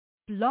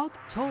Blog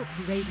Talk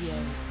Radio.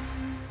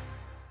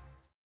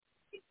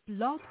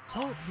 Blog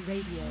Talk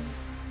Radio.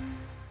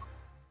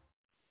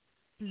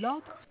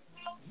 Blog.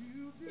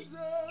 You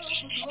deserve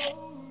the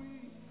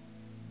glory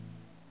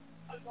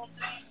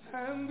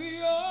and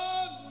the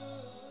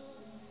honor.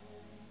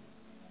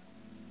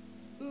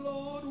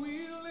 Lord, we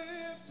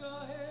lift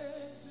our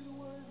hands in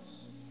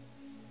worship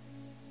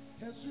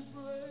as we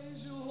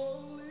praise your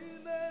holy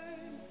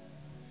name.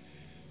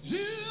 You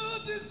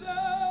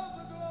deserve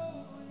the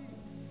glory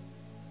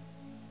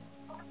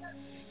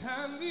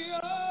and the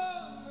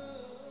honor.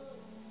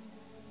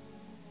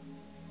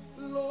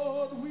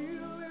 Lord, we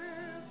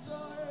lift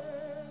our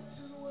hands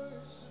in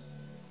worship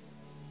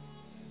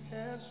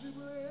as we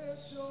bless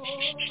your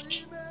holy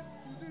name.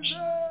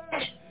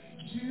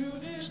 You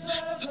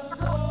deserve the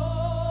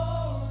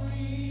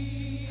glory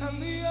and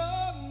the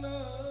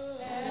honor.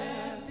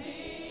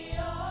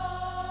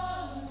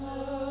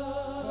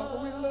 Father,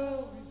 we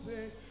love you,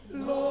 say,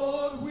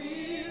 Lord, we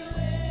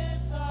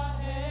lift our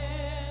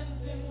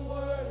hands in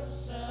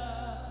worship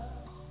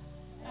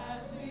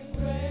as we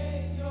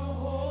praise your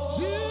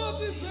holy name. You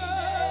deserve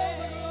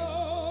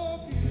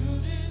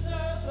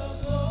the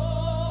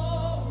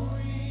glory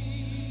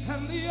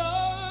and the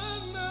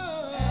honor.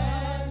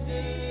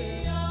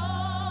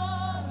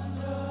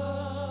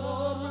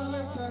 Lord, we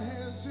lift our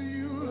hands to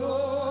you,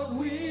 Lord.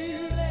 We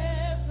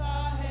lift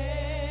our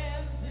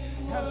hands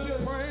in worship as we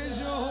praise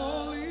your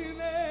holy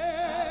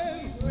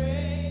name.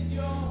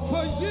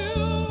 For you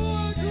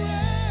are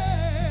great.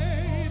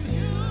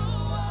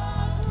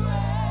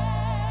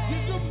 You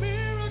do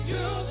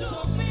miracles so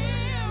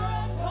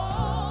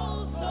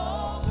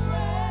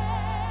great.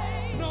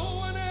 No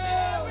one else.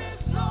 There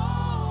is no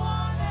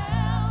one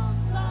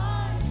else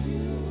like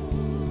you.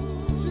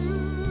 You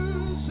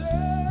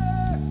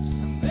said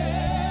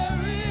there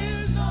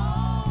is no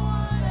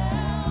one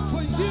else.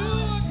 For you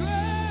are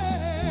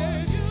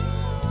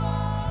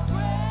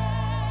great.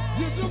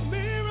 You do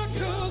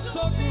miracles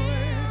so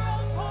great.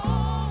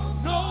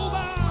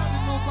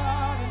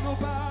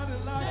 Nobody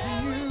like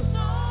you.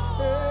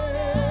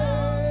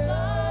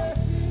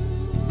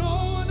 No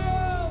one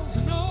else.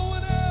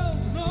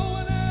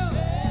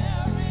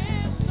 There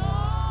is no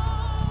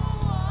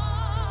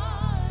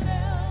one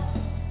else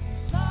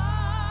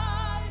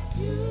like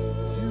you.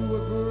 You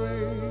are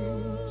great.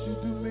 You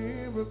do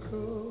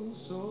miracles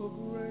so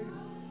great.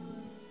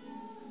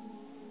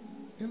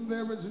 And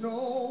there is no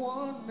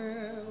one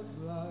else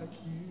like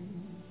you.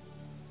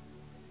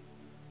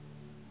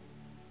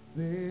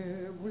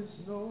 There is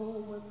no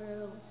one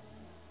else.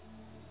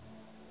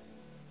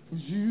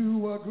 'Cause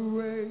you are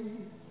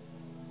great.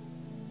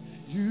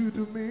 You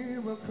do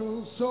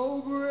miracles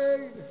so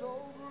great.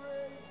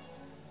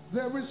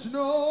 There is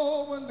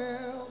no one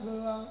else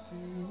like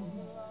you.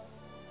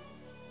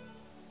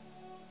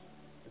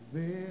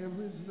 There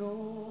is no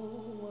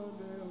one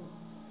else.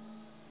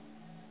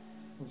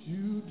 'Cause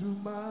you do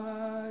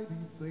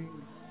mighty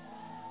things.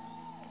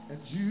 And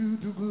you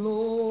do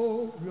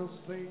glorious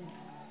things.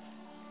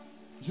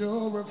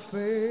 You're a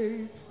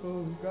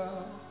faithful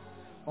God.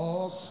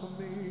 Awesome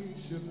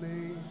is your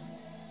name.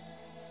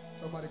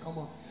 Somebody come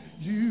on.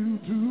 You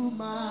do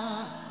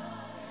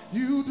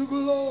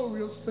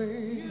glorious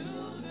things.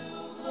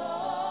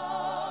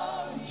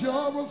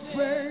 You're a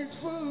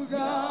faithful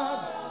God.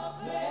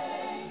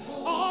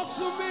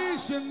 Awesome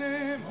is your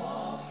name.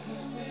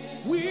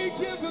 We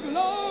give you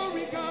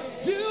glory, God.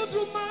 You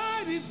do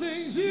mighty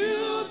things.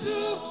 You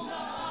do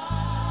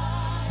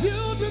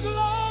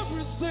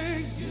glorious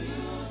things.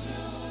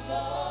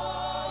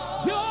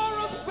 You're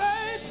a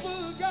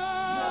faithful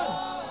God.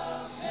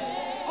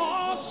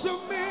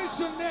 Awesome is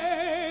your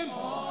name.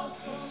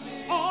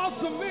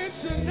 Awesome is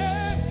your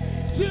name.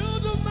 You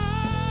do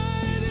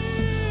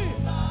mighty.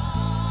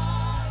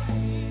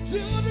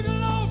 You do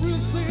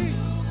glorious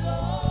things.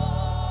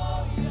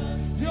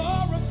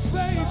 You're a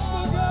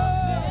faithful God.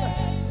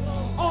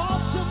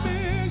 Awesome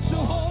is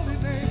your holy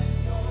name.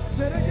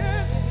 Say it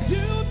again.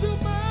 You do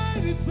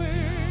mighty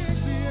things.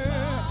 Yeah.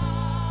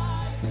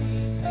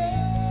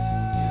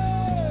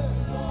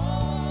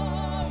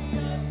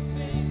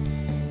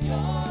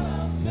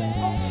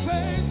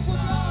 Faithful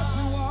God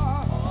you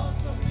are.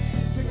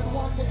 Sing it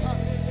one more time.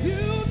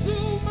 You do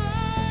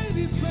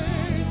mighty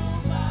things.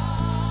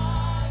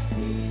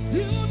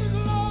 You do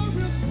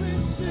glorious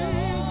things,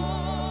 Jesus.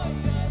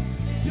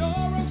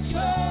 You're a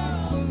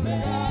faithful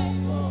God.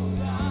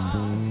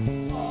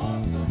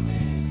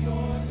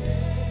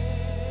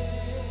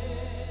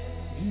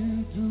 You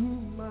do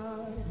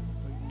mighty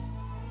things.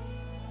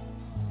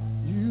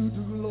 You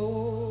do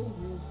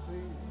glorious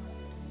things.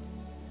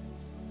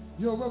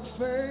 You're a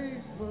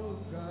faithful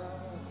God.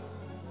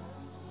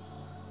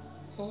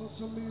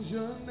 Awesome is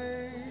your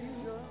name.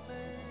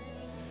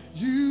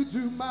 You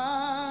do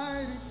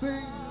mighty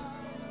things.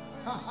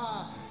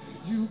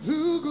 You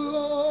do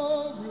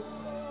glory.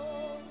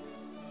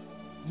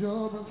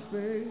 You're a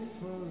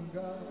faithful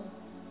God.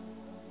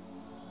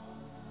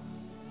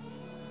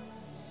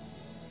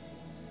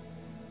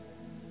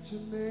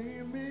 Your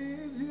name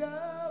is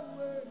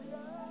Yahweh.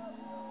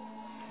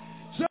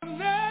 Your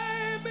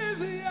name is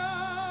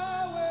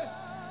Yahweh.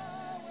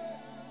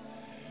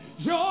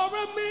 You're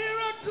a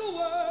miracle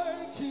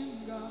working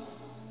God.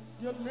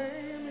 Your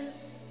name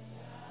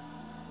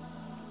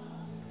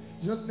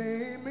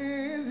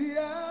is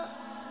Yah.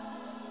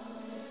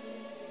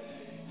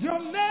 Your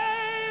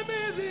name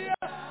is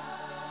Yah.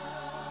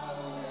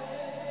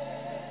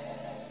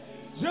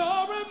 You're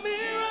a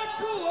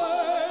miracle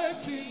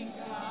working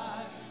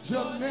God.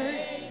 Your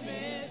name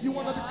is You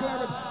want to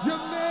declare it? Your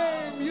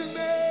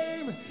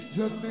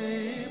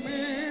name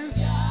is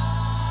Yahweh.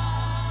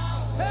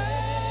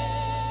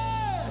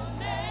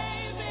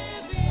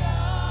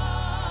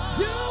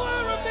 You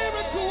are a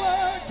miracle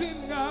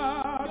working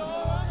God.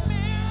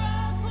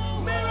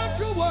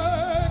 Miracle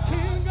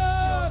working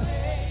God.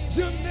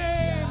 Your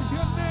name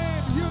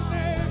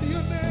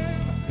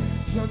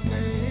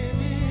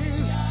is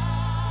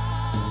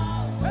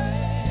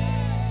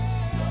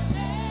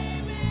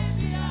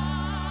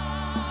Yahweh.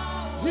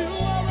 You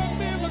are a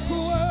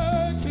miracle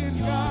working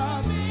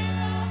God.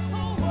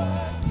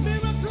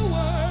 Miracle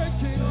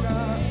working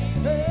God.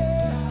 Hey.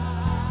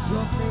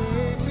 Your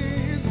name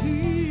is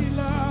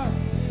Healer.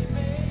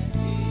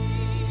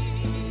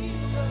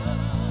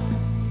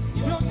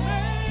 Your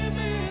name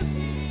is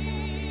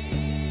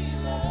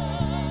Healer.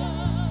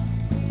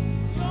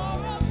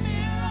 You're a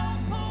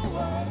miracle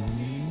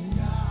working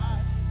God.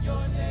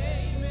 Your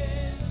name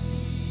is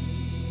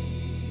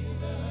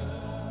Healer.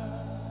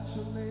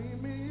 Your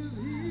name is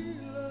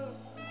Healer.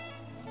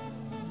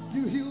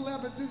 You heal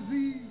every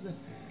disease.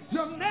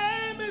 Your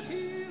name is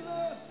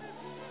Healer.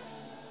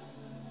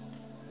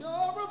 You're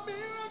a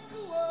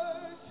miracle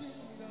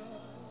working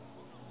God.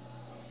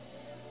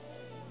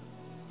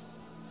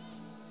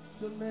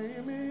 Your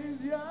name is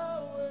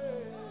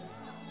Yahweh.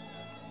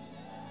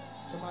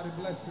 Somebody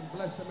bless him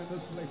in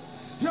this place.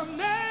 Your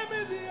name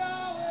is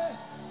Yahweh.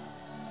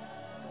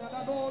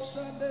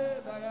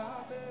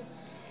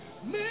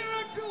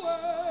 Miracle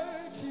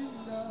working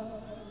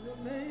God. Your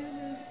name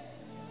is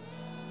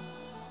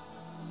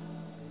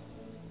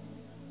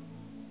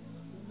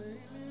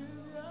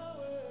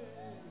Yahweh.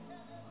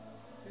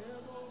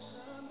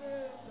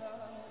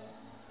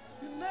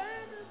 Your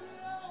name is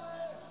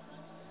Yahweh.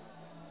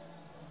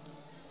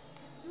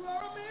 You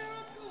are a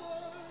miracle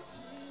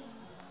working.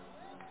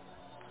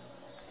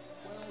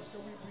 Where else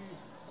can we be?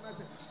 And I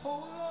say, oh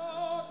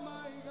Lord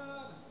my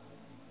God,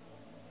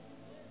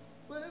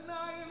 when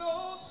I in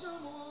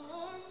awesome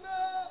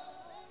wonder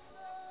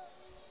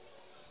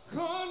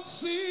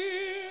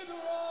consider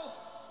all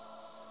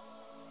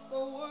the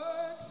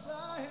works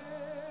thy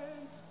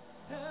hands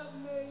have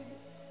made,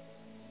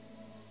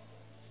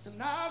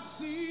 and I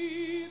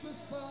see the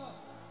stars,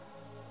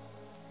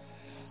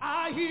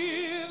 I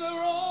hear the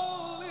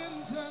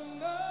rolling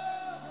thunder,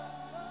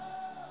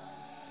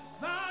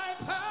 thy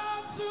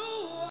power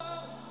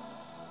throughout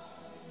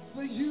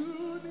the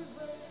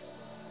universe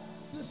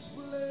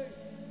display.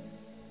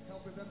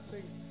 Help me, then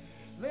sing.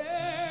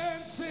 Then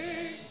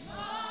sing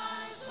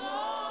my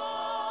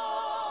soul,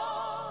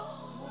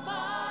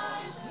 my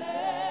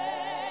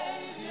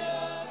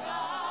Savior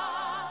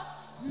God,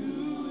 to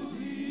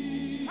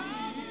thee.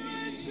 How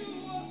great you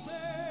are,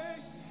 say,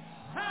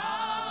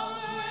 how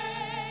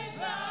great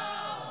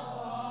thou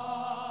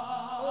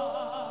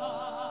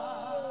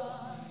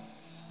art.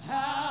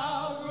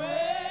 How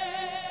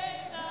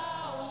great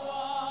thou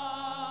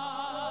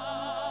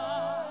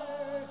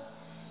art.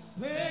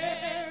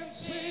 Then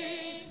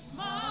sing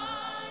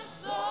my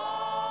soul,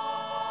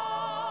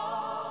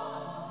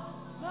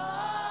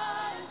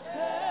 my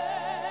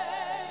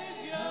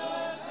Savior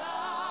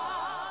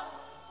God,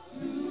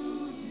 to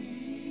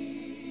thee.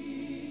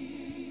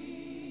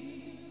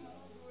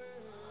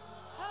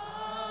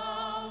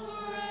 How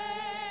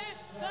great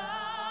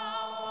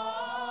thou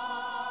art.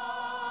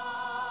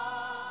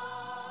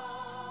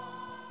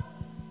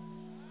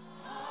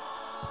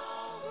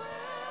 How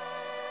great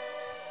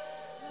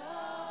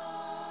thou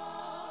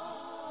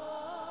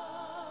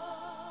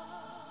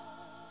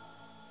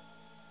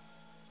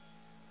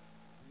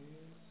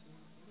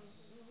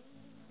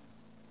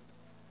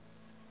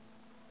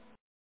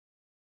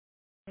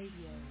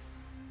Radio.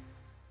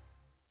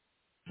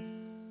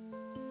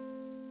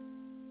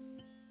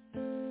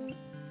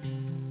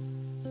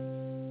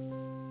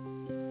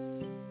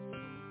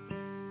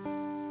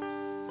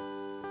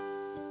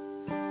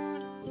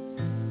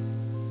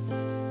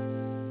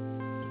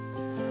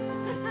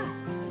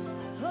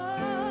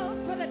 Oh,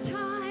 for the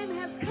time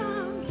has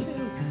come to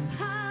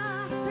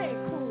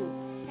Haseku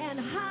and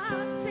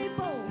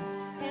Hasebo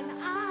and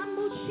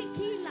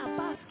Amushikila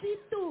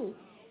Basitu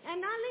and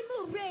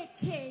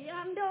Alimureke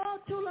and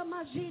Otula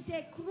Majide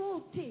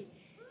Kruti.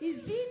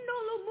 Izino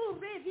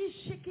Lumure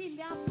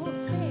Vishikila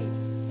Pose.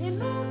 And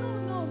no,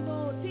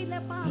 Tile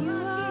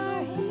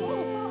Barakilo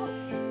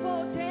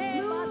Bote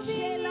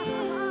Bashela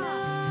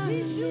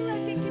Vijula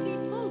Kikini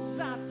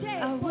Musa Te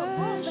Pobe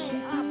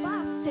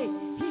Abaste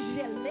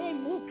Hijele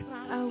Mukra.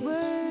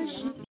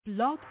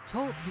 Blog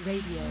Talk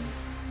Radio.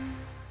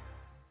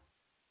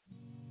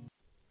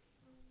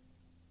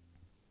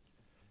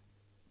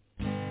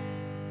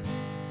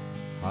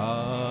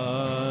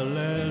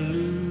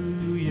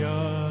 Hallelujah.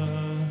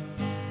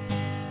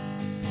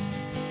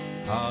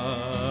 Hallelujah.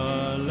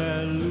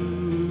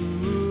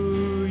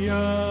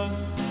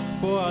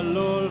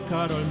 Lord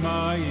God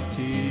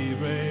Almighty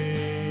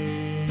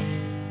reign.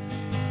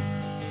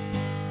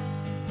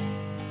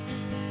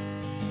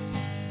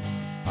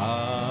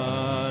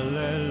 Hallelujah.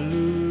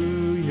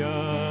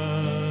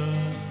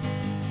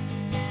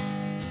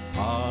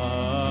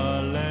 Hallelujah.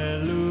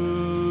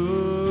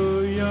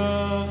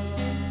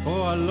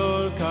 For our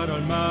Lord God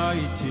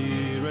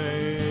Almighty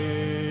reign.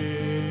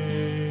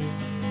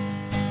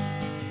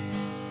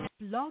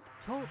 Blog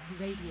Talk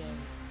Radio.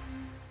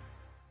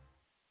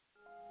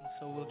 And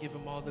so we'll give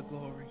him all the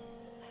glory.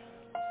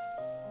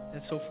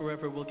 And so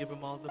forever we'll give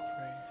him all the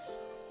praise.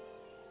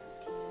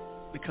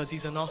 Because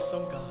he's an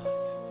awesome God.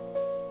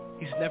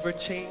 He's never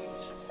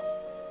changed,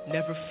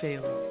 never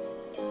failing.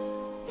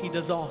 He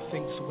does all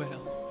things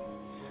well.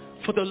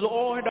 For the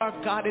Lord our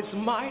God is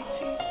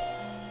mighty.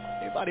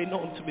 Anybody know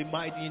him to be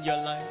mighty in your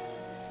life?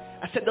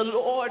 I said the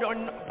Lord our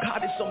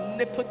God is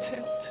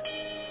omnipotent.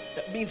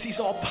 That means he's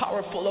all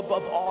powerful,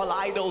 above all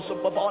idols,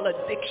 above all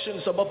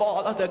addictions, above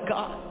all other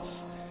gods.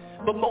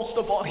 But most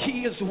of all,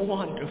 he is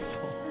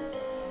wonderful.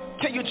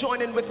 Can you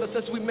join in with us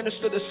as we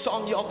minister this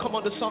song? Y'all, come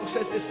on, the song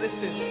says this, listen.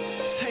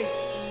 Say,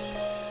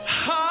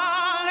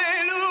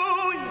 hallelujah,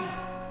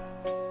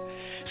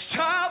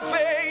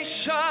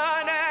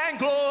 salvation and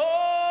glory,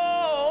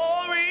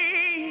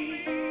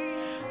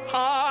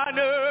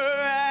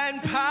 honor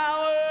and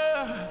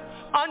power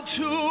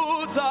unto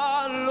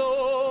the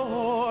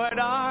Lord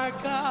our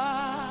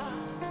God.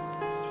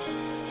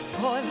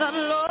 For the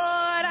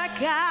Lord our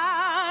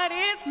God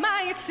is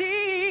mighty.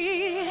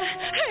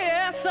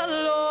 Yes, the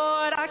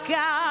Lord our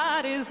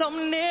God is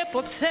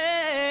omnipotent.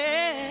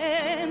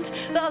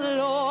 The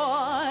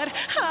Lord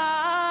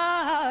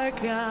our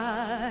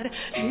God,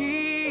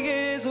 he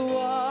is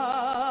wonderful.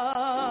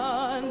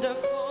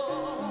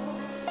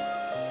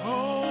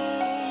 Oh,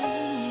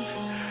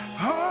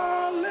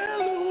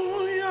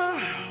 hallelujah.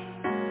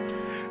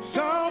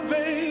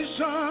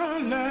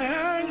 Salvation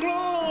and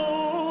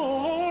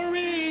glory,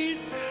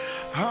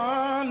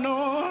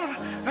 honor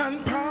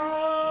and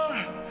power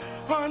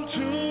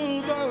unto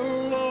the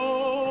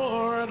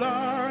Lord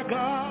our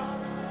God.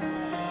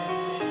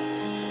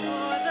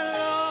 For the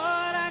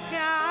Lord our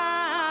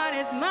God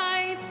is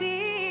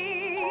mighty.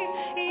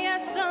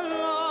 Yes, the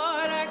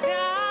Lord our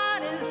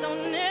God is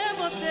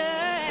omnipotent.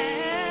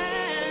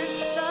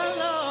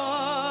 The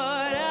Lord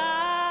our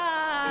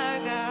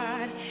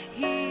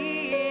God,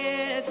 he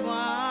is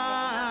wonderful.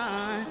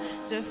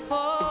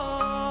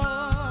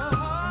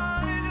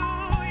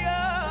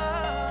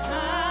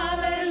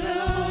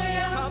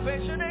 Hallelujah.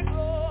 Salvation and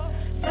glory.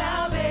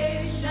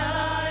 Salvation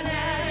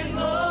and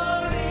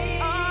glory.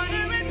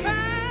 Honor and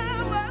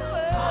power.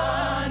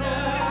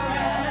 Honor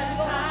and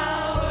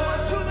power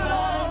to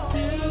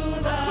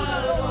the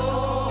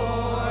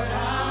Lord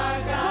our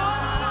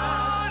God.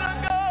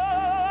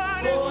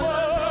 For the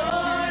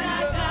Lord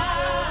our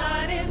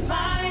God is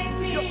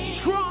mighty. You're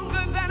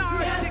stronger than our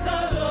yes, the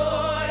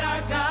Lord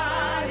our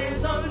God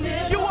is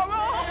omnipotent. You are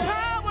all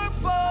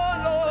powerful,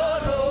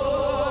 Lord.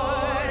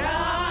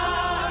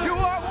 You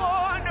are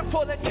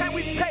wonderful. And can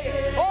we say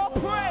it? All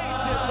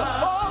praises,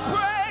 all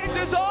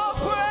praises, all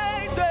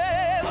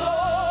praises.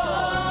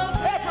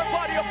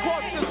 Everybody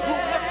across this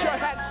room, lift your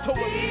hands to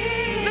him.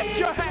 Lift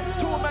your hands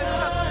to him and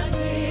tell him.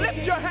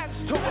 Lift your hands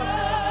to him.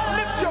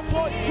 Lift your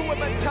voice to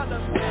him and tell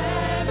him.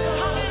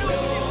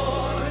 Hallelujah.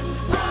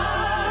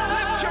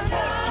 Lift your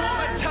voice to him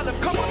and tell him.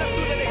 Come on, let's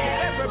do that again.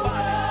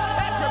 Everybody.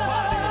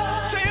 Everybody.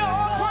 Say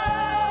all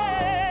praise.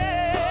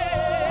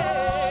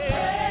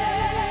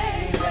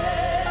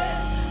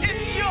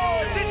 It's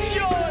yours. It's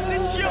yours.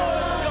 It's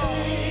yours, God.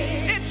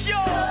 It's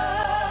yours.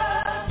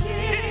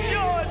 It's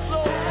yours,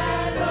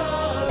 Lord.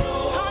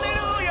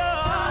 Hallelujah.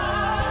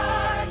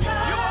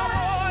 You are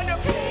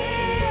wonderful.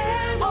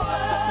 Oh,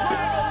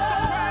 soprano,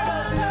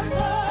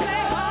 soprano. Say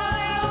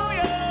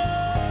hallelujah.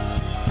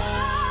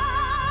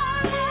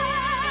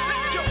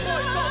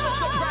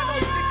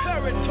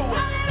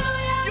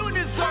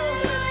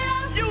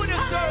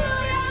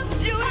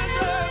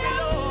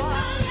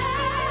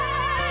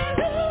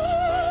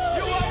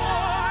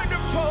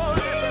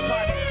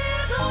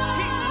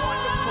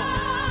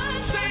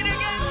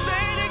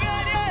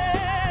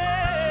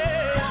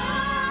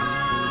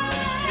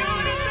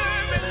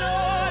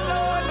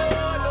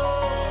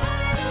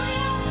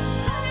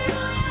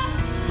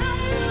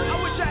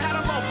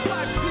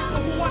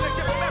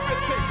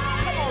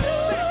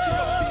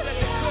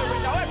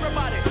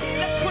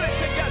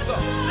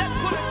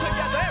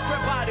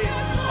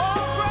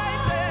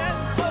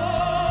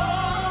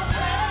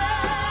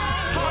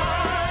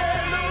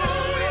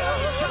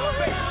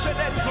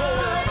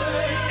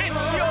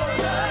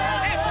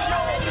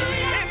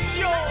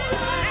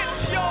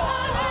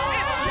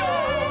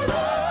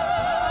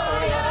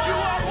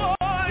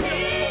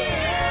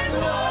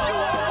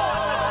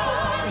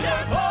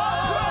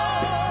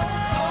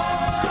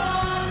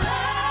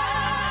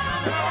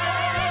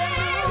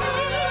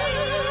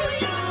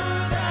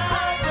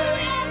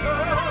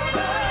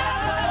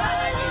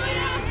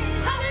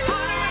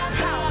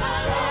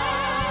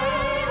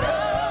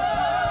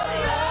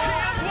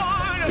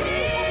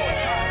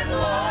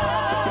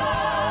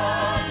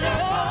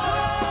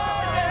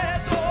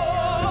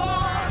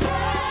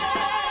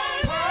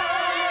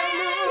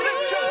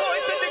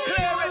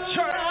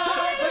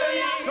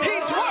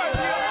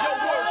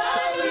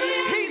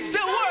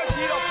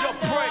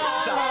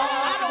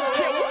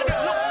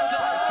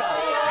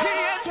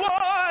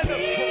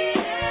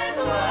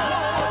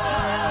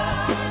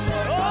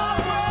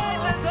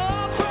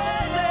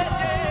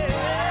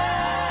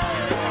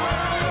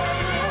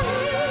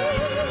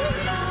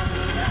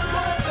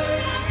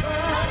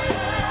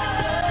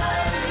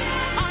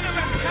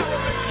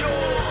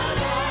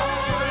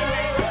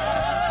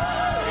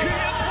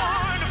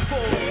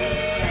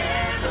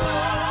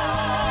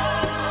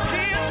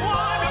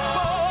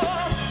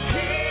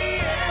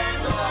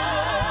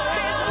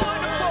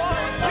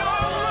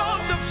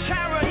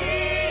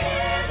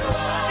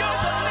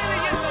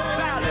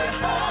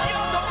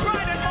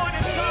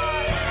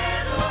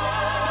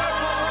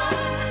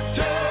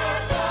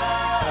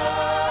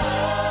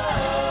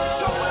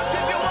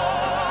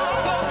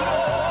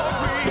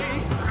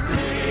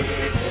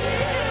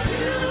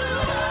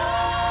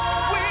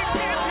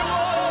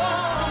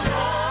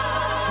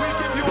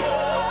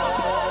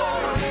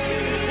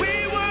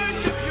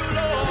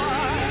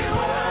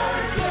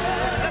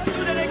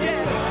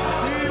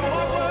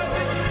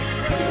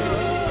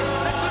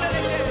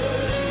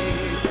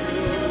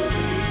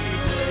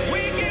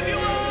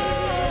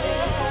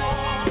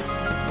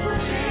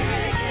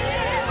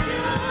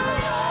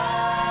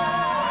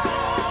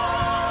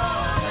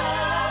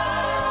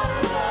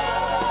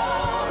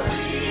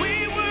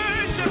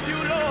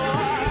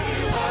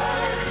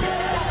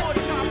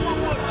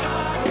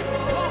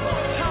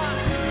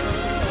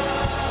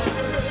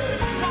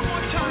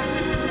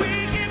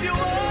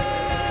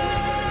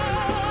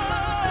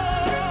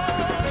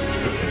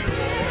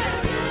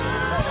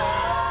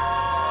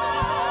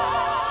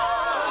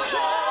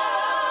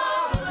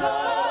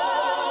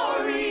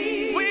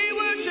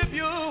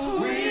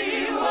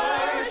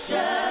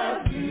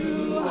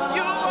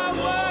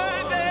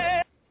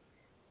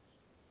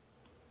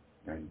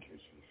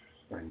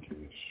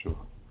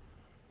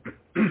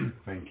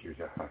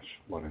 gosh,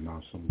 what an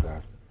awesome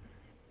God.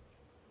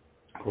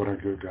 What a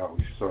good God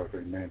we serve.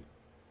 Amen.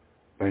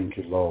 Thank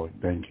you, Lord.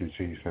 Thank you,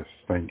 Jesus.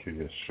 Thank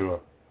you, Yeshua.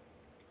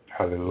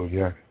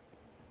 Hallelujah.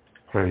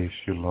 Praise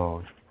you,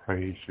 Lord.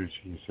 Praise you,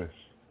 Jesus.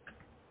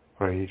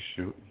 Praise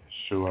you,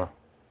 Yeshua.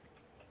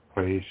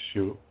 Praise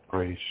you,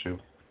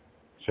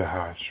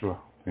 Jehoshua.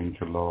 Thank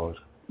you, Lord.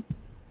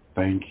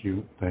 Thank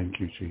you,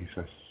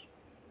 Jesus.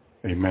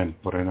 Amen.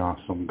 What an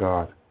awesome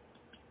God.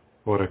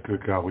 What a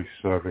good God we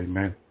serve.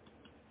 Amen.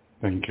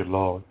 Thank you,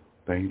 Lord.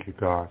 Thank you,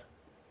 God.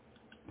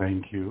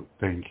 Thank you,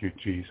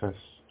 Jesus.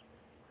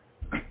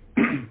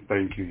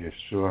 Thank you,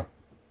 Yeshua.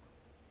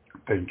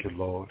 Thank you,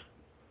 Lord.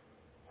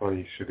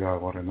 Praise you,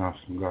 God. What an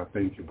awesome God.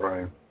 Thank you,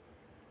 Brian.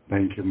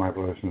 Thank you, my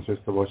brothers and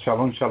sisters. Well,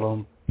 shalom,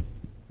 shalom.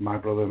 My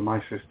brother and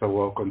my sister,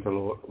 welcome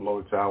to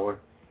Lord's Hour.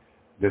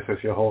 This is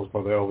your host,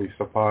 Brother Elvis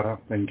Zapata.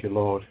 Thank you,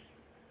 Lord.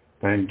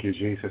 Thank you,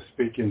 Jesus.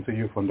 Speaking to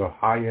you from the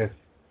highest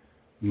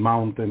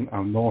mountain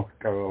of North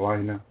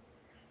Carolina.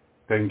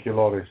 Thank you,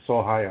 Lord. It's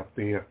so high up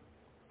here.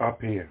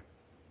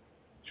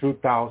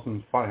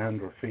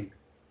 2,500 feet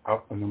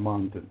up in the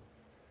mountain.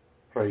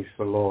 Praise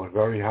the Lord.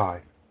 Very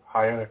high.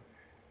 Higher,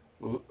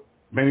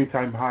 many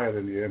times higher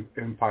than the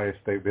Empire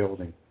State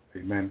Building.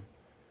 Amen.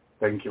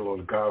 Thank you,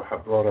 Lord. God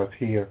has brought us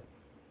here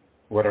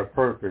with a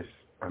purpose.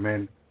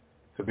 Amen.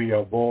 To be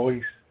a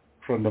voice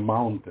from the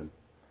mountain.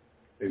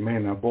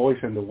 Amen. A voice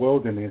in the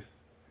wilderness,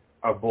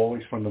 a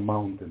voice from the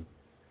mountain.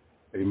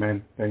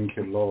 Amen. Thank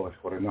you, Lord.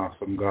 What an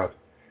awesome God.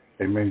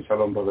 Amen.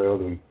 Shalom, Brother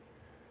Elvin.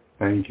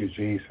 Thank you,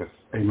 Jesus.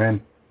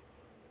 Amen.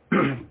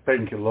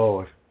 Thank you,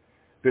 Lord.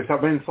 There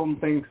have been some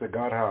things that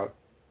God has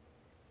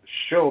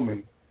shown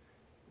me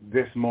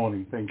this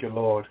morning. Thank you,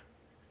 Lord,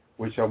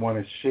 which I want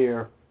to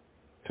share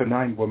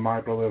tonight with my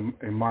brother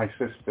and my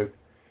sister.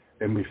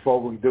 And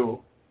before we do,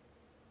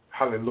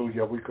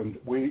 hallelujah,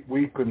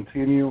 we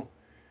continue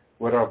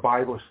with our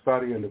Bible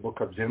study in the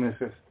book of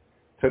Genesis.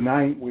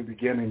 Tonight we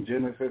begin in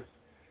Genesis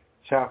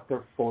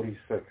chapter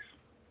 46.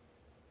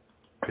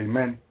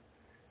 Amen.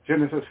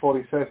 Genesis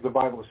 46, the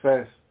Bible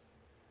says,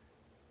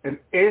 and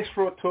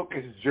Israel took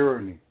his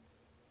journey.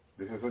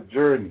 This is a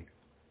journey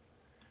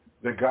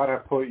that God has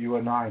put you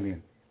and I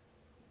in.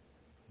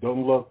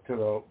 Don't look to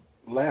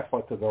the left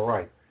or to the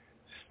right.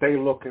 Stay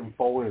looking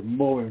forward and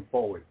moving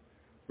forward.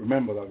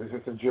 Remember that this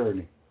is a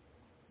journey.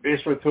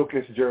 Israel took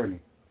his journey.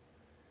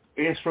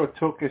 Israel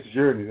took his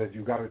journey, that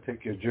you got to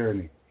take your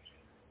journey.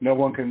 No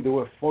one can do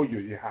it for you.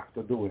 You have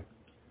to do it.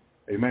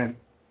 Amen.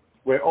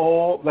 Where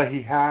all that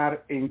he had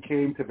and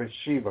came to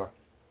Beersheba.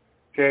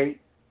 Okay?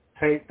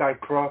 Take thy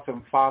cross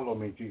and follow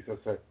me, Jesus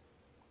said.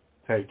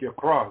 Take your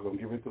cross. Don't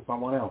give it to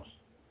someone else.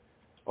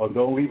 Or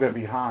don't leave it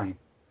behind.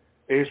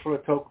 Israel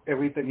took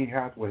everything he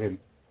had with him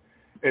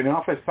and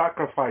offered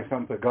sacrifice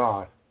unto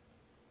God.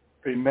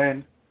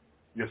 Amen.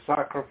 Your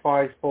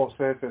sacrifice, Paul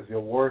says, is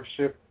your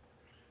worship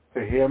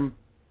to him.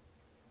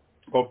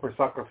 Offer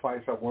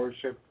sacrifice and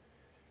worship.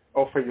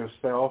 Offer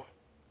yourself.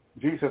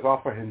 Jesus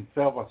offered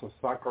himself as a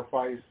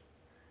sacrifice.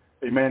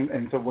 Amen.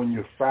 And so when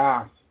you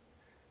fast,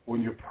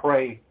 when you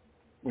pray,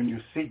 when you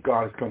seek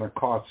God, it's going to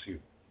cost you.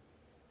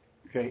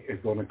 Okay?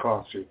 It's going to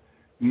cost you.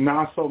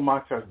 Not so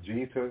much as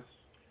Jesus,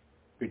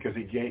 because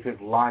he gave his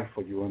life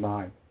for you and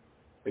I.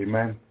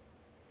 Amen.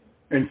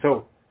 And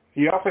so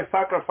he offered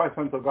sacrifice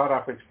unto God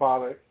of his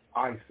father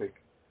Isaac.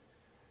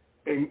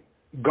 And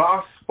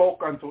God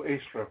spoke unto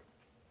Israel.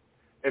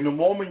 And the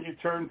moment you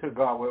turn to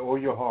God with all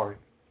your heart,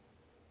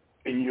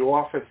 and you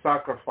offer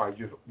sacrifice,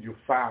 you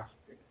fast,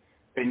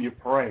 and you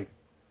pray,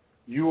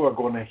 you are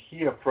going to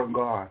hear from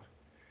God.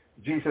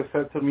 Jesus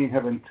said to me in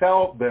heaven,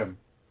 tell them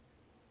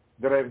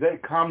that if they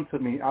come to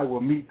me, I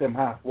will meet them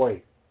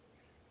halfway.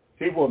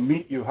 He will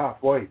meet you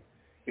halfway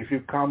if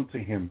you come to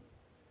him.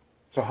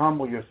 So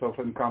humble yourself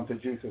and come to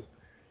Jesus.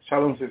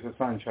 Shalom, Sister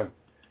Sunshine.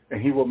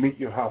 And he will meet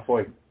you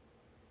halfway.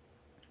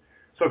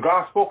 So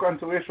God spoke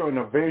unto Israel in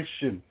a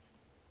vision.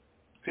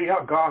 See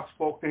how God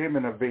spoke to him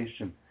in a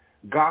vision.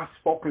 God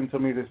spoken to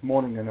me this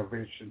morning in a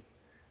vision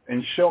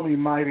and show me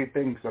mighty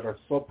things that are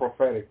so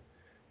prophetic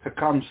to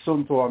come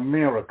soon to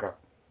America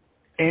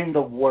and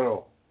the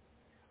world.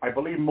 I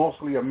believe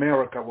mostly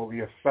America will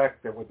be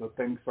affected with the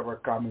things that are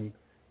coming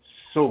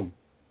soon.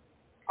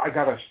 I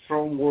got a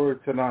strong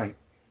word tonight,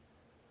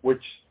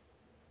 which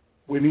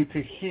we need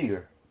to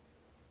hear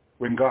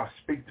when God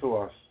speaks to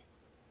us,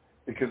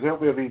 because there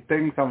will be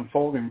things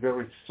unfolding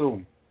very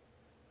soon,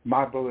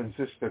 my brothers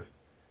and sisters,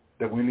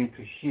 that we need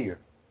to hear.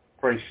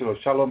 Praise the Lord.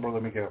 Shalom,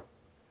 Brother Miguel.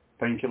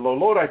 Thank you, Lord.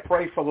 Lord, I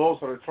pray for those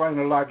that are trying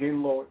to log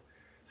in, Lord.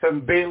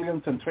 Send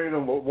billions and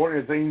trillions of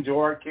warriors, angel,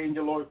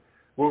 archangel, Lord.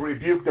 Will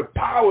rebuke the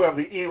power of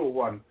the evil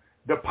one,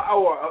 the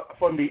power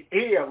from the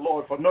air,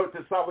 Lord, from north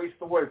to south, east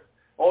to west.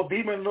 All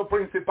demons, no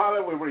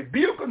principality, will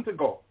rebuke them to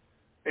go.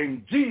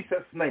 In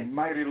Jesus' name,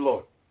 mighty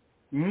Lord,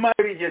 mighty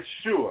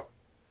Yeshua,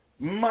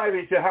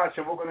 mighty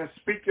Jehoshua, we're going to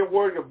speak your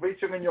word, your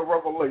vision, and your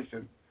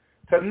revelation.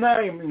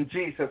 Tonight, in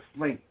Jesus'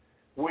 name,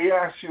 we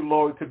ask you,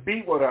 Lord, to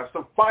be with us,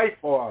 to fight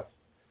for us.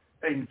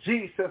 In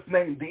Jesus'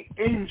 name, the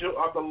angel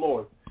of the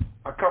Lord,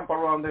 I come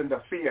around them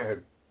that fear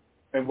him.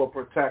 and will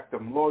protect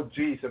them. Lord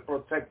Jesus,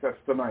 protect us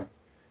tonight.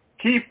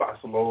 Keep us,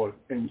 Lord,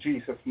 in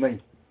Jesus'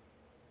 name.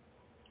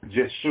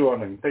 Yeshua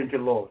name. Thank you,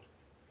 Lord.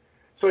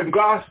 So if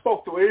God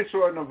spoke to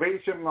Israel in a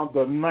vision of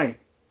the night,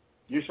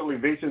 usually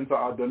visions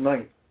are the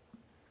night.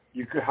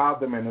 You could have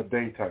them in the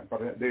daytime,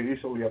 but they're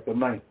usually at the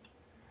night.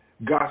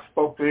 God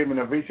spoke to him in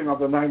a vision of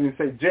the night and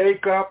said,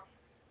 Jacob,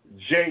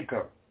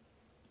 Jacob.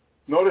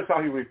 Notice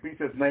how he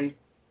repeats his name.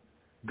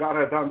 God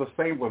has done the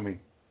same with me.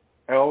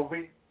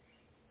 Elvi,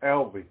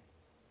 Elvi.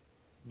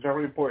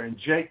 Very important.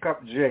 Jacob,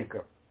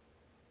 Jacob.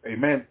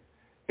 Amen.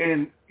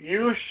 And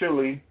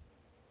usually,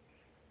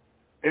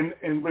 and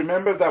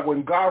remember that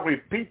when God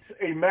repeats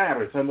a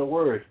matter in the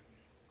word,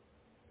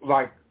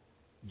 like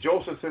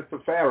Joseph says to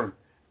Pharaoh,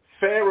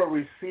 Pharaoh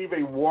received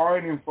a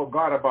warning from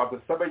God about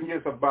the 7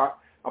 years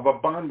of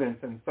abundance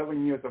and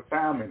 7 years of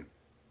famine.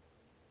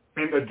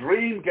 And the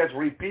dream gets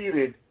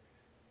repeated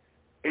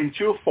in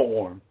two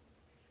form.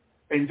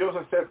 And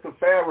Joseph says to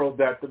Pharaoh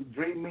that the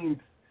dream means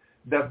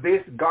that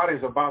this God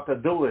is about to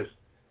do this.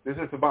 This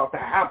is about to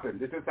happen.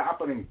 This is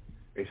happening.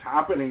 It's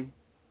happening.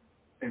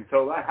 And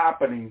so that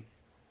happening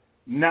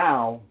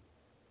now,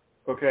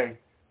 okay,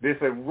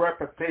 there's a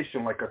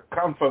repetition, like a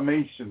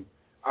confirmation.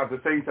 At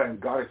the same time,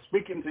 God is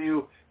speaking to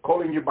you,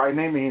 calling you by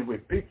name, and he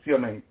repeats your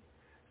name.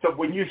 So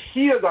when you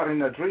hear that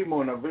in a dream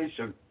or in a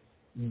vision,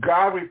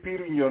 God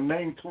repeating your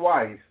name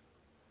twice,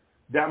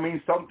 that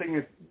means something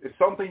is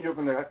something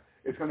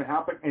it's going to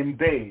happen in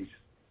days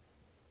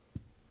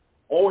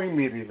or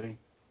immediately.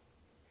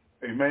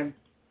 Amen.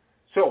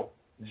 So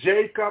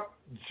Jacob,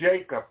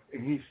 Jacob,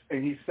 and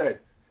he said,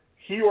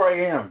 here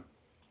I am.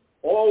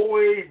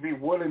 Always be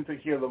willing to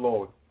hear the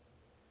Lord.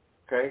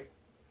 Okay?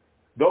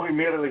 Don't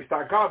immediately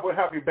start, God, where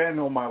have you been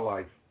all my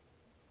life?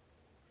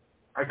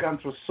 I've gone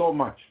through so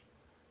much.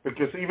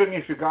 Because even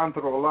if you've gone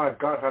through a lot,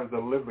 God has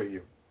delivered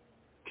you,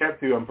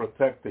 kept you, and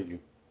protected you.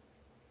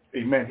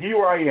 Amen.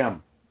 Here I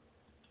am.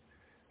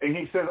 And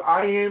he says,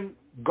 I am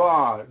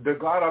God, the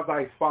God of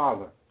thy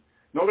father.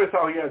 Notice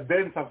how he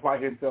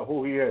identifies himself,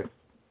 who he is.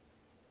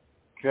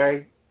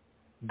 Okay?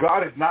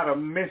 God is not a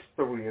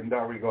mystery in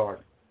that regard.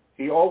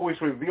 He always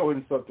reveals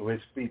himself to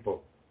his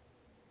people.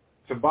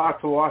 It's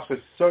about to us to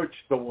search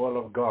the will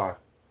of God.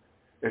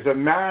 It's a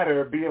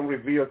matter being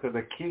revealed to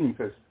the king,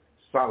 says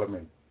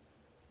Solomon.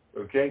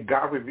 Okay?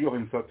 God revealed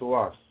himself to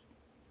us.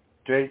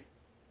 Okay?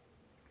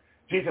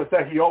 Jesus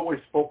said he always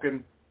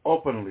spoken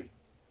openly,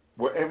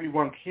 where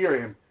everyone hear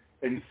him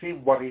and see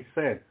what he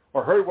said,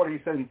 or heard what he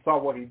said and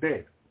saw what he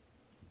did.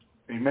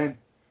 Amen?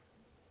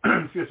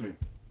 Excuse me.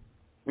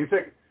 He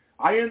said,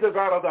 I am the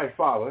God of thy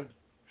father.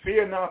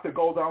 Fear not to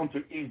go down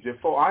to Egypt,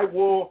 for I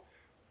will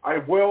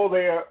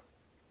there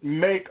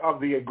make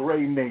of thee a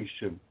great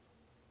nation.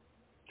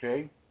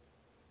 Okay?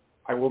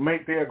 I will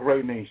make thee a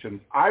great nation.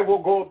 I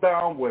will go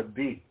down with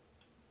thee.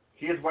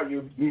 Here's what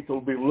you need to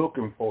be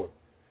looking for.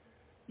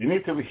 You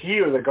need to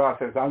hear that God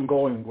says, I'm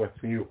going with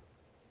you.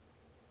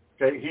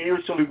 Okay? He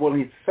usually, when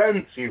he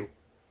sends you,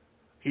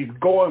 he's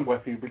going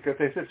with you because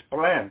it's his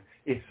plan.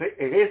 It's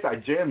his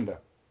agenda.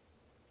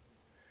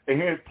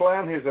 And his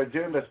plan, his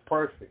agenda is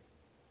perfect.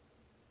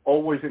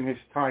 Always in his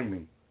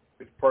timing.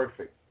 It's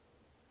perfect.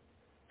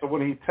 So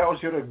when he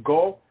tells you to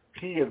go,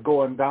 he is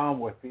going down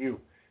with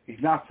you. He's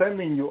not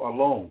sending you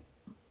alone.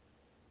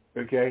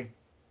 Okay?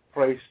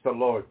 Praise the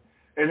Lord.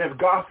 And if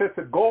God says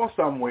to go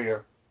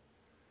somewhere,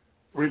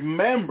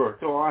 remember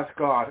to ask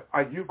God,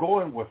 are you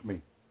going with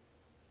me?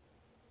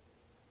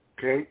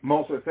 Okay?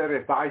 Moses said,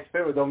 if thy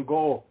spirit don't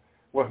go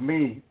with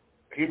me,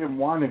 he didn't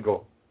want to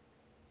go.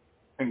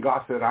 And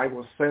God said, I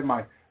will send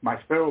my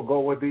spirit will go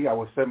with thee. I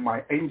will send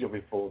my angel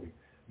before thee.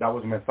 That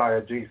was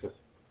Messiah Jesus.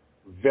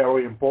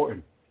 Very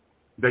important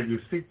that you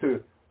seek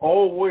to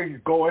always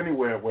go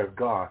anywhere with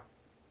God.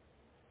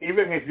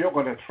 Even if you're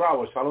going to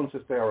travel, Shalom,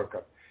 Sister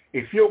Erica,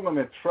 if you're going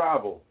to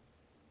travel,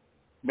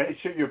 make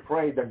sure you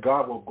pray that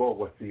God will go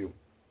with you.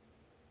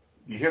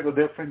 You hear the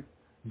difference?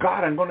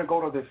 God, I'm going to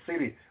go to this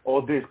city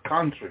or this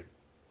country.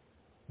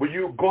 Will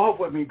you go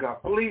with me,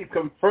 God? Please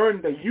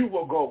confirm that you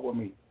will go with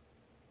me.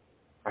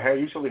 I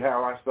usually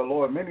have asked the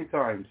Lord many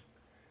times,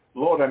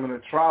 Lord, I'm going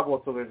to travel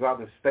to this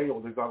other state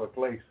or this other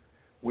place.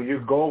 Will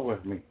you go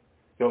with me?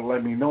 He'll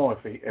let me know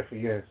if he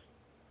is.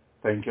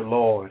 Thank you,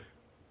 Lord.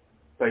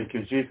 Thank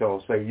you, Jesus.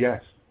 I'll say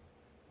yes.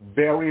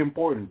 Very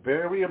important.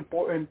 Very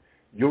important.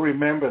 You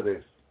remember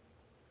this.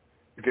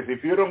 Because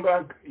if you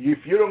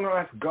don't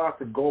ask God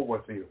to go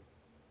with you,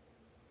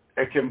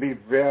 it can be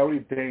very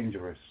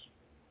dangerous.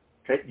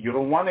 Okay? You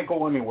don't want to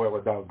go anywhere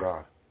without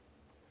God.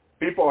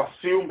 People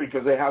assume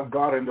because they have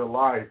God in their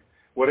life,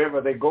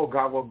 wherever they go,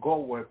 God will go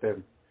with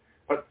them.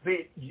 But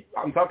see,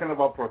 I'm talking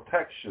about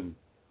protection.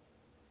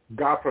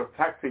 God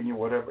protecting you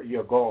wherever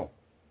you go.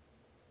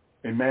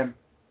 Amen.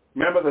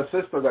 Remember the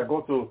sister that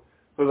go to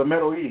the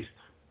Middle East.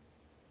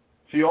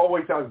 She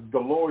always asks the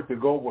Lord to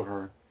go with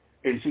her,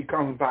 and she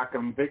comes back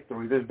in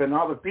victory. There's been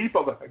other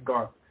people that have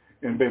gone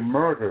and been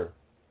murdered,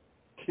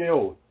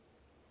 killed,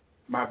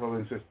 my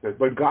brothers and sisters.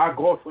 But God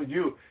goes with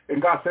you,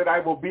 and God said, I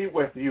will be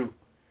with you,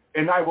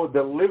 and I will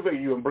deliver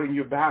you and bring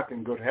you back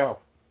in good health.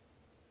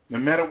 No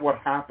matter what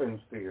happens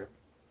to you,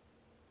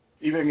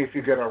 even if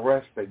you get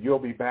arrested, you'll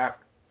be back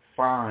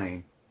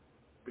fine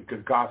because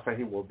God said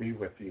he will be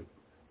with you.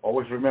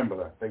 Always remember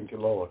that. Thank you,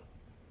 Lord.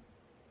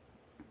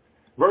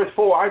 Verse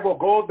 4, I will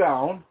go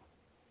down.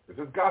 This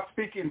is God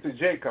speaking to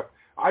Jacob.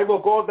 I will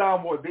go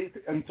down with thee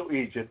into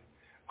Egypt.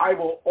 I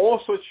will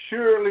also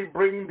surely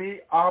bring thee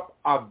up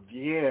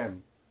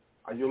again.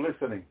 Are you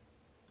listening?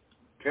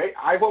 Okay,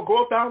 I will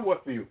go down with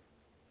you,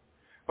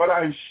 but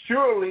I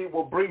surely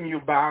will bring you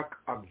back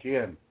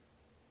again.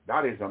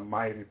 That is a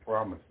mighty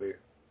promise there.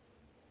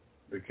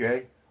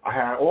 Okay, I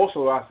have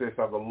also asked this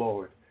of the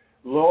Lord.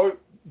 Lord,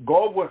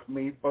 go with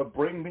me, but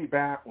bring me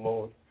back,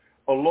 Lord.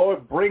 Oh,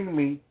 Lord, bring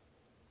me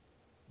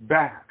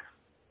back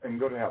and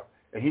go to hell.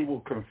 And he will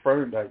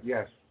confirm that,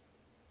 yes.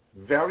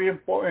 Very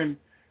important.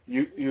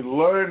 You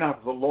learn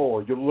of the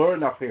Lord. You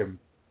learn of him,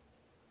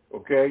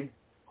 okay,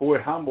 who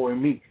is humble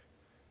and meek.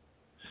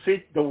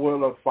 Seek the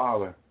will of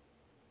Father,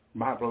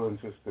 my brother and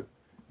sister.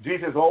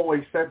 Jesus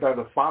always said that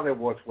the Father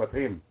was with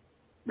him.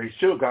 Make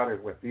sure God is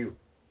with you.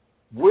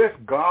 With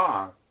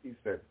God, he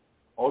said,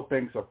 all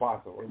things are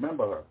possible.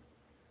 Remember that.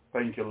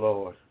 Thank you,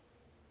 Lord.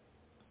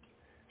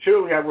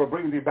 Surely I will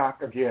bring thee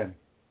back again.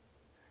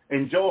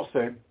 And Joel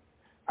said,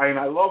 and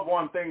I love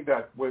one thing,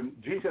 that when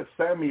Jesus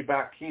sent me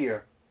back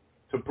here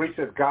to preach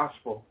his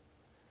gospel,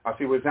 as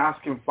he was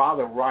asking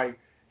Father, right,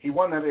 he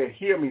wanted to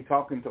hear me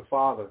talking to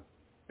Father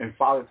and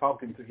Father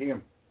talking to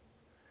him.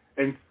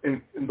 And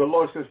the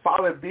Lord says,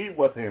 Father, be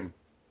with him.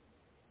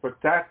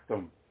 Protect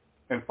him.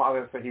 And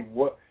Father said, he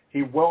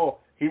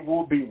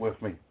will be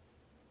with me.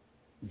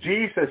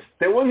 Jesus,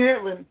 still in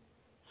heaven,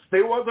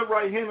 still at the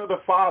right hand of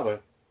the Father.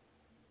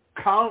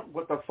 Count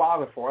with the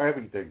Father for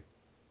everything.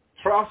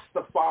 Trust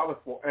the Father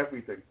for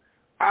everything.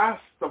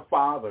 Ask the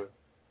Father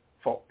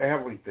for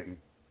everything.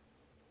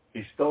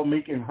 He's still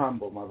meek and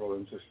humble, my brother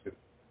and sister.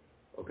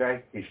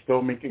 Okay? He's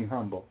still meek and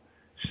humble.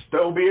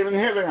 Still being in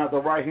heaven at the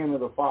right hand of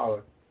the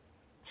Father.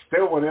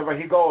 Still, whenever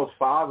he goes,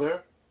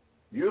 Father,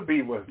 you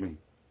be with me.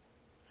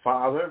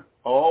 Father,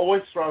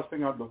 always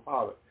trusting on the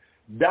Father.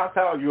 That's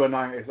how you and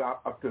I is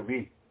up to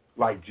be,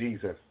 like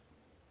Jesus.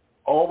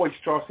 Always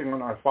trusting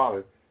on our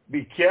Father.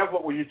 Be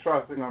careful when you're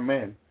trusting on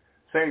men.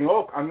 Saying,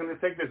 look, I'm going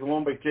to take this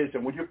long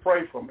vacation. Would you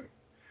pray for me?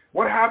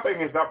 What happens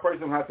if that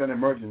person has an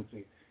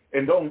emergency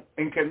and don't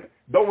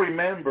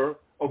remember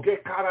or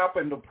get caught up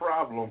in the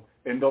problem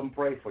and don't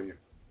pray for you?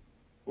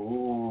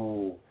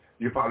 Ooh,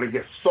 you probably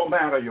get so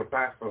mad at your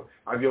pastor,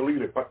 at your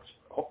leader. But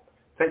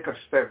take a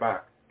step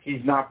back.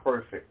 He's not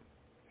perfect.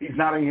 He's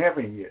not in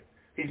heaven yet.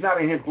 He's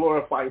not in his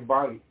glorified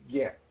body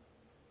yet.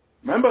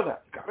 Remember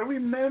that. You got to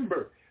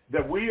remember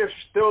that we are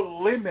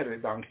still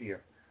limited down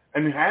here.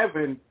 And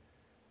heaven,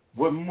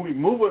 when we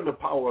move in the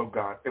power of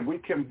God, and we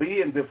can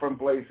be in different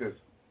places,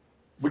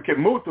 we can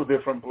move to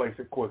different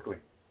places quickly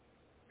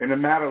in a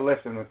matter of less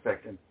than a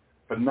second,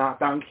 but not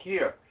down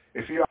here.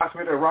 If you ask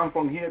me to run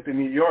from here to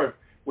New York,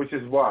 which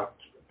is what,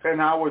 10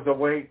 hours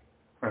away,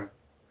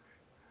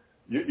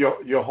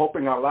 you're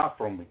hoping a lot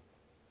from me,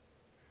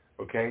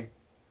 okay?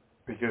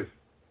 Because,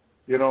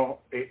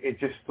 it's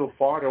just too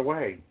far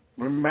away.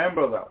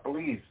 Remember that,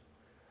 please.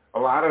 A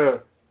lot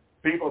of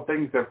people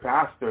think their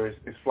pastor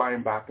is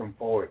flying back and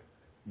forth.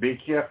 Be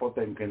careful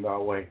thinking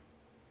that way.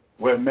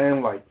 We're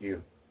men like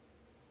you.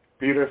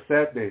 Peter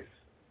said this.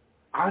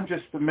 I'm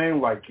just a man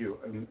like you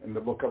in the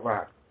book of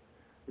Acts.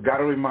 We've got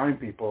to remind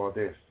people of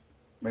this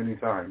many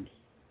times.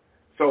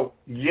 So,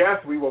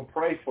 yes, we will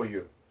pray for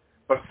you,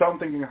 but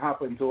something can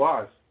happen to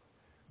us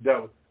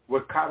that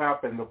we're caught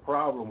up in the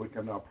problem. We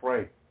cannot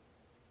pray.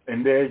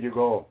 And there you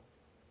go,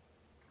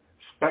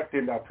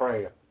 expecting that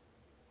prayer.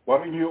 Why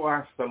don't you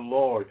ask the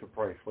Lord to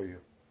pray for you?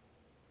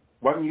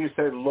 Why don't you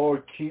say,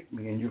 Lord, keep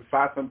me, and you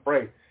fast and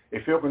pray.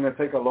 If you're going to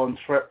take a long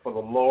trip, for the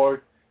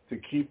Lord to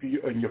keep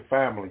you and your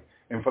family,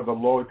 and for the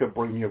Lord to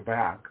bring you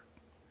back.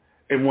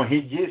 And when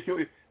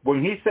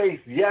he says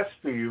yes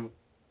to you,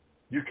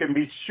 you can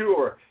be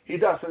sure he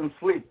doesn't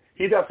sleep.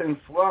 He doesn't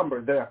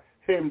slumber. There,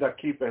 him that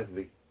keepeth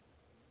thee.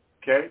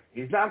 Okay?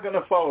 He's not going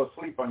to fall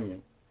asleep on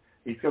you.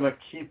 He's going to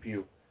keep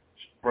you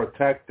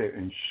protected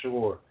and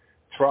sure.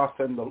 Trust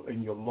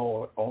in your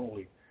Lord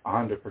only,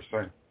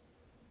 100%.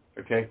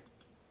 Okay?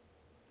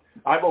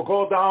 I will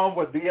go down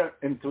with thee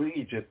into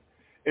Egypt,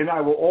 and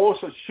I will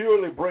also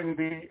surely bring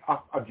thee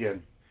up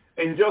again.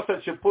 And just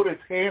as you put his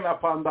hand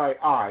upon thy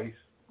eyes,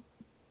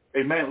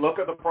 amen, look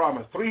at the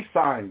promise. 3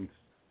 signs.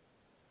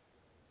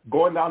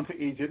 Going down to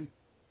Egypt,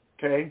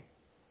 okay?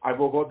 I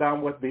will go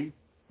down with thee,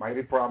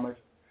 mighty promise.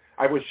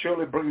 I will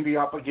surely bring thee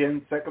up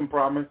again, second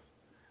promise.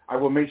 I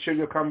will make sure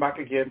you come back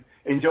again.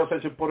 And just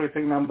as you put his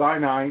hand on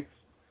thine eyes,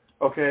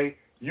 okay,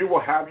 you will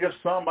have your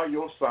son by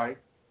your side,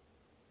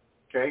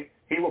 okay?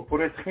 He will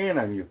put his hand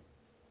on you.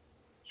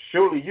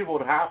 Surely you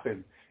would have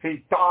him.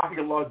 He thought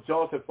he lost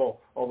Joseph for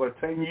over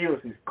 10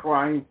 years. He's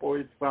crying for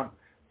his son,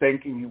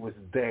 thinking he was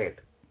dead.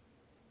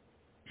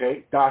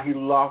 Okay? Thought he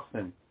lost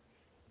him,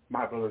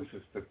 my brother and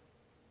sister.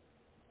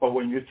 But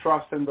when you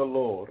trust in the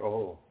Lord,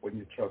 when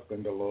you trust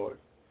in the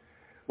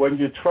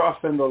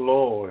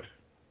Lord,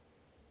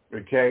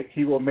 okay,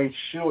 he will make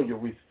sure you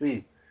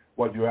receive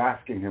what you're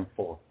asking him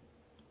for.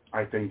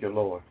 I thank you,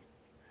 Lord.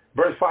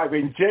 Verse 5,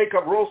 and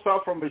Jacob rose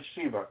up from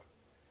Beersheba,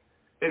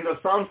 and the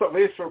sons of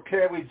Israel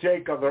carried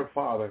Jacob their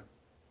father,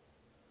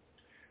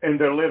 and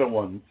their little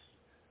ones,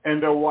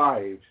 and their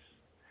wives,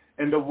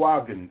 and the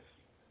wagons,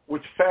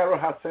 which Pharaoh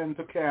had sent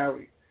to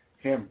carry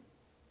him.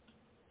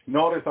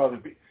 Notice how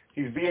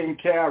he's being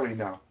carried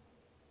now.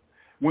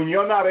 When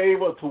you're not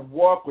able to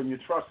walk, when you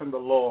trust in the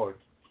Lord,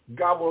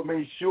 God will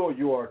make sure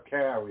you are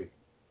carried.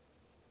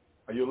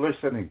 Are you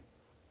listening?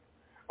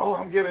 Oh,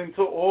 I'm getting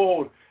too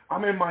old.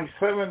 I'm in my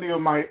 70 or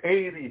my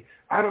 80.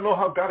 I don't know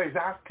how God is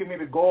asking me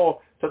to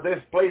go to this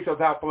place or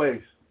that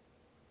place.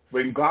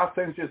 When God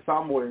sends you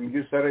somewhere and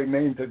you said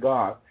amen to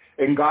God,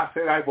 and God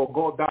said, I will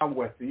go down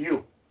with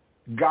you,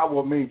 God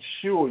will make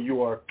sure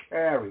you are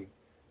carried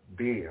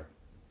there.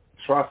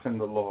 Trust in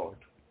the Lord.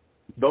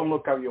 Don't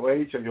look at your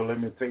age or your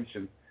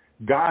limitation.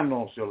 God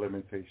knows your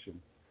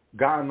limitation.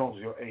 God knows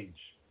your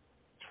age.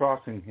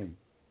 Trust in him.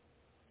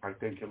 I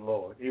thank you,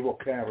 Lord. He will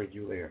carry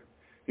you there.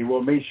 He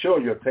will make sure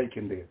you're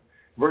taken there.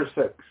 Verse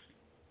 6.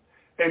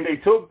 And they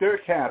took their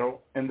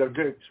cattle and their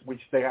goods,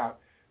 which they had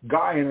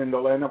gotten in the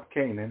land of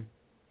Canaan,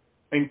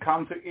 and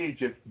come to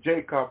Egypt,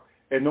 Jacob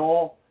and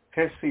all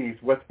his seeds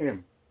with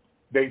him.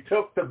 They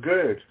took the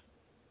goods.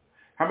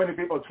 How many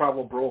people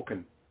travel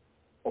broken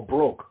or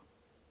broke?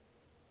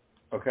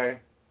 Okay?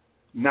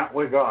 Not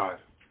with God.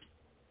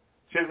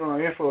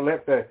 Children of Israel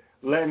left the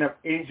land of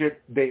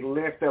Egypt. They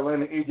left the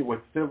land of Egypt with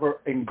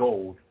silver and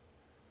gold.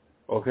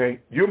 Okay?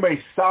 You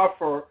may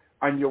suffer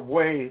on your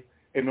way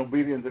in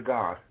obedience to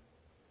God,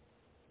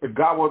 but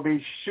God will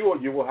be sure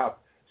you will have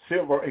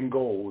silver and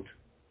gold.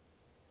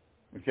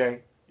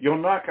 Okay? You're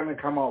not going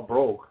to come out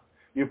broke.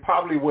 You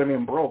probably went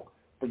in broke,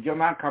 but you're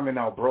not coming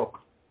out broke.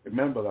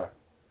 Remember that.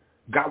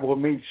 God will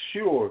make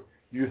sure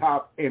you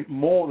have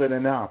more than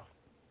enough.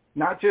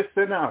 Not just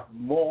enough,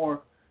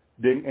 more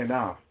than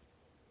enough.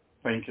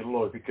 Thank you,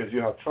 Lord, because you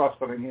have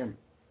trusted in him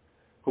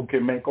who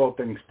can make all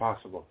things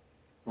possible.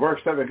 Verse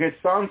 7, his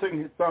sons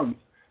and his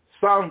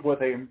sons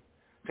with him,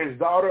 his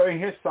daughter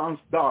and his son's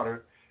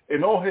daughter,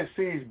 and all his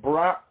seeds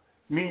brought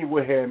me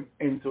with him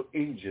into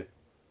Egypt.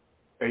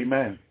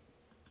 Amen.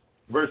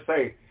 Verse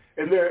 8,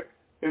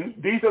 and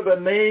these are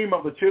the name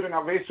of the children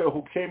of Israel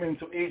who came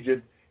into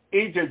Egypt.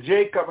 Egypt,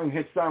 Jacob and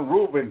his son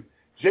Reuben,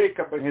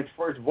 Jacob and his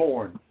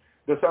firstborn.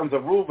 The sons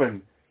of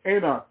Reuben,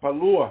 Enoch,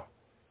 Paluah,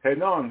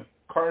 Henon,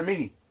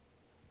 Carmi.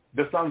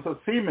 The sons of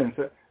Simeon,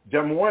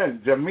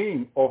 Jamuel,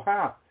 Jamin,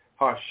 Ohad,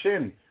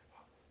 Hashin,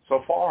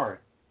 Sophar,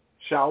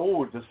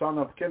 Shaul, the son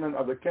of Canaan,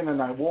 of the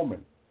Canaanite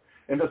woman.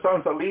 And the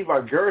sons of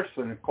Levi,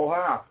 Gerson,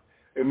 Kohath,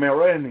 and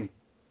Merari.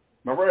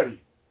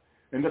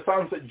 And the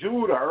sons of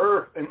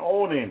Judah, and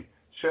Onan,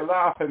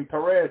 Shelah, and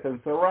Perez, and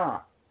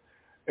Sarah.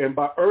 And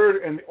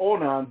Ba'er and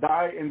Onan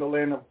died in the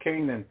land of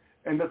Canaan.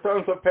 And the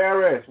sons of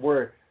Perez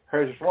were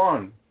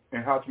Hezron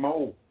and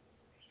Hachmael.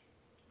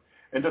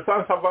 And the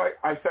sons of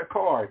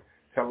Issachar,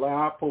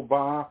 Telah,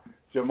 Pubah,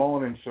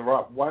 Jamon, and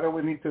Sharab. Why do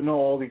we need to know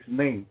all these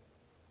names?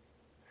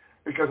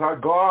 Because our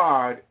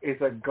God is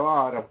a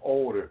God of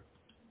order.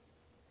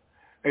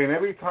 And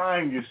every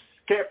time you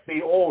skip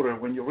the order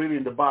when you're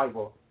reading the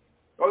Bible,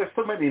 oh, there's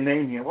so many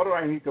names here. What do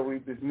I need to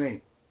read this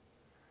name?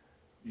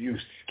 You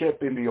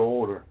skip in the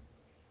order.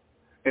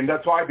 And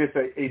that's why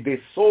there's a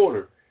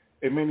disorder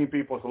in many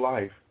people's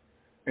life.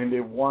 And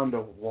they wonder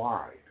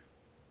why.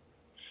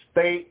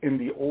 Stay in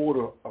the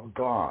order of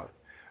God.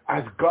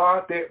 As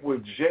God did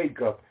with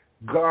Jacob,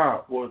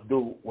 God will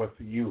do with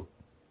you.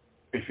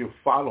 If you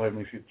follow him,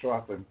 if you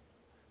trust him.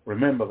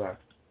 Remember that.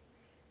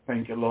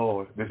 Thank you,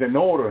 Lord. There's an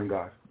order in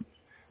God.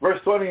 Verse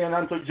 20, and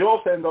unto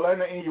Joseph in the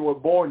land of Egypt were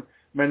born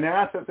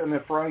Manasseh and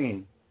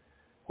Ephraim,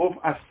 whom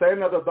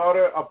Asenath the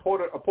daughter of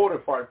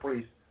Potiphar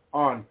priest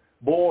on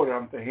bore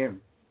unto him.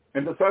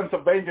 And the sons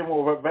of Benjamin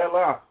were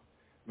Belath,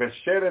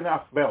 Vesher and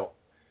Asbel,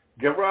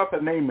 Gerath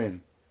and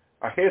Naaman,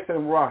 Ahith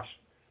and Rosh,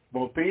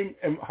 Mopim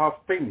and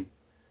Hafpim,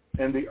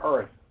 and the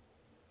earth.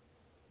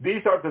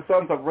 These are the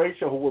sons of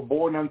Rachel who were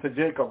born unto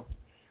Jacob.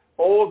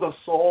 All the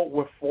soul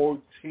were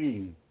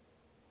 14.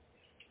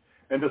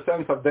 And the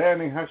sons of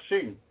Dan and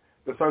Hashim,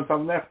 the sons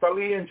of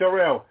Naphtali and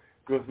Jarel,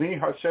 Guzni,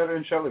 Hasher,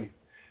 and Shalif.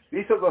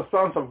 These are the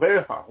sons of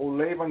Bilhah, who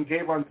Laban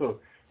gave unto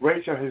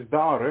Rachel his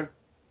daughter.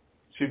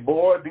 She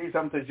bore these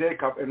unto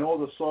Jacob, and all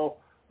the soul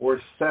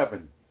were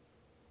 7.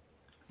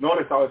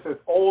 Notice how it says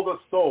all the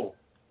soul.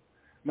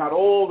 Not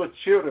all the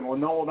children, or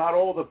no, not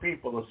all the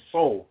people, the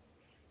soul.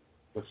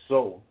 The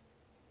soul.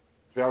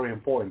 Very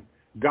important.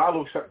 God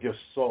looks at your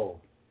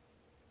soul.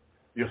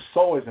 Your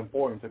soul is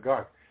important to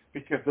God.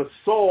 Because the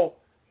soul,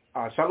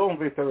 Shalom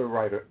Victory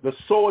writer, the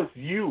soul is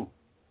you.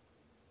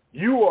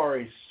 You are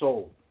a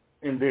soul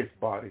in this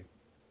body.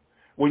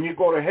 When you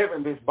go to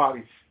heaven, this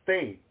body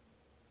stays.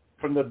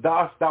 From the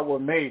dust that were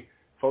made,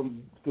 to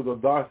the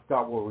dust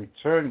that will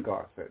return,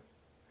 God says.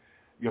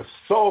 Your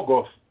soul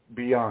goes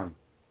beyond,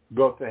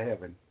 go to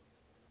heaven,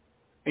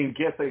 and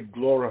gets a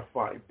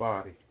glorified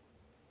body.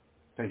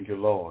 Thank you,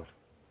 Lord.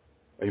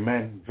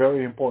 Amen.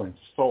 Very important.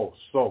 Soul.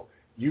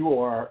 You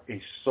are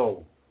a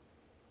soul.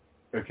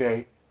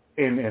 Okay?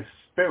 In a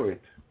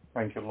spirit,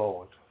 Thank you,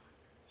 Lord.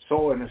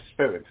 Soul and the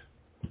spirit.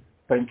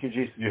 Thank you,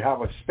 Jesus. You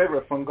have a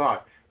spirit from God.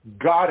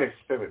 God is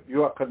spirit.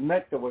 You are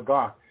connected with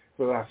God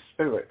with our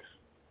spirit.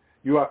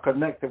 You are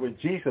connected with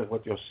Jesus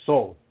with your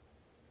soul.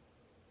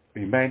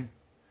 Amen.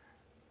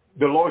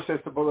 The Lord says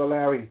to Brother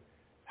Larry,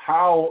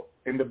 how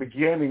in the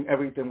beginning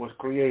everything was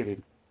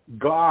created.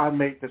 God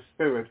made the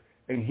spirit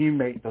and he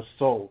made the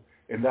soul.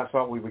 And that's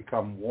how we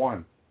become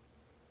one.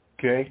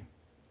 Okay?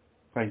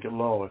 Thank you,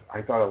 Lord.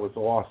 I thought it was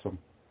awesome.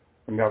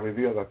 And God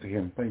revealed that to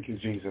him. Thank you,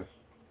 Jesus.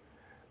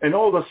 And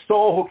all the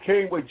soul who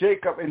came with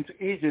Jacob into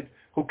Egypt,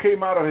 who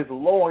came out of his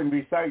loin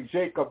beside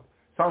Jacob,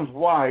 son's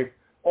wife,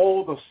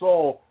 all the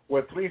soul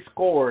were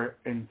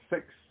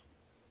 66.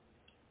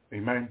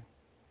 Amen.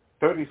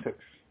 36.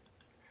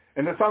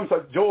 And the sons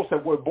of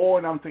Joseph were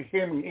born unto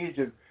him in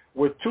Egypt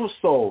with 2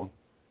 souls.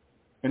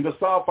 In the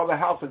south of the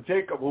house of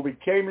Jacob, who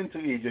came into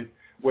Egypt,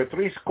 were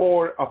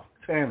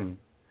 70.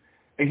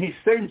 And he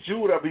sent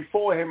Judah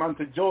before him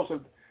unto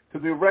Joseph to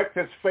direct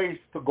his face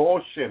to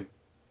Goshen.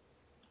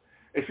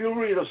 If you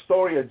read the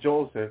story of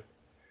Joseph,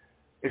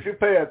 if you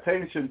pay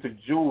attention to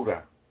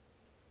Judah,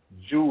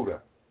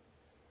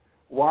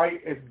 why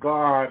is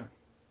God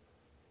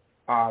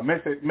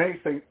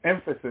making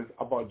emphasis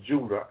about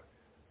Judah,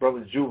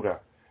 brother Judah?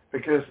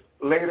 Because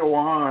later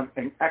on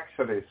in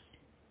Exodus,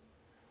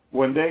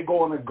 when they're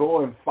going to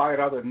go and fight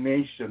other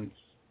nations,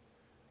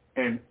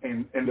 and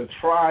the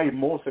tribe,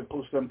 Moses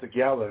puts them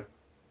together,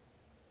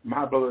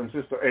 my brother and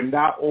sister, in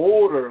that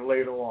order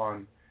later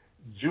on,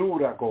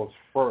 Judah goes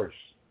first.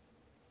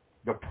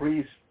 The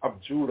priests of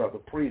Judah,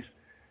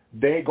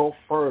 they go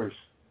first.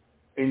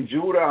 In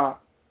Judah,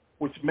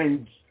 which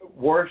means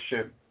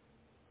worship,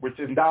 which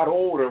in that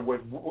order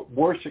where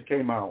worship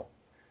came out,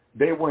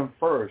 they went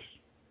first.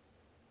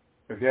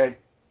 Okay?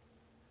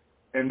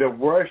 And the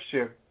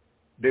worship,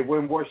 they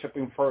went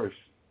worshiping first,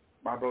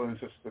 my brother and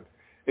sister.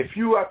 If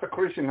you as a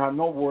Christian have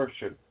no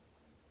worship,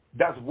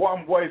 that's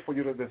one way for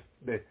you to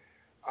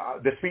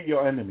defeat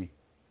your enemy.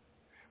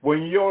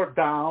 When you're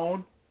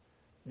down,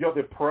 you're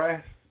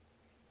depressed,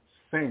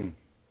 sing.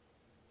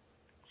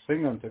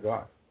 Sing unto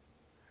God.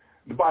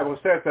 The Bible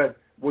says that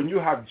when you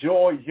have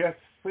joy, yes,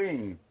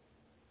 sing.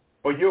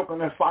 But you're going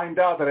to find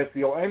out that if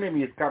your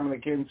enemy is coming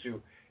against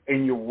you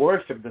and you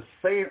worship, the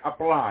same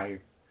applies.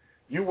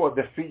 You will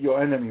defeat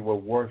your enemy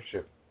with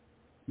worship,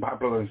 my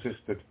brother and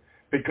sister.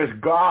 Because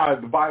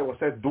God, the Bible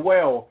says,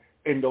 dwell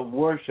in the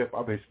worship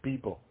of his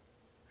people.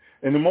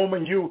 And the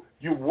moment you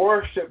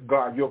worship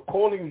God, you're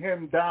calling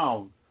him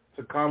down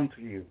to come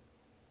to you.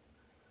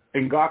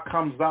 And God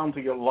comes down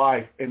to your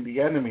life, and the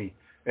enemy,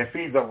 if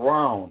he's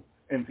around,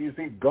 and you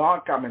see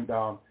God coming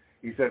down,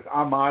 he says,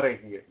 I'm out of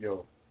here,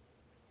 yo.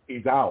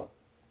 He's out.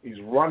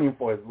 He's running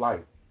for his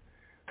life.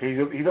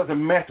 He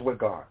doesn't mess with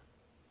God.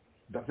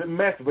 Doesn't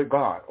mess with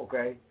God,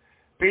 okay?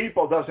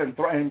 People doesn't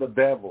threaten the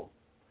devil.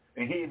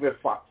 And he even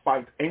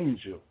fights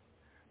angels.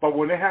 But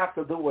when they have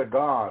to do with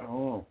God,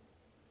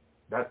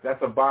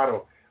 that's a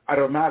battle.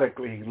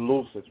 Automatically he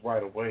loses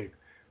right away.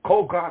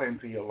 Call God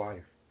into your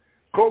life.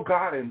 Call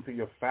God into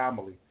your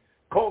family.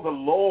 Call the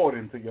Lord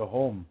into your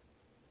home.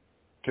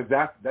 Because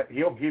that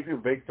he'll give you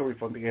victory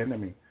from the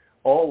enemy.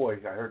 Always,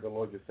 I heard the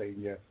Lord just saying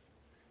yes.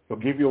 He'll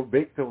give you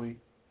victory.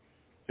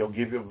 He'll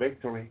give you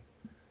victory.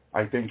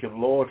 I thank you,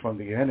 Lord, from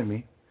the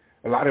enemy.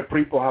 A lot of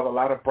people have a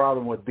lot of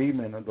problem with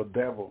demon and the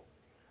devil.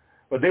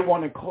 But they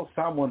want to call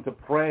someone to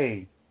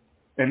pray.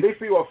 And they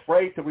feel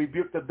afraid to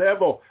rebuke the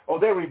devil. Or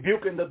they're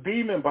rebuking the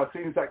demon, but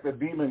it seems like the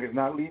demon is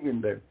not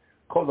leaving them.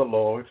 Call the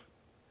Lord.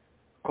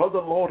 Call the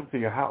Lord into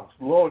your house.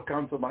 Lord,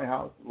 come to my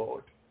house,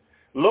 Lord.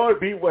 Lord,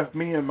 be with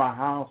me in my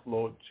house,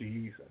 Lord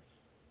Jesus.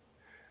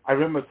 I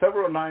remember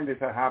several nights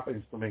that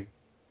happens to me.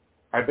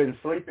 I've been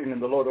sleeping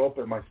and the Lord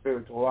opened my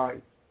spiritual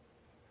eyes.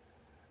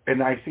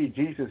 And I see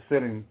Jesus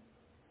sitting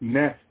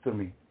next to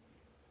me.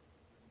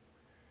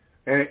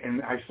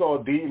 And I saw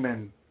a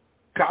demon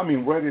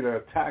coming ready to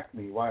attack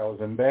me while I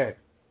was in bed.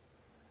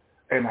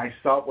 And I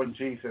saw when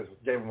Jesus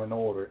gave him an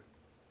order,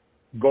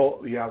 go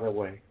the other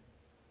way.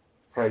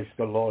 Praise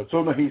the Lord.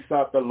 Soon as he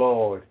sought the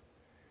Lord,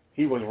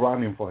 he was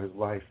running for his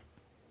life.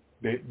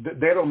 They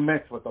don't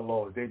mess with the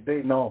Lord.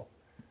 They know,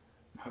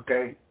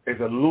 okay,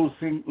 it's a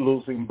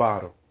losing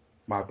battle,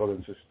 my brother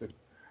and sister.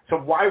 So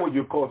why would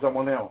you call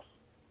someone else?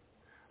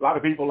 A lot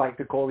of people like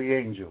to call the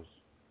angels.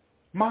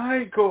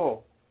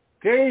 Michael,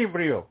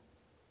 Gabriel.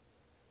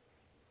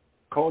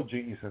 Call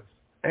Jesus.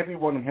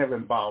 Everyone in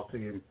heaven bow to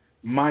him.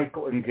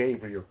 Michael and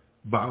Gabriel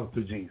bow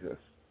to Jesus.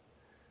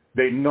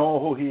 They know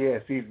who he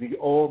is. He's the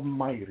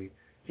Almighty.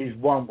 He's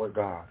one with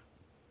God.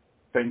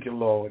 Thank you,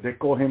 Lord. They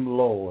call him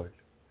Lord.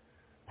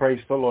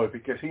 Praise the Lord,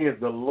 because he is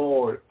the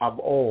Lord of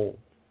all.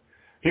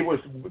 He was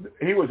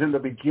in the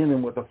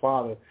beginning with the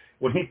Father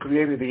when he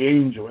created the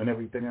angel and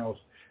everything else.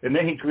 And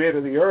then he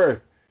created the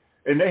earth.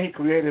 And then he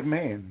created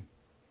man.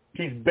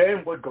 He's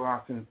been with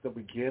God since the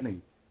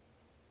beginning.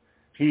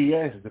 He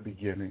is the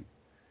beginning.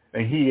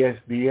 And he is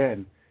the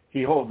end.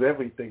 He holds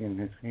everything in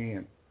his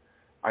hand.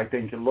 I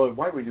thank you, Lord.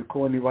 Why would you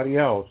call anybody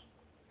else?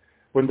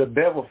 When the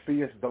devil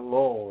fears the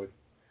Lord,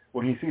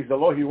 when he sees the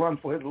Lord, he runs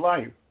for his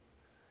life.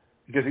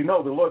 Because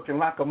the Lord can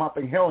lock him up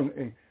in hell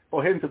and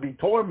for him to be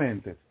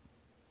tormented.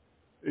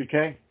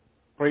 Okay?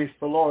 Praise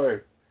the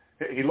Lord.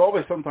 He loves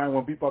it sometimes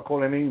when people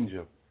call an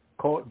angel.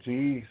 Call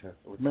Jesus.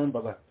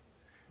 Remember that.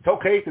 It's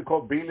okay to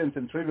call billions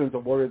and trillions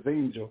of warriors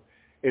angel,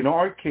 an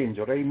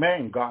archangel.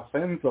 Amen. God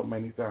sends them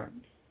many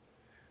times.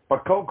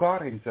 But call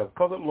God himself.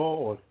 Call the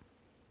Lord.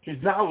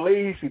 He's not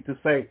lazy to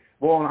say,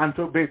 well, I'm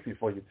too busy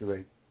for you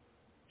today.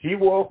 He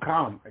will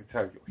come, I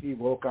tell you. He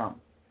will come.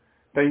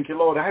 Thank you,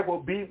 Lord. I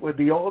will be with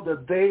thee all the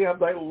day of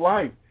thy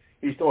life,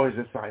 he told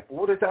his disciples.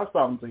 What does that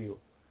sound to you?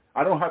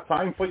 I don't have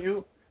time for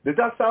you? Did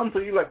that sound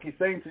to you like he's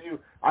saying to you,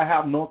 I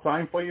have no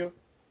time for you?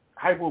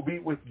 I will be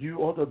with you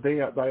all the day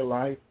of thy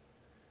life?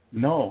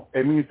 No.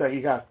 It means that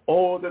he has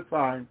all the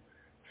time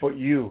for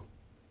you.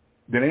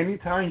 Then any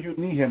time you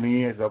need him,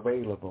 he is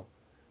available.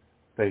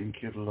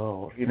 Thank you,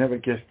 Lord. He never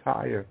gets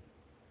tired.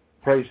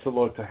 Praise the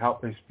Lord to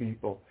help his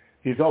people.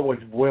 He's always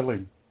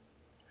willing.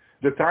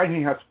 The time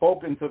he has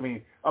spoken to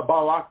me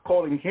about us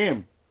calling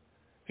him,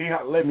 he has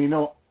let me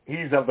know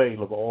he's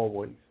available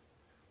always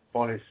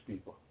for his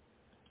people.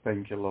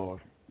 Thank you, Lord.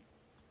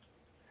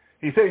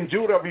 He sent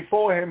Judah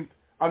before him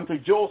unto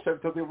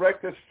Joseph to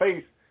direct his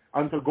face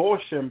unto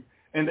Goshen,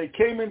 and they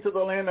came into the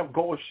land of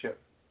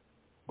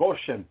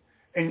Goshen.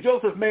 And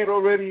Joseph made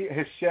already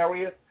his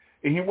chariot,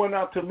 and he went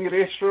out to meet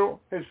Israel,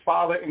 his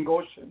father, in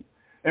Goshen,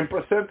 and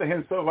presented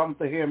himself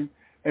unto him,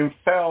 and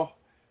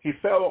he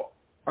fell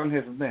on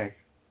his neck,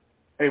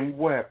 and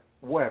wept,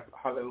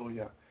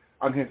 hallelujah,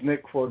 on his neck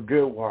for a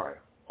good while.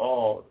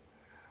 Oh,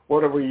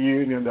 what a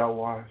reunion that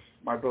was,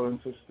 my brother and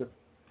sister.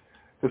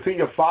 To see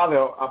your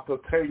father after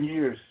 10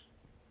 years,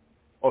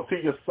 or see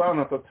your son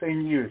after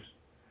 10 years,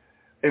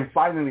 and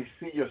finally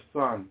see your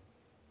son.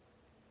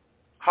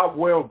 How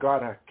well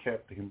God has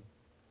kept him.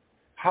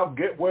 How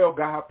well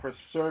God has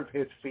preserved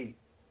his feet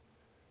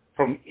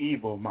from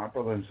evil, my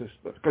brother and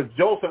sister. Because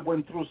Joseph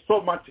went through so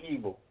much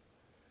evil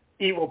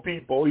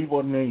people,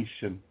 evil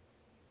nation.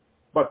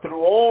 But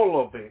through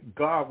all of it,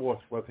 God was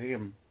with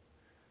him.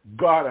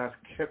 God has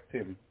kept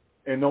him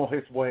in all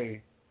his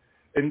way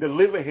and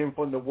delivered him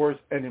from the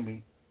worst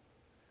enemy.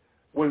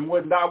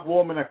 When that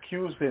woman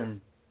accused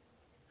him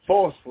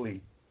falsely,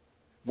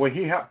 when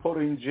he had put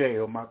in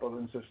jail, my brother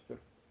and sister,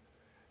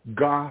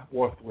 God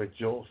was with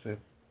Joseph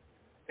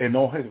in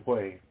all his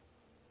way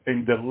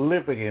and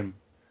delivered him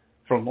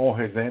from all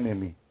his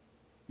enemy,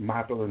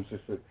 my brother and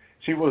sister.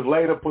 She was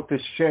later put to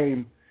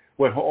shame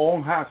when her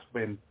own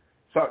husband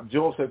saw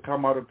Joseph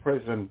come out of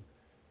prison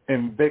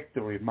in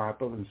victory, my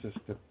brother and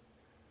sister.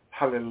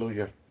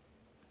 Hallelujah.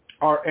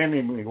 Our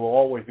enemy will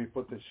always be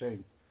put to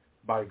shame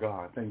by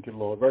God. Thank you,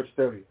 Lord. Verse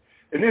 30.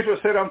 And Israel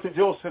said unto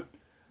Joseph,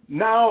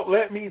 now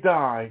let me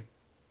die,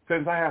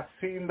 since I have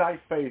seen thy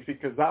face,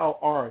 because thou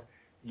art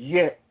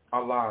yet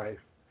alive.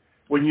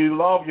 When you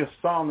love your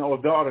son or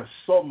daughter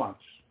so much,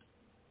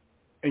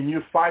 and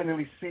you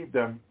finally see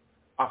them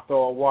after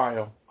a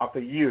while, after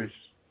years,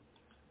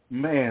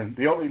 man,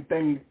 the only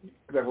thing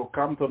that will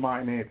come to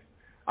mind is,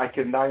 I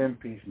can die in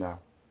peace now.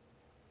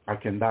 I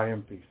can die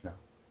in peace now.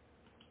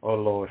 Oh,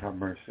 Lord, have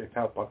mercy.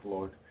 Help us,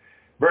 Lord.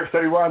 Verse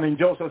 31, and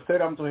Joseph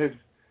said unto his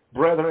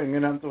brethren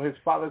and unto his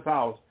father's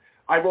house,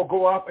 I will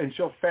go up and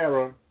show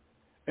Pharaoh,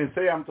 and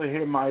say unto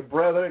him, my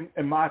brethren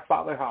and my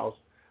father's house,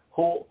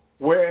 who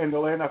were in the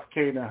land of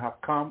Canaan, have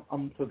come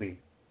unto thee.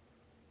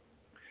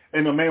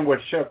 And the men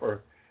were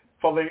shepherds,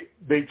 for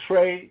they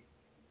trade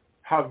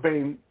have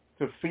been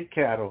to feed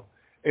cattle,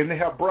 and they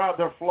have brought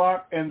their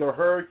flock and their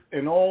herds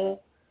and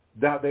all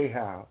that they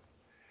have.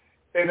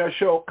 And it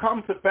shall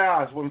come to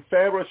pass when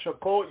Pharaoh shall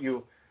call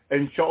you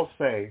and shall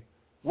say,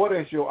 what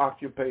is your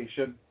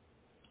occupation?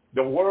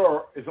 The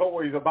world is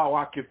always about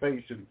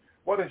occupation.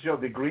 What is your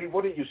degree?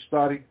 What did you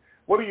study?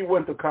 What do you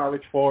went to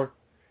college for?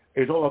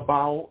 It's all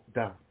about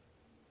that,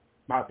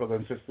 my brother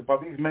and sister.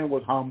 But these men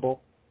was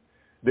humble.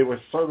 They were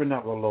serving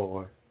of the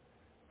Lord.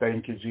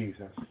 Thank you,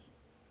 Jesus.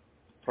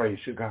 Praise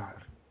you, God.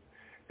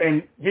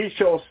 And ye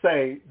shall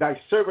say, thy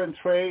servant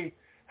trade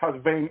has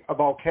been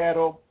about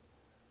cattle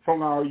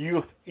from our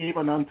youth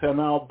even until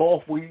now,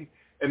 both we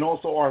and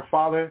also our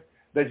father,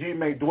 that ye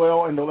may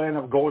dwell in the land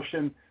of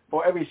Goshen.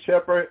 For every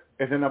shepherd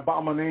is an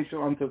abomination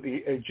unto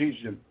the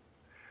Egyptian.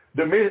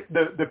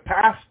 The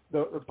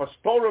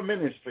pastoral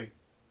ministry,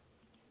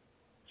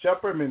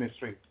 shepherd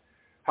ministry,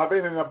 have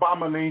been an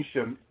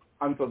abomination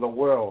unto the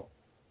world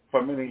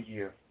for many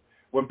years.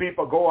 When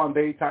people go on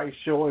daytime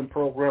show and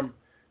program,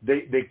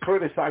 they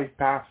criticize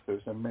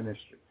pastors and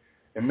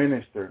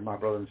minister, my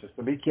brother and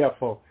sister. Be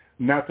careful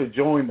not to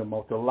join them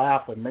or to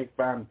laugh and make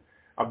fun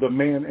of the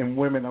men and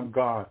women of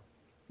God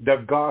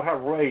that God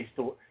has raised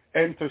to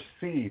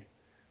intercede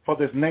for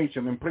this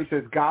nation and preach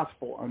his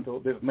gospel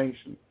unto this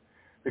nation.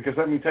 Because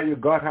let me tell you,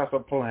 God has a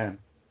plan.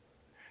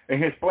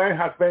 And his plan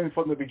has been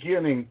from the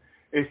beginning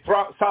is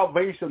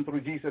salvation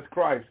through Jesus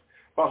Christ.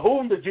 But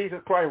whom did Jesus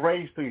Christ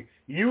raise to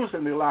use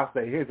in the last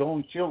day? His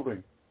own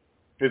children,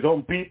 his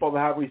own people that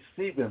have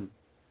received him,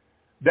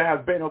 that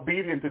have been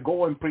obedient to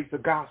go and preach the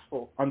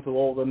gospel unto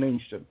all the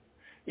nations.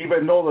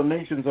 Even though the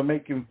nations are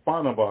making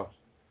fun of us,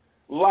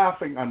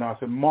 laughing on us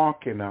and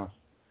mocking us,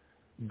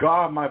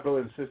 God, my brother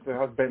and sister,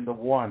 has been the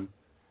one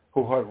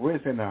who has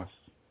risen us.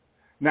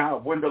 Now,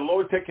 when the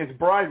Lord takes his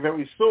bride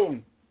very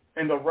soon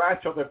in the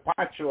rapture, the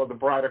departure of the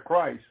bride of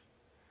Christ,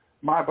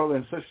 my brother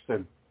and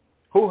sister,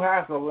 who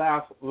has the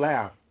last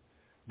laugh?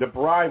 The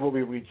bride will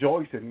be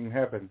rejoicing in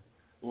heaven,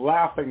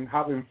 laughing,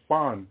 having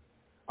fun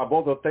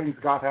about the things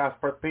God has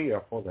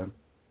prepared for them.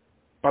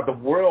 But the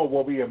world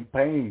will be in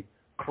pain,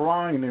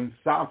 crying and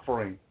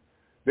suffering.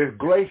 There's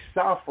great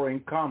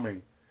suffering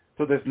coming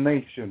to this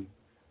nation.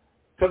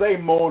 Today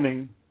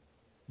morning,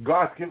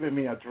 God's given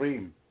me a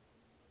dream,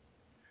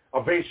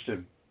 a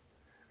vision.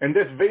 In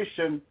this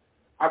vision,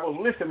 I was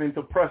listening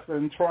to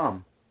President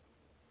Trump.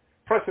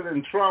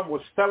 President Trump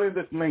was telling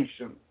this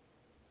nation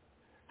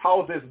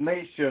how this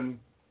nation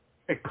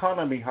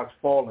economy has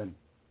fallen.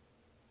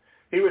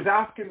 He was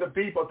asking the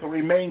people to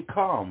remain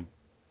calm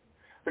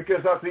because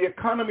as the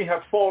economy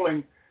has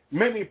fallen,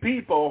 many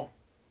people,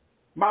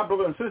 my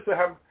brother and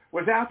sister,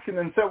 was asking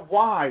themselves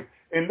why,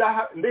 and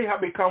they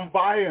have become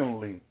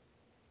violent.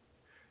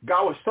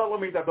 God was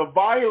telling me that the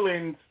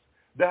violence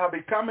that have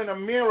become in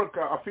America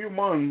a few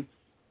months,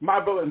 my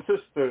brother and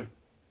sister,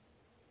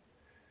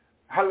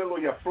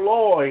 hallelujah,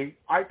 Floyd,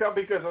 I thought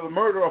because of the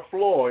murder of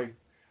Floyd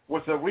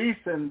was the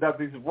reason that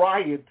these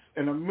riots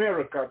in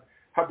America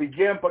have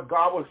begun, but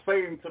God was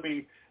saying to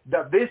me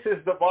that this is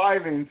the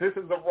violence, this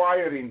is the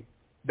rioting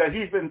that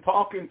he's been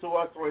talking to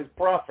us through his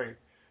prophet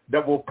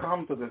that will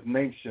come to this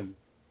nation,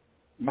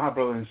 my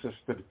brother and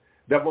sister.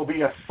 That will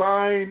be a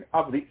sign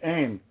of the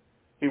end.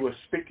 He was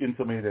speaking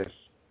to me this.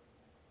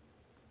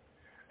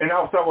 And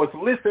as I was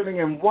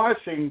listening and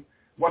watching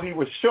what he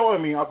was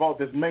showing me about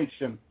this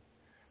nation,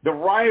 the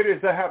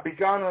riots that have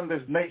begun on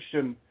this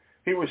nation,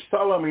 he was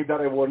telling me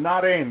that it will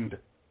not end,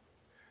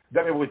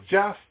 that it was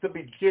just the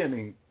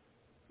beginning,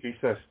 he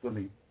says to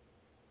me.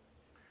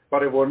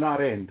 But it will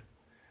not end,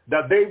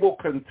 that they will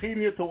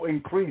continue to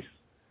increase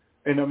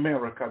in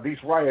America. These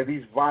riots,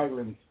 these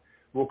violence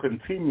will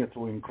continue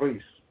to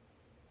increase.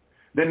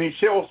 Then he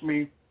shows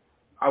me,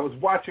 I was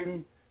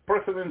watching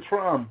President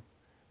Trump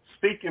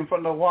speaking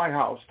from the White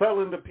House,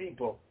 telling the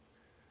people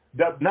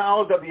that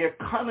now that the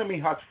economy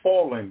has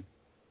fallen,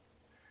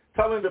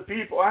 telling the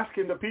people,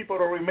 asking the people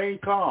to remain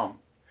calm,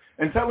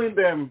 and telling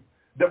them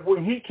that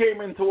when he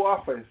came into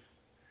office,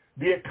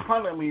 the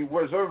economy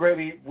was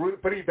already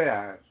pretty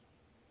bad.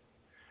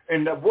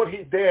 And that what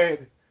he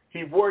did,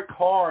 he worked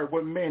hard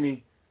with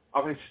many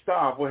of his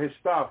staff,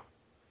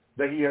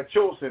 that he had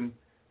chosen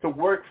to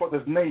work for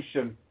this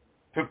nation,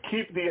 to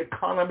keep the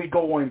economy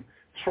going,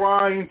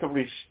 trying to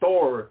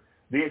restore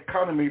the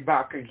economy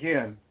back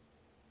again.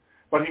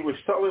 But he was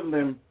telling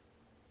them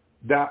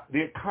that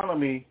the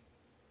economy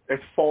is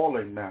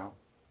falling now.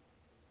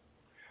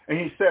 And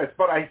he says,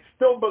 but I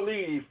still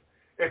believe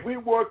if we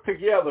work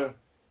together,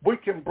 we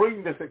can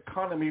bring this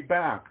economy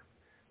back.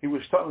 He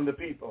was telling the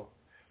people.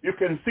 You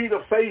can see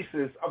the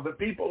faces of the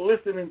people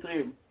listening to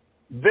him,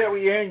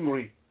 very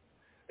angry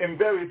and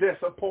very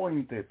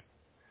disappointed.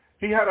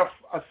 He had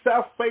a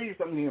sad face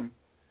on him,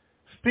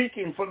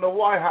 speaking from the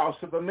White House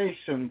to the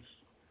nations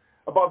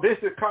about this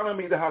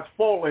economy that has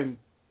fallen,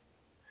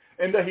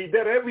 and that he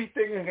did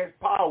everything in his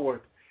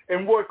power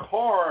and worked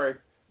hard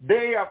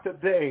day after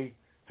day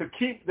to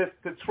keep this,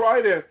 to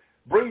try to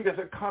bring this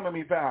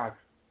economy back.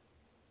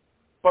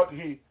 But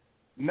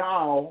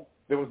now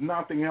there was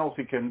nothing else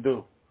he can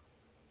do.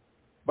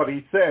 But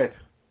he said,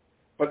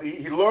 but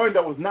he learned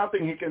there was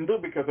nothing he can do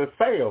because it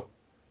failed.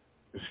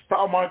 The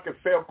stock market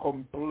failed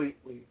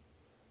completely.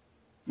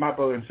 My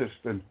brother and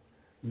sister,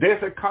 this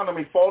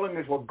economy falling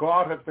is what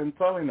God has been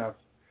telling us.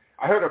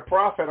 I heard a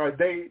prophet a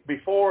day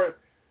before,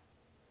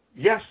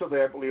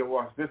 yesterday I believe it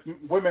was, this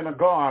woman of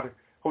God,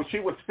 who she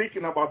was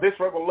speaking about this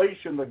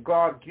revelation that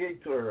God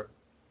gave to her.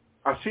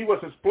 As she was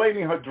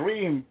explaining her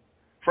dream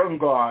from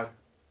God,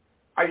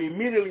 I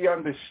immediately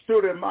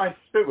understood in my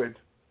spirit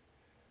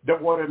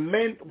that what it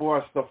meant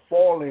was the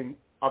falling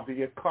of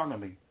the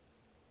economy,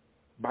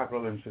 my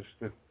brother and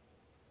sister.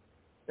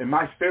 In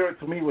my spirit,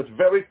 to me, was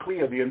very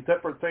clear the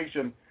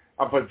interpretation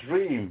of a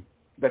dream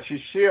that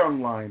she shared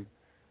online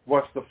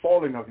was the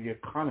falling of the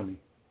economy.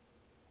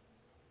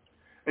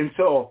 And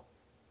so,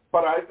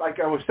 but like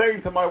I was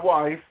saying to my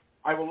wife,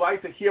 I would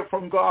like to hear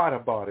from God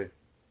about it,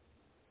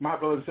 my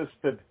brother and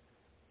sister,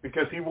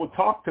 because he will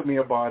talk to me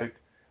about it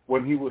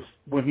when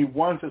he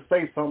wants to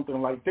say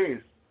something like this.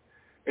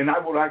 And I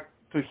would like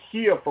to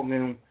hear from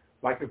him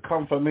like a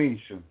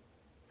confirmation.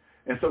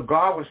 And so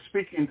God was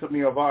speaking to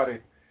me about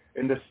it.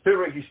 In the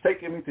spirit, he's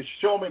taking me to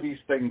show me these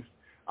things.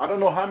 I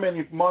don't know how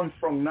many months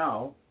from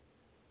now,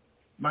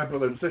 my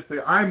brother and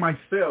sister, I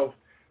myself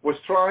was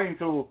trying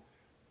to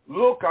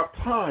look at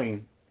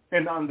time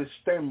and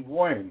understand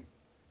when,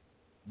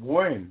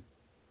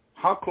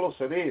 how close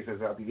it is.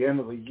 Is at the end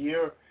of the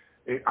year?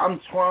 I'm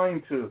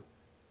trying to,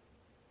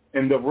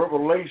 in the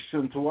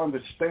revelation, to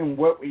understand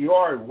where we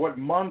are, what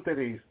month it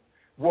is,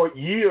 what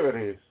year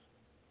it is.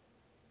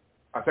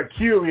 As a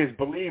curious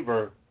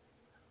believer,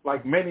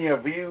 like many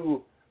of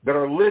you that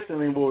are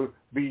listening will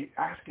be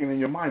asking in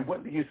your mind,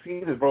 when do you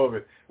see this,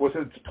 brother? Was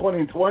it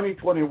 2020,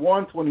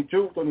 21,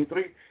 22,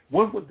 23?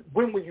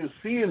 When were you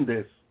seeing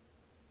this?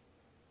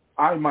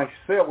 I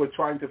myself was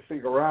trying to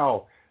figure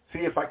out, see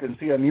if I can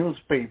see a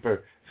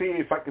newspaper, see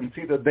if I can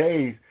see the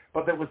days,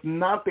 but there was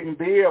nothing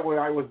there where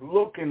I was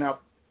looking at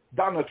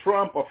Donald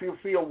Trump a few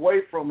feet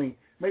away from me,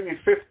 maybe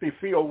 50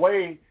 feet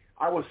away.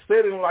 I was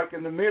sitting like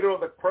in the middle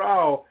of the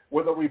crowd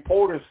where the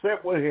reporter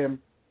sat with him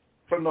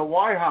from the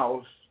White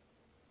House.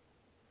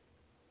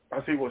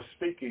 As he was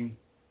speaking,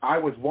 I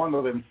was one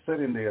of them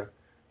sitting there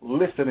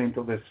listening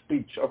to the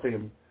speech of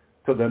him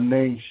to the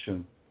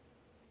nation.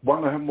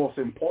 One of the most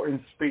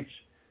important speech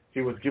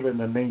he was giving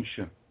the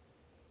nation.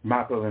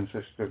 My brother and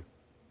sister.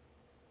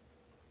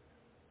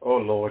 Oh,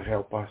 Lord,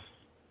 help us.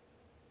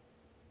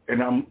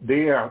 And I'm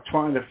there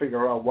trying to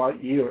figure out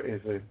what year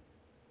is it?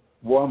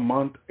 What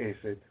month is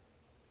it?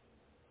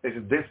 Is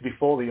it this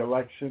before the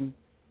election?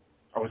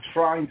 I was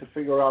trying to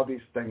figure out these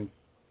things.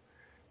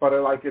 But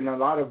like in a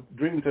lot of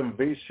dreams and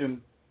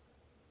vision,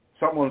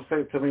 someone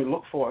said to me,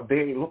 look for a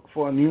day, look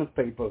for a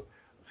newspaper.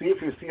 See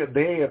if you see a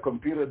day, a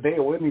computer day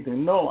or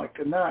anything. No, I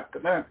cannot.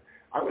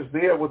 I was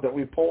there with the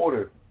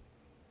reporter,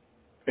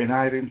 and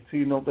I didn't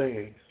see no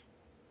days.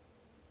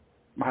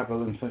 My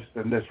brother and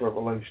sister, in this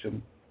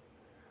revelation.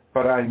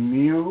 But I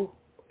knew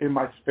in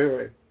my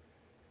spirit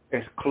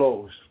it's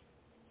close.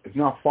 It's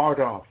not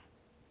far off.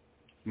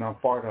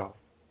 Not far off.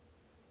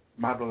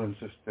 My brother and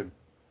sister.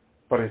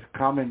 But it's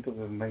coming to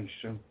the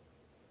nation,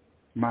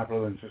 my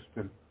brother and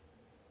sister.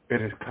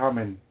 It is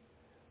coming.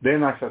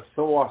 Then as I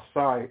saw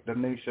outside the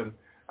nation,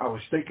 I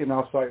was taken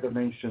outside the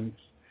nations,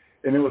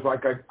 and it was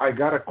like I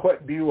got a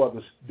quick view of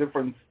this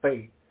different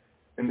state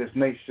in this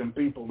nation.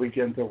 People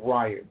began to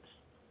riot,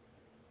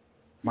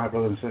 my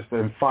brother and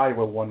sister, and fight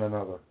with one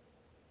another.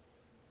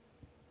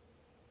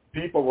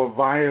 People were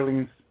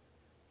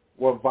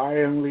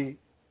violently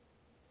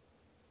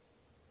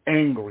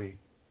angry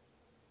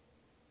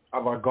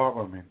of our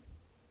government.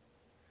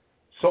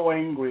 So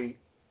angry,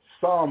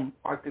 some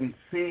I can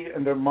see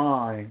in their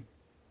mind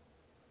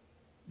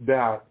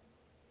that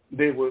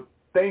they were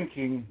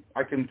thinking,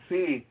 I can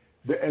see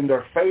in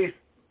their face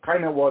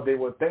kind of what they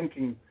were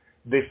thinking.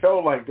 They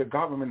felt like the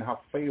government had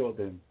failed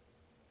them.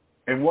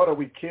 And what do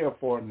we care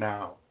for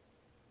now?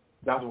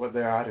 That's what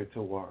their attitude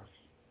was,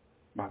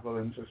 my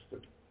brother and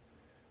sister.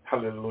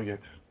 Hallelujah.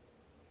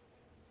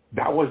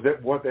 That was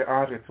what their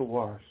attitude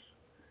was.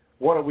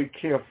 What do we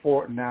care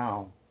for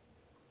now?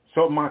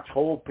 So much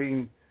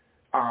hoping,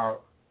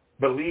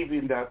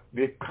 believing that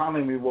the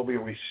economy will be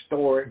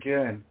restored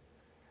again,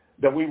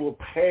 that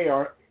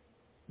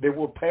they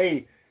will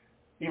pay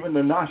even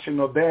the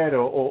national debt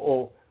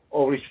or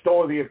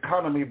restore the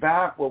economy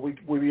back where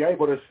we'll be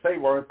able to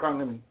save our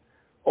economy.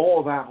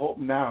 All that hope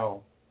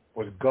now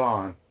was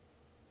gone.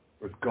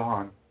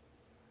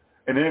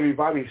 And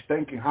everybody's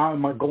thinking, how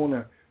am I going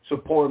to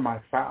support my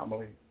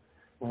family?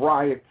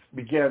 Riots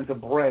began to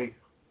break.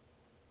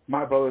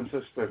 My brother and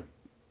sister,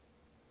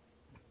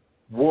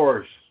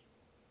 worse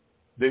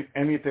than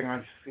anything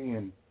I've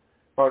seen.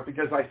 But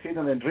because I seen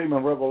it in dream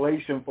and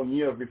revelation from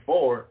years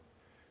before,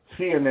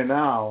 seeing it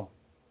now,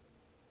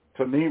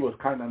 to me was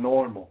kind of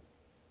normal.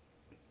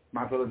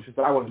 My brother and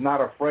sister, I was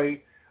not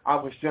afraid. I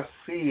was just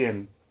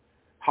seeing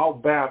how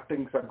bad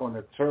things are going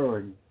to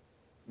turn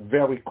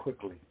very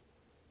quickly.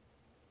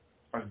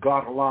 As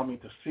God allowed me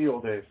to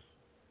seal this,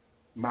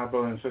 my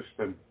brother and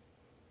sister,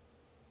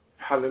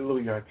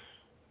 hallelujah.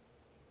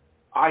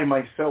 I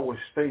myself was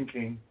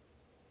thinking,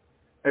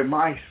 am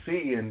I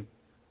seeing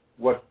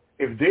what,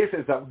 if this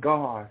is of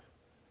God?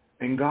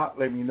 And God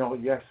let me know,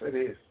 yes, it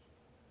is.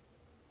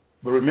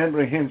 But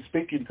remembering him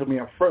speaking to me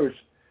at first,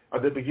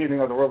 at the beginning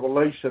of the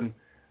revelation,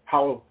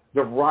 how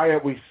the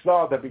riot we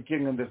saw at the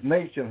beginning of this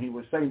nation, he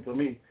was saying to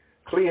me,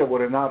 clear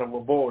with an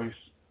audible voice,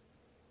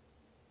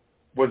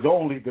 was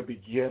only the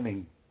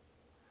beginning.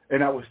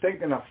 And I was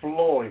thinking of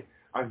Floyd,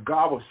 as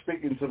God was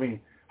speaking to me,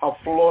 how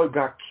Floyd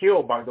got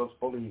killed by those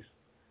police,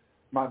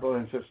 my brother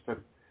and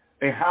sister,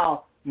 and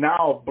how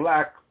now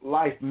Black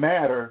Lives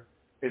Matter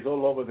is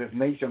all over this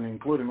nation,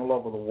 including all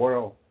over the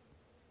world,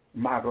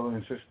 my brother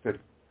and sister.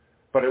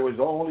 But it was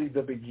only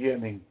the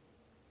beginning.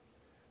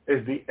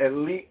 It's the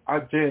elite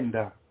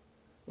agenda,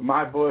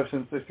 my brothers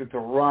and sisters, to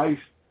rise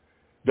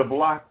the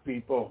black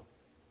people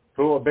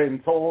who have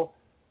been so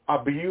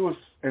abused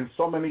in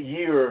so many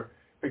years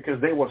because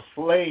they were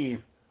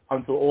slaves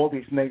unto all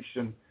these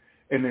nations.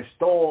 And they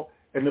still,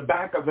 in the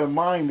back of their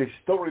mind, they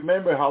still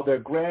remember how their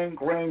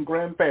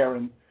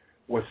grandparents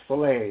were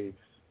slaves.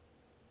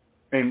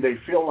 And they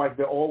feel like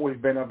they've always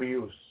been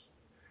abused.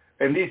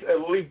 And these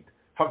elite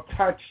have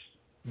touched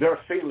their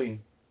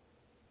feeling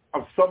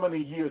of so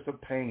many years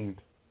of pain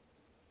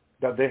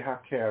that they have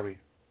carried.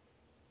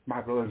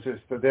 My brother and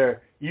sister,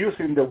 they're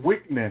using the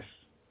weakness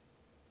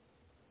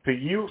to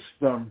use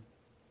them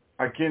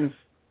against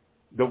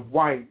the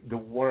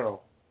world,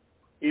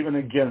 even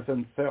against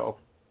themselves.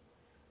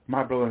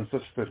 My brother and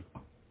sister,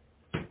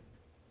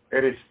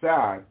 it is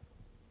sad,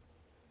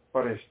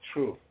 but it's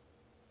true,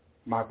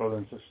 my brother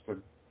and sister.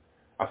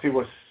 As he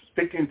was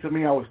speaking to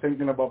me, I was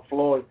thinking about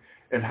Floyd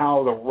and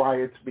how the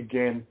riots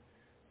began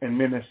in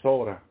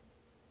Minnesota,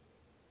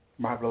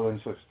 my brother and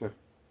sister,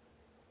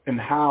 and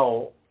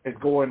how it's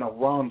going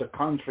around the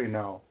country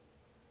now,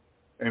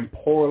 in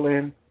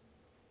Portland,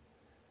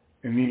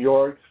 in New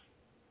York,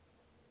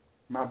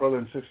 my brother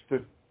and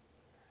sister.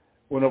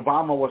 When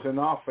Obama was in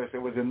office, it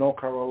was in North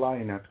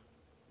Carolina,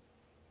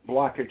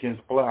 black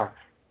against black.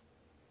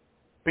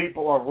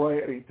 People are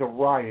ready to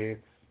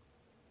riot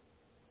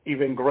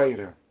even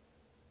greater.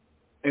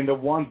 And the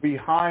ones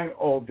behind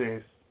all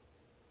this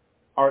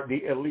are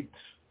the elites,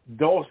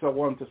 those that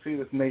want to see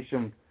this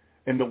nation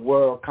and the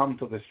world come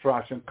to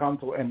destruction, come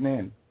to an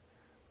end,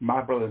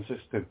 my brother and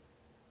sister.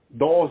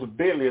 Those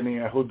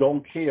billionaires who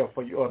don't care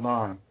for you and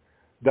I,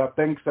 that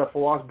thinks that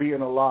for us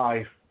being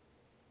alive,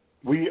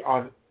 we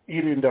are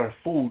eating their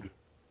food.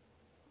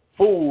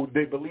 Food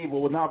they believe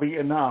will not be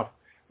enough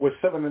with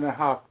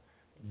 7.5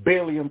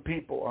 billion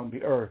people on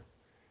the earth.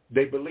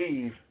 They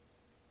believe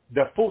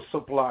the food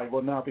supply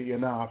will not be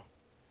enough.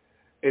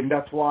 And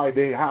that's why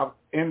they have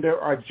in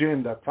their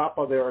agenda, top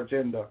of their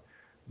agenda,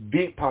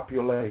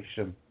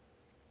 depopulation,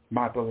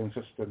 my brother and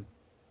sister.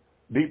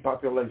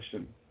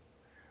 Depopulation.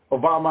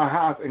 Obama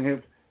has in his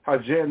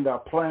agenda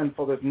plan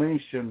for this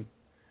nation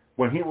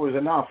when he was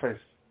in office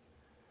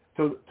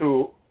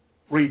to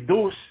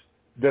reduce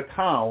the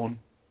town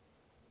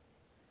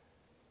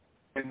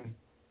and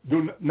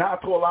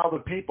not to allow the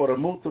people to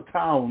move to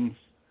towns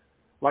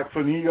like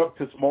from New York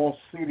to small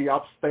city,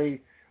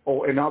 upstate,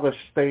 or another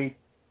state,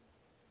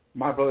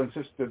 my brother and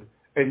sister,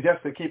 and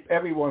just to keep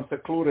everyone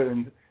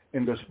secluded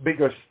in this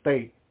bigger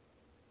state.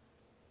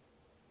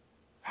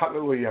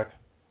 Hallelujah.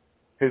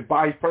 His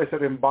Vice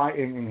President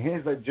Biden in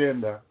his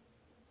agenda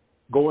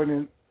going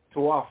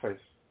into office,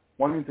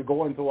 wanting to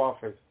go into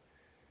office,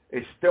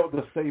 is still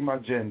the same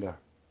agenda.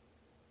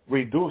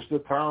 Reduce the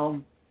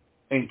town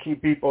and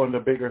keep people in the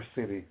bigger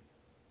city.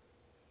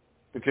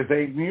 Because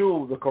they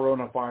knew the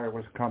coronavirus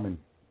was coming.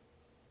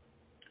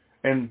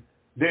 And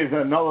there's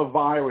another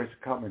virus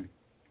coming,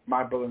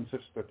 my brother and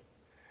sister.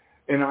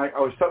 And I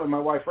was telling my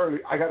wife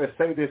earlier, I got to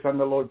say this on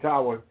the Lord's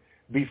hour,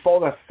 before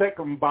the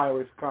second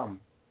virus comes,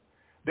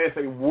 there's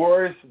a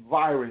worse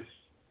virus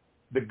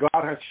that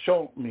God has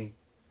shown me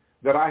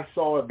that I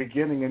saw at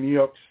beginning in New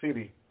York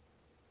City,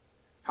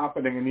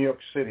 happening in New York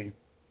City,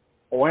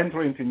 or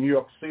entering to New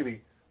York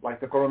City, like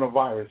the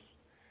coronavirus,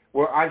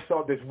 where I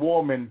saw this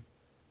woman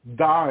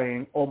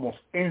dying almost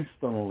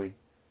instantly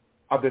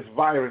of this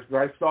virus.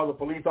 Where I saw the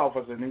police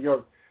officer in New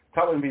York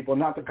telling people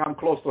not to come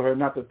close to her,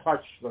 not to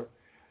touch her,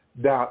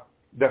 that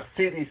the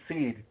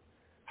CDC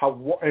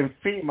and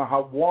FEMA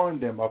have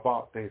warned them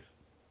about this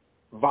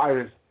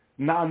virus,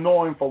 not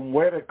knowing from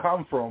where it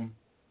come from,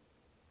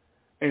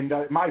 and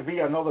that it might be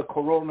another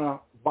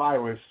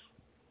coronavirus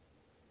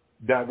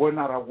that we're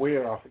not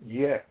aware of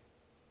yet.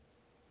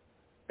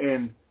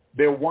 And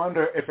they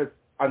wonder if it's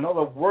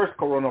another worse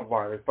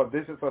coronavirus, but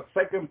this is a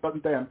second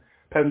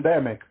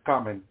pandemic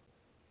coming,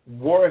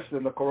 worse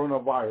than the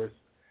coronavirus,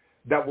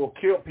 that will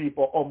kill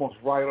people almost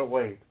right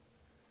away.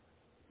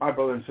 My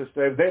brother and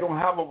sister, if they don't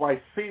have a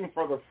vaccine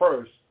for the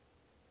first,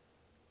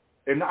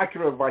 an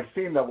accurate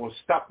vaccine that will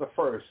stop the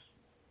first,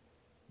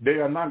 they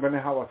are not going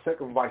to have a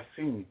second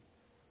vaccine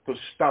to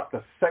stop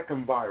the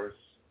second virus.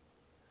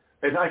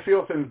 And I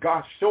feel since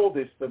God showed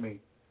this to me,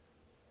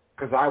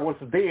 because I was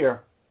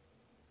there,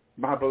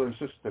 my brother and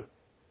sister,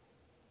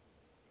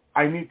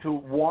 I need to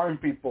warn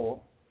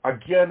people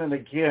again and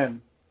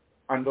again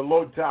on the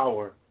Lord's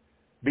hour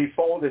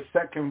before the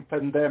second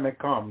pandemic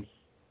comes,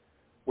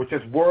 which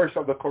is worse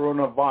of the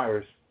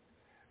coronavirus.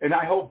 And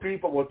I hope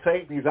people will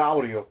take these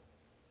audio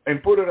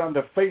and put it on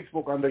the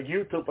Facebook, on the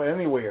YouTube, or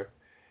anywhere,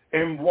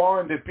 and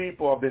warn the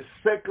people of the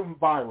second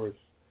virus,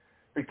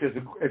 because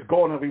it's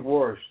going to be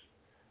worse.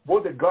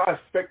 What did God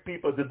expect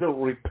people to do?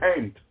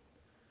 Repent.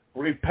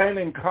 Repent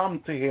and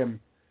come to him.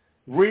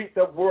 Read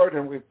the word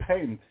and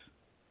repent.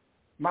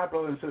 My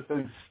brother and sister,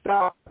 and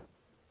stop,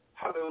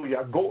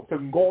 hallelujah,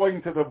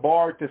 going to the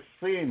bar to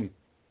sin.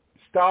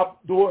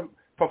 Stop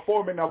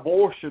performing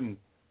abortion,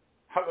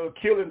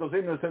 killing those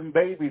innocent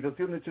babies, those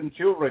innocent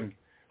children,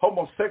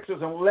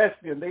 homosexuals and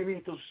lesbians. They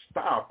need to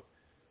stop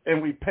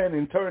and repent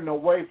and turn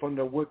away from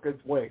the wicked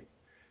way.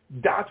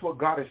 That's what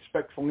God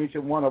expects from each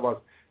and one of us.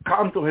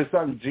 Come to his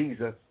son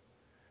Jesus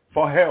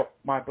for help,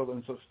 my brother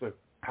and sister.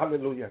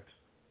 Hallelujah.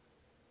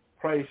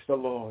 Praise the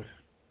Lord.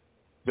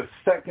 The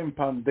second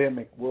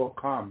pandemic will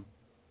come,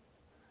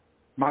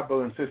 my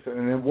brother and sister.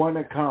 And then when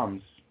it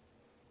comes,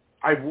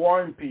 I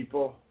warn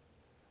people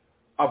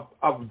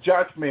of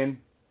judgment.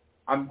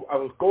 I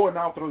was going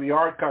out through the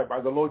archive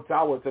by the Lord's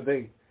hour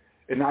today,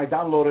 and I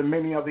downloaded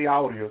many of the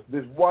audios.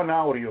 There's one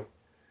audio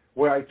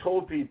where I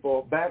told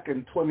people back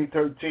in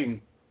 2013,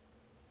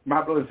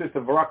 my brother and sister,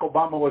 Barack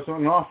Obama was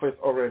in office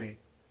already.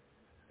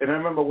 And I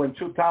remember when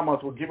Sue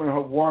Thomas was giving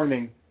her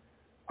warning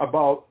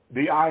about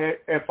the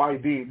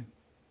IFID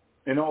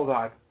and all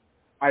that,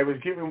 I was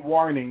giving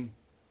warning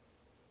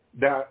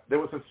that there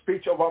was a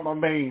speech Obama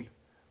made,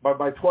 but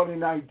by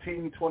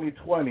 2019,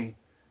 2020,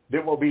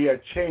 there will be a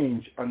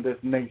change on this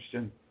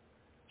nation.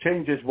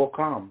 changes will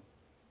come,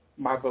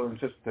 my brother and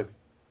sister.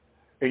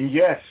 And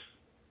yes,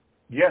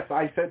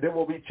 I said there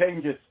will be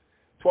changes.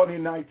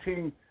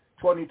 2019,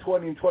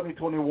 2020, and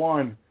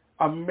 2021.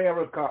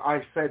 America,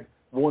 I said,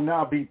 will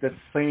not be the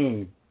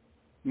same,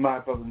 my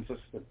brother and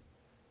sister.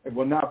 It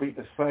will not be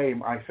the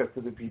same, I said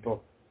to the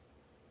people.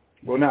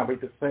 Will not be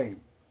the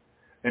same.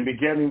 And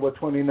beginning with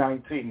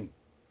 2019,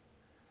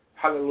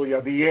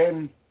 hallelujah, the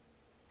end,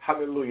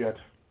 hallelujah,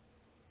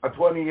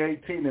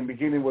 2018 and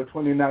beginning with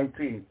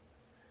 2019,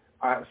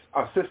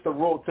 a sister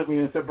wrote to me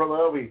and said, Brother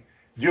Elvi,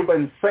 you've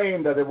been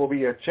saying that there will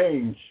be a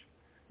change.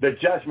 The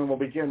judgment will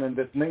begin in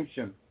this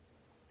nation,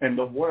 in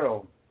the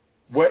world.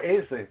 Where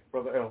is it,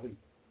 Brother Elvi?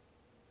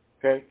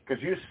 Okay,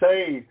 because you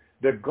say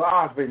that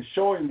God's been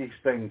showing these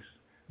things.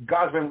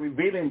 God's been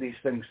revealing these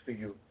things to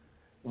you.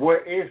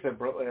 Where is it,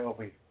 Brother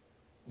Elvi?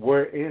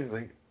 Where is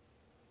it?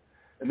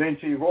 And then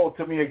she wrote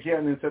to me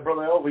again and said,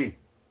 Brother Elvi,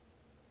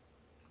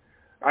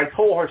 I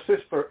told her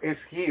sister, it's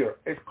here,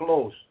 it's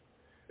close.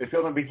 It's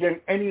going to begin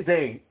any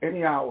day,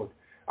 any hour.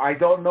 I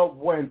don't know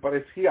when, but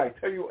it's here. I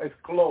tell you, it's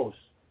close.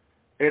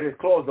 It is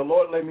close. The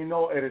Lord let me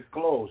know it is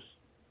close.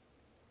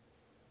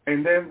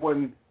 And then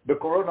when the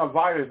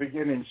coronavirus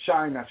began in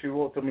China, she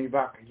wrote to me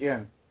back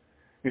again.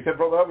 He said,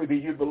 Brother Elvi, do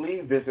you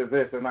believe this is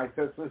this? And I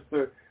said,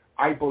 sister,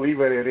 I believe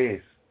it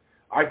is.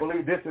 I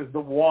believe this is the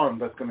one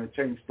that's going to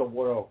change the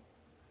world.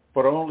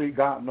 But only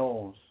God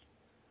knows.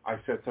 I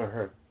said to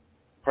her,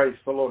 praise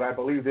the Lord, I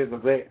believe this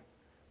is it.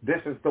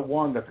 This is the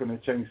one that's going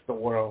to change the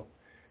world.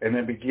 And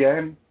they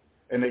began,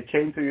 and they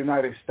came to the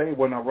United States,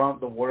 went around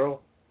the world,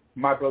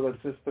 my brother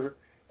and sister,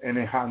 and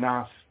it had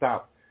not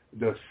stopped.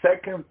 The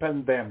second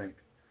pandemic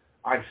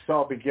I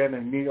saw began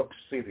in New York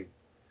City.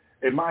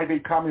 It might be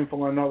coming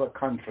from another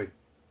country.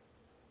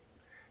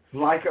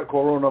 It's like a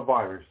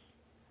coronavirus,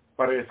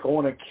 but it's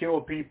going to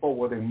kill people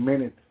within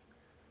minutes.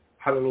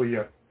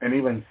 Hallelujah. And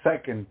even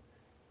second,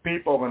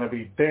 people are going to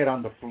be dead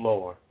on the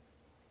floor,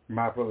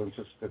 my brothers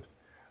and sisters.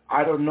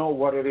 I don't know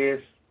what it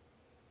is.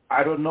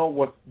 I don't know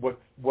what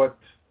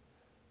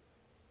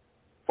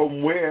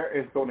from where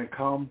it's going to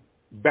come,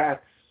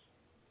 bats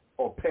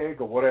or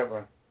pig or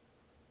whatever,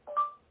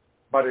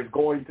 but it's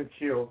going to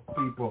kill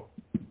people,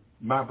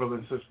 my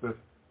brothers and sisters,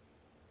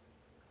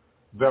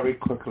 very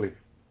quickly,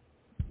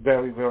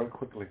 very, very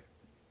quickly,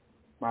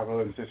 my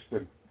brothers and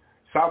sisters.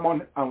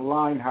 Someone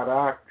online had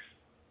asked,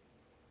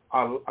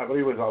 I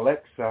believe it was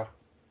Alexa,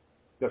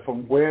 that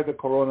from where the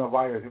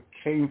coronavirus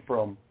came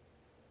from,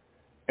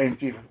 and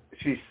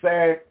she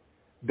said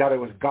that it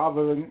was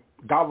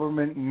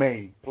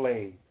government-made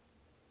plague.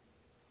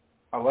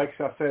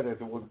 Alexa said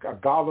it was a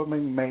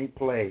government-made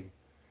plague.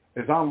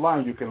 It's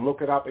online. You can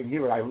look it up and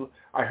hear it.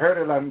 I heard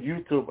it on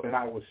YouTube, and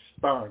I was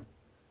stunned.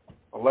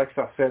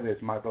 Alexa said this,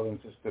 my brother and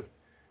sister,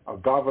 a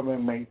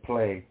government-made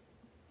plague.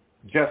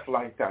 Just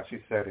like that, she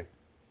said it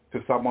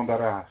to someone that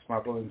asked, my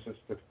brother and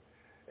sister.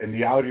 And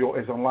the audio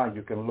is online.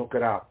 You can look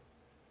it up.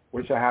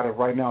 Wish I had it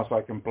right now so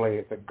I can play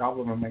it. The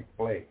government-made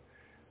plague.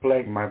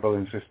 Plague, my brother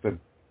and sister.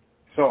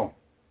 So,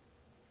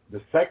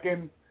 the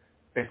second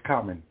is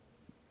coming.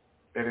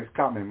 It is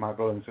coming, my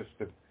brother and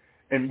sister.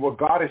 And what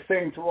God is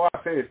saying to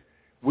us is,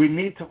 we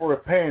need to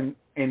repent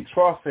and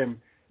trust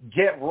Him.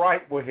 Get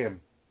right with Him.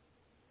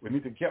 We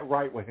need to get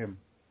right with Him.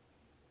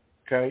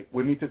 Okay?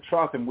 We need to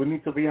trust Him. We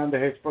need to be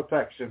under His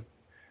protection.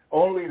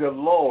 Only the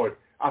Lord,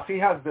 as He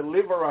has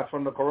delivered us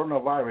from the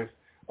coronavirus,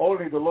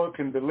 only the Lord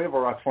can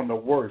deliver us from the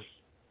worst.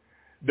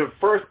 The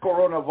first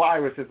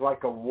coronavirus is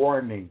like a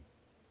warning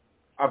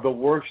of the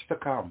worst to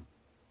come.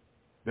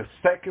 The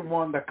second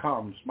one that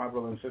comes, my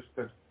brothers and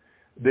sisters,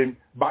 then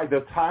by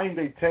the time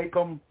they take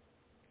them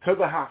to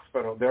the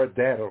hospital, they're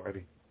dead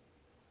already.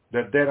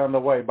 They're dead on the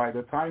way. By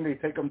the time they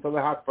take them to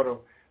the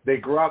hospital, they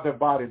grab their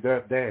body,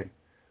 they're dead.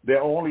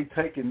 They're only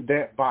taking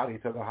dead body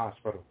to the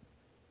hospital.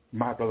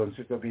 My brother and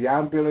sister, the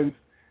ambulance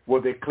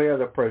will declare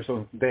the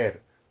person dead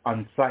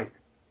on sight,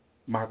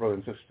 my brother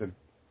and sister.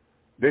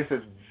 This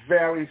is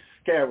very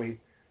scary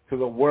to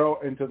the world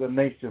and to the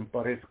nation,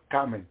 but it's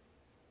coming.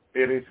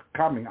 It is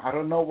coming. I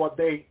don't know what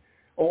day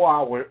or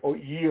hour or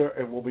year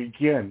it will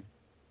begin,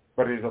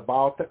 but it's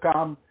about to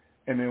come.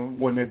 And then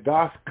when it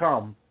does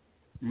come,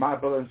 my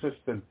brother and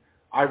sister,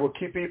 I will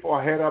keep people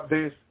ahead of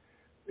this.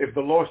 If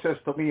the Lord says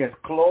to me it's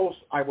close,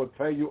 I will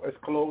tell you it's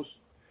close.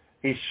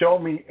 He showed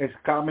me it's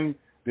coming.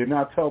 Did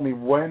not tell me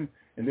when,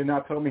 and did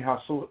not tell me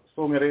how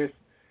soon it is.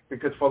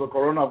 Because for the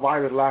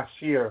coronavirus last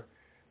year,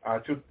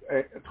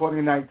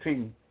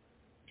 2019,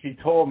 He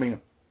told me,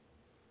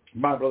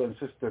 my brother and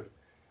sister,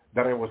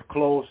 that it was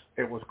close,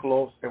 it was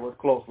close, it was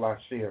close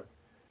last year.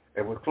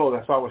 It was close.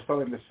 That's why I was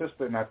telling the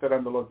sister, and I said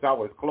on the Lord's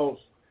hour, it's close.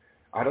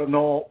 I don't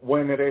know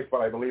when it is,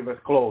 but I believe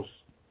it's close.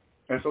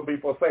 And some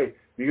people say,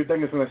 do you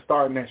think it's going to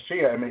start next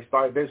year? It may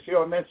start this year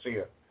or next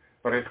year,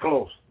 but it's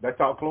close. That's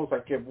how close I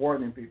keep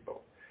warning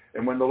people.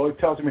 And when the Lord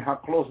tells me how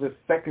close this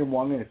second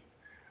one is,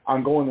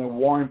 I'm going to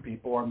warn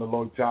people on the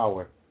Lord's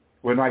hour.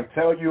 When I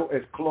tell you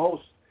it's close,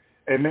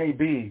 it may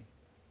be,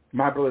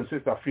 my brother and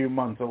sister, a few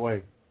months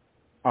away,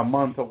 a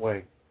month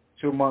away,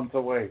 2 months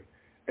away.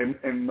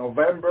 In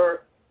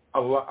November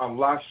of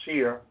last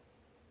year,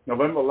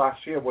 November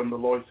last year when the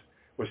Lord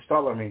was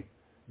telling me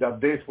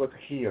that this was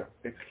here.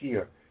 It's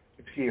here.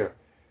 It's here.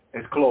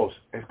 It's close.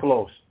 It's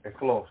close. It's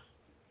close.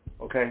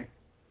 Okay?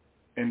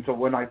 And so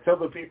when I tell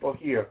the people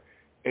here,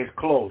 it's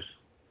close,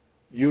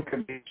 you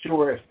can be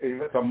sure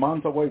it's a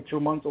month away, 2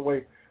 months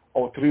away,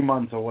 or 3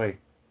 months away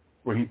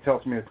when he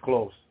tells me it's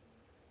close.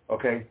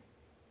 Okay?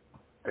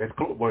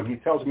 When he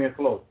tells me it's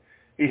close.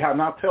 He had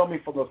not told me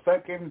for the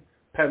second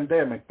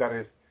pandemic that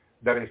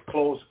is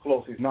close.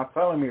 He's not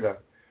telling me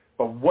that.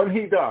 But when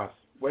he does,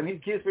 when he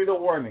gives me the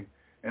warning,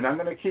 and I'm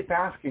going to keep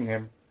asking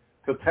him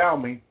to tell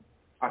me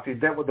as he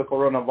did with the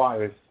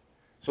coronavirus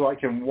so I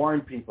can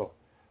warn people.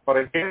 But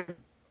again,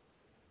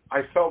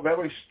 I felt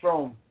very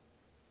strong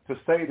to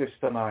say this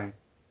tonight,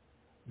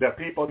 that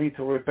people need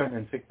to repent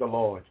and seek the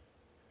Lord.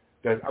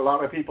 That a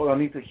lot of people that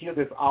need to hear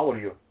this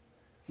audio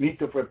need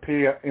to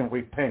prepare and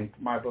repent,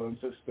 my brother and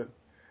sister,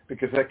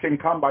 because it can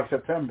come by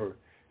September.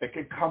 It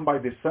can come by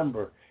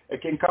December.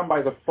 It can come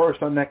by the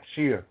first of next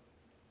year.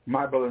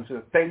 My brother and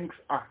sister, things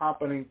are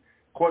happening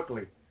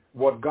quickly.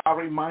 What God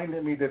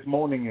reminded me this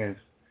morning is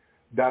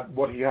that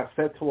what he has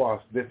said to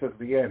us, this is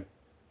the end.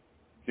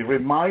 He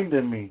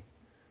reminded me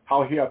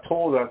how he had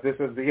told us this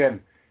is the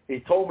end. He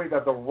told me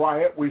that the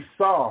riot we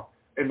saw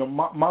in the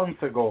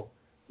months ago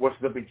was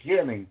the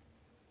beginning,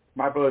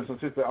 my brothers and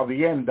sisters, of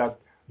the end, that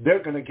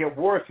they're going to get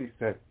worse, he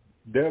said.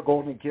 They're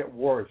going to get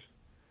worse.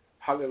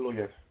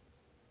 Hallelujah.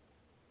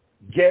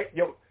 Get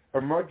your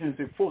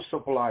emergency food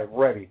supply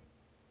ready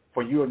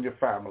for you and your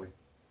family.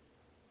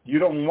 You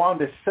don't want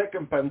the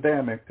second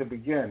pandemic to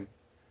begin,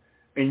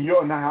 and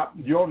you're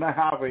not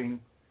having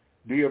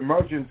the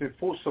emergency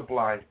food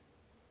supply.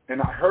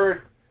 And I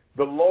heard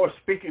the Lord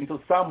speaking to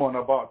someone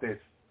about this.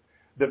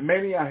 That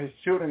many of his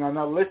children are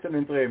not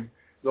listening to him.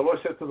 The Lord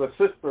said to the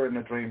sister in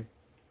a dream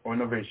or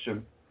in a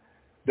vision,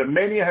 that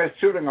many of his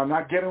children are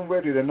not getting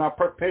ready, they're not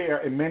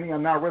prepared, and many are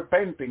not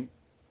repenting.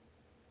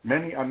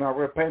 Many are not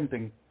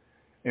repenting,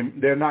 and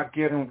they're not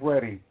getting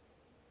ready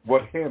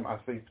with him, as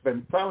he's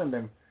been telling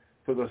them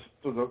to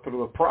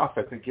the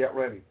prophet to get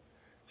ready.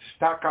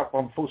 Stock up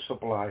on food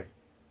supply.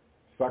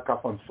 Stock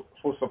up on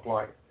food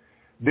supply.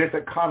 This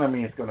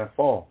economy is going to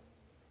fall.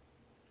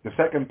 The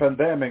second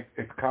pandemic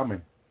is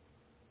coming,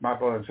 my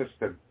brother and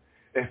sister.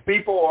 If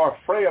people are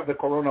afraid of the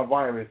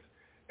coronavirus,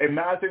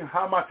 imagine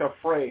how much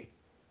afraid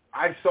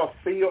I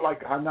feel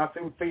like I'm not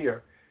in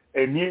fear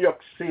in New York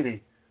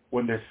City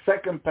when the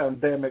second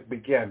pandemic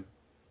began.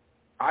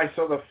 I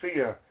saw the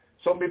fear.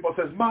 Some people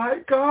says, my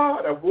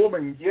God, a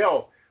woman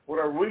yelled with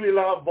a really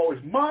loud voice,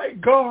 my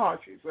God,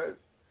 she says,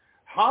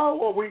 how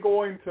are we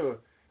going to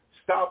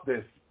stop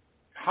this?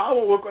 How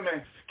are we going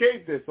to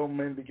escape this? Some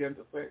men began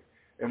to say,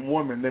 and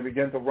women, they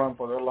began to run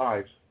for their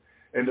lives.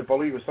 And the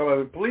police was telling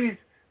them,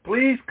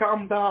 please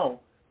calm down.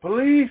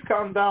 Please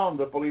calm down,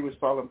 the police was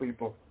telling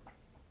people.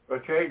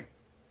 Okay?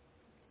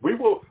 We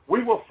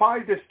will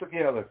fight this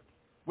together.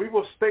 We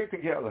will stay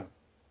together.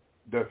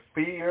 The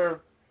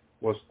fear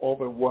was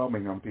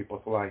overwhelming on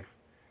people's life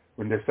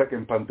when the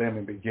second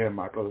pandemic began,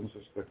 my brother and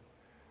sister.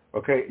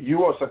 Okay?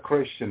 You as a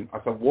Christian,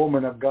 as a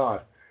woman of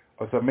God,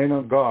 as a man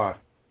of God,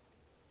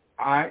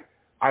 I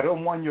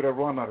don't want you to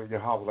run out of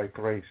your house like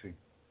crazy.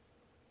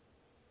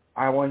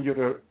 I want you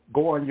to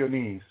go on your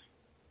knees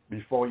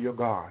before your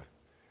God.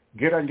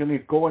 Get on your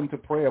knees. Go into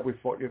prayer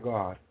before your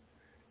God.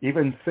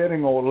 Even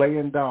sitting or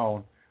laying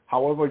down,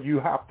 however you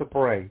have to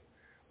pray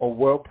or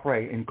will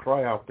pray and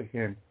cry out to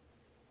him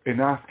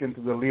and ask him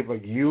to deliver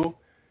you,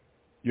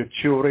 your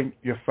children,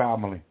 your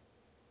family.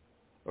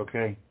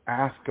 Okay?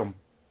 Ask him.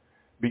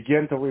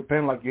 Begin to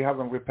repent like you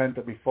haven't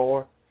repented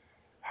before.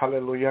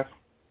 Hallelujah.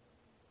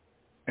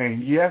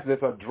 And yes,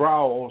 there's a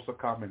drought also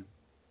coming.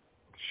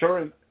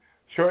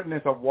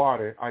 Shortness of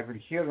water. I've been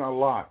hearing a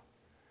lot.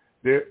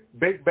 The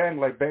big bank,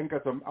 like Bank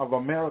of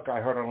America, I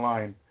heard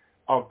online,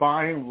 are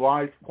buying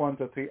large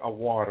quantity of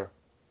water.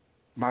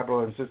 My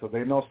brother and sister,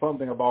 they know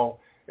something about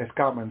it's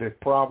coming. There's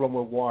problem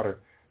with water.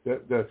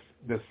 The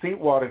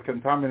seawater is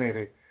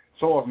contaminated.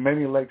 So are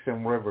many lakes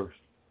and rivers.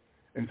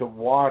 And the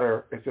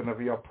water is going to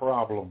be a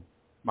problem,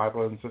 my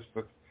brother and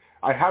sister.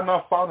 I have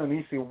not found an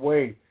easy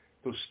way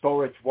to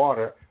storage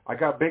water. I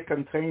got a big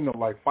container,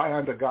 like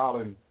 500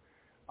 gallon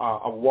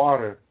of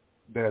water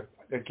that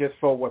gets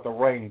filled with the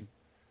rain.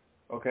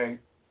 Okay,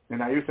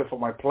 and I use it for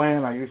my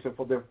plant. I use it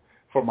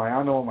for my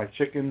animal, my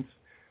chickens.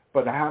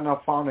 But I have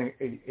not found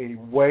a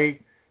way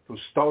to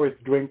storage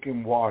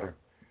drinking water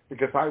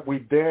because we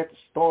did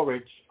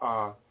storage.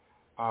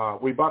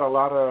 We bought a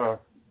lot of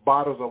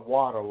bottles of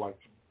water, like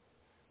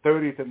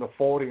 30s and the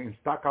 40s, and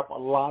stock up a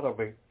lot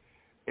of it.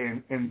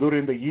 And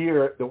during the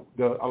year,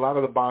 a lot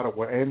of the bottles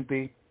were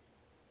empty.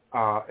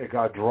 It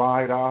got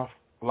dried off.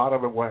 A lot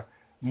of it were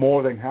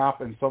more than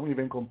half, and some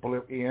even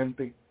completely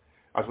empty,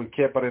 as we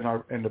kept it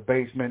in the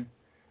basement.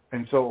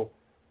 And so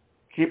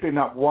keeping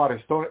up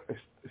water,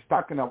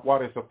 stocking up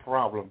water is a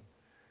problem.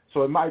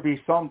 So it might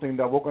be something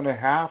that we're going to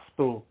have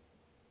to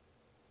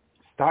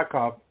stock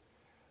up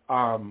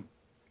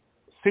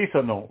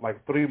seasonal,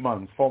 like 3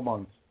 months, 4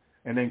 months,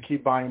 and then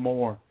keep buying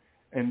more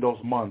in those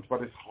months.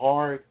 But it's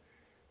hard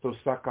to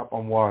stock up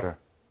on water.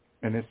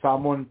 And if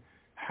someone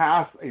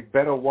has a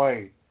better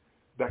way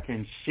that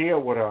can share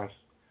with us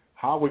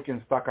how we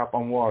can stock up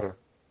on water,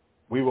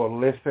 we will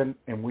listen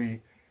and we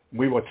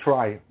will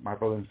try it, my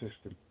brother and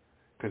sister,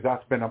 because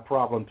that's been a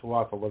problem to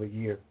us over the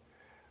years.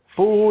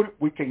 Food,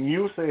 we can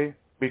use it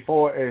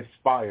before it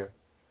expires,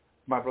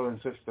 my brother and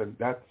sister.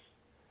 That's,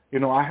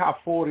 I have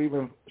food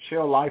even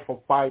shelf life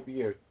for 5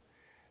 years.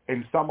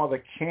 And some of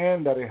the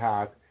can that it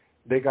had,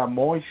 they got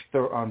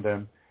moisture on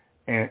them,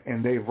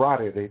 and they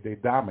rotted, they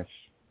damaged,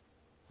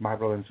 my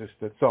brother and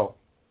sister. So,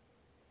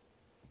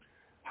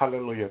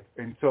 hallelujah.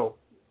 And so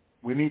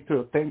we need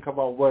to think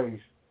about ways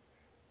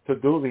to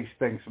do these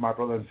things, my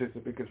brother and sister,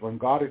 because when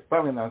God is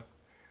telling us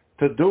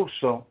to do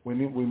so, we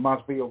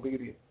must be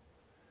obedient.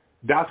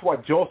 That's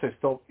what Joseph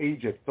told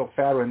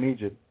Pharaoh in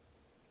Egypt.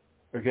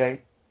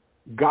 Okay?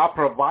 God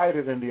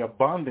provided in the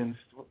abundance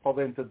for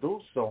them to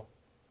do so.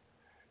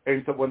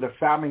 And so when the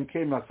famine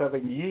came the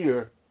 7th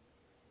year,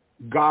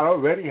 God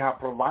already had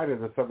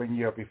provided the 7th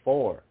year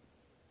before.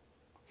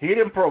 He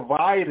didn't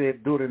provide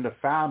it during the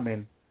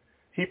famine.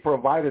 He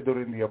provided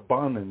during the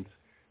abundance.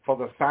 For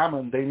the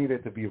famine, they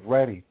needed to be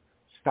ready,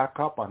 stock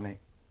up on it.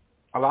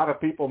 A lot of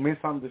people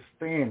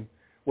misunderstand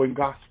when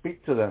God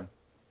speaks to them.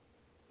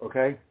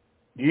 Okay?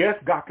 Yes,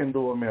 God can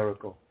do a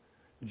miracle.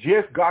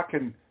 Yes, God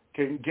can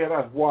get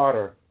us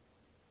water.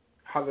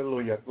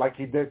 Hallelujah. Like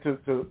he did to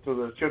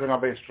the children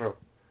of Israel.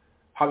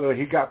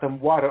 Hallelujah. He got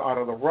them water out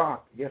of the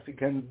rock. Yes, he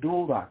can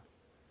do that.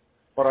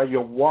 But are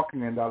you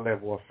walking in that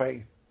level of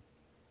faith?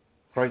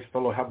 Praise the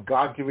Lord. Have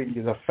God given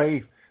you the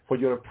faith for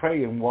you to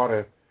pray in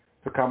water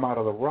to come out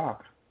of the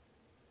rock?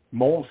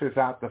 Moses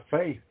had the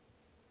faith,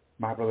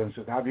 my brother and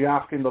sister. Have you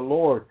asking the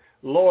Lord,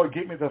 Lord,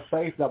 give me the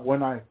faith that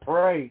when I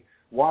pray,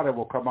 water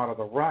will come out of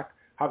the rock?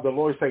 Have the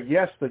Lord say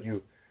yes to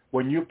you.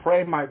 When you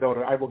pray, my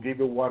daughter, I will give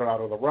you water out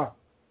of the rock.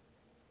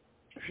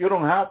 If you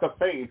don't have the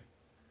faith,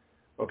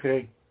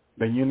 okay,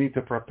 then you need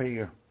to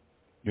prepare.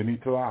 You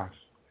need to ask.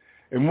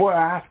 And we're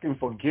asking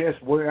for gifts.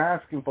 We're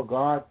asking for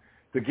God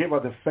to give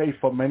us the faith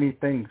for many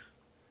things.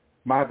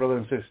 My brother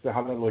and sister,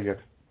 hallelujah.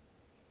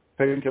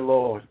 Thank you,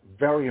 Lord.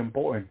 Very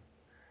important.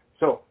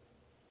 So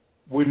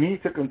we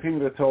need to continue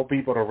to tell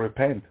people to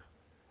repent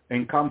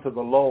and come to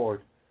the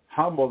Lord,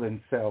 humble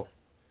themselves.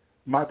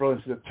 My brother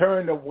and sister,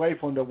 turn away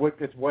from the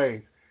wicked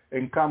ways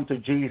and come to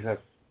Jesus.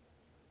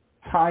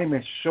 Time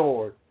is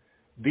short.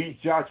 These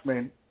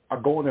judgments are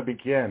going to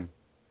begin.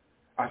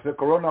 As the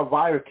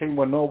coronavirus came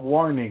with no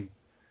warning,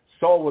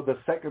 so will the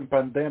second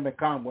pandemic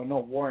come with no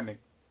warning.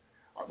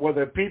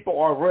 Whether people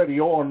are ready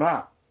or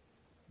not,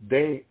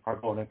 they are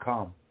going to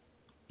come,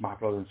 my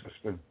brother and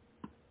sister.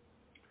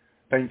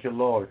 Thank you,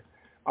 Lord.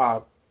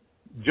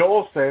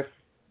 Joseph,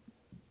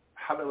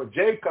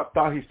 Jacob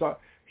thought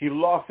he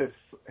lost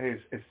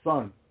his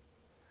son.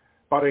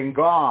 But in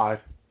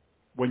God,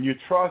 when you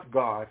trust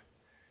God,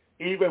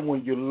 even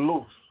when you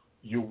lose,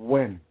 you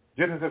win.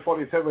 Genesis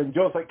 47,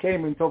 Joseph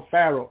came into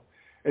Pharaoh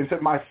and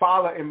said, my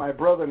father and my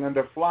brethren and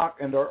their flock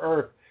and their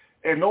earth,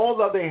 and all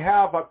that they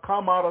have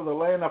come out of the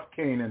land of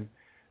Canaan.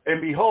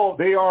 And behold,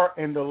 they are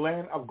in the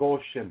land of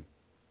Goshen.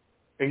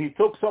 And he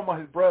took some of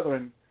his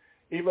brethren,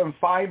 even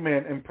 5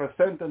 men, and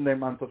presented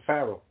them unto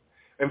Pharaoh.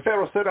 And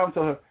Pharaoh said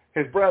unto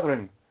his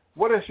brethren,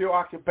 what is your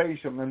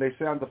occupation? And they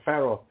said unto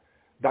Pharaoh,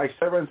 thy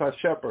servants are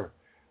shepherds,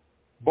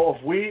 both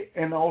we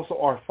and also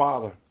our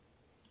father.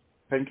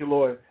 Thank you,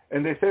 Lord.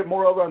 And they said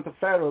moreover unto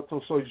Pharaoh,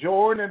 to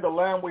sojourn in the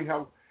land we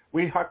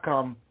have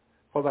come,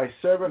 for thy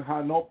servant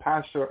had no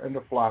pasture in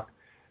the flock,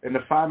 and the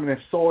famine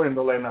is sore in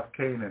the land of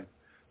Canaan.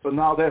 So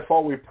now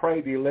therefore we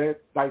pray thee,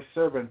 let thy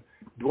servant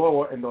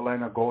dwell in the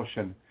land of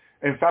Goshen.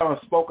 And Pharaoh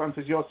spoke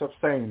unto Joseph,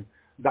 saying,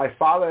 thy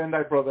father and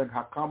thy brethren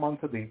have come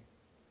unto thee,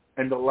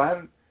 and the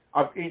land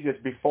of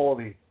Egypt before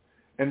thee.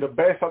 In the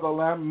best of the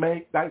land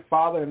make thy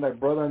father and thy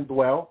brethren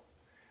dwell.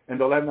 In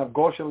the land of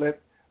Goshen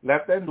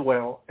let them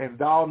dwell. If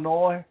thou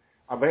know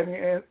of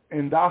any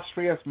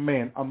industrious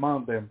men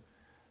among them,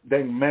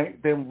 then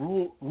make them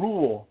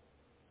rulers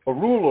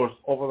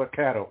over the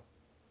cattle.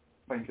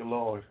 Thank you,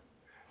 Lord.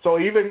 So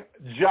even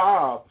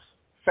jobs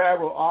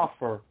Pharaoh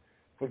offer,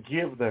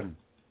 forgive them.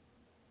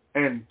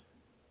 And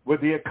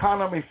with the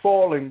economy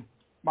falling,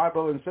 my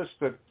brother and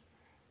sister,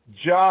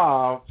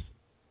 jobs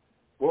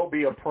will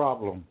be a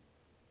problem.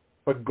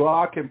 But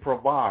God can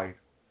provide.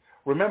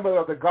 Remember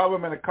that the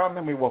government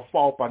economy will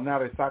fall, but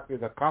not exactly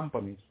the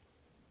companies,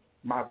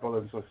 my brother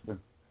and sister.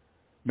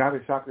 Not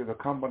exactly the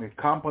companies.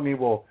 Company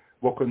will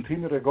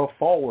continue to go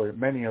forward,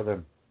 many of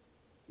them.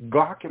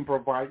 God can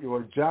provide you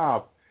a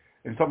job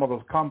in some of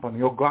those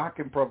companies, or God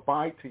can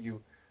provide to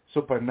you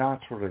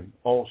supernaturally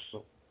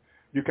also.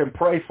 You can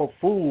pray for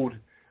food,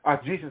 as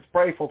Jesus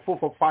prayed for food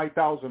for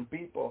 5,000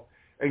 people,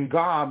 and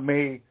God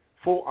made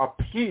food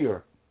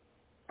appear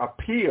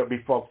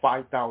before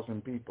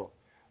 5,000 people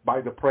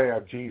by the prayer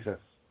of Jesus.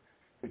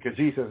 Because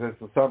Jesus is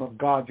the Son of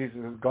God, Jesus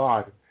is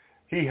God.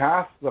 He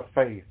has the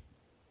faith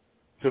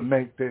to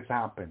make this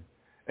happen.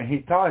 And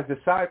he told his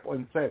disciples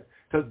and said,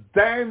 to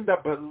them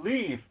that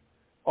believe,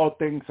 all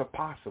things are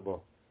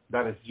possible.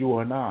 That is you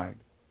and I.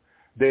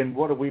 Then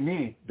what do we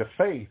need? The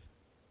faith.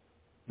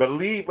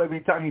 Believe,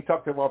 every time he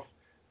talked about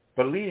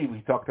believe,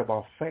 he talked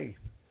about faith.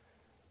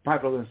 My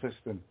brother and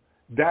sister,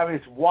 that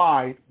is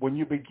why when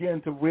you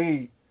begin to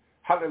read,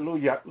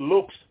 hallelujah,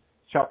 Luke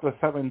chapter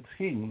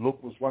 17,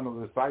 Luke was one of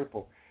the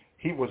disciples.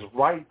 He was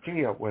right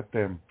here with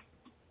them.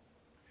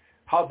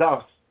 How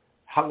does,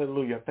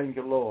 hallelujah, thank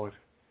you, Lord.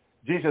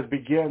 Jesus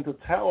began to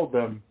tell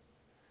them,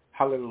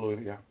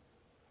 hallelujah,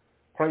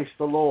 praise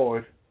the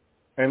Lord.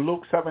 In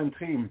Luke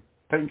 17,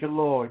 thank you,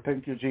 Lord,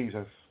 thank you,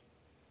 Jesus.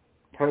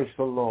 Praise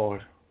the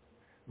Lord.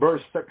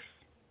 Verse 6,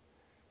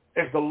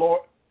 if the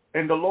Lord,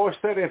 and the Lord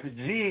said, if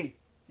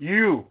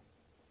you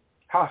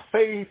have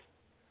faith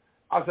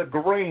as a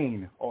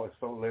grain, oh, it's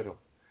so little.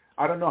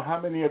 I don't know how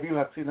many of you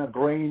have seen a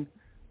grain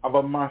of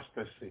a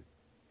mustard seed.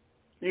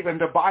 Even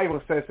the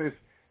Bible says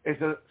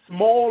it's a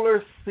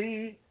smaller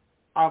seed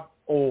of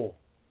oil.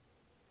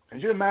 Can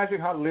you imagine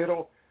how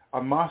little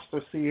a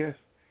mustard seed is?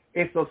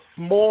 It's a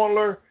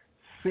smaller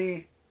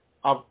seed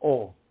of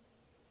oil.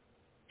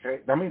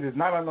 Okay, that means it's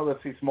not another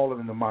seed smaller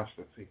than the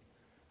mustard seed,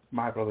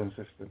 my brother and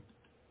sister.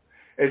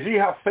 As ye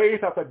have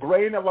faith as a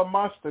grain of a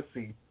mustard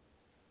seed,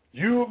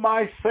 you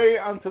might say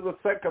unto the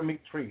sycamore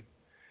tree,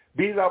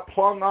 be thou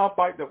plucked up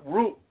by the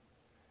root,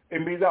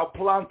 and be thou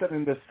planted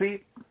in the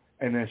seed,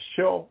 and it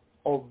shall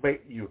obey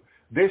you.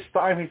 This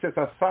time he says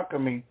a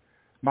sycamore,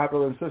 my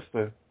brother and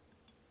sister,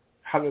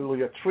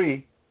 hallelujah,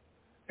 tree.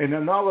 And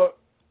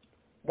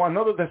one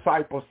other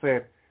disciple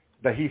said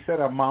that he said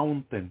a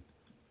mountain.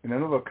 In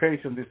another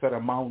occasion, they said a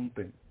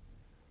mountain,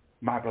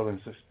 my brother and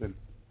sister.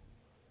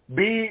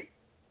 Be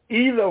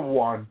either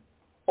one,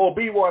 or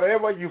be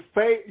whatever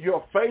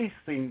you're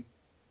facing.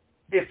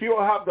 If you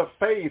have the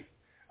faith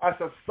as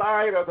a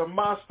side of the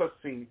mustard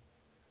seed,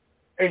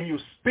 and you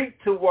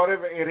speak to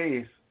whatever it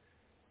is,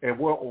 it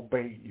will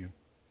obey you.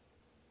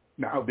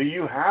 Now, do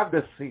you have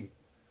the seed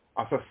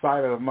as a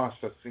side of the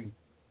mustard seed?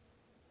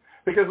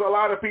 Because a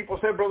lot of people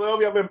say, Brother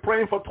Elvi, I've been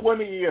praying for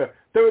 20 years,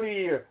 30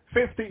 years,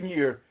 15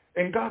 years,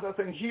 and God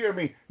doesn't hear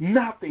me.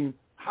 Nothing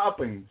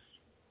happens.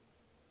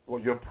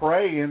 Well, you're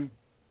praying.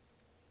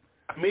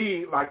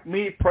 Like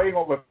me praying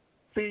over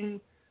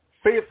 15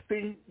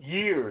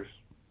 years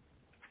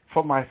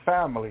for my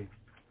family,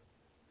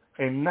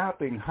 and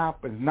nothing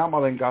happens. None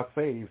of them got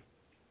saved.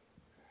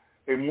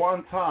 And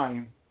one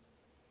time,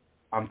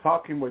 I'm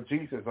talking with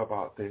Jesus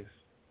about this.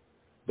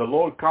 The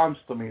Lord comes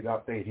to me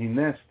that day. He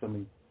nests to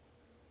me.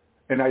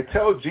 And I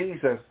tell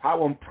Jesus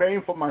how I'm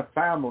praying for my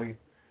family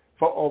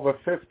for over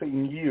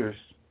 15 years.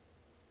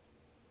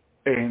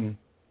 And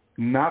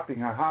nothing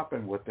has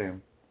happened with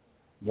them.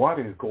 What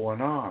is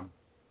going on?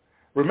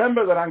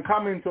 Remember that I'm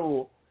coming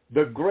to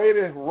the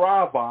greatest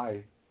rabbi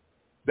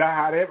that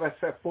had ever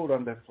set foot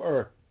on this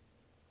earth.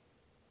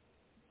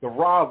 The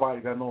rabbi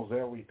that knows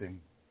everything,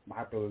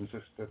 my brother and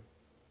sister.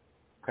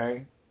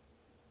 Okay?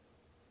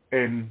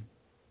 And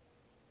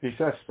he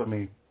says to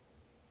me,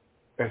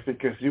 it's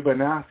because you've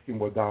been asking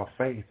without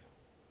faith.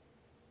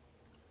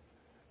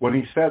 When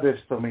he said this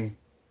to me,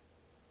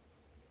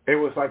 it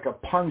was like a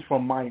punch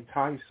from Mike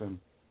Tyson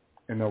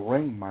in the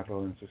ring, my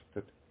brother and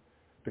sister,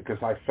 because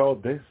I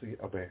felt dizzy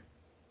a bit.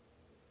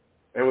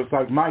 It was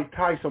like Mike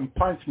Tyson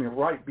punched me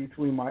right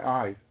between my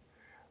eyes,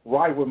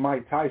 right where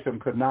Mike Tyson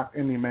could knock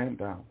any man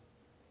down.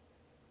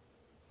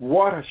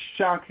 What a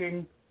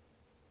shocking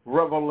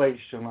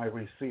revelation I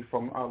received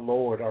from our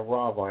Lord, our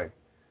Rabbi,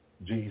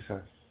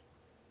 Jesus,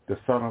 the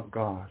Son of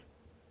God,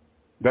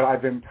 that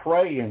I've been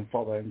praying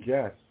for them,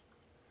 yes,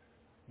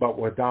 but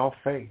without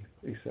faith,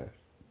 he says,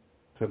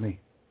 to me.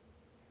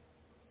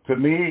 To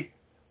me,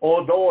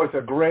 although it's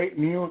a great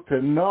news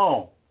to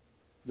know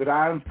that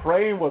I'm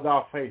praying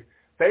without faith,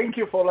 thank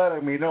you for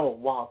letting me know.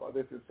 Wow,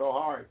 this is so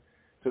hard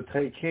to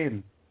take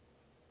in.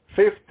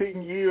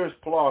 15 years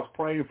plus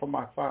praying for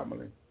my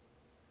family.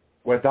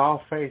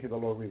 Without faith, the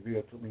Lord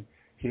revealed to me.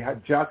 He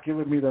had just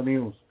given me the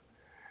news.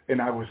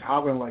 And I was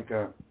having like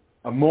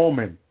a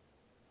moment.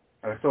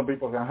 And some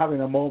people say, I'm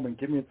having a moment.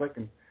 Give me a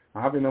second.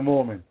 I'm having a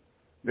moment.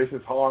 This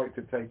is hard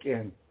to take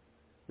in.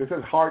 This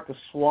is hard to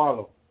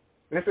swallow.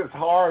 This is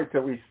hard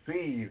to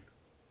receive.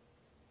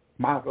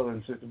 My brother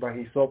and sister, but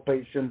he's so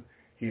patient.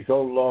 He's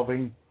so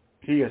loving.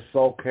 He is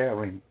so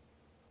caring.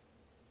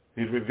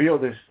 He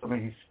revealed this to me.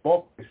 He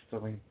spoke this to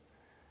me.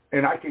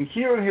 And I can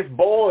hear in his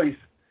voice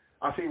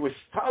as he was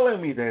telling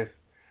me this,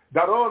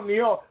 that, oh,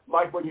 Neil,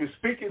 like when you're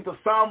speaking to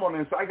someone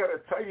and say, I got to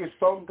tell you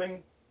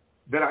something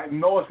that I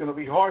know is going to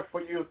be hard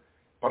for you,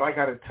 but I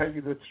got to tell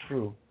you the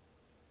truth.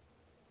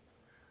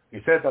 He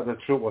said that the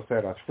truth will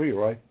set us free,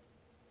 right?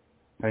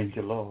 Thank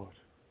you, Lord.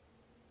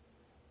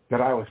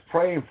 That I was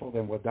praying for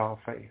them without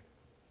faith.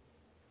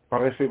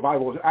 But if I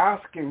was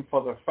asking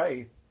for the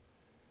faith,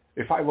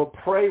 if I will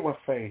pray with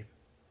faith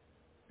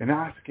and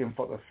ask him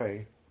for the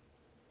faith,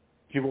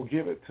 he will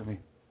give it to me.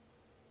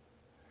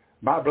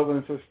 My brother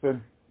and sister,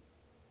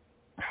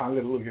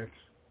 hallelujah.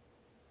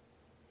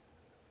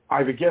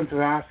 I began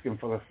to ask him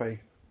for the faith.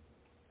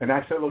 And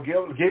I said, Lord,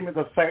 give me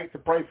the faith to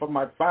pray for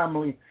my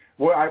family,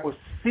 where I will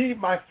see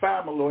my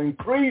family, or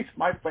increase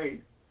my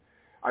faith.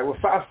 I will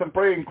fast and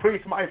pray,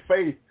 increase my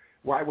faith,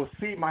 where I will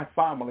see my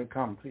family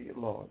come to you,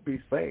 Lord. Be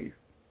saved.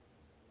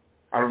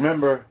 I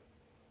remember,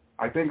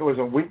 I think it was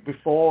a week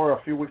before,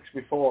 a few weeks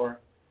before,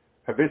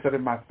 I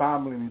visited my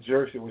family in New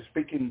Jersey. I was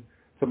speaking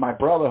to my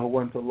brother who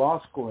went to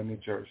law school in New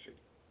Jersey.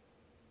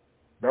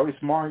 Very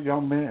smart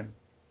young man.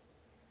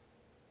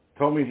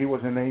 Told me he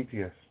was an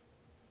atheist.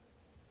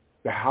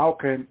 That how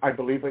can I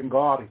believe in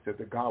God? He said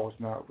that God was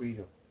not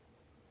real.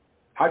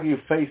 How do you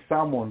face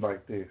someone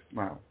like this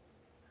now?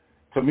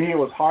 To me, it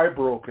was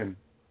heartbroken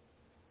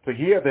to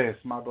hear this,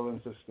 my brother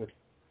and sister.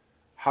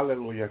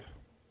 Hallelujah.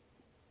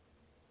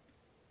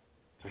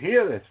 To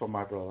hear this from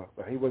my brother,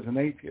 that he was an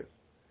atheist,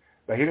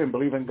 that he didn't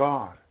believe in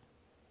God.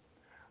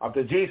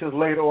 After Jesus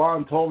later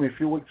on told me a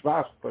few weeks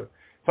after,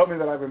 told me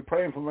that I've been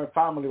praying for my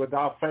family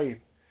without faith,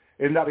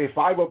 and that if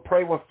I will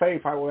pray with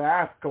faith, I will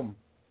ask him.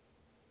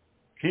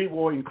 He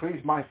will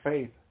increase my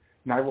faith,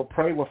 and I will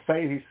pray with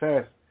faith, he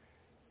says,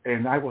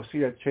 and I will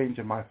see a change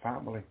in my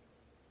family.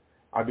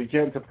 I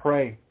began to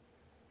pray.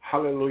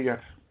 Hallelujah.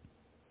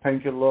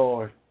 Thank you,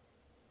 Lord.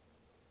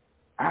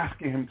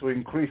 Asking him to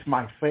increase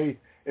my faith.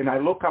 And I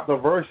look up the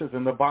verses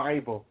in the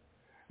Bible.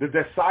 The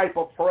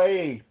disciple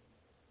prayed.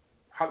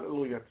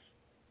 Hallelujah.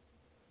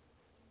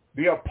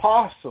 The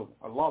apostle,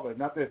 I love it,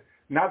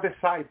 not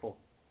disciple.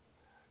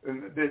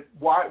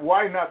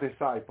 Why not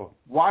disciple?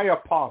 Why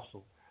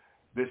apostle?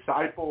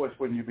 Disciple is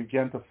when you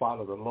begin to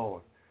follow the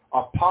Lord.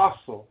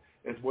 Apostle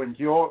is when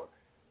you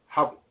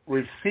have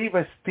received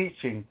his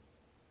teaching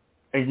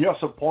and you're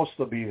supposed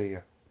to be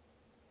there.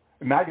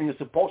 Imagine you're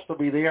supposed to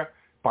be there,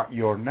 but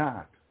you're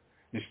not.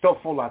 You're still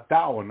full of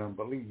doubt and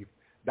unbelief.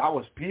 That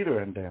was Peter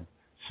and them.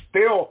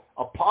 Still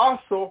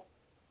apostle,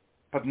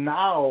 but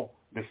now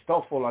they're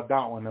still full of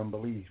doubt and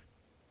unbelief.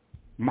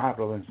 My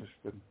brother and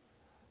sister.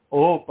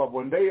 Oh, but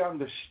when they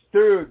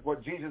understood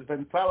what Jesus has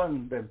been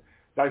telling them,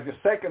 like the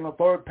second or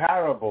third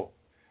parable,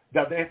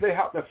 that if they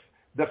have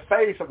the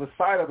faith of the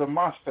size of the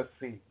mustard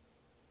seed,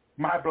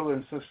 my brother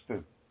and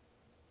sister,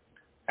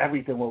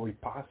 everything will be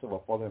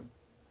possible for them.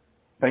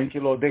 Thank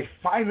you, Lord. They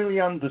finally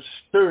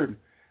understood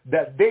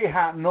that they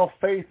had no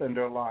faith in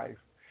their life.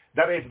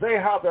 That if they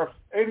have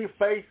any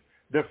faith,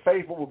 their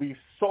faith will be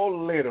so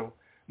little,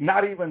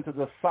 not even to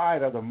the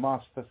size of the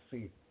mustard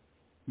seed,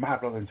 my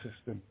brother and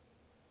sister.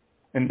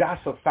 And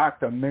that's a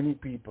fact of many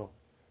people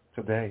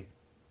today.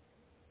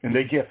 And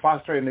they get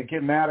frustrated and they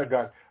get mad at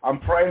God. I'm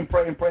praying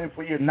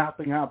for you.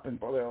 Nothing happens,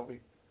 Brother Elvi.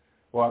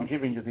 Well, I'm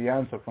giving you the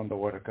answer from the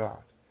Word of God.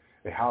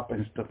 It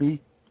happens to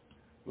me.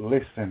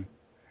 Listen.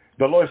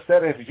 The Lord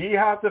said, if ye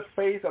have the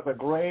faith of a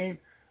grain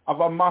of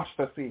a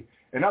mustard seed.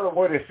 In other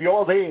words, if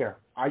you're there,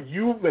 are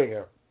you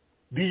there?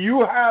 Do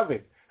you have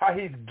it? How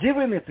he's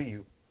giving it to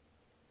you?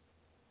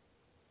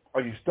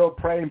 Are you still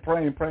praying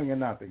and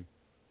nothing?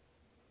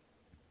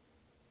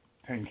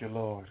 Thank you,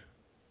 Lord.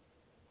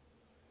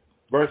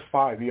 Verse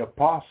 5, the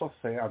apostle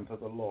said unto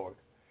the Lord,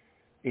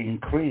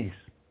 increase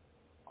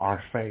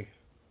our faith.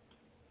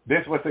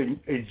 This was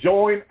a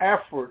joint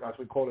effort, as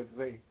we call it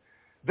today.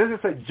 This is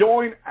a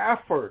joint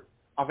effort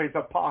of his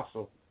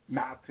apostle,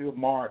 Matthew,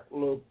 Mark,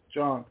 Luke,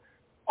 John,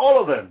 all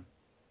of them.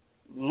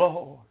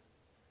 Lord,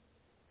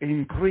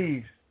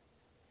 increase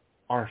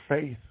our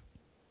faith,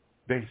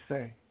 they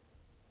say.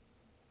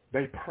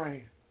 They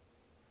pray.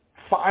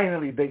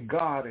 Finally, they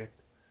got it,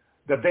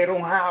 that they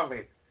don't have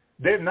it.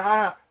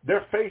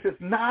 Their faith is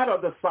not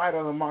on the side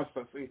of the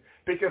mustard seed.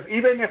 Because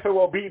even if it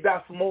will be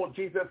that small,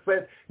 Jesus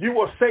said, you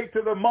will say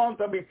to the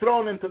mountain, be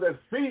thrown into the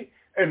sea,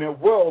 and it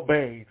will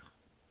obey.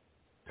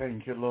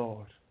 Thank you,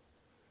 Lord.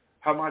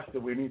 How much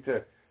do we need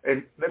to?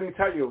 And let me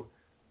tell you,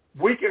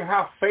 we can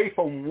have faith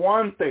on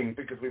one thing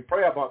because we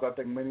pray about that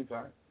thing many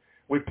times.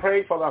 We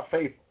pray for that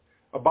faith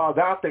about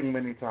that thing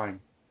many times,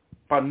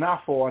 but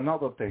not for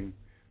another thing.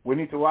 We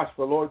need to ask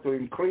the Lord to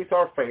increase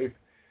our faith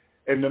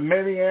in the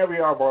many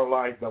areas of our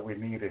life that we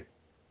need it.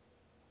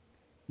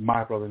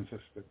 My brother and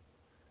sister.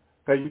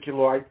 Thank you,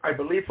 Lord. I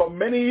believe for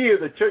many years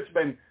the church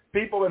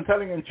people been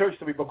telling in church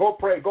to people, go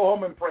pray, go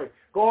home and pray.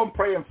 Go home,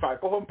 pray and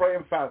fast. Go home, pray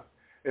and fast.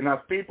 And as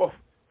people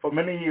for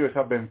many years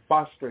have been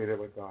frustrated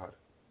with God.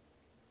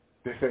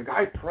 They say,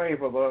 I pray,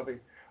 Brother Elvi.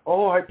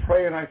 Oh, I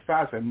pray and I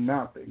fast and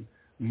nothing.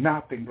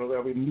 Nothing, Brother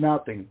Elvi,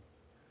 nothing.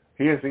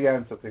 Here's the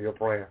answer to your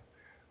prayer.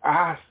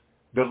 Ask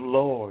the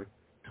Lord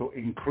to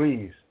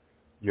increase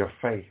your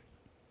faith.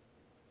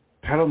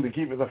 Tell him to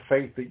give you the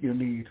faith that you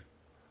need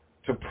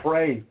to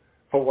pray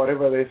for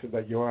whatever it is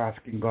that you're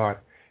asking God.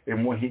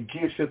 And when he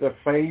gives you the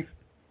faith,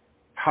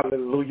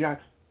 hallelujah,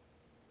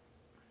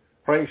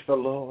 praise the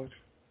Lord.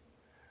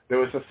 There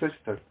was a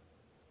sister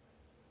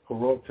who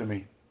wrote to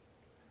me.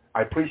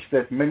 I preached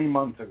this many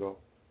months ago.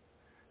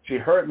 She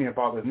heard me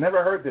about this.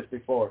 Never heard this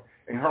before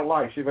in her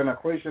life. She's been a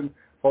Christian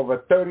for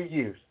over 30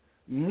 years.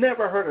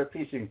 Never heard a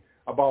teaching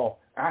about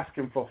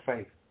asking for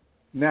faith.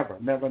 Never.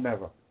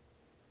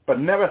 But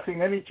never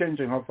seen any change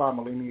in her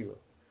family neither.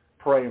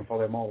 Praying for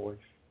them always.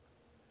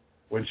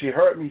 When she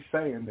heard me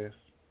saying this,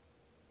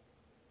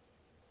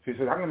 she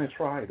said, I'm going to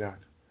try that.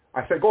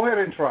 I said, go ahead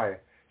and try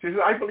it. She said,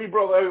 I believe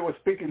Brother Elvi was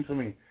speaking to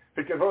me.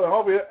 Because Brother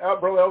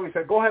Elvi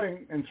said, go ahead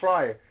and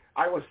try it.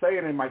 I was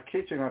saying in my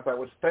kitchen as I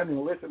was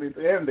standing listening to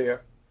him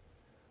there,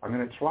 I'm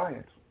going to try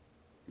it.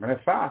 I'm going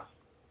to fast.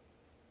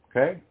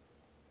 Okay?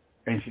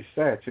 And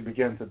she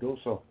began to do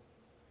so.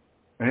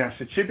 And as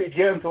she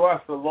began to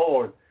ask the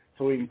Lord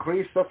to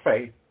increase her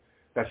faith,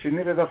 that she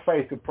needed her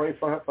faith to pray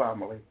for her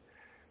family,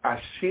 as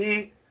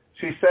she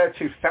said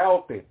she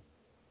felt it.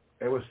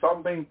 It was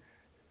something,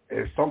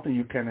 it's something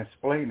you can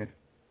explain it.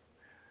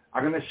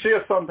 I'm going to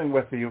share something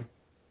with you.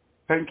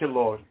 Thank you,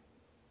 Lord.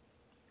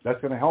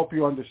 That's going to help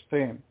you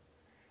understand.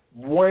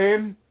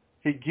 When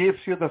he gives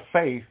you the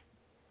faith,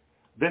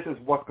 this is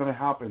what's going to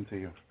happen to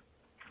you.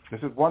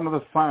 This is one of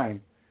the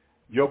signs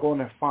you're going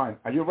to find.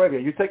 Are you ready? Are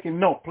you taking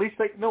note? Please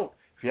take note.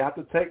 If you have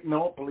to take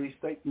note, please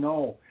take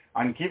note.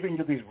 I'm giving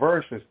you these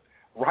verses.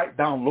 Write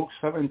down Luke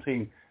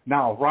 17.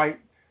 Now,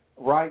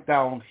 write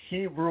down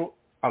Hebrew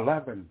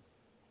 11.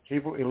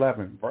 Hebrew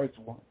 11, verse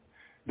 1.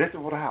 This is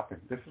what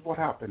happened. This is what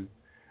happened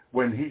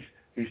when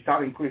he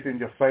started increasing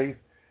your faith.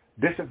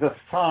 This is the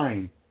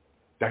sign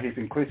that he's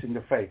increasing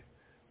your faith.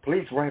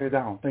 Please write it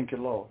down. Thank you,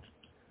 Lord.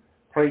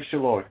 Praise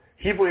you, Lord.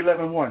 Hebrew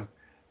 11:1.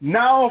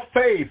 Now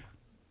faith.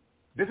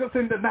 This is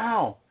in the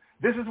now.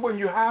 This is when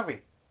you have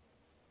it.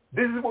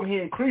 This is when he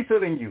increased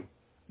it in you.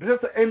 This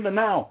is in the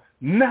now.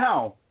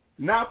 Now.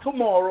 Not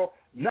tomorrow.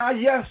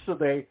 Not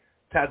yesterday.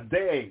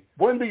 Today.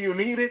 When do you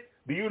need it?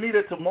 Do you need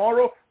it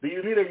tomorrow? Do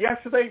you need it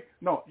yesterday?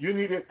 No, you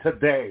need it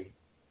today.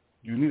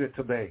 You need it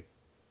today.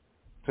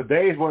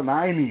 Today is when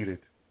I need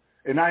it.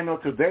 And I know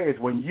today is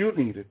when you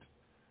need it.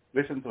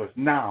 Listen to us.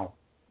 Now,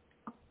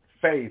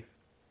 faith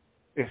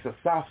is the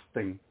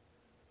substance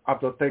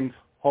of the things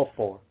hoped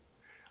for.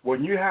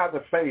 When you have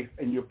the faith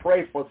and you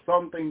pray for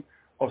something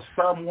or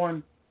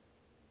someone,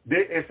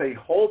 there is a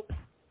hope.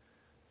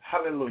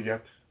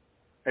 Hallelujah.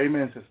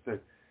 Amen,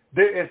 sister.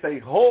 There is a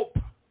hope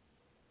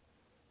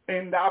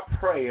in that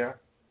prayer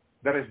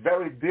that is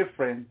very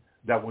different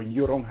than when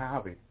you don't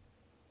have it.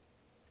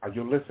 Are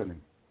you listening?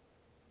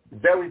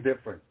 Very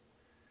different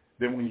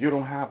than when you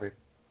don't have it.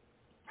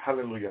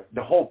 Hallelujah.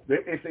 The hope.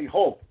 There is a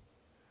hope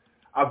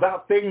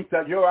about things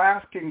that you're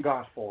asking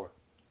God for.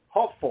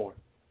 Hope for.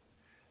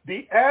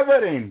 The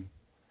evidence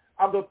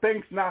of the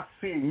things not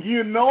seen.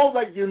 You know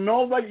that you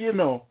know that you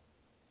know.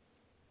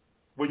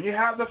 When you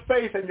have the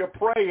faith and you're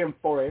praying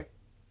for it,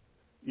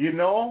 you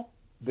know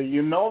that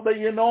you know that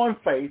you know in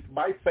faith,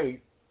 by faith,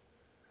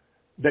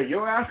 that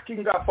you're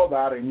asking God for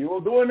that and you're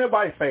doing it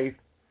by faith.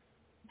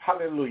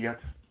 Hallelujah.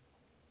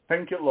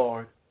 Thank you,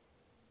 Lord.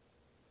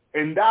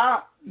 And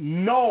that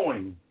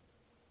knowing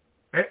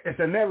is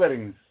an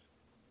evidence.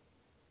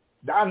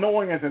 That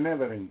knowing is an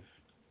evidence.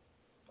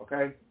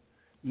 Okay?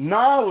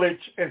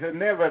 Knowledge is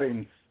an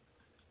evidence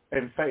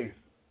in faith.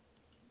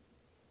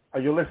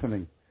 Are you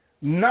listening?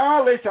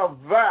 Knowledge of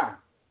that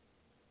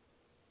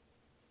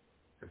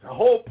is a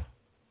hope.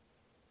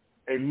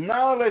 A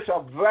knowledge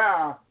of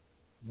that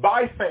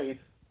by faith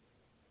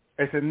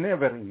is an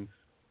evidence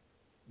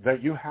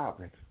that you have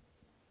it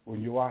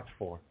when you ask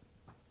for it.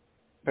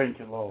 Thank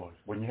you, Lord.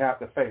 When you have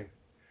the faith.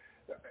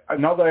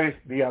 Another is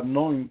the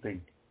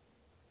anointing.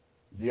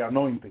 The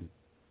anointing.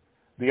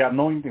 The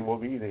anointing will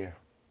be there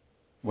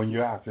when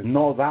you ask. And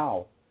no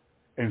doubt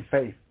in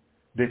faith.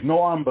 There's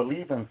no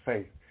unbelief in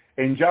faith.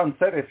 And John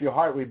said, if your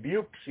heart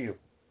rebukes you,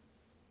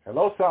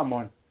 hello,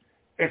 someone,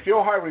 if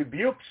your heart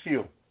rebukes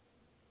you,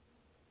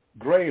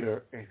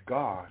 greater is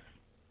God.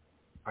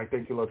 I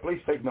thank you, Lord.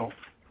 Please take note.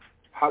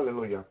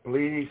 Hallelujah.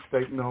 Please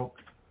take note.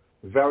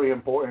 Very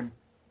important,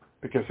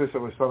 because sister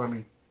was telling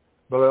me,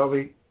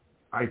 beloved,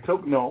 I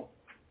took note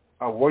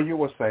of what you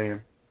were saying.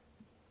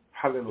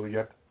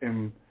 Hallelujah.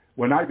 And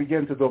when I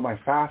began to do my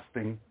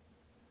fasting,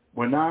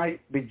 when I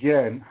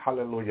began,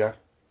 hallelujah,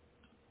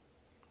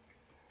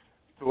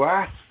 to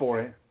ask for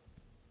it,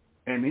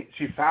 and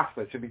she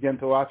fasted, she began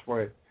to ask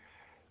for it.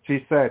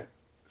 She said,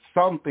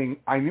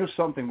 I knew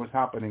something was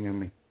happening in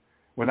me.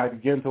 When I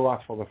began to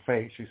ask for the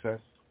faith, she says,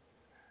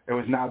 it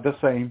was not the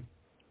same.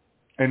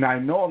 And I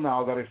know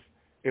now that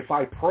if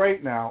I pray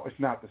now, it's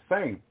not the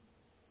same.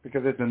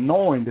 Because it's a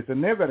knowing, it's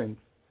an evidence.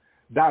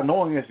 That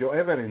knowing is your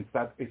evidence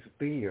that it's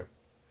there.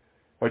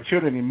 Our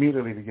children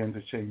immediately begin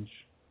to change.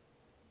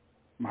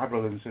 My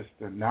brother and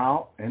sister,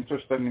 now,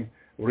 interested in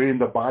reading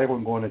the Bible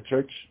and going to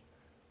church,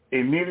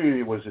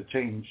 immediately was a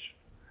change.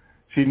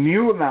 She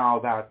knew now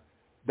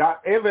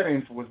that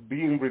evidence was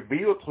being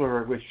revealed to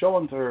her, was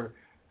shown to her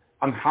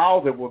on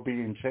how they were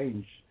being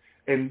changed.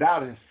 And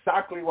that is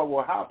exactly what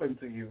will happen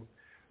to you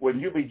when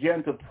you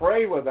begin to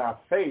pray with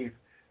that faith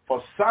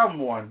for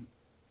someone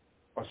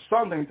or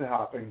something to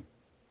happen.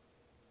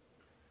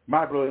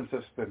 My brother and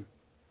sister,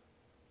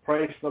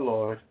 praise the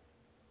Lord,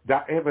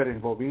 that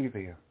evidence will be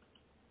there.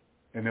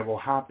 And it will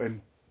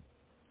happen.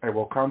 It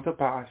will come to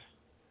pass.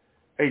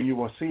 And you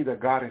will see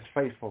that God is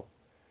faithful.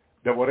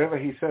 That whatever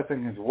he says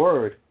in his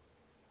word,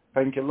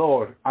 thank you,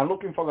 Lord. I'm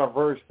looking for that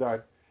verse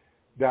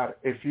that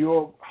if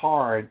your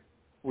heart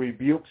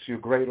rebukes you,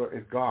 greater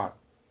is God.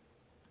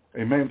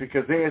 Amen.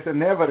 Because there is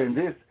an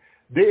evidence.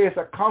 There is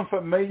a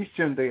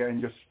confirmation there in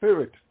your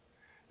spirit.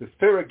 The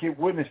Spirit gives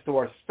witness to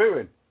our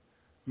spirit.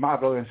 My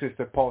brother and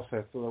sister, Paul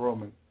says to the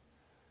Romans.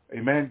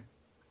 Amen.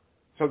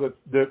 So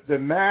the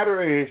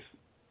matter is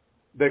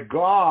that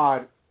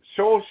God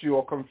shows you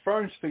or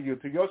confirms to you,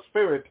 to your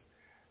spirit,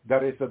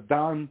 that it's a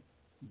done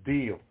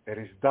deal. It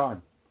is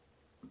done.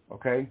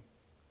 Okay?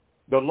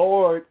 The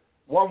Lord,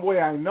 one way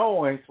I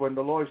know is when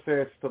the Lord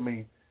says to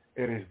me,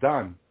 it is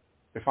done.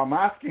 If I'm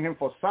asking him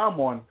for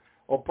someone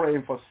or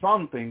praying for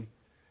something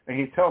and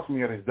he tells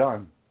me it is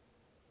done,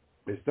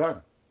 it's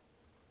done.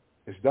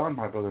 It's done,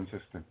 my brother and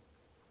sister.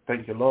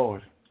 Thank you,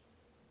 Lord.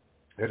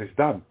 It is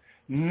done.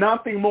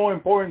 Nothing more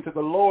important to the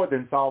Lord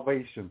than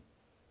salvation.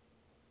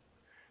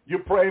 You're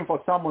praying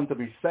for someone to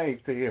be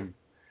saved to him.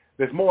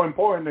 That's more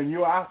important than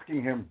you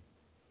asking him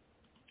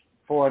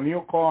for a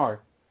new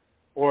car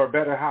or a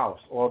better house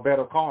or a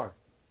better car.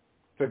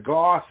 To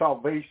God,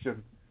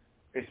 salvation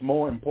is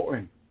more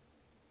important.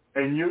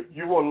 And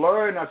you will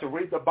learn as you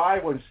read the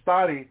Bible and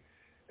study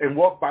and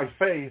walk by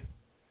faith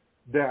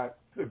that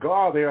to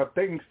God there are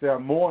things that are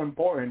more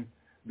important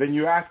than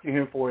you asking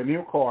him for a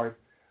new car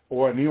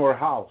or a newer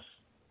house.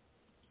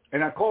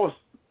 And of course,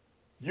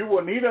 you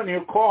will need a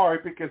new car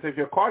because if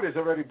your car is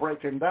already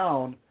breaking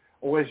down,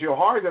 or is your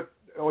heart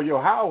or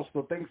your house,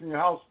 the things in your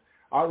house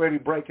are already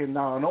breaking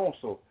down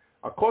also,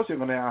 of course you're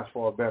going to ask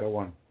for a better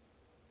one.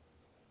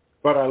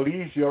 But at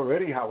least you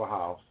already have a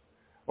house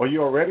or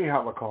you already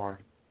have a car.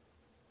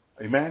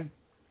 Amen.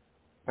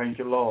 Thank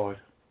you, Lord.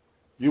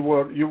 You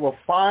will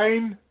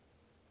find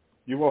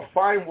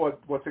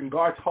what's in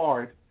God's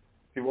heart.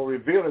 He will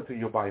reveal it to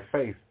you by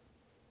faith.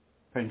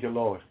 Thank you,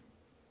 Lord.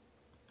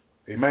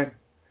 Amen.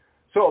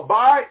 So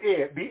by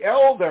it, the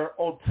elder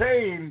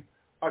obtained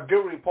a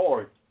good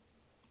report.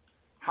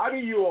 How do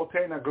you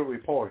obtain a good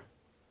report?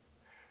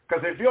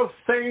 Because if you're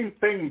saying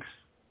things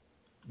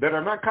that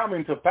are not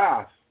coming to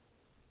pass,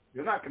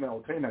 you're not going to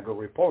obtain a good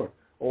report,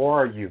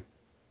 or are you?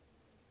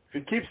 If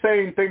you keep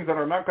saying things that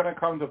are not going to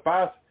come to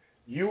pass,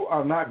 you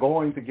are not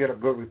going to get a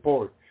good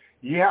report.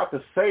 You have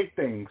to say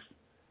things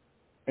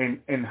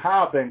and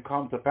have them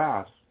come to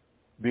pass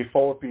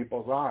before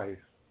people's eyes,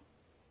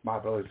 my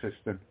brother and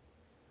sister.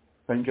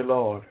 Thank you,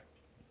 Lord.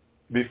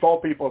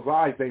 Before people's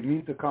eyes, they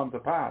need to come to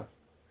pass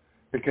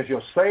because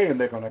you're saying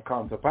they're going to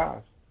come to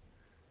pass.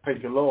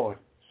 Thank you, Lord.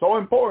 So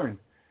important.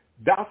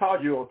 That's how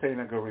you obtain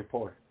a good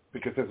report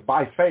because it's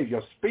by faith.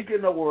 You're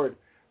speaking the word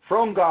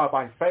from God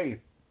by faith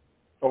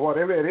or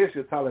whatever it is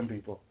you're telling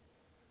people.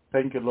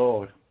 Thank you,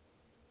 Lord.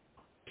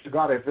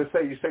 God, if you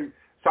say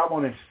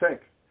someone is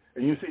sick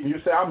and you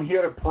say, I'm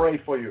here to pray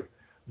for you,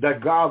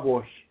 that God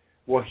will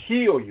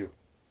heal you.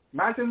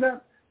 Imagine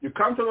that. You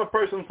come to the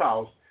person's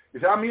house. You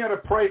say, I'm here to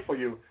pray for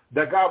you,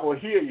 that God will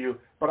heal you.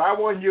 But I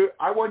want you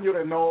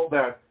to know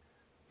that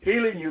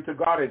healing you to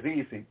God is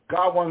easy.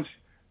 God wants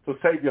to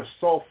save your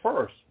soul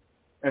first.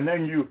 And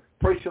then you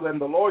preach to them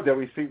the Lord, they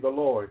receive the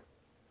Lord.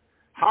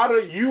 How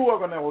do you are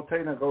going to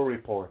obtain a good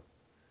report?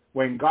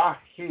 When God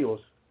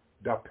heals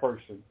that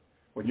person.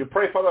 When you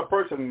pray for the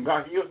person and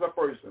God heals the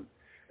person,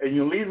 and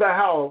you leave the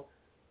house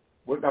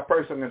when that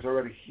person is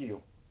already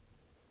healed.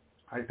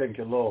 I thank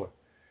you, Lord.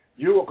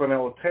 You are going to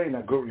obtain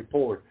a good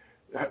report.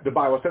 The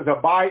Bible says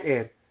that by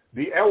it,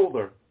 the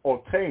elder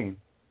obtained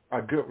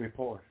a good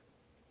report.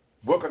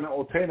 We're going to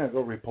obtain a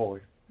good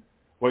report.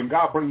 When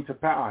God brings to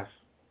pass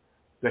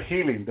the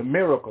healing, the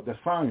miracle, the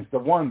signs, the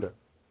wonder,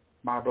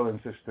 my brother and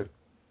sister,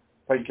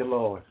 thank you,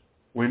 Lord.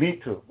 We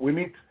need,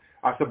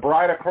 as the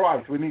bride of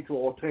Christ, we need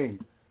to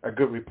obtain a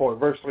good report.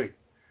 Verse 3.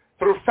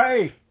 Through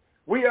faith,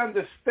 we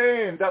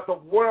understand that the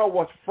world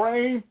was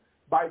framed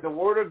by the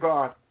word of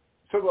God,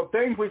 so the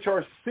things which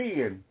are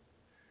seen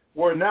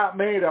were not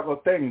made of the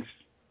things,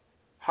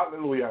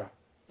 hallelujah,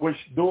 which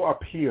do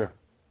appear.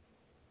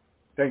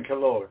 Thank you,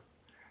 Lord.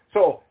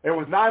 So it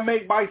was not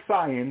made by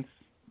science,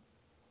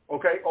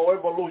 okay, or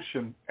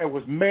evolution. It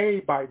was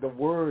made by the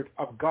word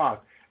of God.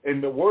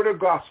 And the word of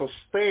God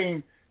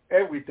sustained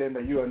everything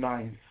that you and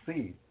I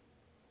see.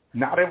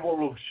 Not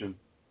evolution.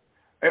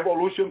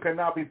 Evolution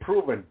cannot be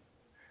proven.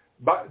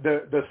 But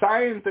the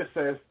scientist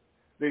says,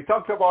 they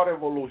talked about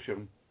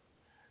evolution.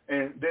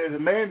 And there's a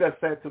man that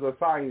said to the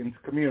science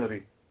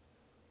community,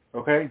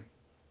 okay,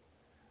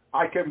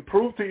 I can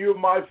prove to you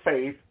my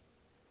faith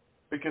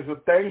because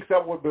the things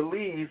that we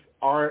believe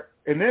are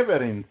in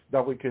evidence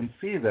that we can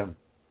see them.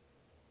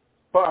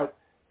 But,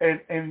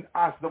 and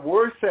as the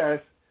word says,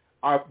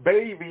 a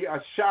baby,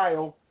 a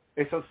child,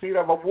 is a seed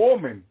of a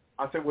woman,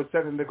 as it was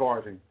said in the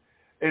garden.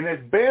 And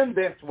it's been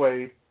this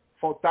way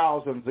for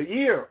thousands of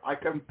years. I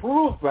can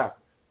prove that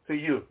to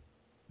you.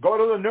 Go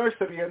to the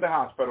nursery in the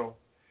hospital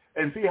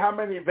and see how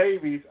many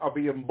babies are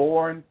being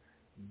born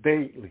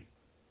daily.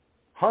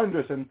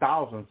 Hundreds and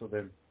thousands of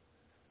them.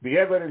 The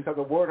evidence of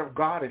the Word of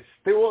God is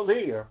still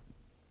there,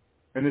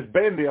 and it's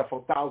been there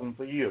for thousands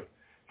of years.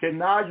 Can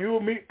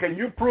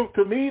you prove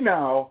to me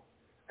now,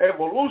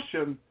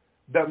 evolution,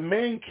 that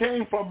man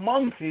came from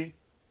monkey,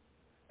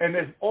 and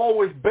it's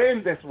always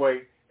been this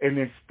way, and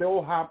it's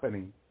still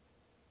happening?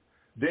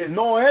 There's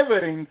no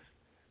evidence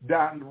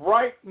that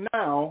right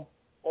now,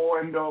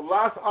 or in the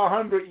last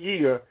 100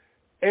 years,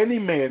 any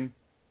man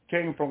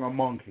came from a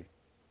monkey.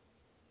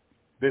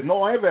 There's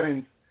no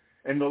evidence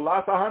in the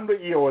last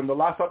 100 years or in the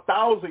last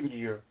 1,000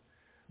 years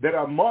that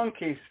a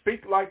monkey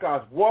speak like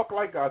us, walk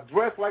like us,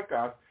 dress like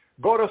us,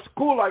 go to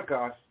school like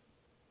us,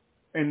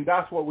 and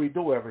that's what we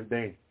do every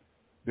day.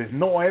 There's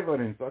no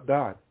evidence of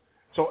that.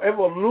 So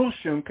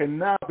evolution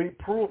cannot be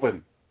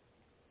proven.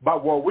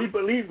 But what we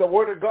believe, the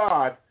Word of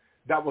God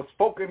that was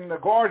spoken in the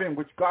garden,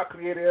 which God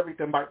created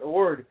everything by the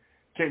Word,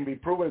 can be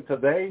proven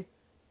today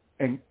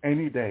and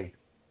any day,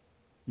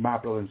 my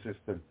brother and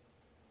sister.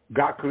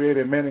 God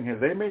created man in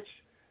his image,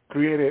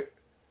 created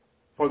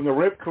from the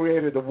rib,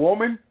 created the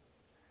woman,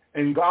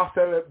 and God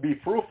said, be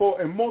fruitful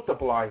and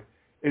multiply.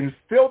 And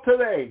still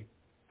today,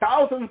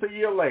 thousands of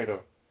years later,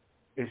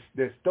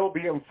 they're still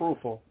being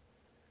fruitful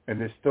and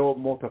they're still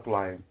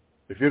multiplying.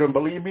 If you don't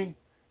believe me,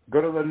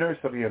 go to the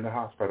nursery in the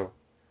hospital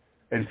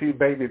and see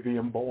baby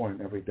being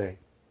born every day.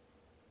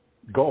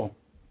 Go,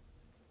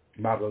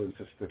 my brother and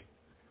sister.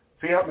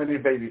 See how many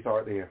babies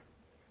are there.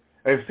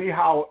 And see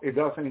how it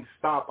doesn't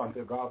stop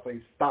until God says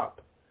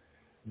stop.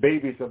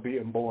 Babies are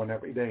being born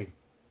every day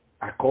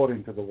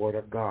according to the Word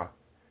of God.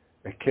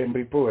 It can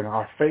be proven.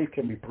 Our faith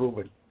can be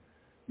proven,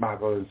 my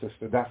brother and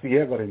sister. That's the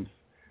evidence.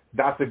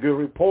 That's a good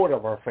report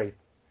of our faith.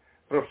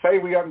 Through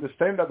faith we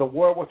understand that the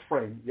world was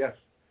framed, yes,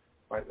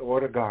 by the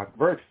Word of God.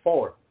 Verse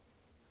 4.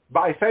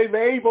 By faith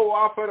Abel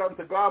offered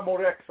unto God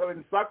more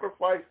excellent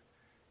sacrifice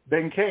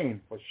than Cain,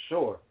 for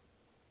sure,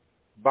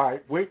 by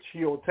which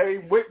he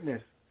obtained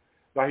witness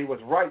that he was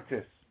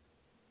righteous.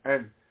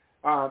 And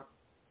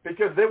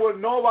because there was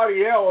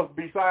nobody else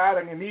besides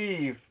Adam and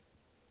Eve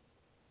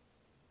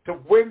to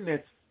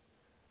witness,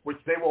 which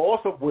they were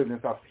also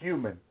witness of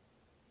human,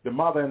 the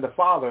mother and the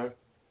father,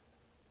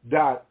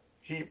 that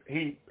he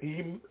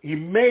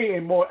made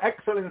a more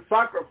excellent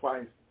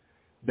sacrifice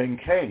than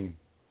Cain.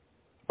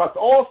 But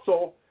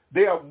also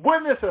they are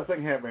witnesses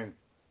in heaven.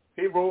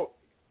 Hebrews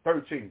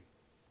 13.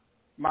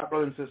 My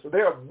brother and sister,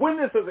 they are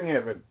witnesses in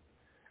heaven.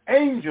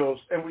 Angels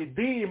and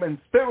redeemed and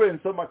spirit and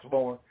so much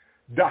more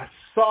that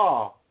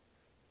saw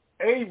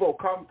Abel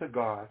come to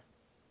God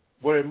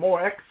with a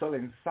more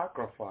excellent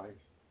sacrifice.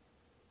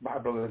 My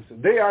brother and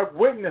sister, they are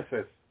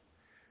witnesses.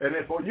 And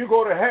if when you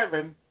go to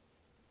heaven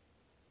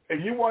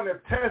and you want to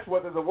test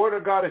whether the Word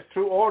of God is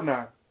true or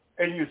not,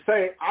 and you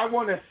say, I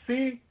want to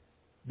see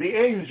the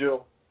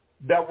angel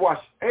that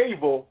watched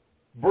Abel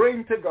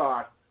bring to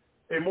God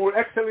a more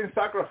excellent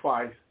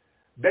sacrifice,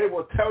 they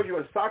will tell you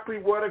exactly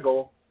where to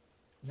go,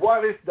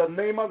 what is the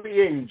name of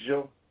the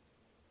angel,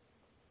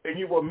 and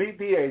you will meet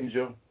the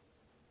angel,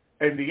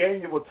 and the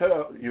angel will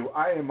tell you,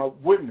 I am a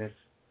witness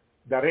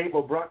that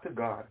Abel brought to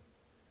God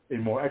a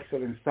more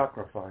excellent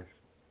sacrifice.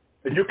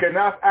 And you can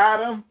ask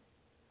Adam,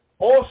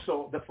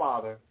 also the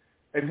Father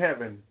in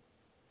heaven,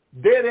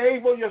 did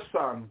Abel your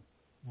son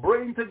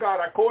bring to God,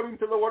 according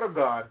to the Word of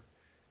God,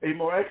 a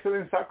more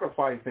excellent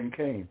sacrifice than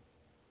Cain?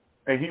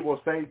 And he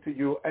will say to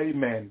you,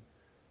 amen,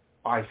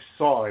 I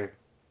saw it,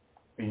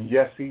 and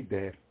yes, he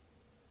did.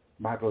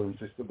 My brother and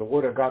sister, the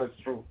Word of God is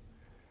true,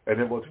 and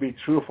it will be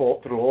true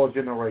through all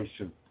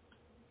generations.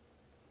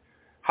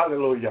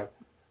 Hallelujah.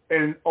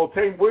 And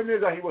obtained witness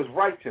that he was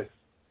righteous.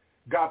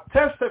 God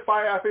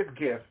testified of his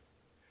gift,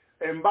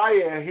 and by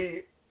it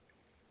he,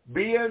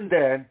 being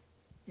dead,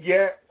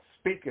 yet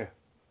speaketh.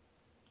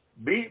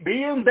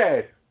 Being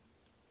dead,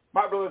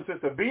 my brother and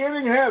sister, being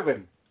in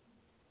heaven,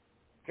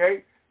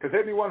 okay? Because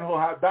anyone who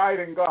has died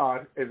in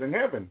God is in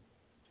heaven,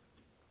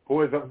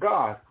 who is of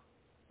God,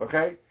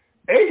 okay?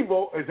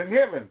 Abel is in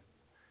heaven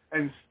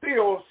and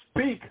still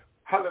speak,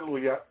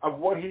 hallelujah, of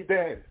what he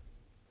did.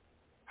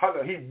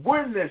 Hallelujah. He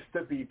witnessed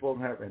to people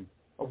in heaven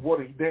of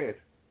what he did.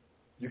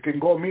 You can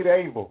go meet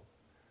Abel.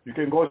 You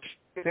can go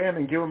stand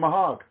and give him a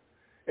hug.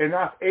 And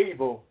ask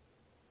Abel,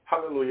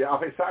 hallelujah,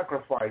 of his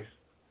sacrifice,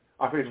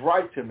 of his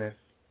righteousness,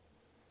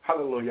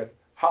 hallelujah,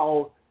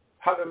 how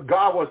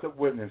God was a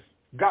witness.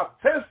 God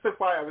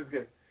testified of his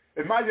gift.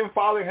 Imagine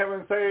Father in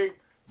heaven saying,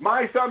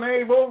 my son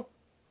Abel,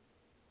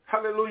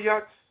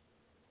 hallelujah,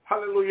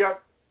 hallelujah,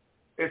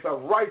 is a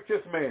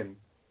righteous man.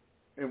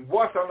 And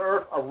what's on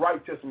earth a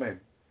righteous man?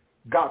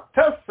 God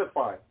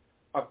testified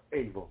of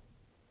Abel,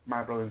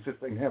 my brother and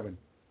sister in heaven.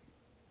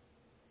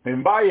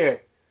 And by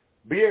it,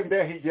 being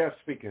there, he just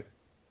speaketh.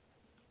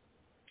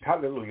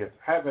 Hallelujah.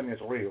 Heaven is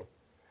real.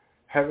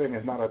 Heaven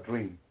is not a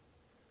dream.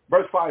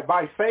 Verse 5,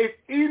 by faith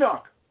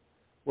Enoch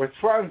was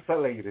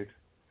translated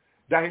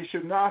that he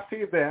should not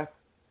see death,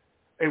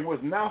 and was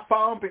not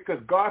found because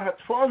God had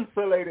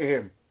translated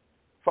him.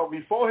 For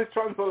before his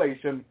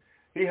translation,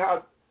 he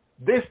had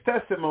this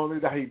testimony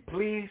that he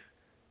pleased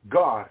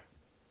God.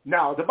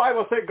 Now, the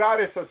Bible says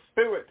God is a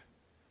spirit,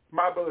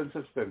 my brother and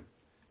sister.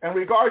 In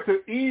regard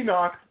to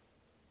Enoch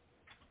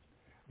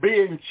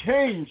being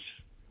changed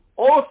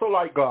also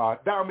like God,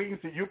 that means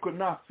that you could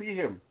not see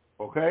him,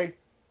 okay?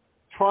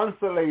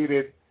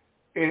 Translated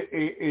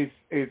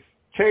is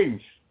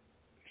changed.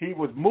 He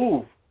was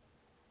moved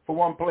from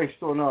one place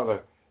to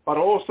another. But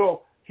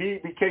also, he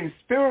became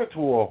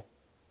spiritual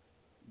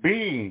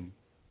being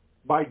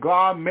by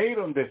God, made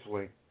him this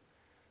way.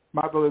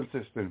 My brother and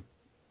sister,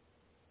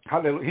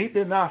 hallelujah. He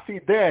did not see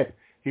dead.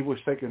 He was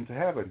taken to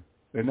heaven.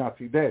 Did not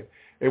see dead.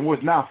 It was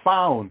not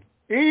found.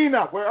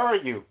 Enoch, where are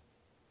you?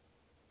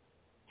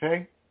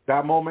 Okay?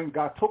 That moment,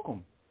 God took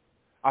him.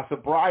 as the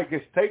bride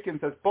gets taken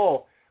to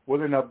fall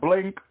within a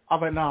blink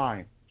of an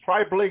eye.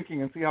 Try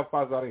blinking and see how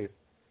fast that is.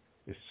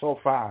 It's so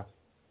fast.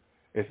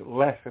 It's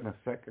less than a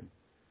second.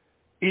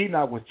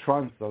 Enoch was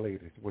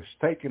translated, was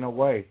taken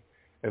away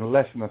in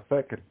less than a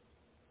second.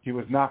 He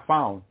was not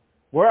found.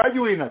 Where are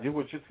you, Enoch? He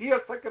was just here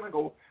a second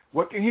ago.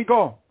 Where can he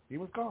go? He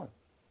was gone.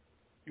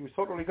 He was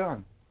totally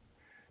gone.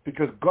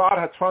 Because God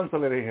had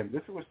translated him.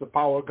 This was the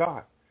power of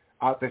God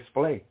at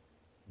display.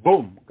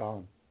 Boom,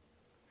 gone.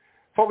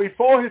 For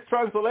before his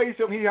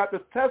translation, he had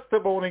the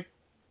testimony.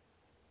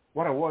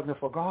 What a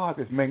wonderful God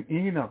this man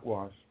Enoch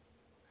was.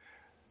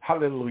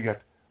 Hallelujah.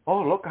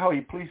 Oh, look how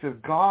he pleases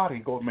God. He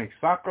goes make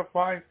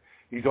sacrifice.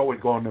 He's always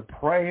going to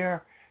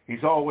prayer.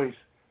 He's always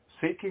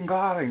seeking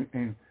God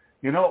and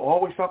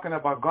always talking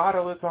about God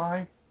all the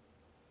time.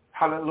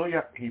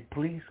 Hallelujah. He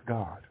pleased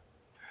God.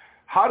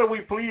 How do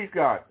we please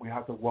God? We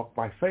have to walk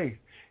by faith.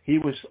 He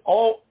was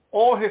all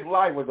his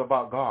life was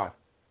about God.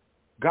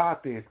 God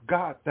this,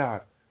 God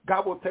that.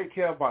 God will take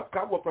care of us.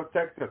 God will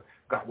protect us.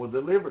 God will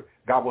deliver.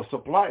 God will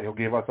supply. He'll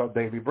give us our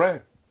daily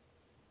bread.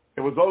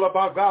 It was all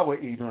about God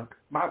with Enoch.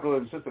 My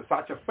brothers and sisters,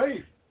 such a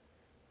faith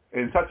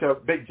in such a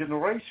big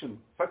generation,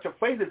 such a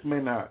faith this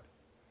man had.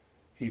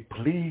 He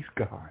pleased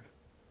God.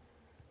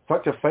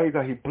 Such a faith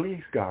that he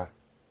pleased God.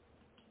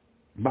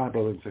 My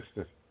brothers and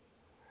sisters.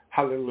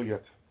 Hallelujah.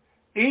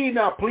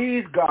 Enoch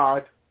pleased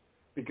God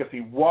because he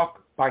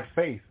walked by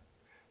faith.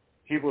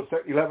 Hebrews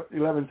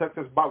 11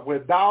 says, but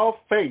without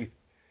faith,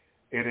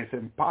 it is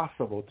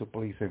impossible to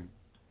please him.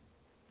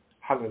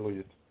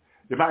 Hallelujah.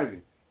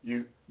 Imagine,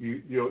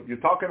 you're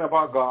talking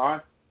about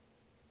God,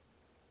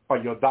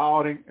 but you're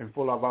doubting and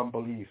full of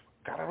unbelief.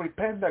 Gotta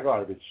repent that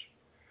garbage.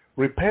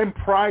 Repent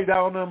pride,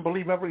 doubt, and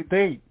unbelief every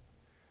day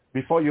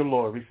before your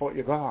Lord, before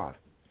your God.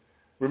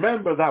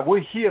 Remember that we're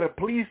here to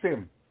please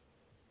him.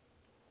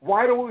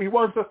 Why do he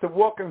wants us to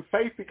walk in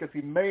faith? Because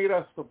he made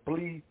us to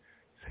please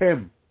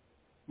him.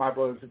 My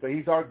brother and sister,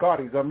 he's our God.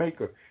 He's our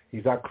maker.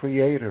 He's our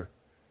creator.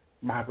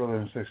 My brother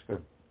and sister,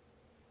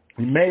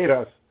 he made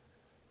us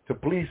to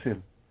please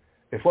him.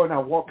 If we're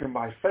not walking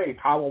by faith,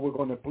 how are we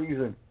going to please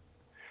him?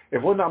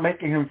 If we're not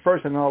making him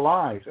first in our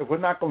lives, if we're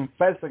not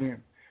confessing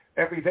him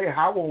every day,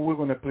 how are we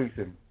going to please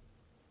him?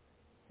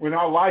 When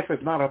our life is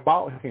not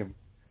about him.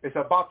 It's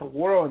about the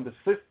world and the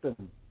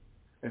system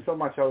and so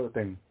much other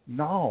things.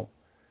 No.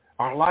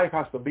 Our life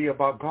has to be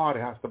about God.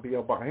 It has to be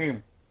about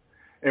him.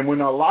 And when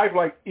our life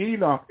like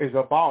Enoch is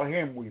about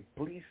him, we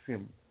please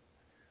him.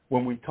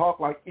 When we talk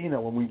like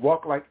Enoch, when we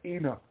walk like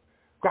Enoch,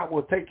 God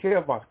will take care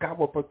of us. God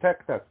will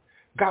protect us.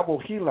 God will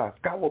heal us.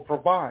 God will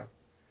provide.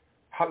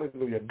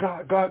 Hallelujah.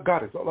 God.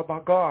 It's all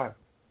about God.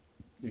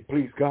 We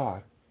please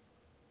God.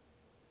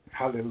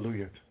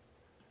 Hallelujah.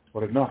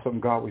 What an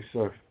awesome God we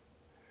serve.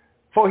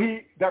 For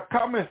he that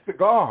cometh to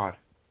God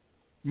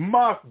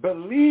must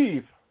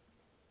believe.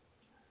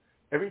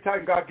 Every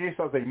time God gives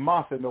us a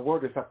must in the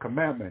word, it's a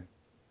commandment.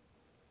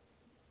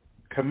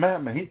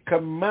 Commandment. He's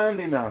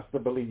commanding us to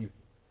believe.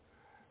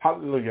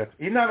 Hallelujah.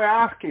 He's not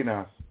asking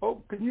us,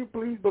 oh, can you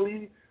please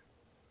believe?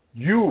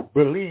 You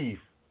believe.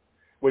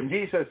 When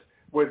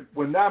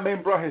that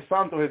man brought his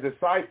son to his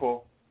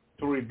disciple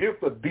to rebuke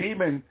the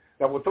demon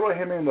that would throw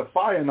him in the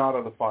fire and out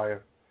of the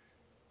fire,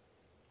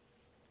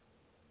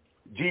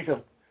 Jesus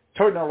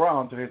turned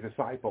around to his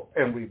disciple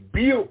and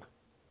rebuked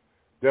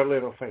their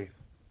little faith.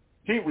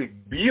 He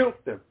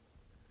rebuked them.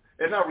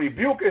 And that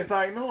rebuke is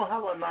like, no,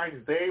 have a nice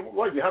day.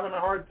 What, you having a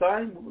hard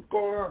time? What's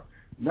going on?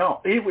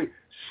 No, he would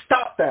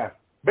stop that.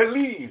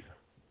 Believe.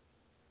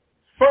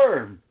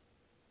 Firm.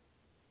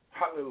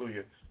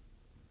 Hallelujah.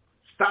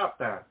 Stop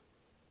that.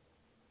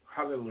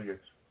 Hallelujah. It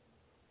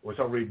was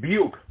a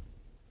rebuke.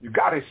 You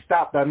got to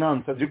stop that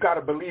nonsense. You got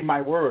to believe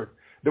my word.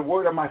 The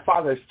word of my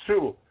Father is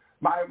true.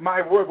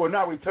 My word will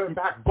not return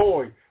back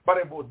void, but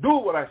it will do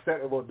what I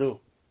said it will do.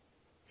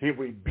 He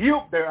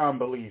rebuked their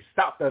unbelief.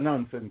 Stop the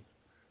nonsense.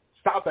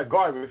 Stop the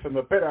garbage from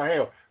the pit of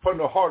hell, from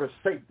the heart of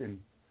Satan.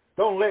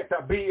 Don't let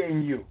that be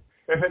in you.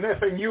 If it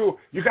is in you,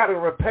 you got to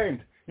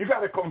repent. You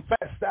got to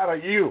confess that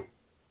of you.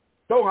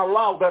 Don't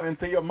allow that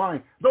into your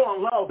mind.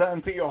 Don't allow that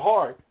into your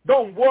heart.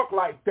 Don't walk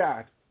like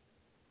that.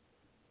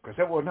 Because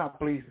it will not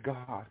please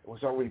God. It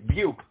was a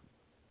rebuke.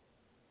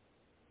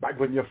 Like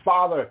when your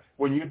father,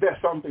 when you did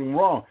something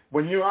wrong,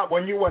 when you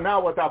went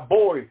out with that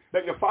boy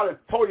that your father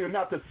told you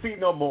not to see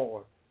no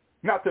more,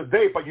 not to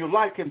date, but you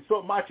like him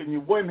so much and you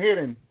went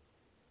hidden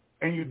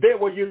and you did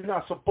what you're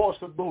not supposed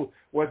to do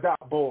with that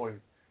boy.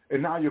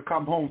 And now you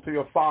come home to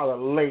your father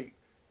late,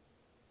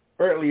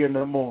 early in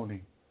the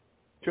morning,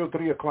 2,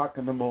 3 o'clock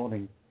in the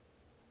morning.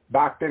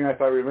 Back then, as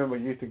I remember,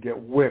 you used to get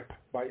whipped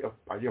by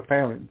your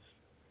parents.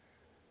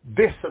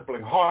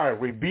 Disciplined,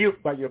 hard,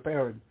 rebuked by your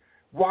parents.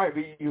 Why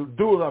do you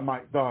do that,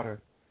 my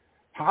daughter?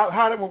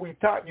 How did we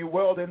taught you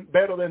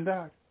better than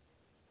that?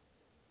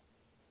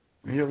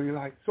 And you'll be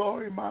like,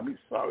 sorry, mommy,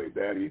 sorry,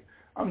 daddy,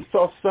 I'm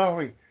so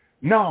sorry.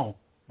 No,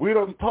 we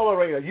don't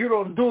tolerate it. You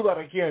don't do that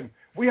again.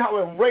 We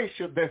haven't raised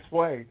you this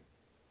way.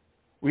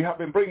 We have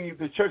been bringing you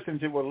to church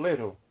since you were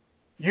little.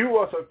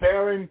 You as a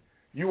parent,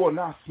 you will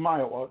not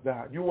smile at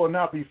that. You will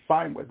not be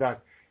fine with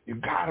that. You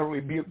got to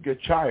rebuke your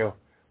child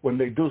when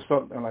they do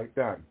something like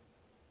that.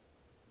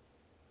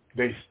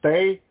 They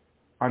stay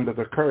under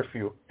the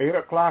curfew, 8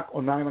 o'clock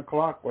or 9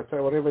 o'clock,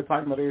 whatever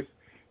time it is.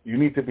 You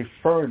need to be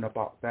firm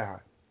about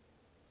that.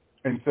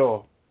 And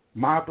so,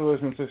 my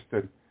brothers and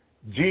sisters,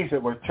 Jesus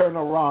will turn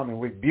around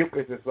and rebuke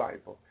his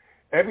disciples.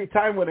 Every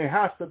time when it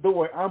has to do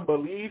with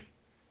unbelief,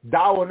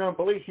 doubt and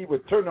unbelief, he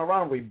would turn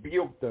around and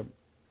rebuke them.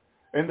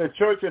 And the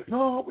church says,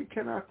 no, we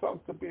cannot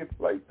talk to people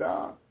like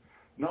that.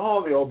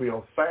 No, they'll be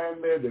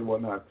offended. They will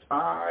not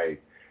tithe.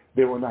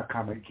 They will not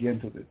come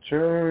again to the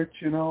church,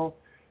 you know.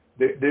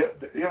 The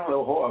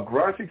whole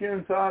aggression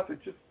against us,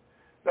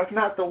 that's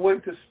not the way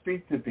to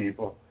speak to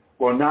people.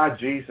 Well, not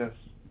Jesus.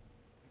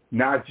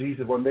 Not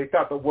Jesus. When they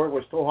thought the word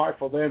was too hard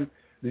for them,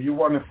 do you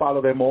want to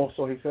follow them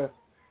also, he says?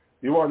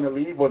 You want to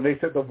leave when they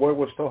said the word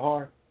was too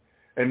hard?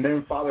 And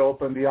then Father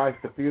opened the eyes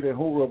to Peter.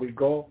 Who will we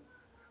go?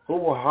 Who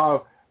will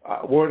have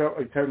a word of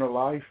eternal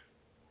life?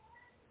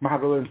 My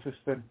brother and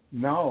sister,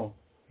 no.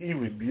 He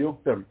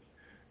rebuked them.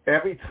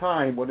 Every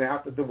time when they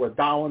have to do with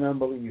doubt and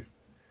unbelief,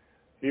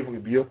 he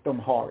rebuked them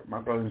hard, my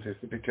brother and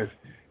sister, because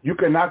you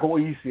cannot go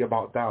easy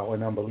about doubt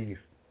and unbelief.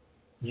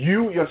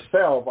 You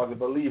yourself, as a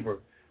believer,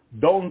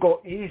 don't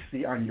go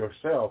easy on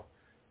yourself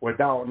with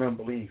doubt and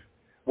unbelief.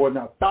 When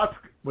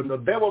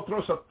the devil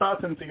throws a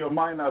thought into your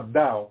mind of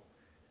doubt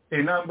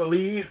and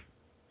unbelief,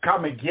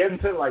 come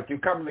against it like you're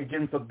coming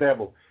against the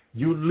devil.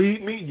 You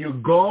leave me, you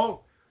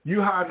go. You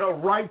have no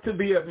right to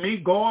be at me.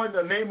 Go in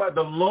the name of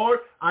the Lord.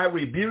 I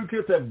rebuke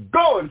you. Say,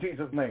 go in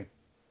Jesus' name.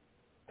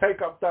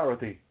 Take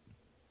authority.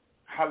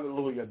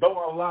 Hallelujah.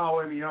 Don't allow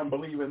any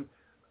unbelieving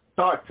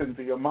thoughts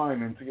into your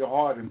mind, into your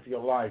heart, into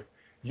your life.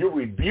 You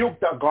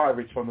rebuke that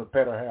garbage from the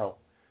pit of hell.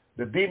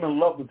 The demon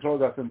love to throw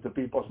that into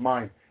people's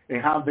mind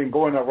and have been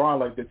going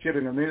around like the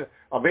children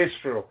of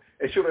Israel.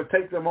 It should have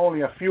taken them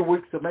only a few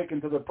weeks to make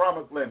into the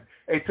promised land.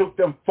 It took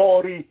them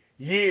 40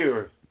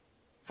 years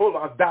full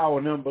of doubt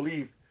and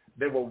unbelief.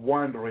 They were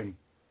wondering,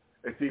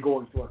 is he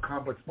going to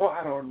accomplish? Well,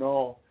 I don't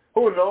know.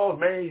 Who knows?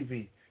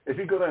 Maybe. Is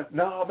he going to?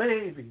 No,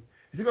 maybe.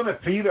 Is he going to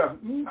feed us?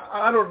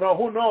 I don't know.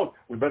 Who knows?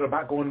 We better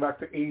not going back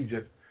to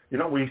Egypt. You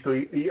know, we used to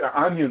eat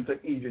onions in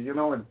Egypt, you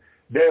know, and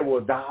they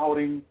were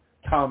doubting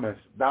Thomas,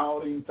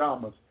 going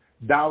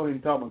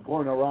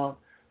around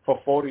for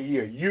 40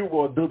 years. You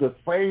will do the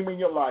same in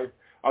your life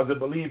as a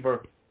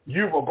believer.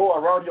 You will go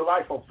around your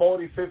life for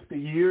 40, 50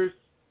 years,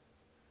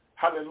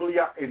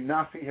 hallelujah, and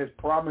not see his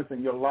promise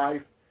in your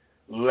life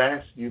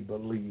lest you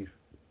believe.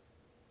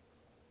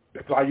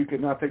 That's why you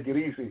cannot take it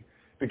easy.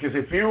 Because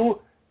if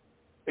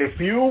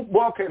you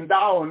walk in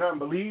doubt and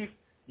unbelief,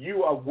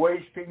 you are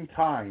wasting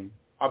time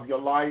of your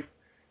life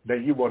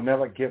that you will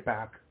never get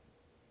back.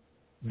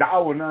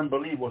 Doubt and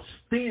unbelief will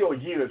steal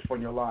years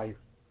from your life.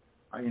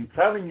 I am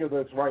telling you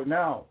this right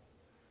now,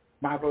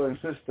 my brother and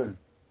sister.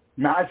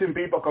 Imagine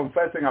people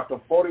confessing after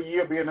 40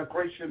 years being a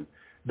Christian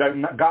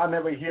that God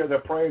never hear their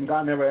prayer and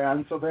God never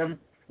answer them,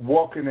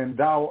 walking in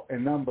doubt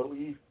and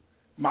unbelief.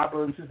 My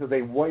brother and sister,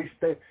 they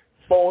wasted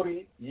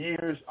 40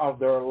 years of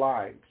their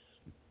lives.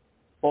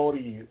 40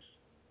 years.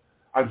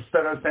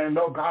 Instead of saying,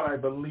 no, God, I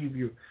believe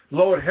you.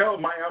 Lord, help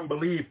my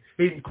unbelief.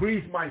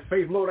 Increase my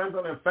faith. Lord, I'm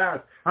going to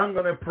fast. I'm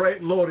going to pray.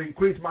 Lord,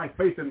 increase my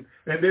faith in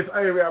this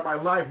area of my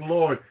life,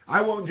 Lord.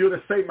 I want you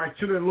to save my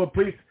children. Lord,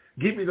 please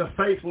give me the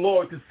faith,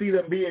 Lord, to see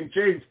them being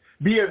changed,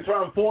 being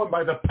transformed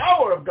by the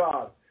power of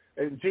God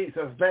in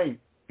Jesus' name.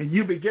 And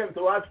you begin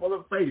to ask for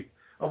the faith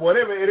of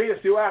whatever it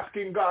is you're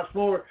asking God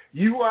for.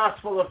 You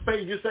ask for the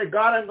faith. You say,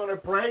 God, I'm going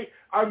to pray.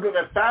 I'm going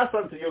to fast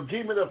until you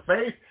give me the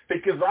faith,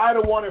 because I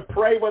don't want to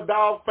pray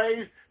without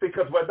faith,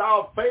 because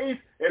without faith,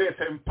 it is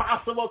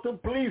impossible to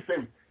please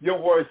him.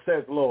 Your word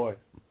says, Lord.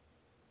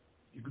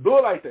 You can do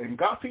it like that. And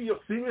God see your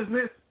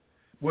seriousness.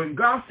 When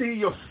God see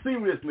your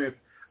seriousness,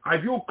 are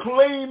you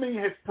claiming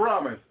his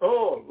promise?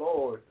 Oh,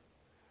 Lord.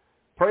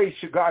 Praise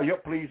you, God. You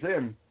please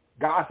him.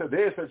 God said,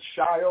 there's a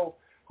child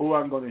who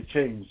I'm going to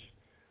change,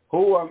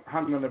 who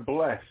I'm going to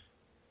bless.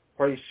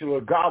 Praise you,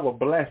 Lord. God will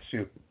bless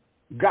you.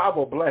 God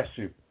will bless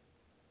you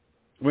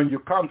when you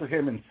come to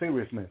him in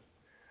seriousness.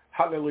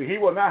 Hallelujah. He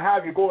will not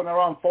have you going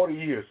around 40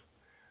 years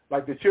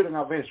like the children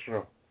of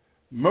Israel,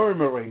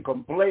 murmuring,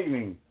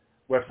 complaining.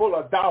 We're full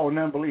of doubt and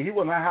unbelief. He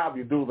will not have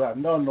you do that.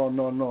 No, no,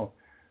 no, no.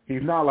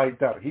 He's not like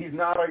that. He's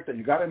not like that.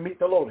 You got to meet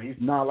the Lord. He's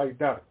not like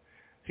that.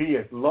 He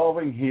is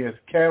loving. He is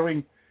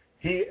caring.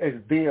 He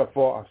is there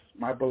for us,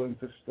 my brother and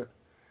sister.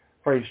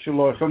 Praise you,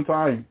 Lord.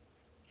 Sometimes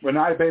when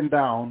I've been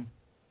down,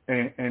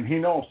 and he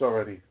knows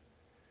already,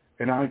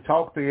 and I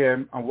talk to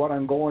him on what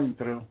I'm going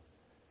through,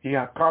 he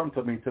has come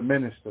to me to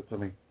minister to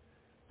me.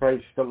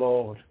 Praise the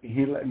Lord.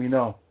 He let me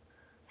know,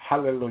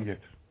 hallelujah,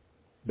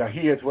 that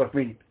he is with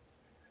me.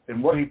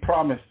 And what he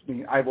promised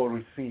me, I will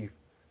receive.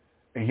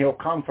 And he'll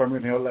come from me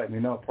and he'll let me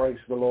know. Praise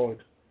the Lord.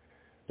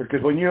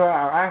 Because when you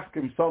ask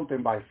him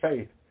something by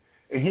faith,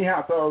 and he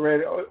has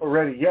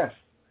already yes.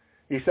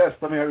 He says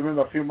to me, I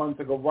remember a few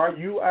months ago, why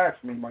you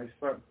asked me, my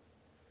son?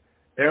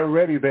 It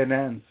already been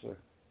answered.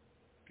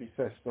 He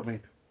says to me,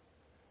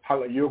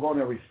 hallelujah, you're going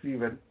to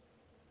receive it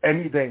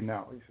any day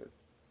now, he says.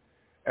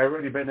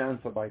 already been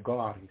answered by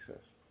God, he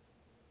says.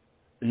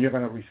 And you're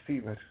going to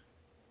receive it.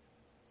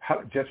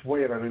 Just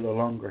wait a little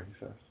longer,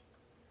 he says.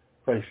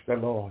 Praise the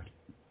Lord.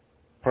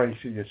 Praise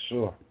you,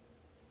 Yeshua.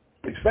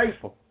 He's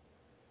faithful.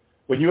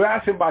 When you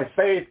ask him by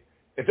faith,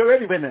 it's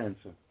already been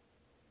answered.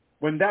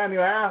 When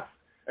Daniel asked,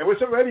 it was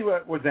already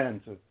was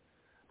answered.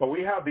 But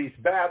we have these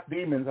bad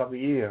demons of the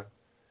ear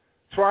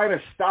trying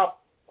to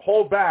stop,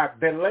 hold back,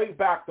 delay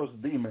back those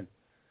demons,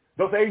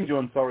 those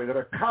angels, that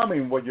are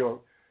coming with your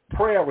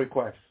prayer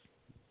requests.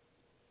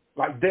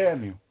 Like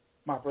Daniel,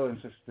 my brother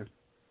and sister.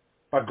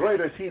 But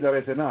greater is he that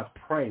is in us.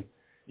 Pray.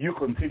 You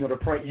continue to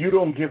pray. You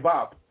don't give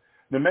up.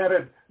 No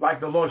matter, like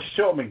the Lord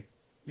showed me,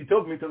 he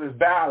took me to this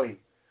valley,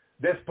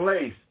 this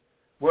place,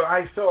 where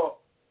I saw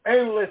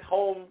endless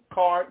home,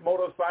 car,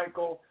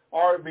 motorcycle,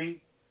 RV,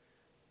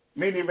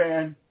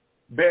 minivan,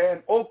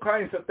 van, all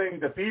kinds of things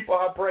that people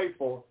have prayed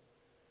for,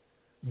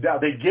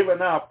 that they've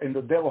given up and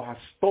the devil has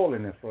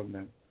stolen it from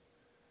them.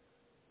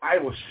 I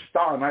was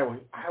stunned. I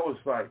was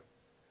like,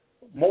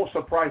 more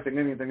surprised than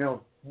anything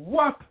else.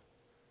 What?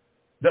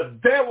 The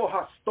devil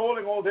has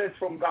stolen all this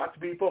from God's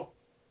people?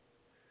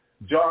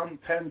 John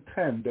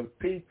 10:10, the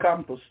thief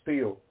come to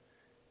steal,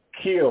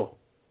 kill,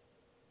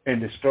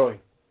 and destroy.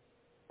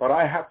 But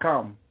I have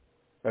come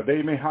that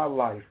they may have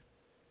life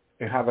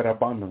and have it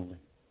abundantly.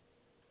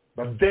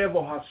 The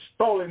devil has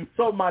stolen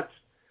so much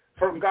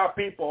from God's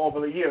people over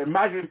the years.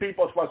 Imagine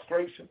people's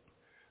frustration.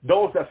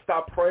 Those that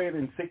stop praying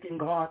and seeking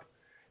God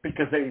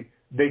because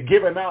they've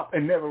given up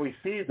and never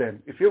received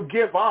them. If you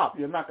give up,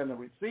 you're not going to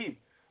receive.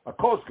 Of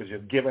course, because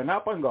you've given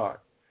up on God.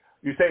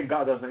 You say,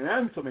 God doesn't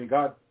answer me.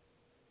 God,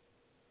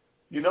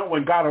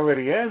 when God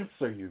already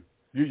answered you,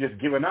 you just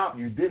given up.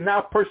 You did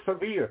not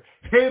persevere.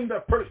 Him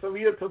that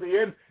persevered to the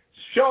end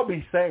shall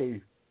be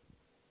saved.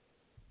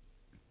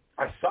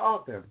 I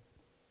saw them.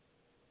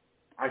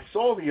 I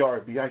saw the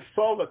RV. I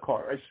saw the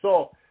car. I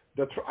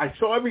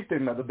saw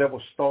everything that the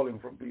devil stolen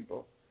from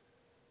people.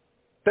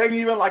 Things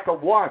even like a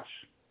watch.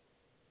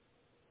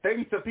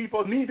 Things that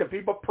people need, that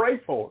people pray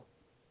for.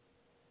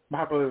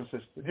 My brothers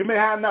and sisters, you may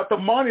have not the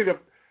money to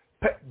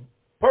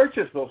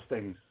purchase those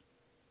things,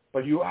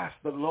 but you ask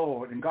the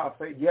Lord, and God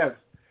said yes.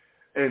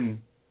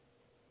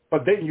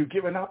 But then you're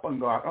giving up on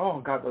God. Oh,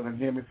 God doesn't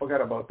hear me.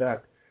 Forget about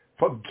that.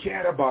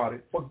 Forget about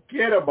it.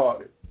 Forget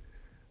about it.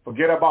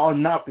 Forget about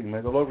nothing.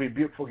 May the Lord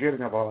rebuke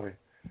forgetting about it.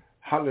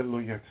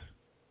 Hallelujah.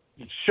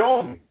 He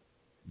showed me.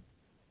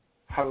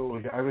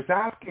 Hallelujah. I was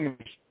asking him,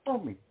 he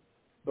showed me.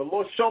 The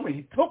Lord showed me.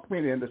 He took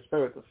me in the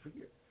spirit of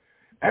fear.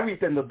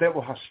 Everything the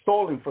devil has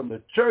stolen from the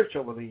church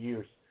over the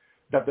years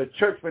that the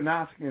church been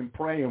asking and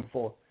praying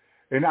for.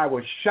 And I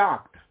was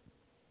shocked.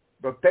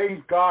 The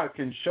things God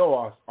can show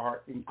us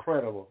are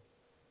incredible.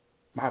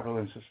 My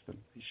brother and sister,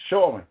 he's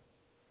showing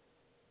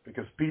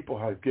because people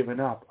have given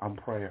up on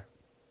prayer.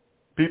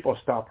 People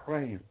stop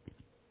praying.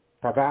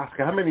 I've asked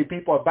how many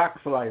people are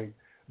backsliding,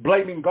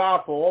 blaming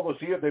God for all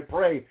those years they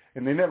pray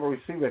and they never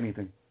receive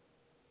anything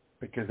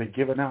because they've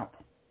given up.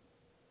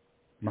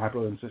 My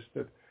brother and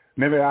sister,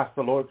 never ask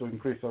the Lord to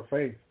increase our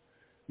faith.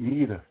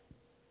 Neither.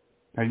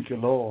 Thank you,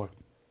 Lord.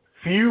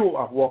 Few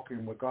are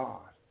walking with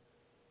God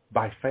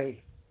by faith.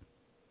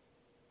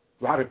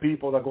 A lot of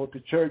people that go to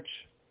church,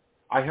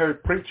 I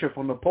heard preacher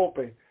from the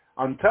pulpit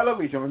on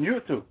television, on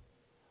YouTube.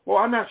 Well,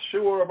 I'm not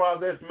sure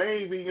about this.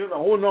 Maybe,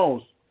 who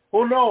knows?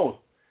 Who knows?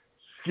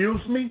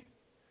 Excuse me?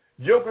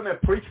 You're going to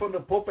preach from the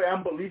pulpit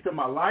unbelief in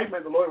my life?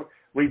 May the Lord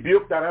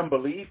rebuke that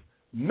unbelief?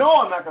 No,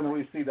 I'm not going to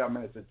receive that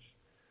message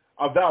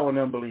of that one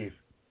unbelief.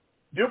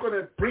 You're going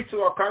to preach to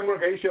our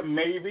congregation?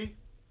 Maybe.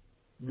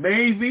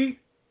 Maybe.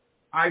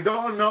 I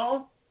don't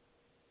know.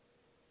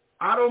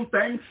 I don't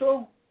think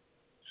so.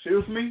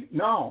 Excuse me?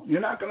 No,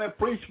 you're not going to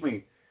preach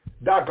me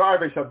that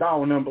garbage of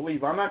doubt and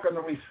unbelief. I'm not going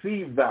to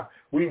receive that.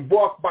 We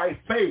walk by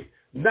faith,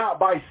 not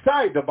by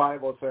sight, the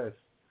Bible says.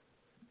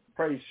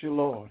 Praise you,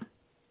 Lord.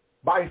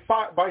 By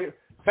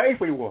faith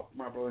we walk,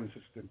 my brother and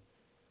sister.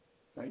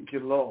 Thank you,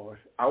 Lord.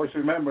 I was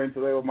remembering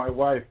today with my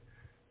wife,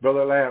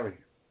 Brother Larry.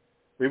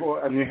 We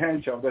were in New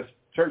Hampshire, this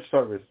church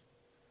service.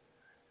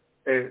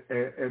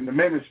 And the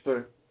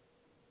minister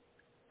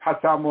had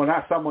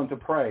asked someone to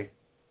pray.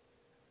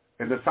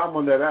 And the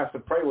someone that asked to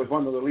pray was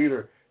one of the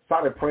leaders,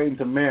 started praying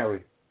to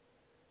Mary.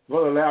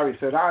 Brother Larry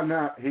said,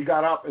 he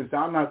got up and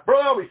said,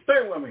 brother,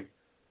 stand with me.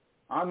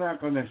 I'm not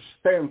going to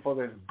stand for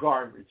this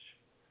garbage.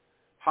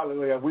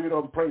 Hallelujah. We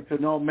don't pray to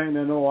no man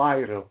and no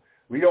idol.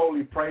 We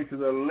only pray to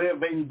the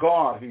living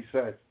God, he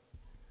said.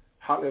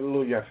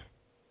 Hallelujah.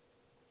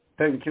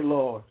 Thank you,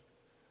 Lord.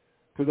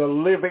 To the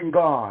living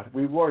God.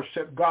 We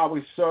worship God.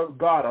 We serve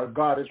God. Our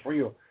God is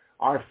real.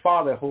 Our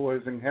Father who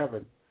is in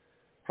heaven.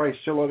 Praise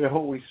the Lord, who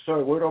we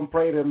serve. We don't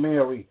pray to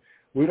Mary.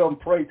 We don't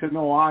pray to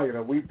no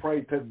idol. We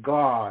pray to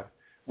God.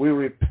 We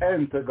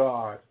repent to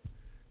God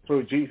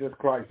through Jesus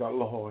Christ our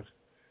Lord.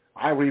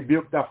 I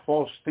rebuke that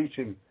false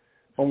teaching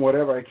from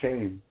wherever it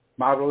came.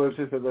 My brothers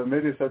and sisters, the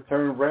minister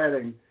turned red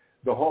and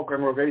the whole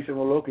congregation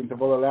were looking to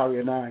Brother Larry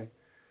and I.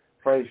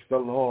 Praise the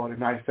Lord.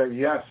 And I said,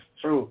 yes,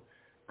 true.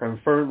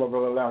 Confirm what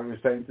Brother Larry was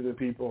saying to the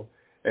people.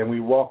 And we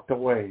walked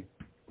away,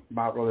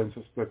 my brother and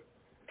sister.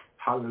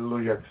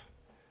 Hallelujah.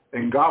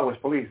 And God was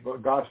pleased.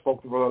 But God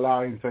spoke to Brother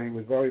Larry and said he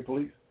was very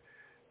pleased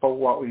for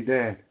what we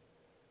did.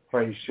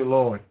 Praise the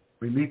Lord.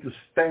 We need to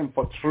stand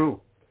for truth.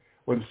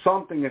 When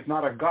something is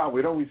not of God,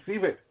 we don't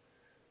receive it.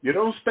 You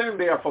don't stand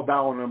there for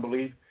doubt and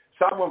unbelief.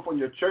 Someone from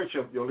your church,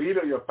 your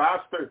leader, your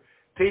pastor,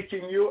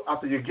 teaching you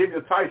after you give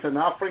your tithes and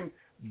offering,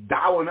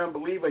 doubt and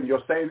unbelief, and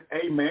you're saying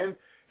amen.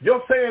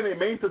 You're saying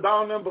amen to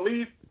doubt and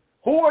unbelief.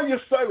 Who are you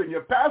serving,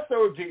 your pastor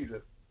or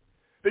Jesus?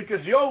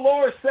 Because your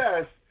Lord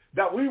says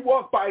that we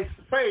walk by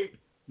faith,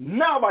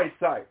 not by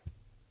sight.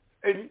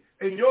 And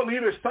your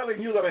leader is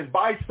telling you that it's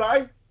by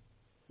sight.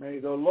 May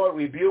the Lord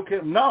rebuke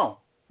him. No,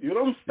 you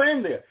don't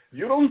stand there.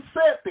 You don't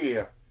sit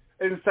there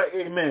and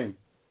say amen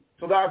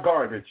to that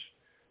garbage.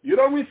 You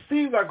don't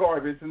receive that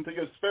garbage into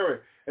your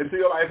spirit, into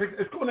your life.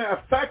 It's going to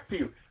affect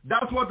you.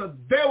 That's what the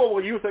devil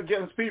will use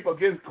against people,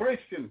 against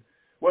Christians,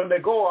 when they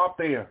go up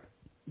there.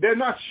 They're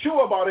not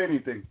sure about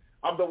anything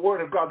of the Word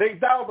of God. They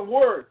doubt the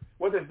Word,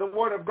 whether it's the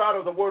Word of God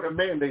or the Word of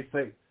man, they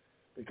say,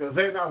 because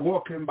they're not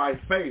walking by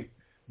faith.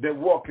 They're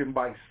walking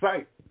by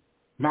sight,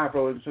 my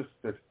brothers and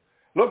sisters.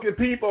 Look at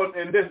people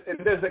in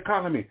this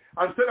economy.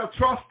 Instead of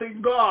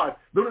trusting God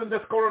during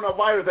this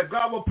coronavirus, that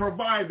God will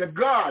provide, that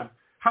God,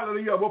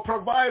 hallelujah, will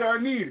provide our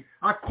need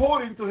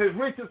according to his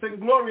riches and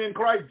glory in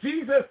Christ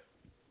Jesus.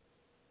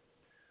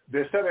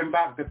 They're sitting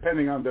back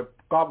depending on the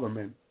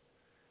government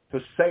to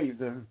save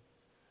them.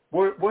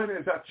 When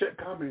is that check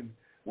coming?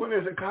 When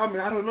is it coming?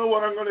 I don't know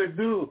what I'm going to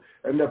do.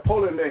 And they're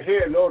pulling their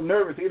hair, and all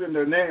nervous, eating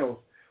their nails,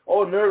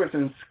 all nervous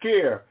and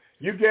scared.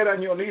 You get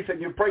on your knees and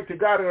you pray to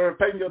God and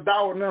repent your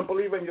doubt and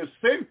unbelief and your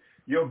sin.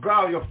 Your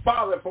God, your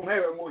Father from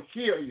heaven will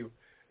hear you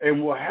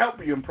and will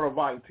help you and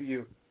provide to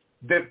you.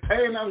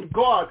 Depend on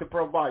God to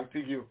provide to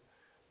you.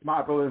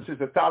 My brother and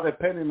sister, stop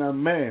depending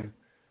on man.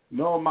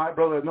 No, my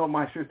brother, no,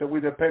 my sister, we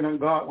depend on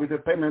God. We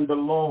depend on the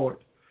Lord.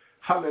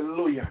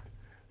 Hallelujah.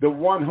 The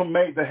one who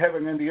made the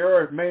heaven and the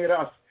earth made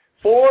us,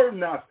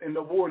 formed us in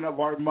the womb of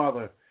our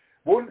mother.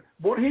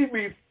 Would he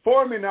be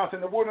forming us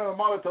in the womb of our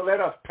mother to let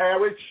us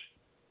perish?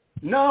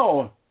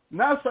 No,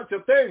 not such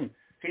a thing.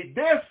 He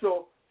did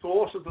so to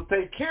also to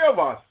take care of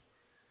us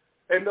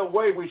in the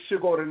way we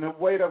should go, in the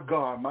way of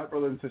God, my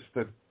brother and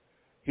sister.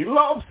 He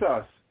loves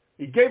us.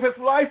 He gave his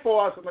life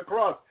for us on the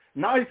cross.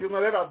 Now he's going to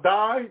let us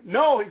die?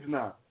 No, he's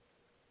not.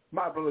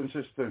 My brother and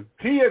sister,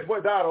 he is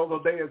with us all the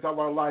days of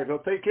our life. He'll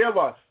take care of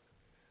us.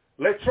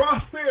 Let's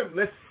trust him.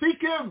 Let's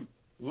seek him.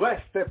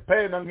 Let's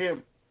depend on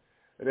him.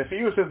 And if he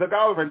uses the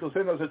government to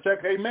send us a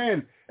check,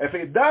 amen. If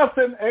he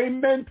doesn't,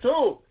 amen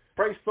too.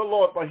 Praise the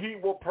Lord, but he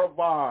will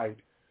provide.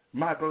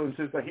 My brother and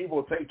sister, he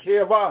will take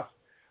care of us.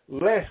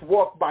 Let's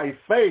walk by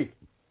faith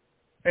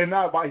and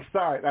not by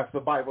sight, as the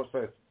Bible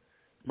says.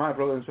 My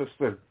brother and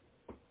sister.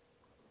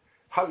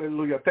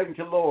 Hallelujah. Thank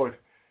you, Lord.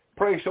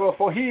 Praise the Lord.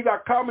 For he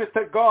that cometh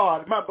to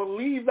God might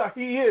believe that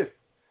he is,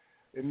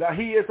 and that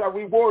he is a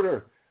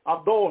rewarder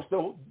of those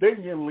that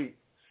diligently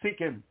seek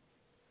him.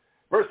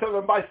 Verse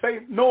 7, by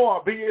faith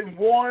Noah, being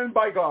warned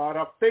by God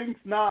of things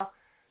not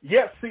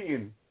yet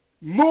seen,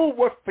 moved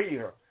with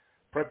fear,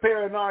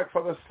 prepare an ark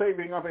for the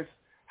saving of his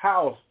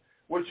house,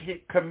 which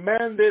he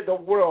commanded the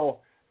world,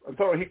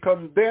 he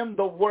condemned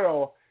the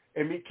world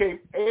and became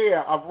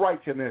heir of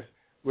righteousness,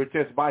 which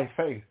is by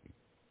faith.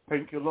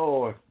 Thank you,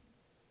 Lord.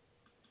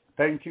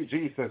 Thank you,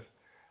 Jesus.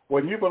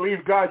 When you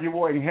believe God, you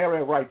will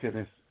inherit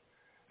righteousness.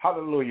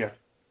 Hallelujah.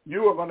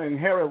 You are going to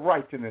inherit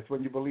righteousness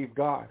when you believe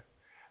God.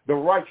 The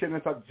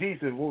righteousness of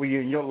Jesus will be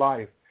in your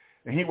life.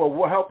 And he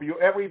will help you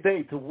every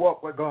day to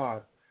walk with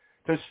God,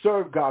 to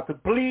serve God, to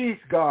please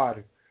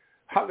God.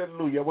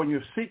 Hallelujah. When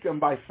you seek him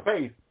by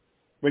faith,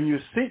 when you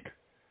seek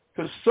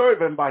to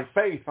serve him by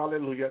faith,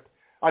 hallelujah.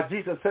 As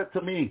Jesus said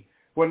to me,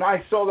 when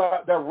I saw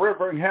that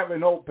river in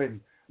heaven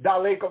open,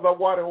 that lake of the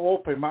water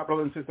open, my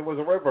brother and sister, was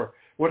a river.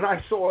 When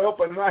I saw it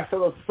open and I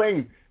saw the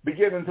saints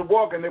beginning to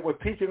walk, and they were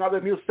teaching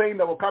other new saints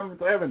that were coming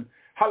to heaven,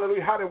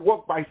 hallelujah, how to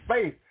walk by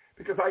faith.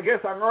 Because I guess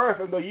on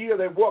earth in the year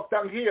they walked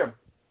down here,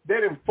 they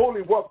didn't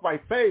fully walk by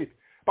faith,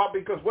 but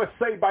because we're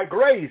saved by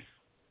grace,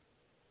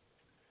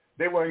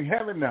 they were in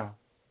heaven now.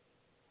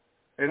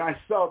 And I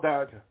saw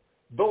that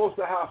those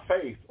that have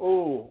faith,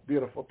 oh,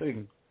 beautiful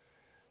thing,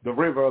 the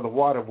river of the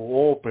water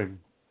will open,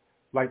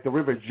 like the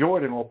river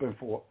Jordan opened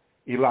for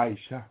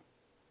Elisha,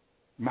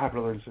 my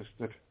brother and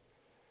sister,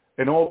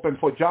 and opened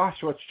for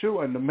Joshua too,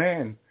 and the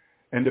man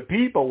and the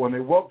people when they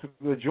walked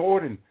through the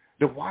Jordan,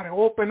 the water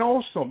opened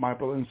also, my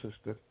brother and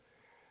sister.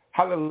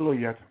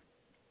 Hallelujah.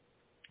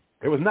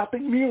 It was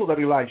nothing new that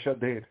Elisha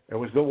did. It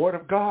was the word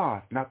of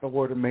God, not the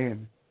word of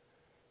man.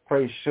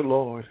 Praise the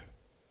Lord.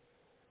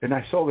 And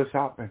I saw this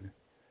happen.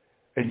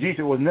 And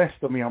Jesus was next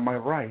to me on my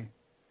right.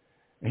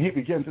 And he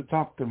began to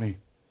talk to me.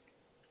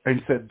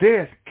 And said,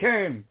 this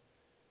can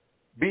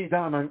be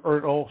done on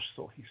earth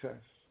also, he says.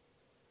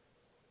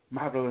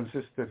 My brother and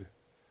sister,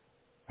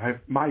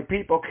 my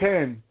people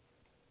can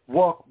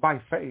walk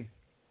by faith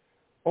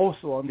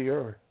also on the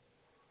earth.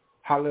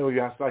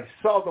 Hallelujah. As I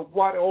saw the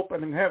water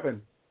open in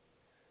heaven.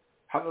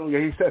 Hallelujah.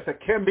 He says it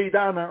can be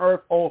done on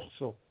earth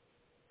also.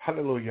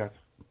 Hallelujah.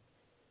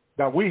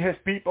 that we, his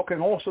people, can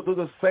also do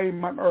the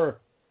same on earth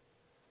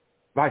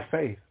by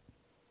faith.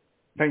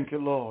 Thank you,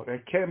 Lord.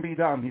 It can be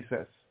done, he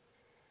says.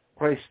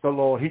 Praise the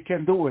Lord. He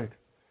can do it.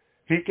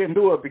 He can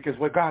do it because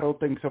with God all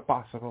things are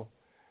possible.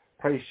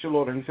 Praise the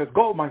Lord. And he says,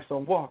 go, my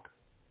son, walk.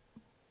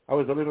 I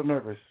was a little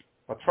nervous,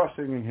 but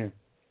trusting in him.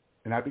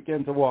 And I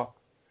began to walk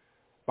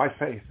by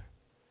faith.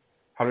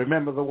 I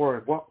remember the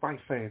word, walk by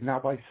faith,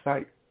 not by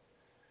sight.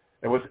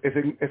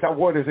 It's that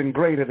word is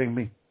engraved in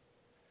me.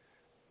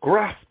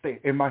 Grasped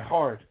it in my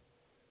heart,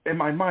 in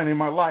my mind, in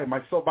my life,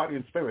 my soul, body,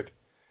 and spirit.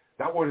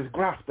 That word is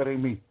grasped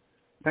in me.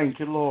 Thank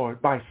you,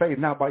 Lord. By faith,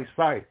 not by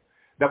sight.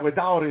 That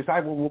without it, I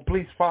will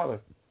please Father.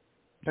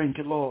 Thank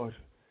you, Lord.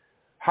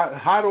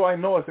 How do I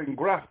know it's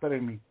engrafted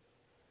in me?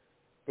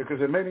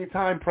 Because in many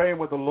times praying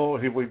with the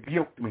Lord, he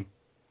rebuked me.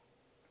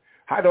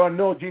 How do I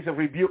know Jesus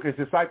rebuked his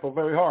disciple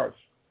very harsh?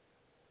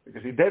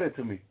 Because he did it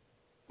to me.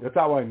 That's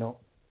how I know.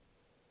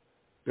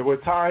 There were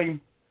times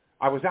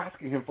I was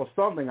asking him for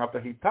something after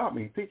he taught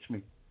me,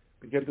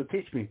 began to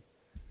teach me.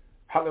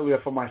 Hallelujah,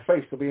 for my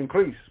faith to be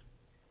increased.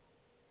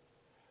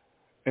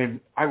 And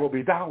I will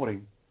be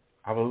doubting.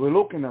 I will be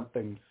looking at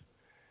things.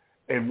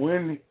 And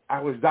when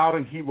I was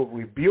doubting, he will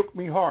rebuke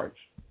me harsh.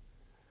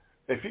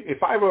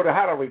 If I were to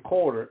have a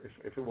recorder,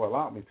 if it will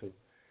allow me to,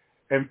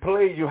 and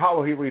play you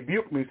how he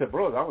rebuked me, he said,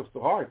 brother, that was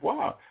too hard.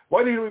 Wow.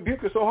 Why did he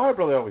rebuke you so hard,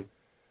 Brother Ellie?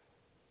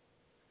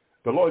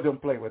 The Lord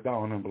don't play with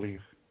doubt and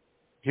unbelief.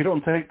 He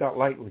don't take that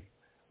lightly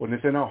when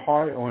it's in our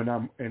heart or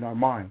in our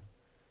mind.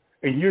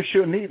 And you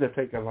should neither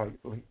take it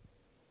lightly.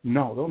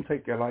 No, don't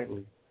take it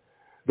lightly.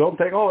 Don't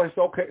think, oh, it's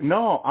okay.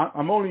 No,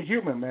 I'm only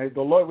human, man.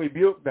 The Lord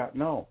rebuked that.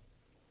 No.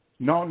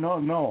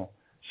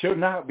 Should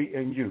not be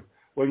in you.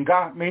 When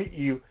God made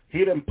you, he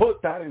didn't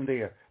put that in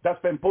there.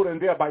 That's been put in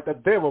there by the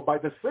devil, by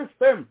the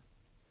system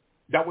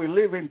that we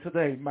live in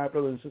today, my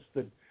brother and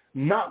sister.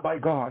 Not by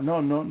God.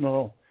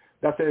 No.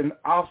 That's an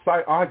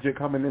outside object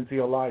coming into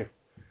your life.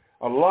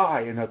 A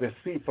lie and a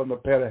deceit from the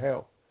pit of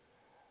hell.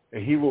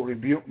 And he will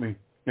rebuke me.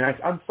 And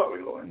I'm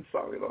sorry, Lord.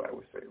 I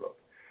would say, Lord.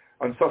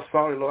 I'm so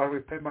sorry, Lord. I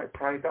repent my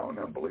pride down and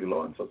unbelief,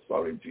 Lord. I'm so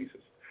sorry,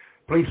 Jesus.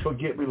 Please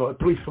forgive me, Lord.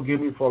 Please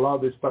forgive me for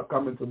allowing this stuff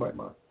come into my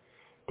mind.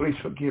 Please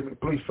forgive me.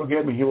 Please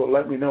forgive me. He will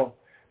let me know.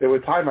 There were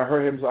times I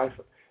heard him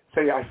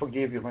say, I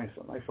forgive you, my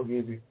son. I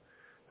forgive you.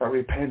 I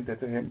repented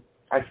to him.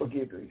 I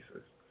forgive you, he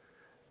says.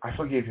 I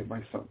forgive you,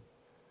 my son.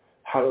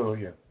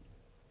 Hallelujah.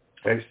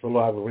 Praise the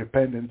Lord. I will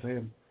repent to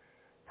him.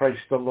 Praise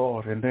the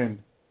Lord. And then,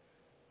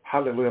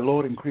 hallelujah,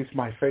 Lord, increase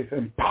my faith.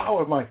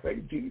 Empower my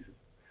faith, Jesus.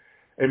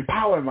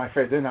 Empower my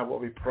faith. Then I will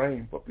be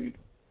praying for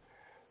people.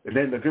 And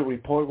then the good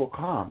report will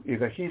come.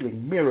 Either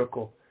healing,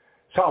 miracle,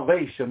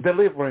 salvation,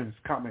 deliverance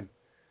coming.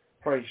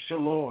 Praise the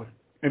Lord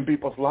in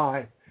people's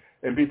lives.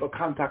 And people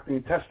contacting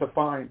me,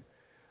 testifying.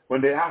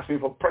 When they ask me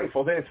for pray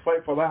for this, pray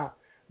for that.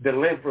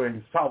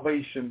 Deliverance,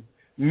 salvation,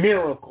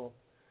 miracle.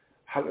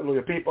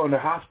 Hallelujah. People in the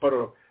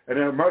hospital, in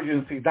an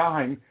emergency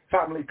dying,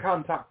 family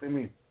contacting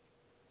me.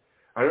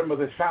 I remember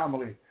this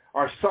family.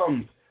 Our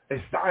son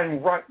is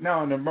dying right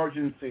now in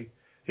emergency.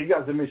 He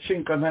got the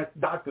machine connect.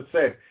 Doctor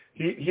said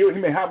he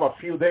may have a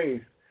few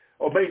days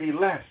or maybe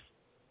less.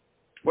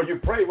 But you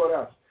pray with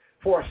us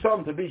for our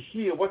son to be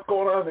healed. What's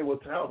going on? They will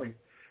tell me.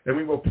 And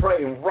we will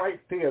pray, and right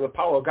there the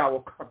power of God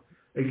will come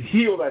and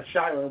heal that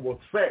child and will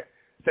say,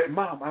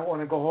 Mom, I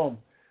want to go home.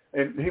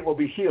 And he will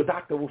be healed.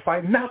 Doctor will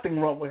find nothing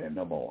wrong with him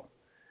no more.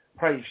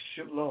 Praise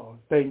you, Lord.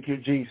 Thank you,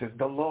 Jesus.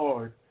 The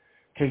Lord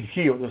can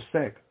heal the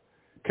sick,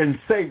 can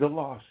save the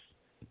lost,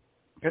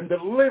 can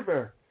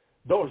deliver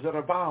those that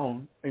are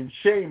bound and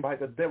shamed by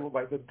the devil,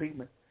 by the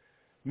demon.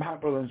 My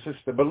brother and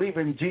sister, believe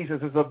in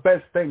Jesus is the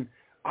best thing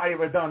I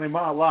ever done in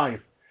my life.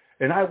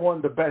 And I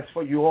want the best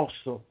for you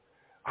also.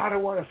 I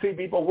don't want to see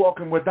people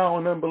walking with doubt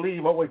and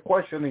unbelief or with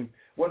questioning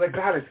whether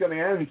God is going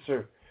to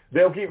answer.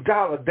 They'll give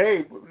God a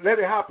day. Let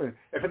it happen.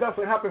 If it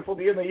doesn't happen for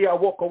the end of the year, I'll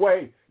walk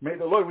away. May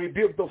the Lord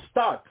rebuke those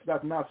thoughts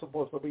that's not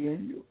supposed to be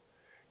in you.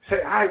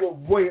 Say, I will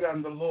wait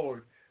on the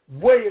Lord.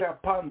 Wait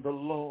upon the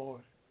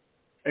Lord.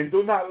 And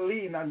do not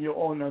lean on your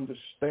own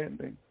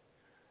understanding.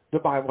 The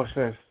Bible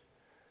says,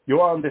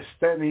 your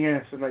understanding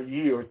ends in a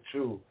year or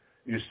two.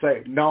 You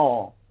say,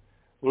 no,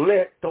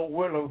 let the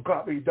will of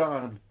God be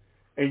done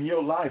in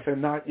your life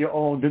and not your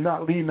own. Do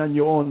not lean on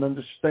your own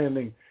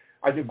understanding.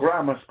 At your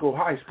grammar school,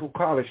 high school,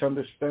 college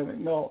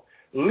understanding. No,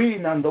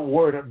 lean on the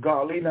word of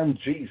God. Lean on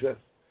Jesus.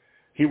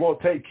 He will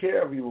take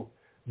care of you,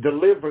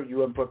 deliver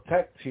you, and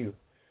protect you.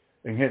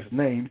 In his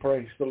name,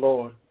 praise the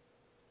Lord.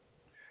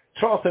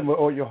 Trust him with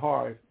all your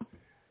heart.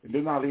 And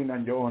do not lean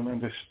on your own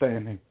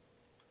understanding.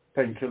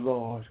 Thank you,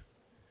 Lord.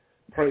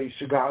 Praise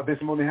you, God.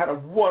 This morning I had a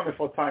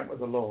wonderful time with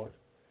the Lord.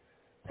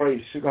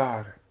 Praise you,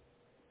 God.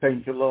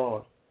 Thank you,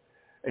 Lord.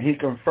 And he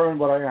confirmed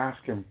what I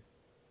asked him.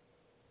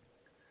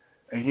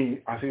 And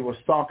as he was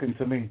talking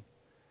to me,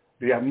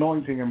 the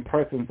anointing and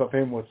presence of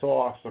him was so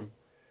awesome.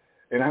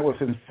 And I was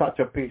in such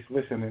a peace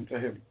listening to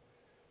him.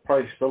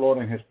 Praise the Lord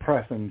in his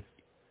presence.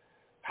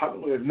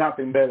 Hallelujah. There's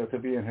nothing better to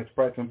be in his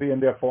presence. Being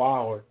there for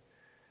hours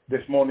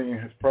this morning in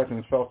his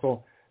presence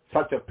felt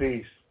such a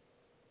peace.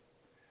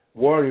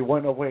 Worry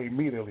went away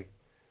immediately.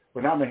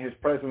 When I'm in his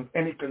presence,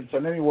 any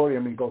concern, any worry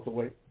in me goes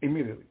away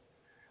immediately.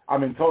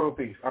 I'm in total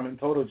peace. I'm in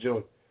total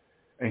joy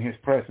in his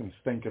presence.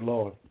 Thank you,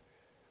 Lord.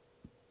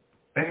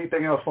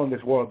 Anything else from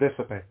this world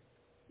dissipate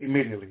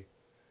immediately.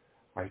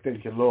 I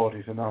thank you, Lord.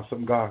 He's an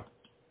awesome God.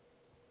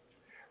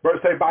 Verse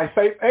 8, by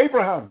faith,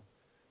 Abraham,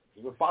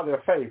 the father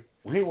of faith,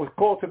 he was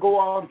called to go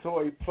on to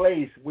a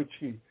place which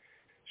he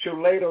should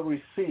later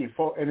receive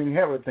for an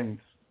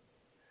inheritance.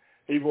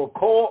 He will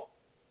call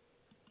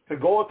to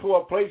go to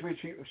a place which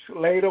he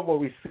later will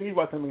receive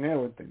as an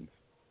inheritance.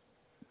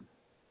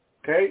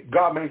 Okay?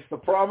 God makes the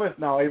promise.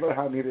 Now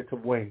Abraham needed to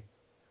wait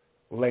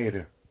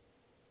later.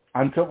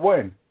 Until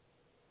when?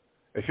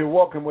 If you're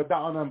walking with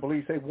doubt and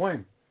unbelief, say,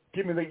 when?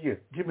 Give me the year.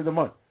 Give me the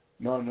month.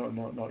 No.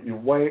 You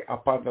wait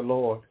upon the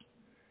Lord.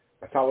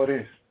 That's how it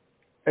is.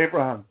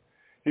 Abraham,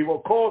 he will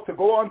call to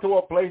go on to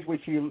a place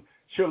which he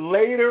should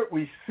later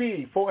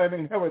receive for an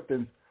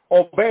inheritance.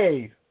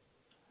 Obeyed.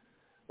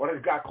 What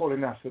is God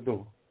calling us to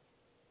do?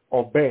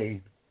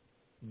 Obey.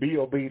 Be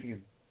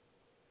obedient.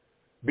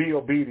 Be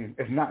obedient.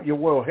 It's not your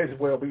will. His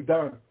will be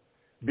done.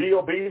 Be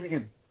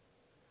obedient.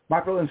 My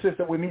brother and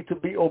sister, we need to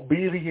be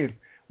obedient.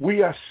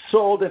 We are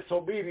so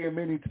disobedient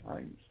many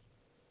times.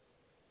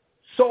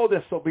 So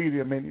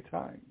disobedient many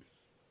times.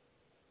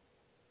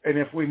 And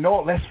if we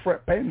know, let's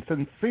repent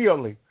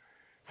sincerely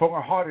from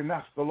our heart and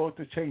ask the Lord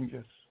to change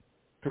us,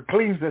 to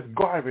cleanse this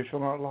garbage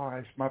from our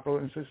lives, my brother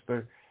and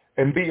sister,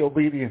 and be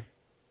obedient.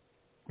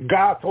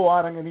 God told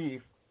Adam and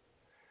Eve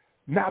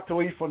not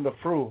to eat from the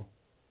fruit,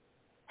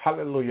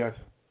 hallelujah,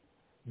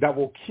 that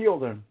will kill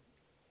them.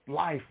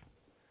 Life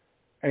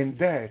and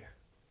death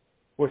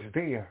was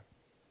there.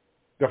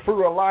 The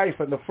fruit of life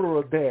and the fruit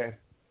of death.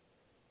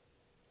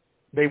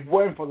 They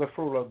went for the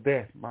fruit of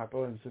death, my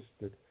brother and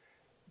sister.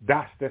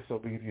 That's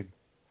disobedience.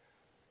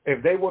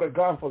 If they would have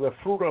gone for the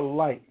fruit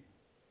of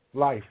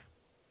life,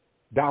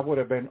 that would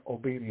have been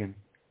obedient.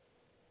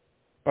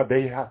 But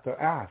they have to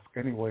ask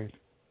anyways.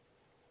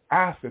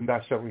 Ask and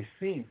thou shalt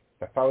receive.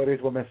 That's how it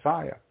is with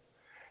Messiah.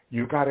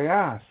 You got to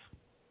ask.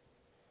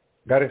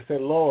 Got to say,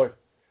 Lord,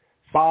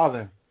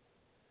 Father,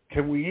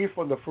 can we eat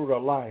from the fruit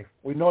of life?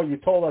 We know you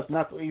told us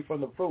not to eat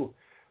from the fruit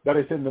that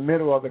is in the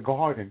middle of the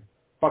garden.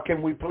 But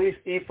can we please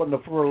eat from the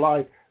fruit of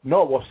life?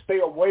 No, we'll stay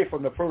away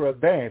from the fruit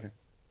of death.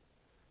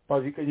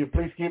 But can you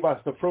please give us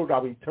the fruit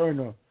of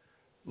eternal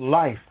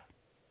life?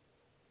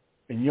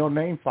 In your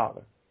name,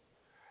 Father.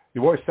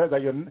 The word said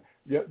that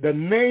the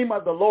name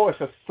of the Lord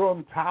is a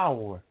strong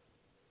tower.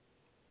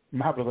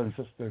 My brother and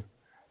sister,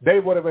 they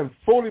would have been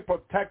fully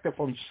protected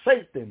from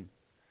Satan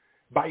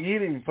by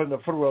eating from the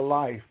fruit of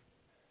life.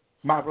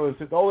 My brother and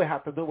sister, all they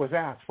have to do was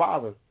ask,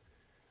 Father,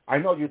 I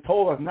know you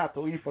told us not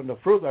to eat from the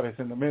fruit that is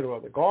in the middle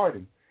of the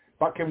garden,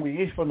 but can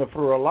we eat from the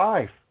fruit of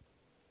life?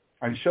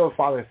 And sure,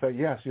 Father said,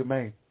 yes, you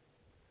may.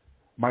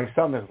 My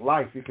son is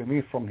life. You can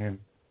eat from him.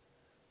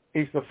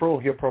 Eat the fruit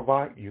he'll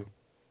provide you.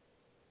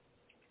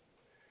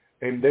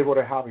 And they would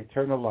have had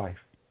eternal life.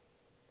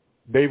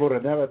 They would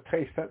have never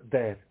tasted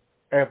death,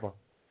 ever.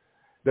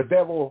 The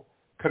devil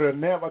could have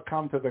never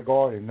come to the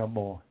garden no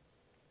more.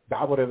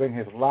 That would have been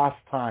his last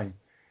time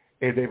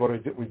if they would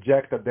have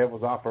rejected the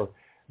devil's offer.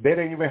 They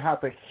didn't even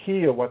have to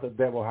hear what the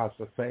devil has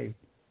to say.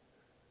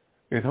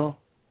 You know?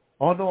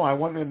 Oh, no, I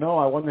want to know.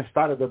 I want to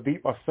start at the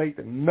deep of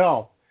Satan.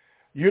 No.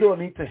 You don't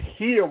need to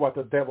hear what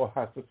the devil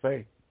has to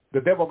say. The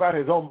devil got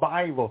his own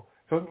Bible.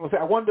 So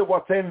I wonder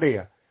what's in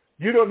there.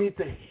 You don't need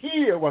to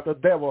hear what the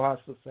devil has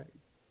to say.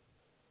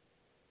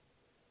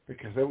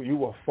 Because you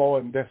will fall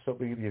in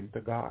disobedient to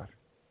God.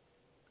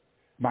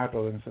 My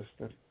brother and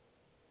sister,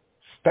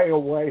 stay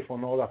away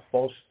from all that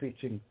false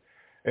teaching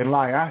and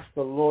lie. Ask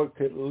the Lord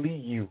to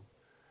lead you,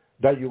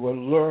 that you will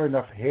learn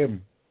of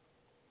him.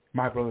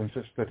 My brother and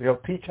sister, he'll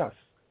teach us.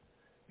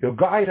 He'll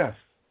guide us.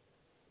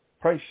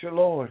 Praise the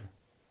Lord.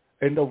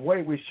 In the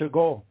way we should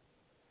go.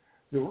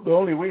 The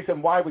only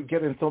reason why we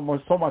get in so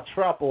much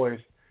trouble is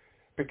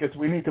because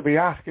we need to be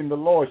asking the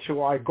Lord,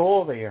 should I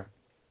go there?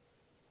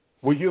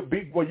 Will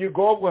you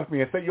go with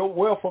me? And say, your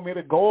will for me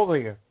to go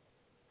there.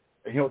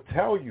 And he'll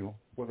tell you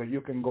whether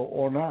you can go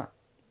or not.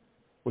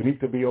 We need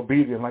to be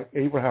obedient like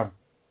Abraham.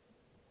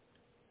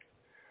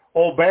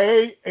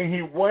 Obey, and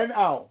he went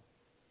out,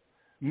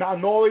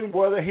 not knowing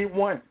whether he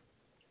went.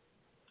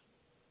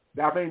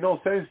 That made no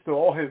sense to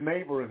all his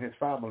neighbors and his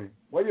family.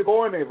 Where you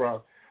going, Abraham?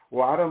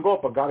 Well, I don't go,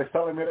 but God is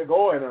telling me to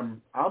go, and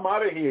I'm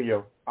out of here,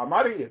 yo. I'm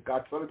out of here.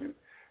 God's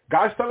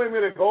telling me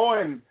to go,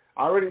 and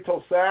I already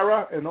told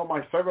Sarah and all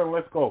my servant,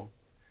 let's go.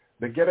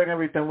 They're getting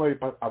everything ready.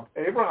 But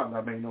Abraham,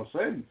 that made no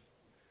sense.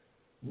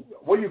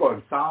 Where you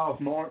going, south,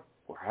 north?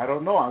 Well, I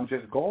don't know. I'm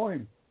just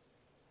going.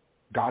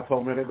 God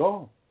told me to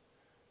go.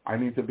 I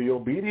need to be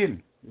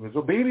obedient. He was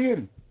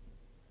obedient.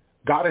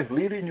 God is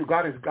leading you.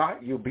 God has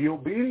got you. Be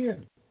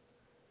obedient.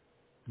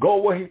 Go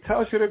where he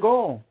tells you to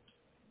go.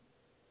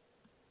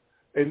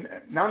 And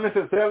not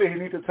necessarily he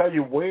needs to tell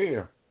you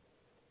where.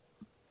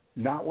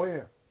 Not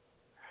where.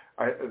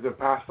 As a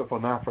pastor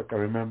from Africa,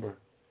 remember,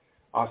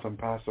 awesome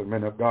pastor,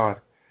 man of God,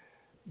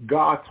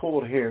 God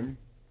told him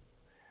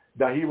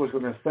that he was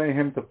going to send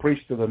him to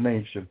preach to the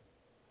nation.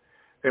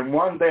 And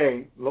one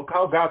day, look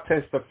how God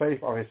tests the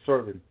faith of his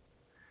servant.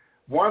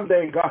 One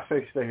day, God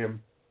says to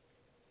him,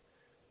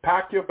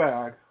 pack your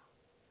bag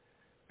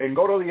and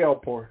go to the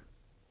airport.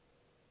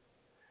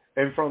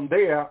 And from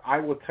there, I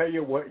will tell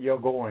you where you're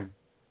going.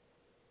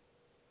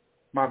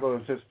 My brother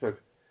and sister.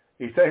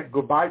 He said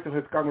goodbye to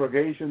his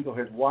congregation, to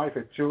his wife,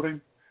 his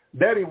children.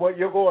 Daddy, where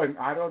you going?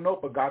 I don't know,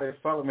 but God is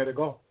telling me to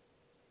go.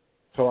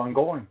 So I'm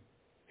going.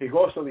 He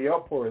goes to the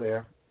airport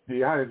there. He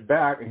has his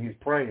bag and he's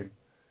praying.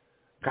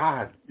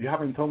 God, you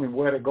haven't told me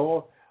where to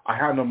go. I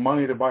have no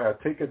money to buy a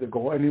ticket to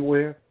go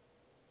anywhere.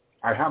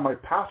 I have my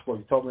passport.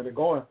 You told me to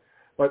go.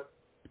 But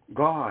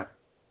God,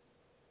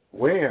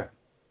 where?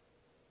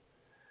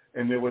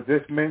 And there was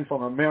this man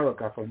from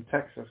America, from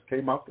Texas,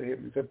 came up to him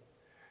and said,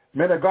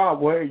 man of God,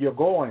 where are you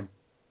going?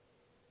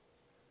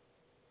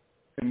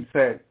 And he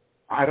said,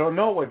 I don't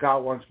know where God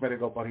wants me to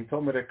go, but he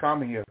told me to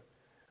come here.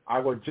 I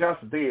was just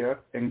there,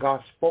 and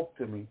God spoke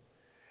to me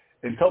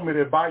and told me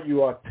to buy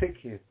you a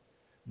ticket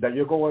that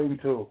you're going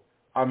to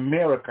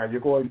America.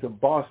 You're going to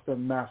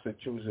Boston,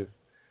 Massachusetts,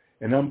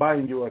 and I'm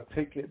buying you a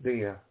ticket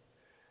there.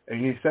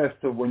 And he says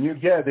to, when you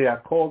get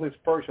there, call this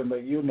person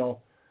that you know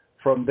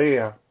from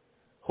there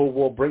who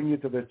will bring you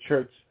to the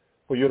church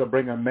for you to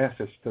bring a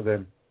message to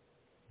them,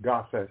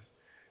 God says.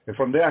 And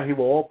from there, he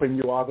will open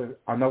you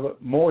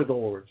more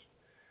doors,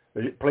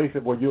 the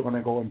places where you're going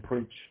to go and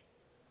preach.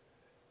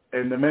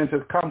 And the man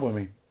says, come with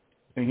me.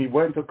 And he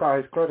went to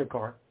his credit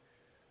card,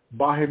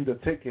 bought him the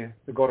ticket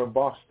to go to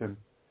Boston,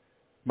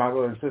 my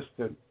brother and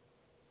sister,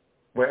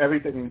 where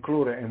everything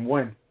included, and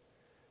went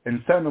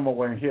and sent him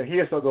away. And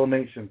here's a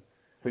donation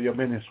for your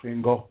ministry,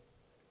 and go.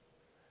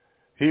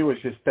 He was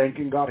just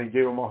thanking God. He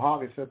gave him a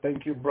hug. He said,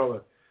 thank you,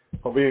 brother,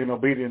 for being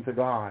obedient to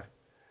God.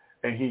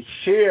 And he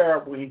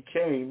shared when he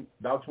came.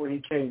 That's when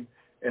he came,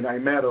 and I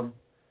met him.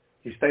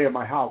 He stayed in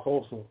my house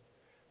also.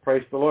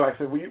 Praise the Lord.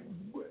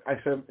 I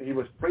said he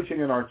was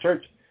preaching in our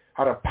church,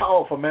 had a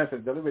powerful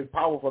message, delivered a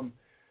powerful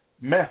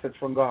message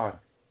from God.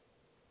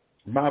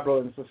 My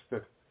brother and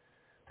sister,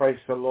 praise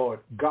the Lord.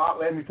 God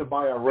led me to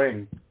buy a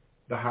ring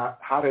that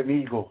had an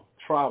eagle,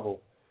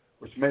 travel,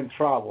 which meant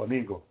travel, an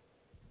eagle.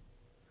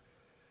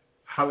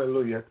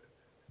 Hallelujah.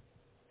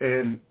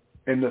 And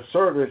in the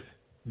service,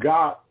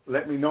 God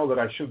let me know that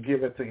I should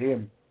give it to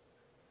him,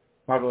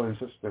 my brother and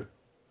sister.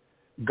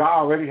 God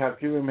already has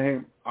given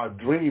him a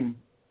dream,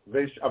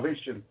 a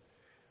vision,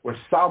 with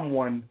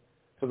someone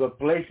to the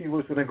place he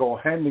was going to go,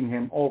 handing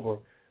him over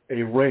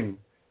a ring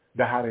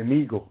that had an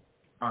eagle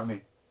on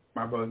it,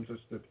 my brother and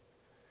sister.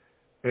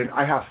 And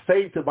I have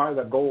saved to buy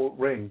the gold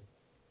ring,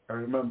 I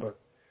remember,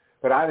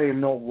 but I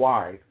didn't know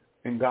why.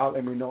 And God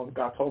let me know.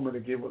 God told me to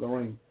give him the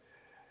ring.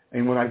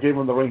 And when I gave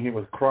him the ring, he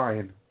was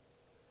crying.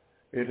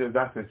 He said,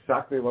 that's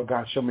exactly what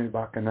God showed me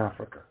back in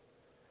Africa.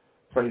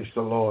 Praise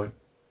the Lord.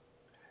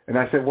 And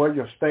I said, where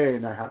you're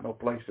staying? I had no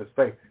place to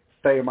stay.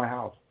 Stay in my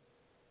house.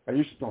 I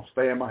used to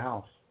stay in my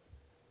house.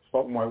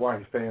 Spoke to my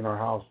wife, stay in our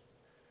house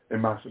in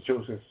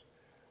Massachusetts.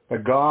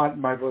 But God,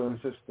 my brother and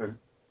sister,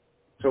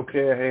 took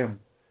care of him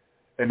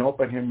and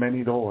opened him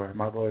many doors,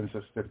 my brother and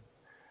sister.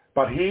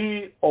 But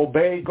he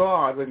obeyed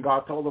God when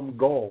God told him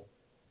go.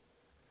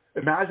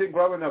 Imagine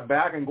grabbing a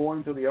bag and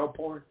going to the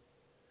airport,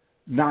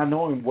 not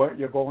knowing where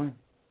you're going,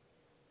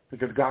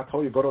 because God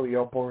told you go to the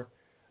airport.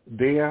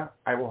 There,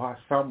 I will have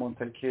someone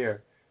take care of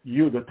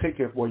you, the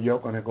ticket where you're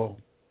going to go.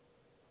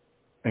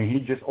 And he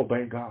just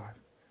obeyed God.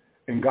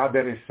 And God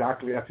did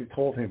exactly as he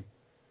told him.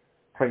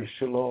 Praise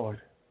the Lord.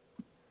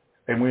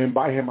 And we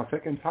invite him a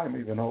second time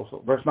even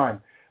also. Verse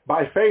 9.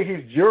 By faith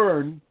he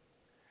journeyed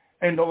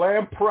in the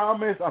land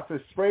promised as a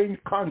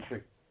strange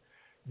country.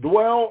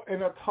 Dwell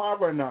in a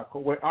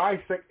tabernacle with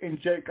Isaac and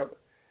Jacob,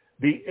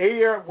 the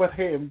heir with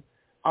him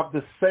of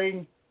the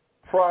same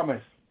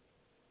promise.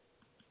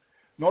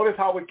 Notice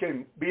how we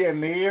can be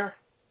an heir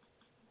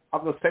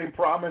of the same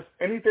promise.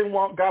 Anything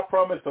God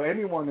promised to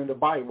anyone in the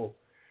Bible,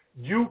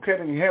 you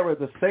can inherit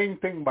the same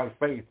thing by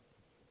faith,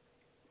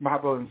 my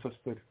brother and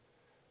sister.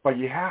 But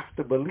you have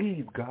to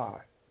believe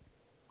God.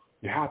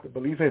 You have to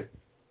believe it.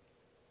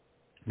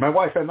 My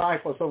wife and I,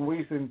 for some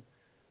reason,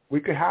 we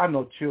could have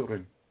no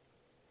children.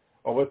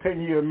 Over 10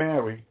 years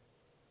married,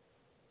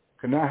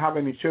 could not have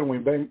any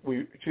children.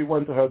 She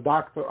went to her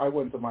doctor, I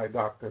went to my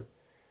doctor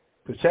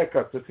to check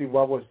up to see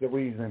what was the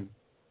reason.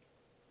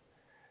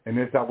 And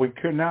it's that we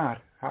could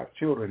not have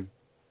children,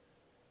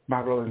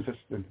 my brother and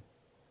sister.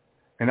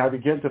 And I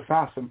began to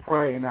fast and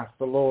pray and ask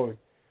the Lord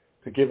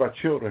to give us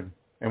children.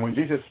 And when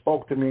Jesus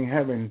spoke to me in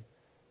heaven,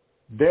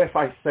 this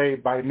I say,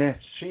 by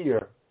next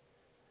year,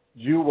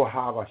 you will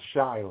have a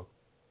child.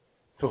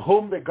 To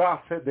whom did God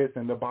say this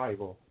in the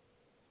Bible?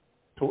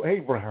 To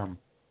Abraham.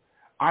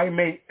 I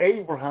made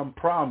Abraham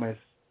promise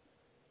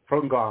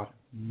from God,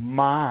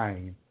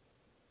 mine,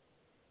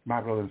 my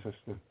brother and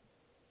sister.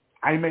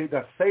 I made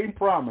the same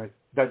promise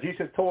that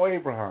Jesus told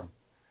Abraham.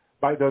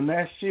 By the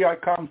next year I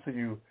come to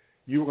you,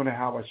 you're going to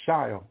have a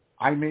child.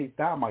 I made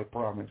that my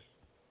promise.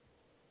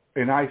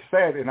 And I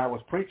said, and I was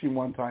preaching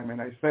one time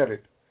and I said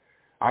it,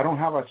 I don't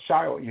have a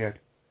child yet,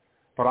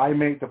 but I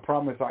made the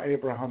promise of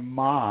Abraham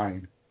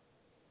mine,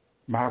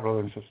 my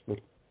brother and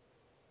sister.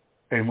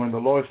 And when the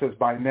Lord says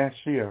by next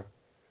year,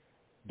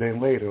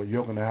 then later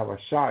you're going to have a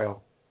child,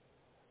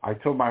 I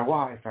told my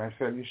wife, I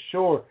said, you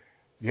sure?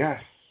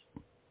 Yes.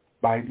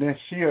 By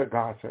next year,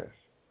 God says,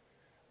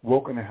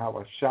 we're going to have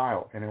a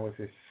child. And it was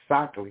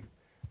exactly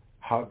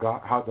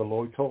how the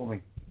Lord told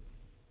me.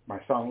 My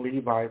son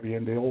Levi,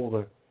 being the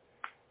older,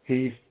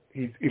 he's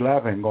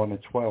 11 going to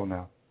 12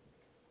 now,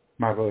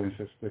 my brother and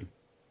sister.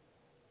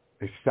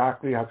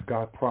 Exactly as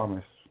God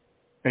promised.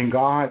 And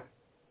God,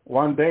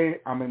 one day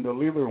I'm in the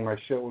living room, I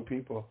share with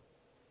people.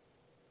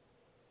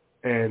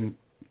 And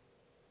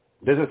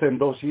this is in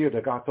those years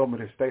that God told me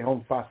to stay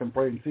home, fast and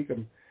pray and seek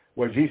him,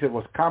 where Jesus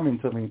was coming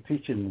to me,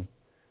 teaching me.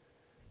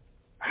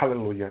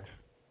 Hallelujah.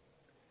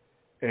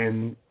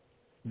 And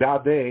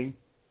that day,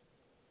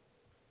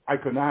 I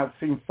could not have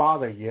seen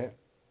Father yet,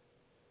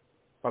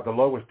 but the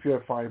Lord was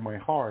purifying my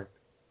heart.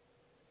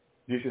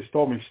 Jesus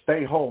told me,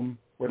 stay home.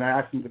 When I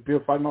asked him to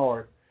purify my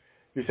heart,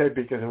 he said,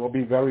 because it will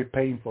be very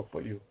painful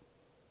for you.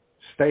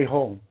 Stay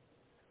home,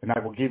 and I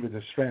will give you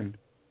the strength.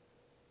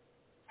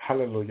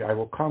 Hallelujah. I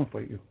will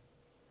comfort you.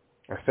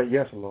 I said,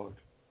 yes, Lord.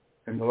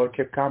 And the Lord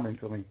kept coming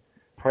to me.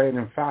 Praying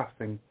and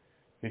fasting,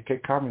 he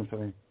kept coming to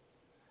me.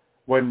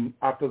 When,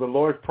 after the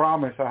Lord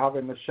promised of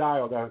having a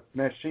child that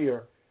next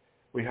year,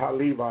 we had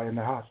Levi in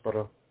the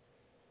hospital.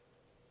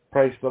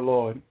 Praise the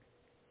Lord.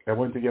 I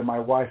went to get my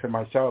wife and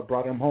my child,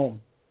 brought him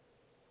home.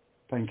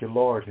 Thank you,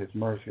 Lord. His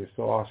mercy is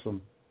so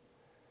awesome.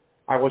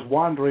 I was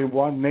wondering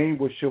what name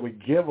should we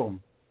give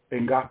him.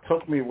 And God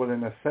took me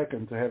within a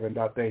second to heaven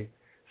that day,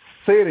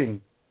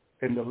 sitting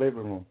in the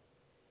living room.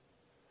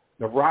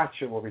 The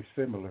rapture will be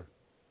similar.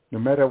 No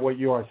matter where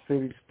you are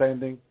sitting,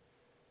 standing,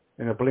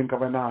 in a blink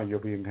of an eye, you'll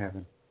be in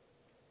heaven.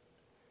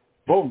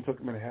 Boom,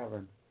 took me to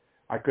heaven.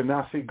 I could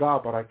not see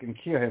God, but I can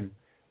hear him.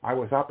 I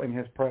was up in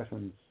his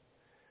presence.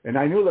 And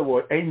I knew there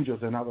were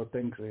angels and other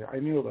things there. I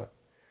knew that.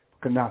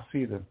 I could not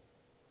see them.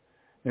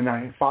 And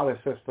my Father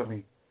says to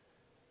me,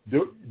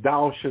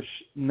 thou shouldst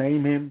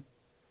name him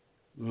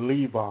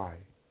Levi,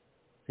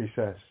 he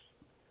says.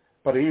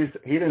 But he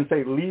didn't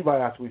say Levi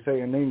as we say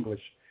in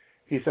English.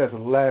 He says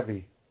Levi.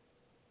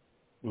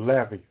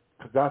 Levi.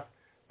 Because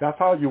that's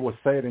how you would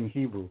say it in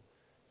Hebrew.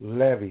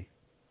 Levi,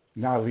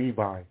 not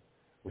Levi.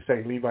 We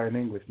say Levi in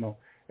English. No,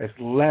 it's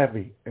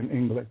Levi in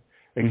English.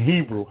 In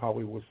Hebrew, how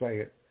we would say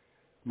it.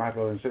 My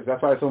brother and sister.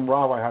 That's why some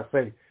rabbi has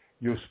said,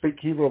 you speak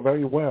Hebrew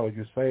very well.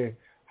 You say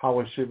how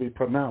it should be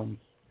pronounced.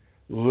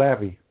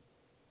 Levi.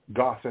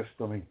 God says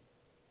to me.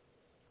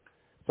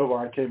 So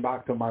when I came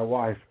back to my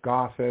wife,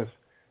 God says,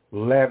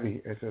 Levi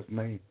is his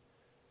name.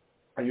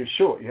 Are you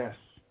sure? Yes.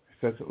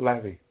 He says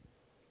Levi.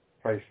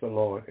 Praise the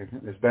Lord.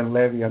 It's been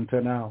Levi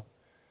until now.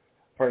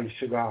 Praise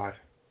to God.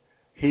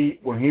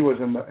 When he was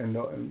in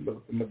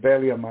the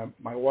belly of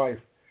my wife,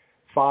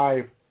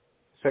 5-6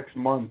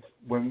 months,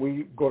 when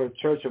we go to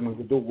church and we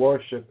would do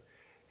worship,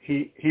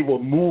 he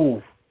will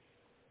move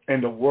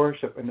in the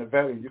worship in the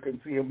belly. You can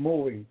see him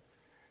moving.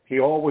 He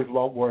always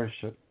loved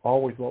worship.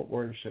 Always loved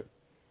worship.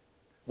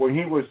 When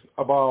he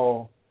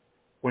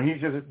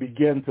just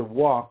began to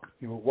walk,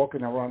 he was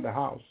walking around the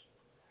house.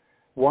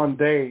 One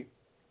day,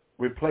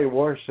 we played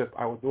worship.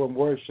 I was doing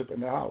worship in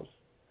the house.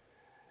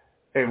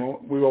 And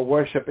we were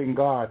worshiping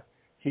God.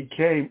 He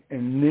came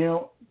and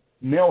kneel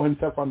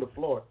himself on the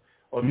floor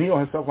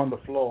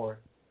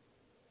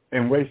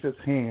and raised his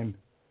hand.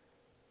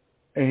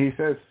 And he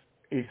says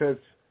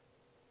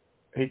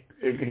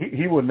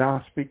he was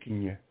not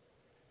speaking yet.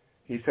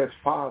 He says,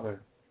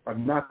 Father, but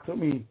not to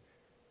me,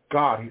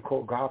 God. He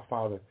called God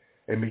Father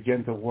and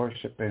began to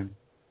worship him.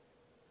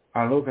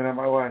 I'm looking at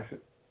my wife. I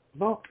said,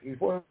 look, he's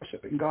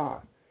worshiping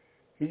God.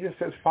 He just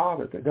says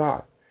Father to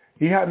God.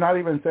 He had not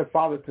even said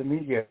Father to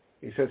me yet.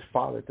 He says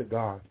Father to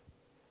God.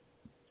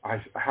 I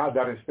had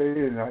that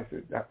experience. I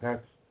said,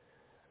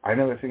 I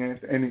never seen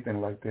anything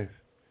like this.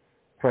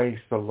 Praise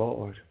the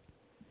Lord.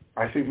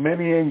 I see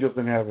many angels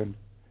in heaven,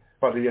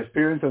 but the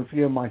experience of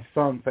seeing my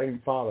son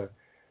saying Father,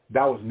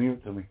 that was new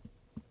to me,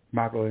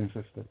 my brother and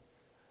sister.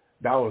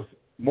 That was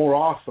more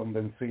awesome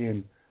than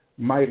seeing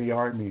mighty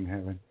army in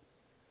heaven.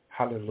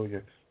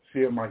 Hallelujah.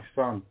 Seeing my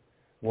son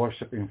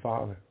worshiping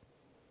Father.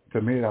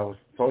 To me, that was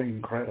so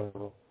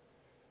incredible.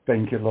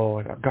 Thank you,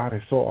 Lord. God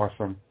is so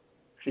awesome.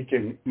 He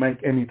can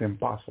make anything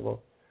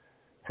possible.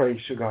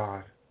 Praise to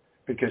God.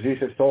 Because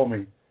Jesus told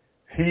me,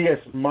 he is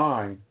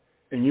mine,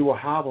 and you will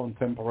have him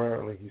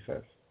temporarily, he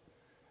says.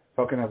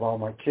 Talking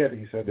about my kid,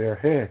 he said, they're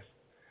his.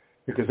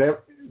 Because the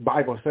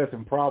Bible says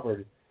in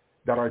Proverbs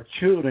that our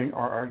children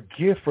are a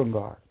gift from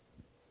God.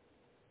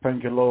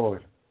 Thank you,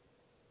 Lord.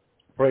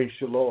 Praise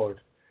you,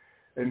 Lord.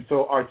 And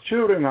so our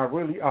children are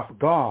really of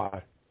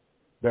God.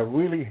 They're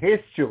really his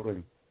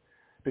children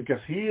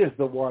because he is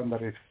the one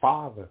that is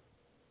Father.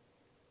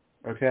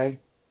 Okay?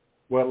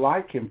 We're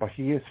like him, but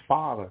he is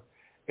Father.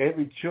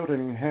 Every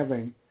children in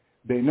heaven,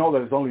 they know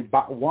there's only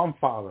one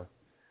Father.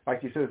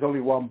 Like he says, there's only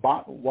one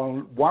Lord.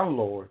 One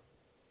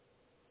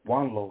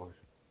Lord.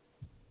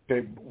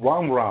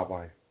 One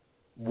Rabbi.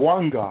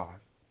 One God.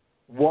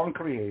 One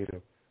Creator.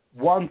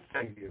 One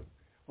Savior.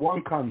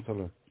 One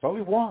Counselor. It's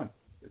only one.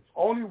 It's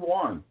only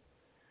one.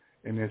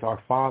 and it's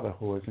our Father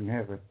who is in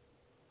heaven.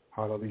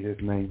 Hallowed be his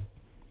name.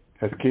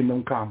 His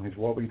kingdom come, his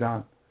will be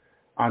done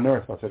on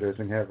earth as it is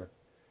in heaven.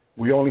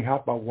 We only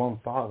have but one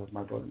Father,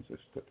 my brother and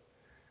sister.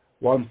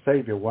 One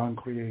Savior, one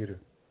Creator.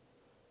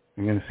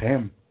 And it's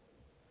him.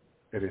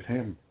 It is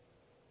him.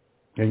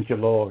 Thank you,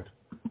 Lord.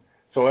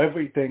 So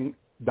everything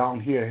down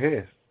here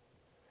is.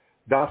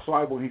 That's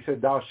why when he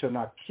said, thou shalt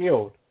not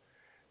kill,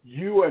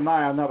 you and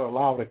I are not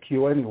allowed to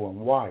kill anyone.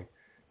 Why?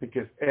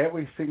 Because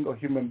every single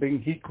human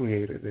being, he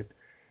created it.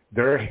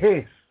 They're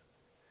his.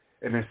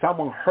 And if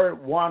someone hurt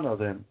one of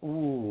them,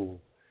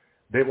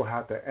 they will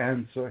have to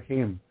answer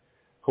him,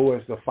 who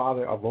is the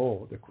Father of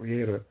all, the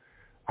Creator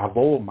of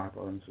all, my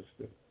brother and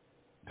sister.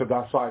 So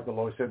that's why the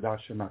Lord said, thou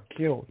shalt not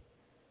kill.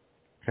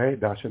 Okay?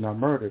 Thou shalt not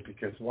murder.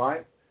 Because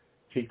why?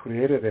 He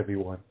created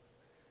everyone.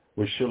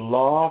 We should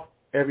love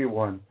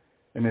everyone.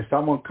 And if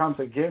someone comes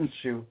against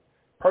you,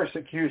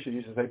 persecutes you,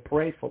 you should say,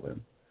 pray for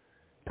them.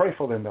 Pray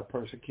for them that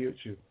persecute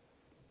you.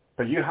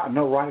 But you have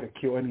no right to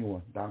kill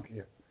anyone down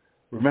here.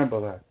 Remember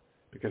that.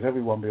 Because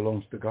everyone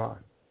belongs to God,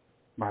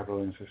 my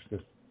brothers and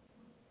sisters.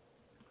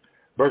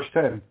 Verse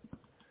 10.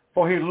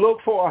 For he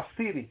looked for a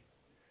city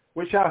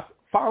which has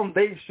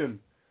foundation,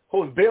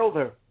 whose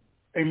builder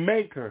and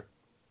maker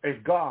is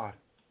God.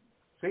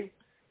 See?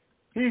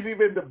 He's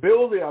even the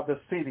builder of the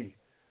city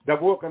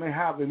that we're going to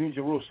have in New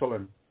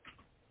Jerusalem.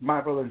 My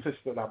brother and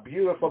sister, that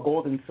beautiful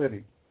golden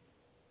city.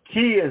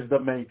 He is the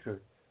maker,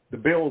 the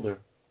builder.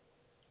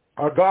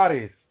 Our God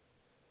is.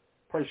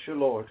 Praise the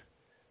Lord.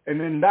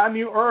 And in that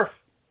new earth,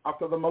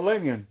 after the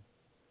millennium,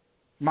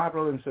 my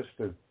brother and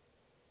sister,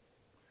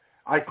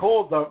 I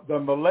call the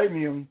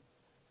millennium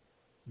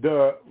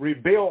the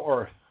rebuilt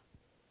earth.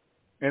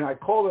 And I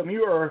call the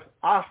new earth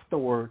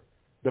afterward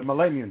the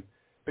millennium.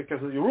 Because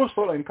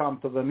Jerusalem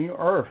comes to the new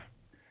earth.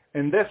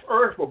 And this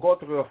earth will go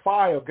through the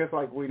fire, just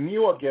like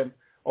renew again,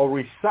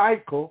 or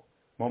recycle,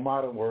 more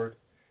modern word,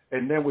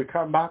 and then we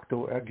come back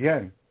to it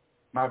again,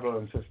 my brother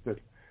and sister.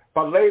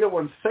 But later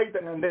when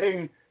Satan and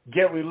they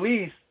get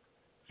released,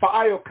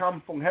 fire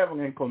comes from heaven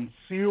and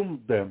consumes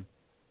them,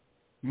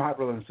 my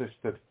brother and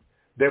sister.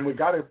 Then we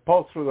got to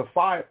pass through the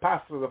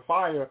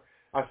fire,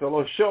 as the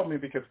Lord showed me,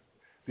 because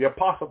the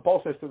Apostle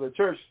Paul says to the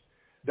church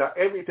that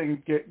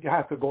everything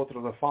has to go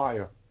through the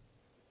fire.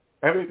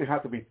 Everything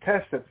has to be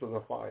tested through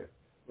the fire.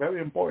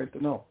 Very important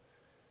to know.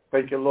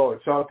 Thank you,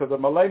 Lord. So after the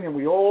millennium,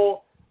 we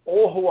all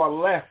who are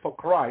left for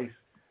Christ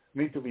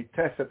need to be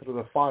tested through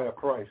the fire of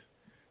Christ.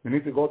 We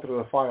need to go through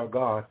the fire of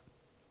God.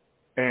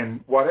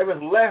 And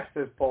whatever's left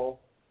is,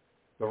 Paul,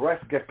 the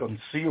rest gets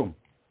consumed.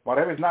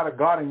 Whatever is not of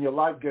God in your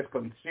life gets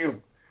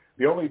consumed.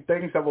 The only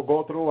things that will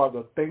go through are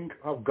the things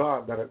of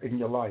God that are in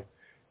your life.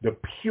 The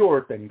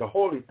pure thing, the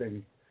holy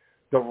thing,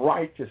 the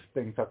righteous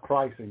things of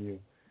Christ in you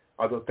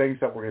are the things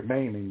that will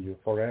remain in you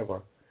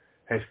forever.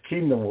 His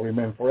kingdom will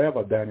remain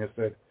forever, Daniel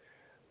said.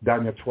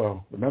 Daniel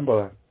 12.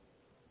 Remember that.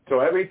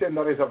 So everything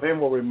that is of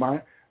him will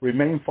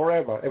remain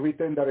forever.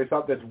 Everything that is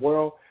of this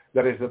world,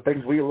 that is the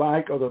things we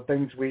like or the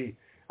things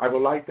I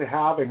would like to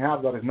have and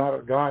have that is not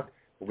of God,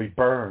 will be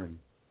burned,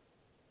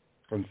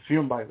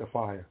 consumed by the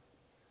fire.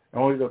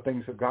 And only the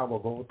things of God will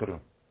go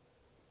through.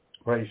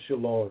 Praise the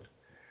Lord.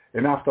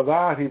 And after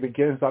that, he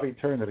begins that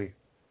eternity.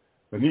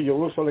 The New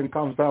Jerusalem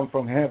comes down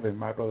from heaven,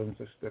 my brother and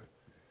sister.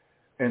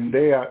 And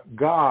there,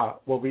 God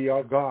will be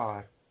our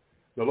God.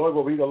 The Lord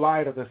will be the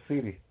light of the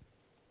city.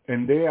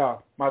 And there,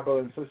 my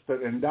brother and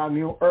sister, in that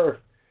new earth,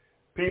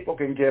 people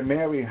can get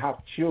married and have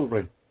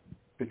children.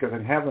 Because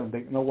in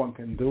heaven, no one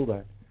can do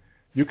that.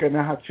 You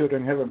cannot have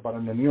children in heaven, but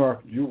in the new earth,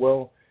 you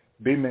will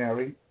be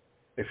married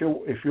if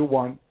you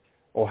want,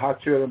 or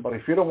have children. But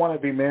if you don't want to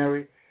be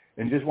married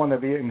and just want to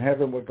be in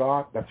heaven with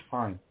God, that's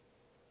fine.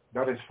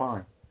 That is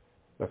fine.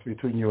 That's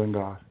between you and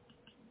God.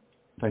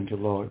 Thank you,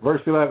 Lord.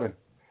 Verse 11.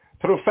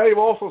 Through faith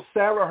also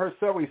Sarah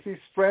herself received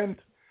strength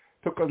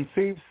to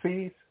conceive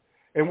seed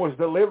and was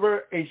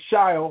delivered a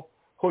child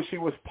who she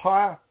was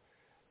past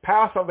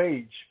of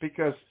age,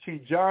 because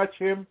she judged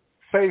him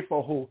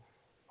faithful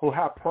who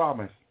had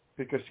promised.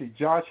 Because she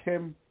judged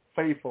him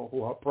faithful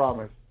who had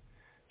promised.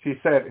 She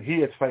said, he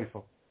is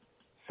faithful.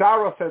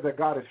 Sarah said that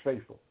God is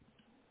faithful.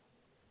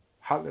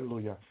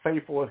 Hallelujah.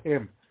 Faithful is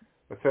him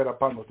that sat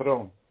upon the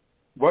throne.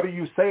 What do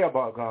you say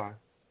about God?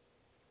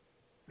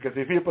 Because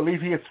if you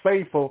believe he is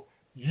faithful,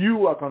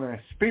 you are going to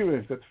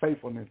experience his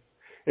faithfulness.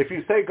 If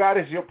you say God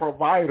is your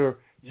provider,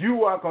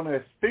 you are going to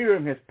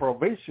experience his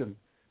provision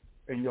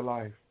in your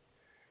life.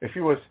 If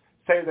you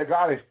say that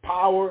God is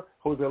power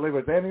who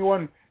delivers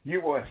anyone,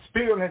 you will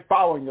experience his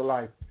power in your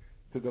life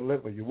to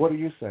deliver you. What do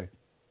you say?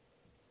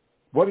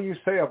 What do you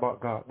say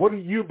about God? What do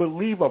you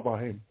believe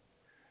about him?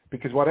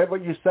 Because whatever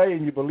you say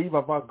and you believe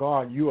about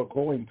God, you are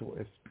going to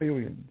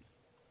experience.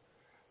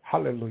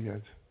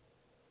 Hallelujah.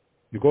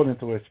 You're going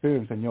to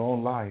experience in your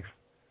own life.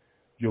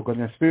 You're going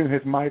to experience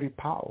his mighty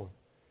power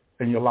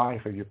in your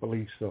life if you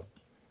believe so.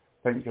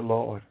 Thank you,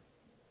 Lord.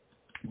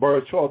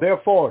 Verse 12.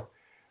 Therefore,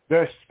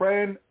 there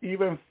sprang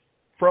even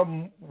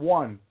from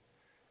one,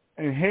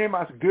 and him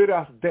as good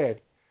as dead,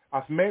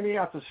 as many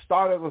as the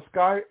stars of the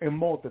sky, and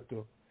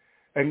multitude,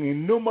 and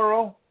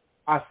innumerable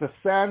as the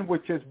sand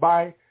which is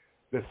by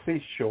the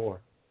seashore.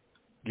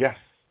 Yes,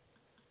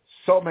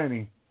 so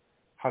many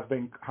have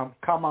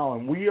come out,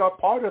 and we are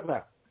part of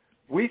that.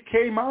 We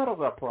came out of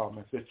that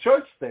promise. The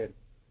church did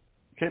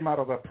came out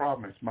of that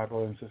promise, my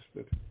brother and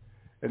sister.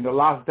 And the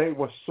last day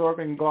was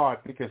serving God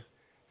because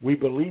we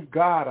believe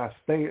God has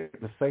stayed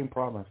the same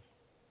promise.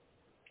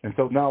 And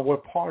so now we're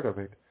part of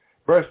it.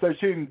 Verse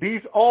 13,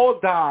 these all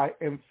die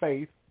in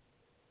faith.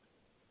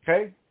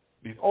 Okay?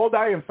 These all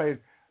die in faith.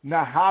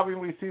 Now having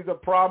received the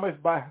promise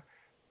by,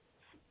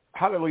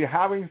 hallelujah,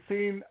 having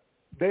seen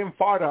them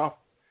far off,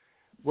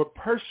 were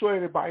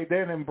persuaded by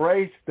them,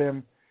 embraced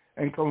them,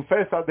 and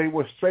confessed that they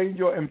were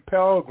stranger and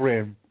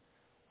pilgrim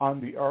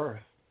on the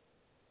earth.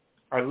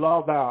 I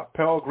love that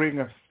pilgrim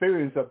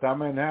experience that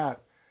man had.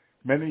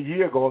 Many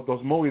years ago,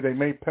 those movies, they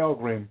made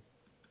Pilgrim.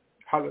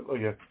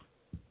 Hallelujah.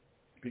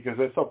 Because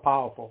they're so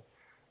powerful.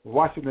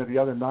 Watching it the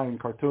other night in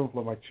cartoons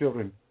for my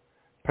children.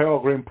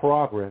 Pilgrim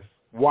Progress.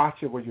 Watch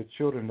it with your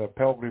children, the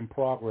Pilgrim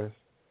Progress.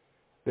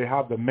 They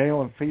have the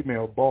male and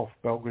female, both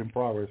Pilgrim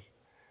Progress.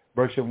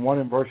 Version 1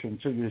 and version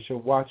 2, you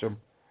should watch them.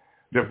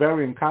 They're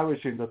very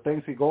encouraging, the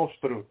things he goes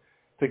through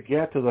to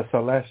get to the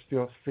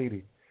celestial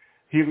city.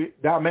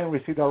 That man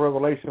received that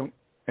revelation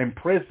in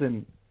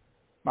prison.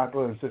 My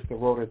brother and sister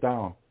wrote it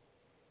down.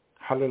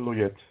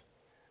 Hallelujah.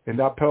 And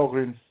that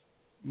Pilgrim's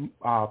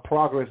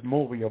Progress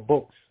movie or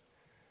books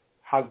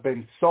has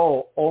been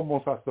sold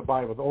almost as the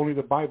Bible. Only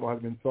the Bible has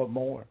been sold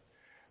more.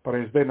 But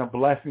it's been a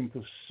blessing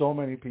to so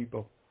many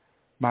people.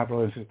 My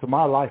brother and sister, to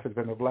my life has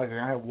been a blessing.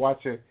 I have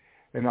watched it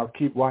and I'll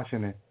keep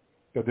watching it.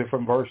 The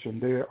different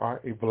versions, they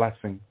are a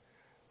blessing.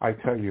 I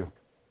tell you.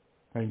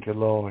 Thank you,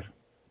 Lord.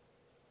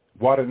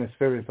 What an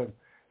experience on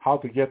how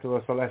to get to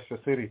the celestial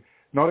city.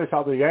 Notice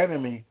how the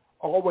enemy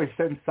always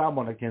sends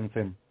someone against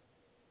him.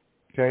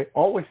 Okay?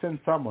 Always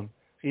sends someone.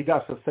 He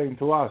does the same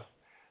to us.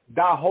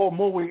 That whole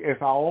movie is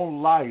our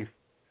own life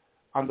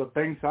and the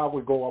things how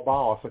we go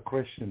about as a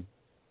Christian.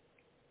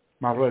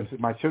 My brothers,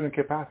 my children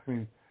kept asking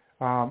me,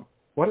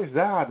 what is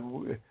that?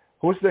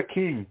 Who's the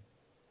king?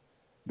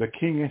 The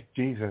king is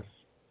Jesus.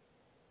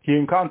 He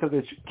encountered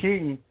the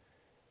king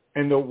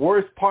in the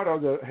worst part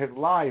of his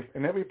life.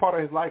 In every part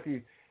of his life,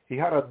 he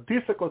had a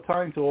difficult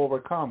time to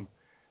overcome.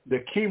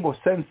 The king will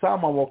send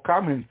someone will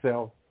come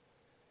himself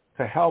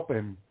to help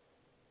him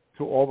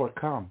to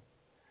overcome.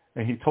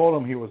 And he told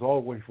him he was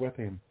always with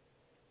him,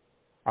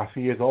 as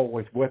he is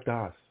always with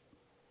us,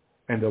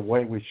 in the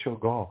way we should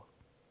go.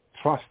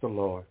 Trust the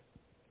Lord.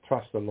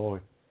 Trust the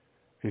Lord.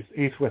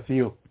 He's with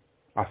you.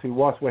 As he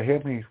was with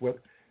him,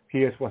 he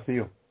is with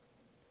you.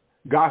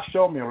 God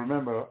showed me, I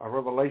remember, a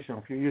revelation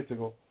a few years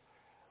ago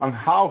on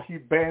how he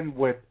been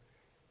with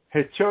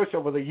his church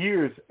over the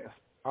years,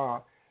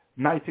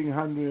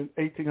 1900,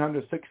 1800,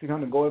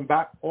 1600, going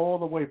back, all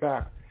the way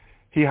back.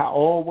 He had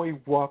always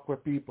walked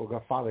with people,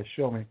 God Father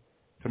showed me.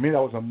 To me,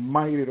 that was a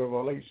mighty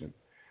revelation.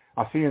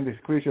 I see in these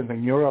Christians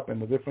in Europe and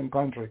the different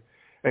countries,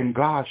 and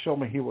God showed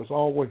me he was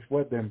always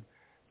with them,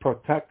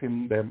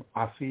 protecting them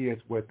as he is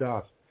with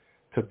us.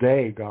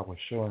 Today, God was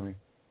showing me.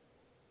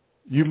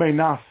 You may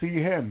not see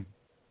him,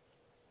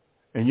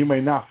 and you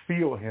may not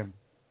feel him,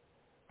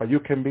 but you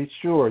can be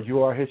sure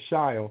you are his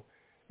child,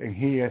 and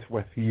he is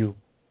with you.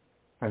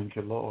 Thank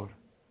you, Lord.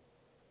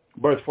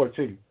 Verse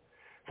 14.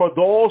 For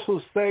those who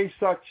say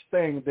such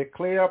things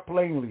declare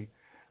plainly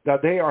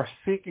that they are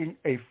seeking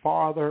a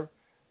farther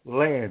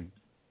land.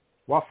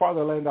 What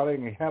farther land are they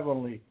in? A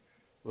heavenly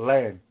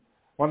land.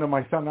 One of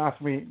my sons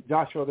asked me,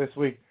 Joshua, this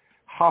week,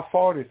 how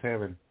far is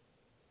heaven?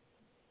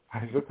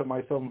 I looked at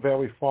my son,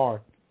 very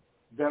far.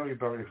 Very,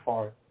 very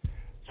far.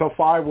 So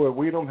far where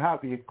we don't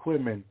have the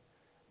equipment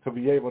to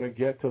be able to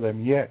get to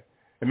them yet.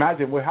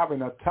 Imagine we're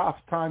having a tough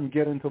time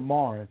getting to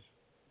Mars.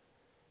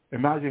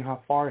 Imagine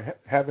how far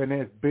heaven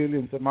is,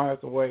 billions of miles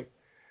away.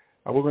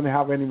 Are we going to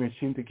have any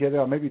machine to get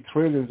there? Maybe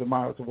trillions of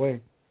miles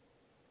away.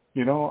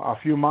 You know, a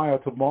few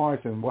miles to Mars,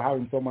 and we're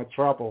having so much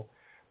trouble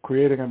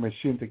creating a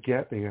machine to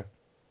get there.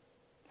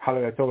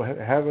 Hallelujah. So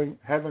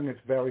heaven is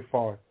very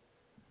far.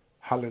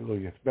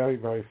 Hallelujah. It's very,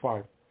 very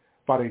far.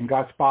 But in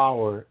God's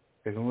power,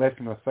 it's in less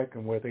than a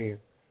second we're there.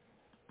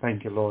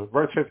 Thank you, Lord.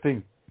 Verse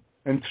 15.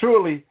 And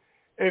truly,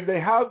 if they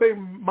have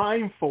been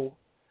mindful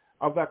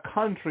of that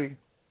country,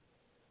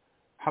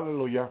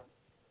 hallelujah,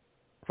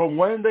 from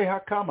when they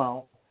have come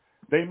out,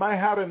 they might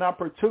have an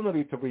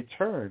opportunity to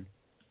return.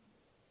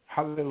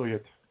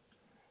 Hallelujah.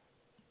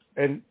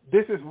 And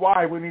this is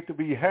why we need to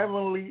be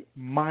heavenly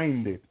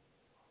minded.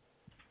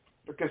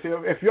 Because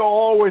if you're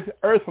always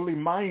earthly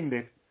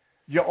minded,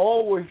 you're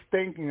always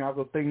thinking of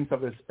the things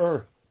of this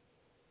earth.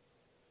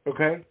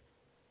 Okay?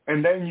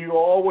 And then you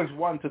always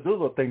want to do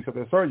the things of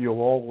this earth.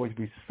 You'll always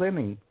be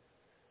sinning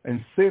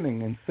and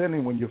sinning and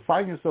sinning. When you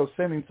find yourself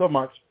sinning so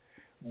much,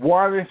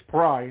 one is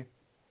pride,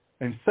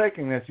 and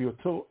second is you're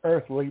too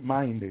earthly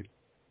minded.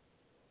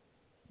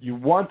 You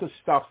want to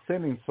stop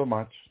sinning so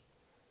much.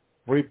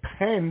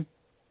 Repent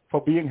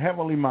for being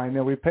heavenly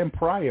minded. Repent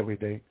pride every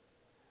day.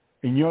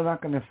 And you're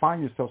not going to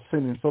find yourself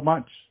sinning so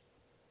much.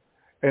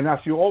 And as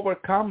you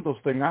overcome those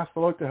things, ask the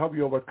Lord to help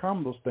you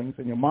overcome those things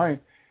in your mind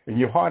in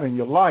your heart and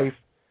your life,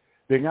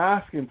 then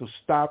ask him to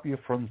stop you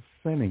from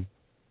sinning.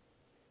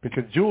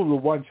 Because Jude, the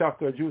one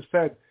chapter Jude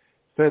said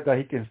that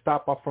he can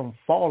stop us from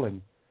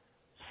falling.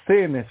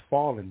 Sin is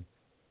falling.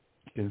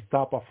 He can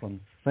stop us from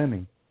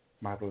sinning,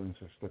 my brother and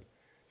sister.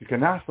 You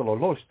can ask the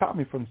Lord, Lord, stop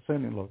me from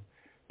sinning, Lord.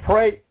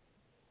 Pray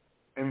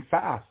and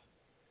fast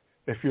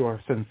if you are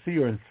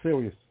sincere and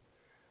serious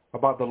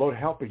about the Lord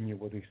helping you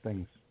with these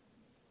things.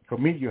 He'll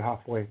meet you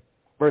halfway.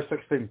 Verse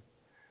 16.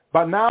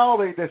 But now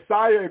they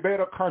desire a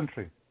better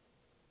country.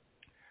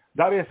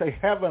 That is a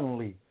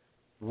heavenly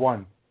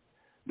one.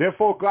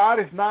 Therefore God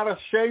is not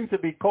ashamed to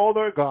be called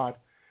their God,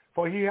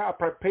 for he has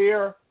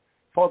prepared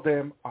for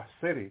them a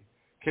city.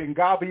 Can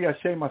God be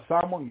ashamed of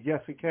someone?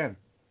 Yes, he can.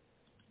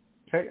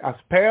 Okay? As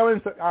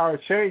parents are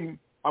ashamed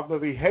of the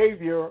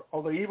behavior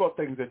of the evil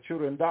things that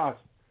children does,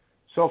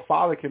 so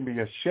Father can be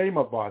ashamed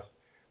of us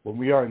when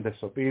we are in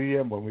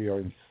disobedience, when we are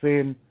in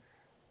sin,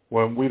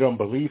 when we don't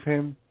believe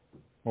him,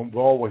 when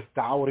we're always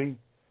doubting,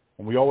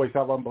 when we always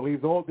have unbelief.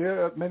 Oh,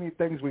 there are many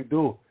things we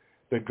do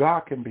that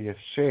God can be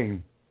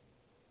ashamed.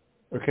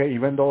 Okay,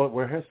 even though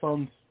we're his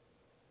sons.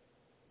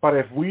 But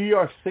if we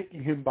are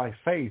seeking him by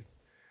faith,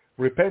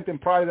 repenting,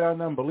 pride,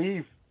 and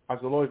unbelief, as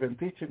the Lord has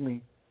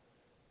been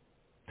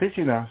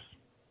teaching us,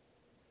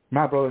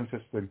 my brother and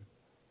sister,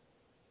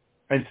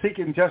 and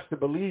seeking just to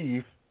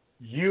believe,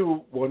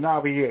 you will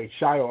not be a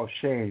child of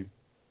shame.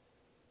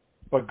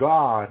 But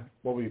God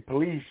will be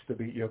pleased to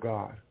be your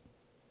God.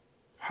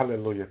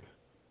 Hallelujah.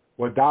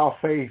 Without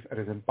faith, it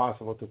is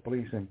impossible to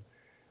please him.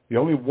 The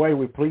only way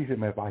we please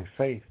him is by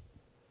faith.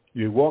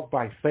 You walk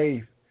by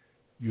faith,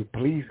 you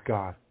please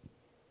God.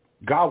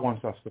 God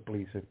wants us to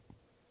please him.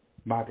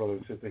 My brother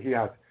and sister, he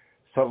has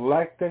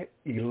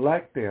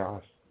elected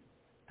us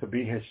to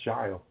be his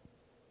child.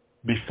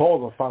 Before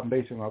the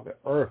foundation of the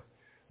earth,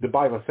 the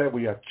Bible said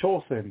we are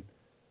chosen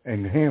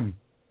in him.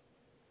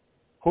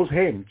 Who's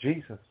him?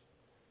 Jesus.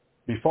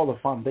 Before the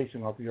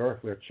foundation of the earth,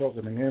 we are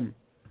chosen in him.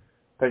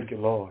 Thank you,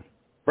 Lord.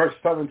 Verse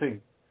 17.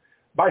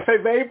 By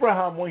faith,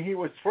 Abraham, when he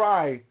was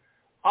tried,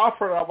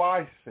 offered up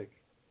Isaac.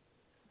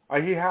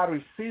 And he had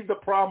received the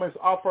promise,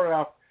 offered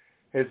up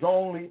his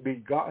only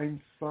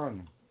begotten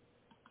son.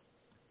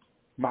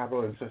 My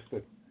brother and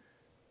sister.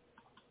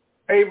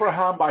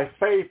 Abraham, by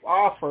faith,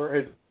 offered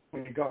his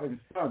only begotten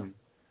son.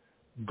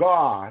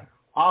 God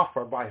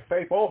offered by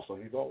faith also.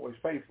 He's always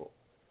faithful.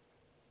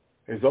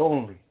 His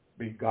only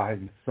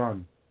begotten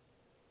son.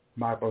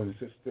 My brother and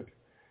sister.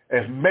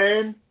 If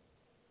men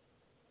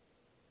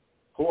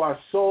who are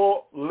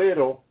so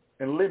little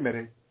and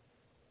limited,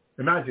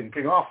 imagine,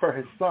 can offer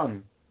his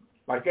son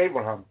like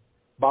Abraham,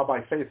 but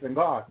by faith in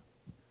God.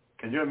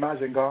 Can you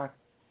imagine God?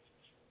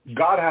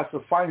 God has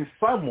to find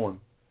someone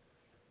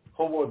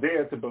who will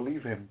dare to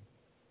believe him.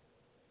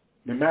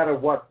 No matter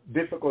what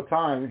difficult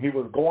time he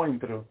was going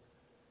through,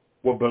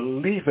 will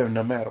believe him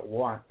no matter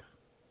what,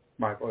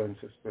 my brother and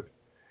sister.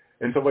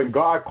 And so when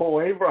God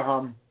called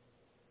Abraham,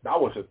 that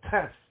was a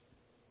test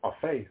of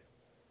faith.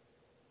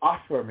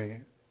 Offer me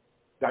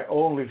thy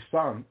only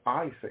son,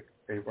 Isaac,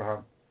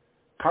 Abraham.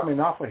 Come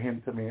and offer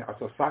him to me as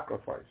a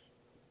sacrifice.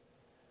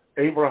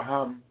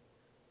 Abraham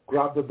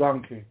grabbed the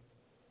donkey,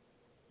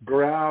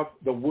 grabbed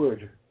the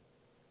wood,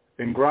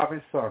 and grabbed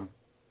his son,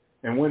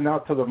 and went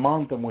out to the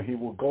mountain where he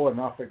would go and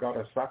offer God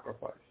a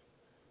sacrifice.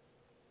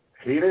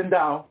 He didn't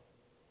doubt.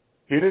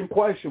 He didn't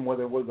question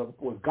whether it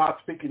was God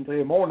speaking to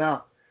him or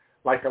not,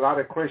 like a lot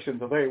of Christians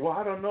today. Well,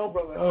 I don't know,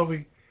 Brother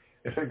Elvi.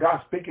 If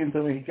God speaking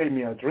to me, he gave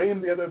me a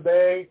dream the other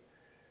day.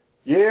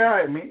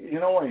 Yeah, I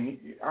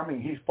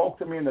mean, he spoke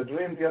to me in a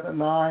dream the other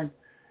night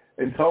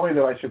and told me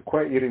that I should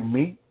quit eating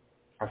meat.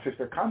 My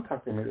sister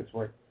contacted me this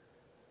way.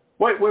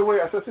 Wait.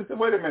 I said, sister,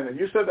 wait a minute.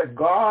 You said that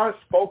God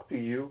spoke to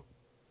you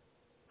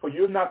for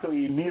you not to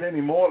eat meat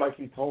anymore like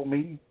he told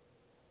me.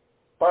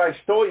 But I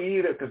still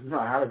eat it because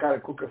I got to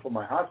cook it for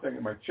my husband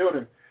and my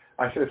children.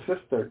 I said,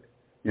 sister,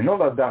 you know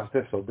that's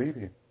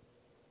disobedience.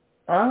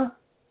 Huh?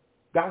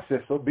 That's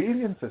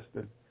disobedience,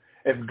 sister.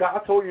 If God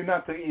told you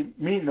not to eat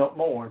meat no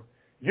more,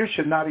 you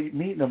should not eat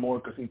meat no more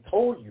because he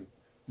told you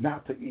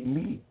not to eat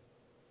meat.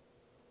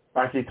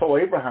 Like he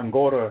told Abraham,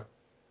 go to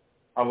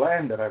a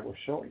land that I will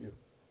show you.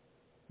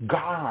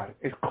 God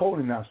is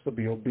calling us to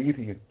be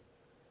obedient,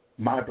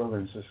 my brother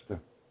and sister.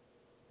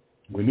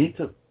 We need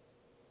to.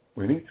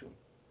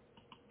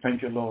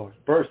 Thank you, Lord.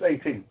 Verse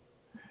 18.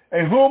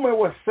 In whom it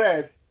was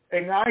said,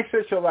 in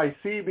Isaac shall thy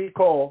seed be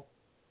called,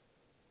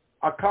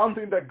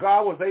 accounting that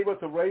God was able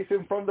to raise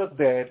him from the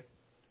dead,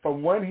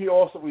 from when he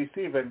also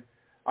received him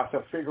as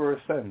a figure of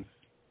sense.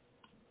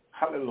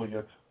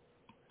 Hallelujah.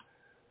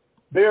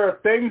 There are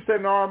things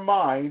in our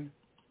mind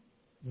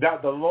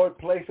that the Lord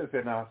places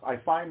in us. I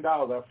find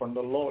out that from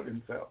the Lord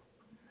himself.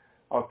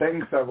 Or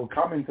things that will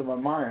come into my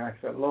mind. I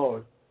said,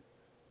 Lord,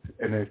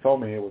 and they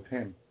told me it was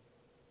him.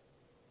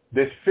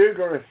 This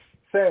figure of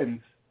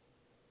sense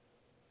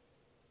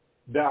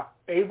that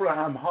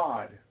Abraham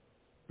had,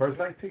 verse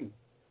 19,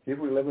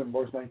 Hebrew 11,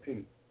 verse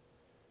 19,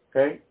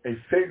 okay, a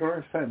figure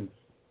of sense.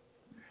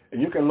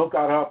 And you can look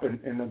that up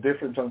in a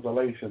different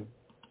translation.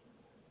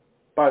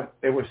 But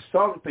it was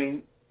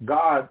something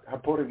God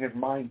had put in his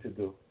mind to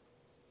do.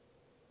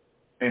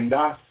 And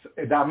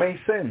that makes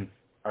sense,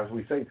 as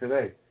we say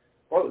today.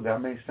 Oh,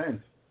 that makes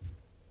sense.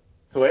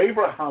 So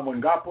Abraham, when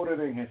God put it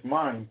in his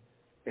mind,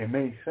 it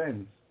made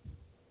sense.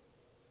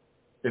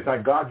 It's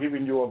like God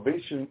giving you a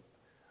vision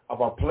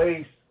of a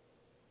place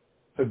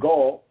to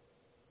go,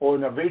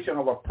 or a vision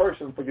of a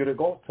person for you to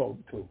go talk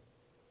to.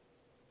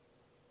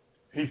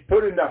 He's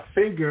putting that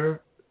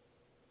figure,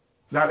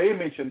 that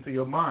image into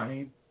your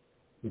mind.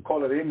 We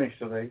call it image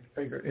today,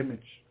 figure,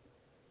 image.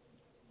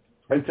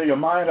 Into your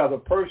mind of the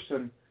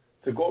person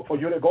to go, for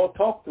you to go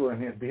talk to on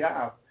his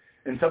behalf,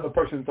 and tell the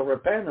person to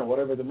repent or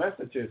whatever the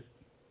message is.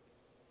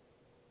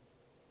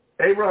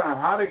 Abraham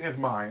had in his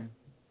mind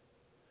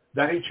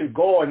that he should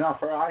go and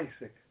offer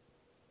Isaac,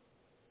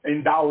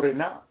 and doubted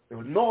not. There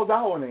was no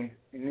doubt in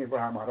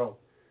Abraham at all.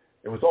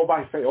 It was all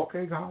by faith.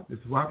 Okay, God, this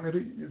is what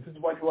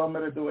you want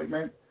me to do.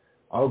 Amen.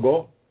 I'll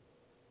go.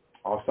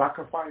 I'll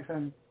sacrifice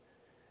him.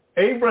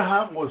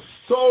 Abraham was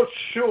so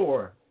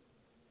sure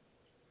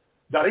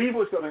that he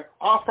was going to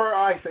offer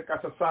Isaac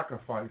as a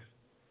sacrifice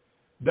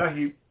that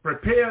he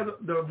prepared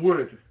the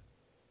wood,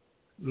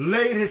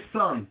 laid his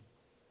son,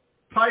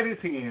 tied his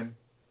hand,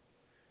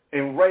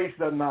 and raised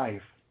the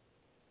knife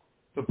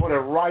to put it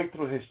right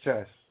through his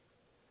chest.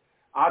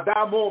 At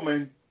that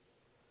moment,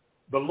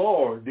 the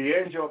Lord, the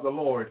angel of the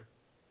Lord,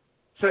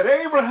 said,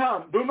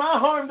 Abraham, do not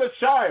harm the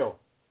child.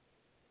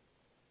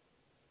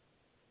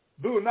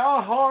 Do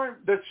not harm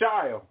the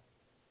child.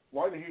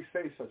 Why did he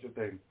say such a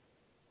thing?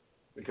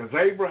 Because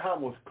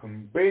Abraham was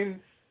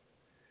convinced.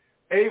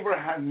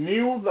 Abraham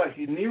knew that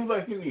he knew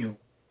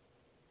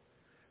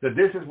that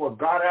this is what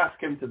God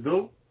asked him to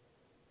do,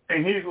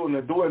 and he's going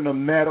to do it no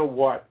matter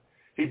what.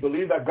 He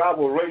believed that God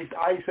will raise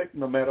Isaac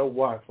no matter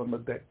what from the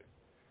dead.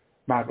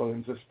 My brother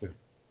and sister,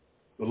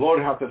 the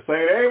Lord had to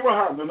say,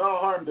 Abraham, do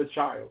not harm the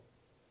child.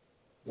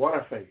 What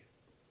a faith.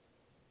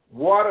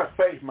 What a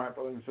faith, my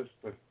brother and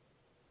sister.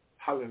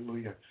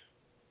 Hallelujah.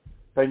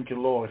 Thank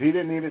you, Lord. He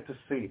didn't need it to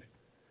see it.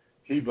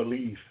 He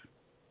believed.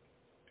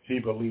 He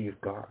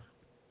believed God,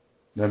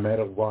 no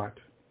matter what,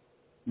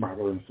 my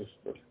brother and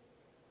sister.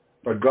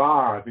 But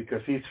God,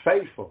 because he's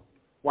faithful.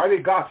 Why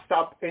did God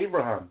stop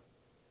Abraham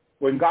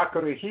when God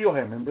could have healed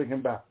him and bring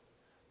him back?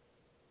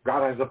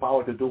 God has the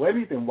power to do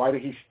anything. Why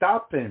did he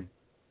stop him,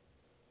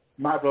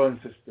 my brother and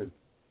sister?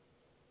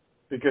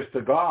 Because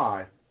to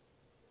God,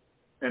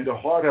 in the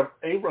heart of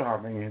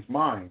Abraham, in his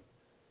mind,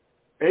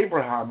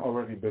 Abraham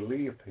already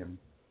believed him.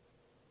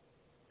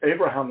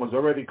 Abraham was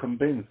already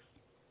convinced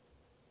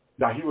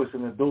that he was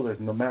going to do this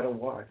no matter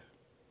what,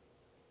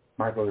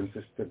 my brother and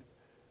sister.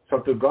 So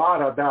to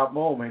God at that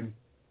moment,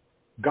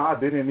 God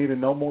didn't need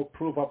no more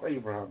proof of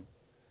Abraham,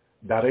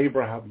 that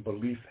Abraham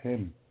believed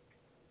him,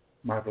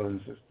 my brother and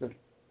sister.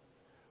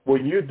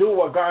 When you do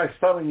what God is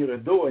telling you to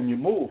do and you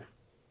move,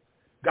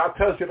 God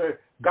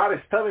is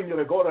telling you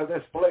to go to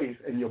this place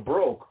and you're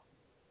broke.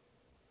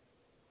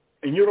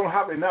 And you don't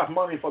have enough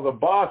money for the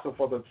bus or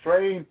for the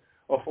train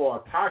or for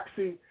a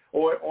taxi,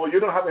 or you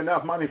don't have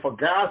enough money for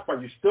gas, but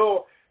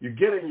you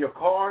get in your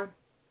car,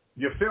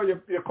 you fill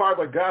your car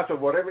with gas or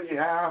whatever you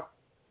have,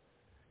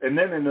 and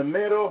then in the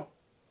middle,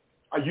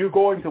 are you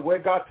going to where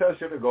God tells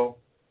you to go?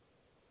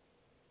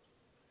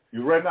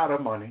 You ran out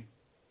of money.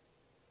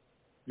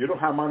 You don't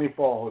have money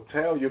for a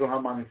hotel. You don't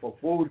have money for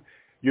food.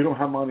 You don't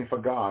have money for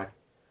God.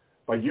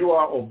 But you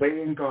are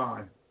obeying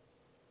God.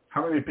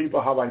 How many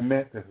people have I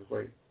met this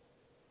way?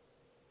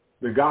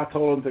 The God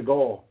told them to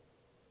go.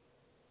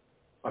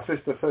 A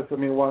sister said to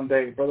me one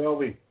day, Brother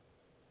Elvi,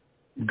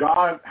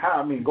 God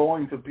had me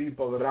going to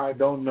people that I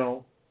don't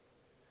know,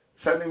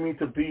 sending me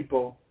to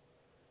people,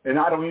 and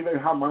I don't even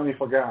have money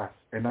for gas,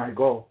 and I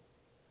go.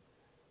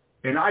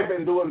 And I've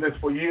been doing this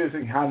for years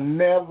and have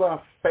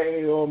never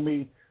failed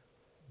me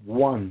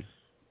once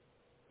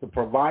to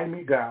provide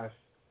me gas,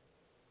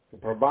 to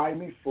provide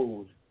me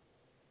food,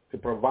 to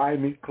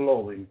provide me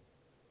clothing,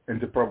 and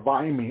to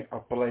provide me a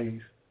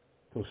place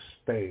to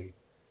stay,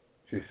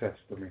 she says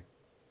to me.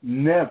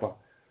 Never.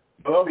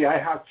 Early, I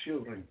have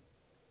children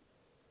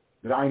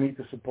that I need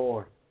to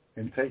support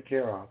and take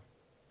care of.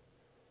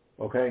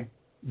 Okay?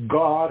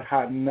 God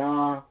had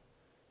not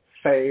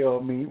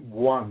failed me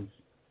once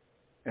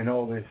in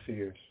all these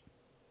years.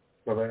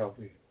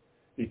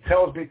 He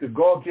tells me to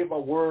go give a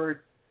word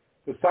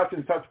to such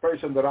and such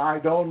person that I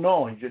don't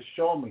know. He just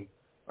showed me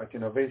like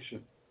in a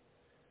vision.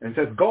 And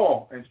says,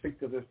 go and speak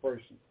to this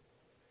person.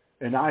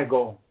 And I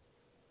go.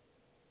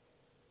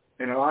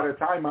 And a lot of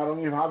time I don't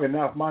even have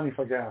enough money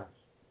for gas.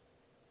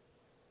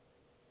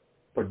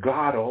 But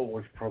God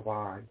always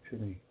provides to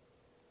me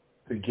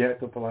to get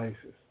to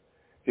places.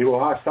 He will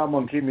have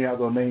someone give me a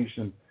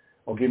donation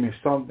or give me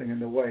something in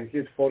the way.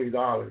 Here's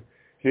 $40.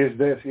 Here's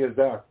this, here's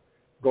that.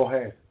 Go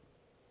ahead.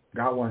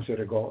 God wants you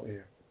to go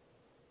there.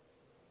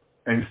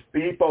 And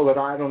people that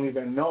I don't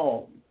even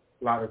know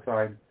a lot of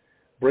times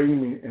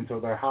bring me into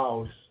their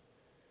house,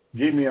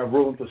 give me a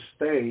room to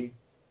stay,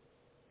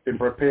 and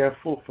prepare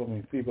food for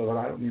me, people that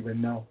I don't even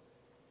know.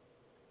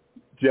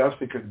 Just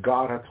because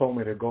God had told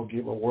me to go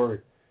give a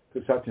word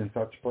to such and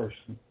such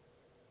person,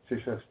 she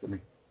says to me.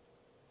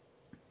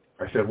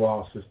 I said,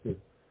 wow, sister,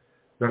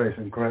 that is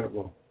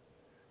incredible.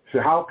 She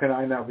said, how can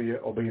I not be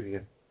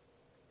obedient?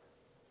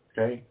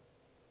 Okay?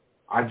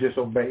 I just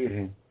obeyed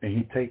him, and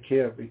he take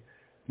care of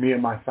me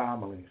and my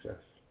family, he says.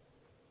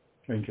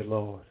 Thank you,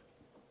 Lord.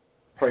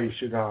 Praise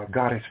you, God.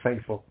 God is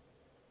faithful.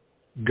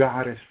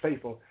 God is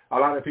faithful. A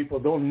lot of people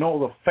don't know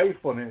the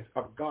faithfulness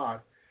of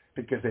God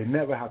because they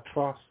never have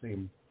trusted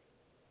him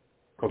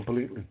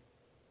completely.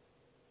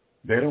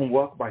 They don't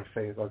walk by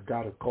faith as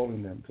God is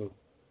calling them to.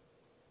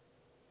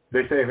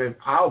 They say,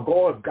 I'll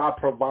go if God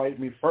provides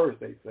me first,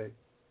 they say.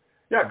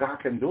 Yeah, God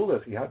can do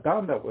this. He has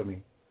done that with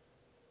me.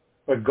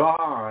 But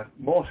God,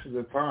 most of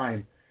the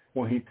time,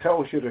 when he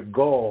tells you to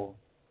go,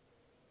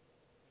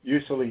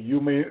 usually you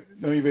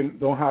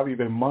don't have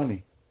even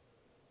money.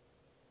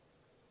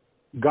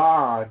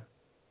 God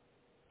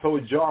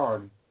told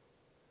John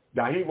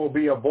that he will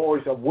be a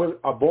voice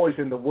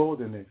in the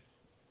wilderness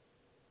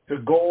to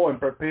go and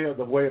prepare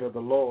the way of the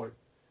Lord.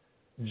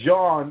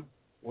 John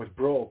was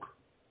broke.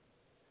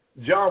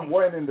 John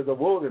went into the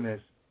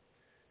wilderness,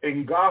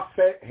 and God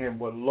fed him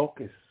with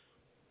locusts.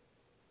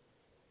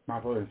 My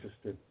brother and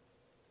sister,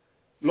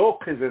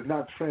 locusts is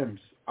not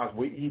shrimps as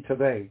we eat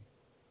today,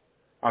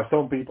 as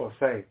some people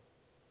say.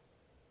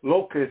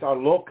 Locusts are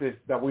locusts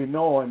that we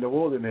know in the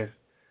wilderness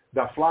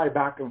that fly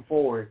back and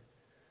forward.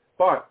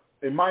 But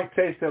it might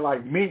taste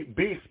like meat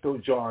beef to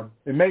John.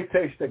 It may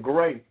taste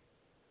great,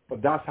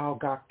 but that's how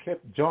God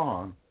kept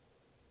John,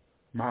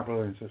 my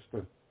brother and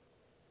sister.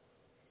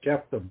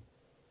 Kept them.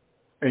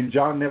 And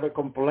John never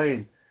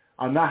complained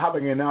of not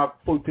having enough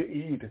food to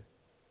eat,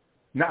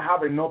 not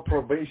having no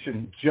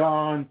provision.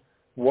 John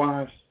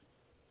was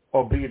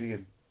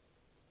obedient.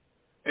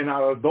 And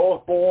out of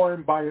those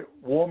born by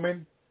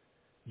woman,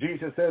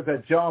 Jesus says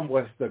that John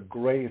was the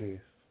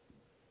greatest.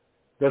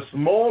 The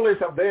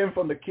smallest of them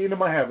from the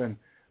kingdom of heaven,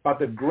 but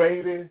the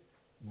greatest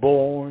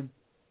born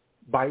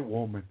by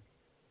woman.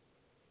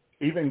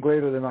 Even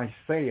greater than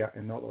Isaiah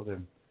and all of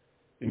them,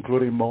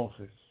 including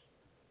Moses.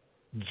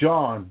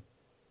 John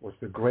was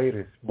the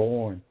greatest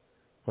born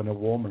from a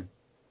woman,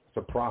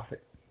 the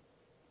prophet.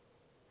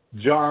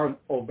 John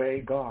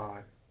obeyed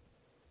God,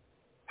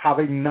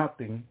 having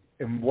nothing,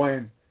 and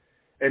went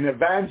and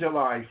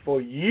evangelized for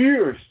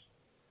years,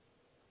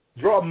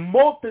 draw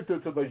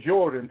multitudes to the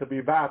Jordan to be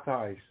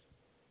baptized,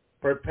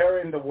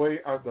 preparing the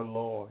way of the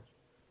Lord.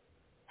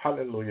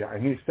 Hallelujah.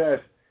 And he says,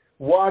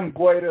 one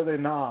greater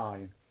than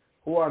I,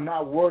 who are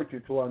not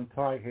worthy to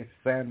untie his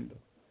sandal.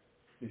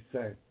 He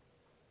said,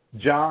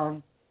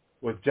 John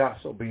was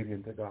just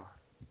obedient to God.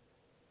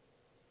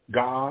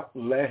 God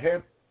led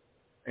him,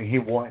 and he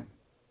went.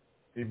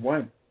 He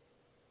went.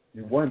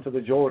 He went to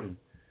the Jordan.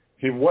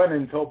 He went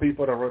and told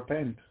people to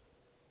repent.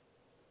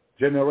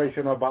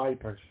 Generation of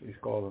vipers, he's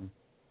called them.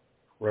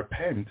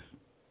 Repent.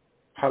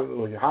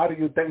 Hallelujah. How do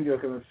you think you're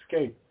going to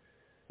escape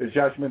the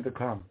judgment to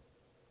come?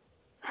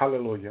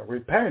 Hallelujah.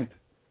 Repent.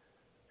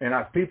 And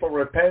as people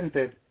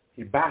repented,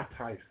 he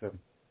baptized them.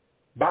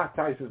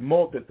 Baptized his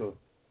multitude.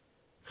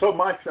 So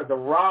much that the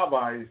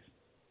rabbis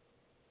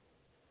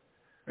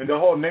and the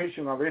whole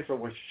nation of Israel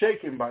was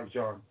shaken by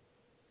John.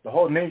 The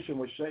whole nation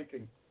was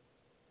shaking.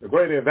 The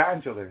great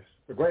evangelist,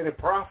 the great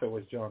prophet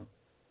was John.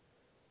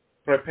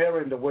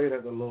 Preparing the way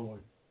of the Lord.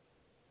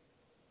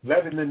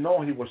 Letting them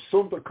know he was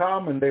soon to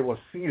come and they will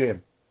see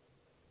him.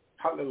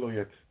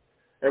 Hallelujah.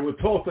 And we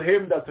told to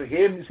him that to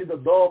him you see the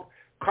dove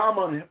come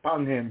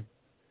upon him.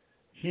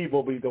 He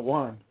will be the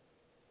one.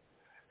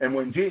 And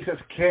when Jesus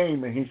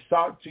came and he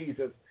saw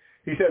Jesus,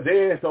 he said,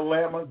 there is the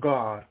Lamb of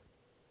God.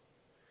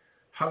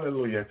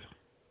 Hallelujah.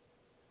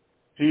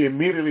 He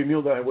immediately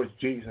knew that it was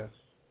Jesus.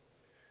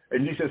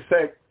 And Jesus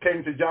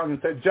came to John and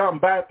said, John,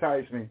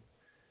 baptize me.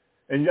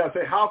 And John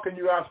said, how can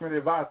you ask me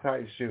to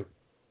baptize you?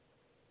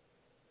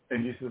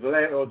 And Jesus said,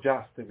 let all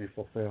justice be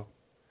fulfilled.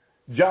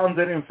 John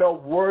didn't feel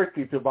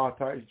worthy to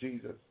baptize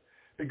Jesus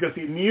because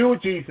he knew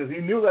Jesus. He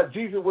knew that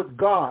Jesus was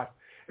God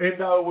and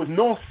there was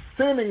no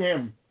sin in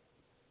him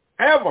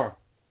ever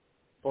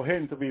for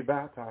him to be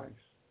baptized,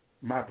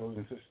 my brothers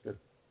and sisters.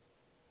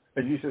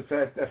 And Jesus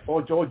said that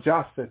for your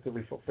justice to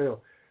be fulfilled,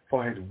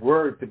 for his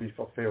word to be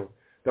fulfilled,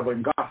 that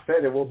when God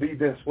said it will be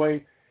this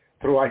way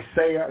through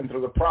Isaiah and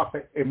through the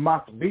prophet, it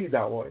must be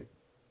that way,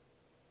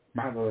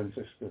 my brothers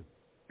and sisters.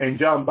 And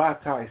John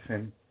baptized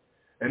him,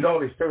 and the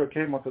Holy Spirit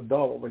came on the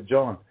dove over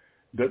John,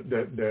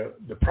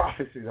 the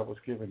prophecy that was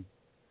given,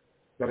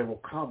 that it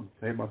will come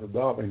to him as a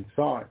dove, and he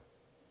saw it.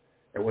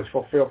 It was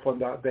fulfilled from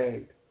that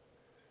day.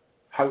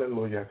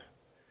 Hallelujah.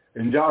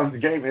 And John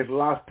gave his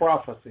last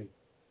prophecy,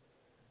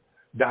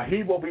 that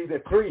he will be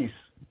decreased.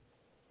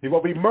 He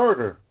will be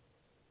murdered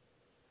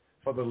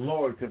for the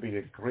Lord to be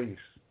increased.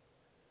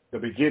 The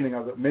beginning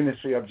of the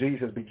ministry of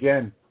Jesus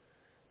began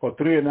for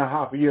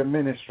 3.5-year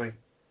ministry.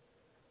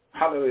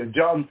 Hallelujah.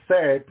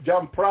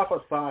 John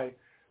prophesied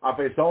of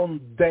his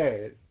own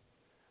death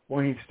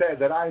when he said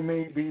that I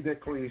may be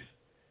decreased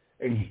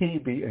and he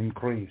be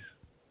increased.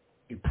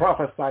 He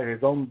prophesied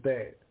his own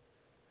death.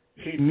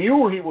 He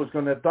knew he was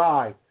going to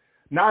die,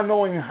 not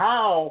knowing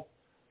how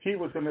he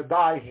was going to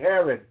die.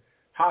 Herod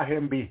had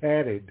him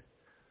beheaded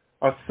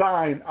a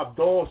sign of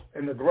those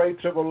in the Great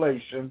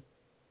Tribulation.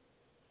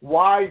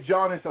 Why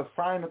John is a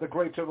sign of the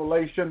Great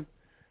Tribulation?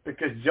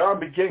 Because John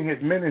began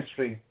his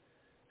ministry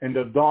in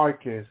the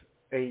darkest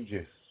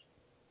ages,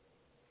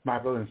 my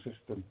brother and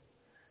sister.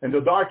 In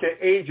the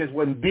darkest ages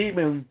when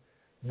demons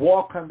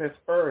walk on this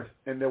earth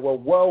and there were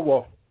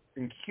werewolves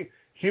and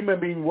human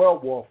being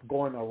werewolves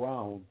going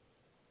around,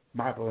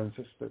 my brother and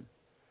sister.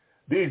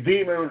 These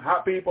demons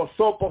have people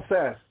so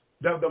possessed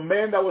that the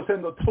man that was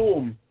in the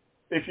tomb,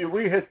 if you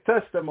read his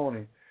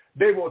testimony,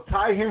 they will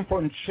tie him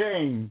from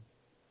chain,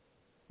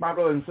 my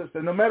brother and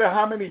sister. No matter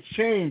how many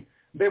chains,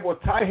 they will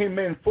tie him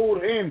in,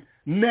 foot in,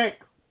 neck,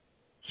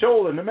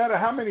 shoulder. No matter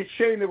how many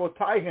chains they will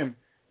tie him,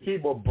 he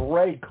will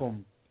break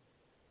them.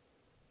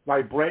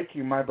 Like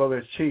breaking my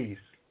brother's cheese.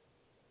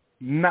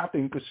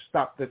 Nothing could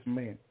stop this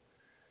man.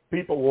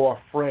 People were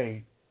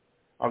afraid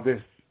of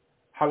this,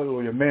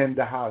 hallelujah, man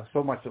that has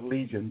so much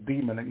legion,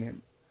 demon in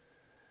him.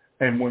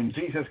 And when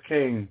Jesus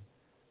came,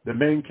 the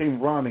man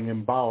came running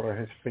and bowed at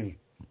his feet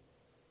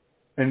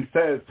and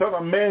said, Son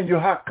of man, you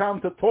have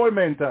come to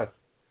torment us.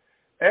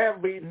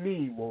 Every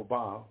knee will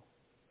bow.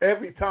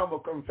 Every tongue will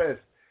confess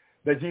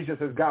that Jesus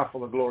is God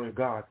for the glory of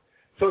God.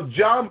 So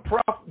John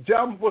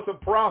was a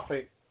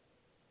prophet,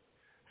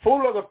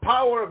 full of the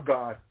power of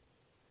God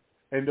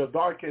in the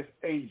darkest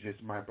ages,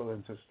 my brother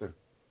and sister.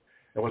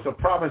 It was a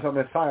promise of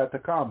Messiah to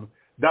come.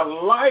 The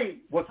light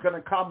was going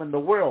to come in the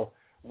world.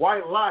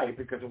 Why light?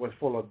 Because it was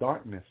full of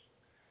darkness.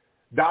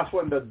 That's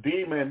when the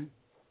demon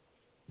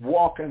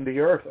walked in the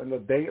earth in the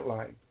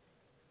daylight.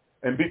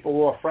 And people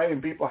were afraid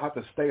and people had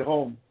to stay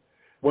home.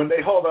 When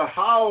they heard the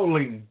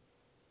howling,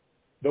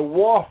 the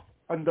wolf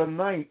in the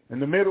night, in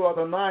the middle of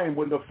the night,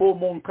 when the full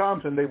moon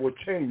comes and they will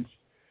change,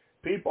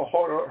 people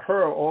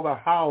heard all the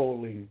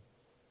howling.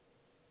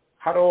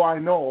 How do I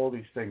know all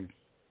these things?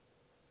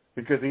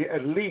 Because the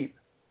elite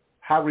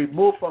have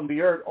removed from the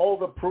earth all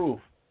the proof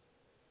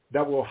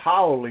that were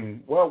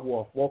howling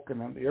werewolf walking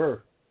on the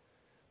earth.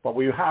 But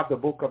we have the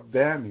book of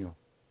Daniel.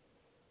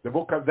 The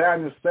book of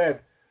Daniel said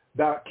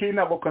that King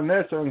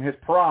Nebuchadnezzar in his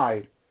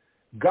pride,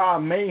 God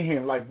made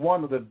him like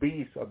one of the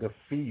beasts of the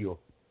field.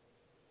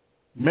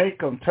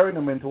 Make him, turn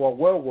him into a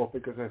werewolf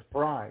because of his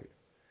pride.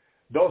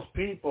 Those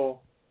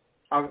people,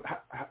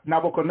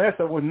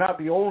 Nebuchadnezzar was not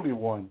the only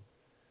one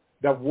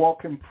that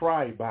walked in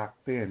pride back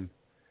then.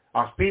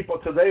 As people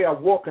today are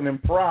walking in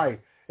pride,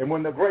 and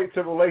when the Great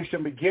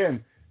Tribulation begins,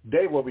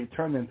 they will be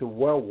turned into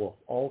werewolf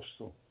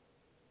also.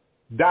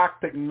 That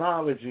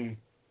technology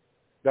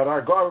that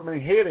our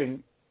government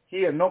hitting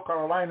here in North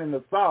Carolina in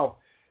the South,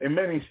 in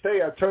many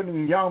states are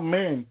turning young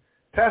men,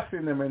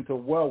 testing them into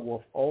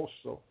werewolf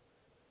also.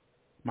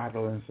 My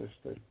brother and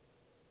sister.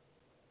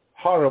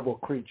 Horrible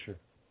creature.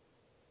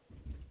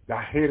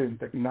 That hidden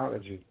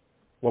technology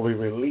will be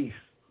released.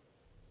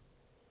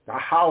 The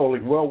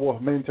howling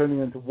werewolf men turning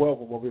into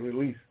werewolf will be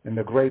released in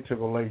the Great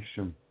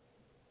Tribulation.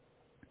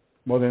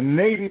 More than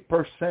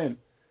 80%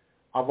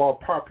 of our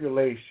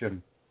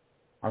population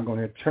are going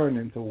to turn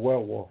into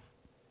werewolf.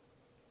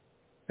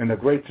 And the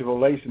Great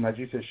Tribulation that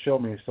Jesus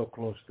showed me is so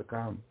close to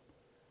come.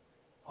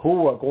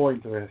 Who are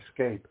going to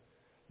escape?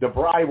 The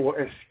bride will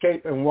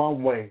escape in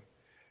one way.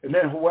 And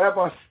then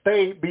whoever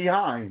stayed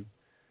behind,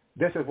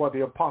 this is what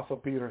the Apostle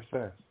Peter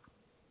says.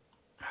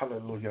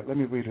 Hallelujah. Let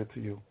me read it to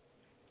you.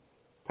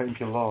 Thank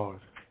you, Lord.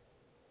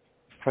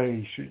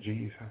 Praise you,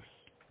 Jesus.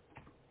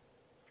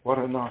 What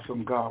an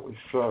awesome God we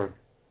serve.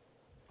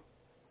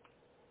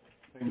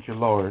 Thank you,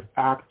 Lord.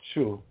 Act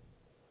 2.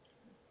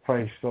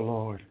 Praise the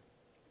Lord.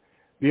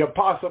 The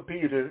Apostle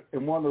Peter,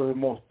 in one of the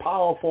most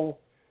powerful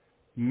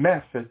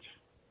messages,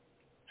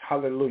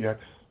 hallelujah,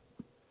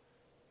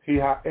 he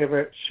had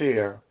ever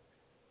shared.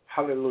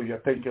 Hallelujah.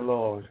 Thank you,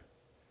 Lord.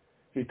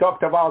 He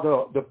talked about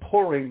the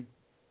pouring,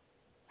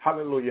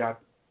 hallelujah,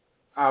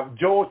 of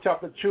Joel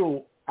chapter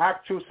 2,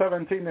 Act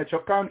 2:17, it shall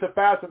come to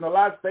pass in the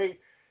last day,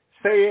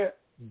 saith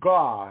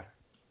God.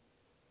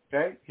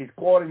 Okay? He's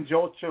quoting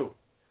Joel 2.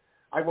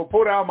 I will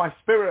pour out my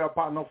spirit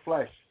upon no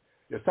flesh.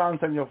 Your sons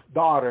and your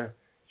daughter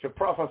shall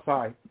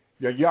prophesy.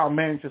 Your young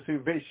men shall see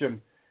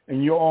vision,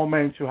 and your old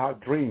men shall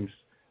have dreams.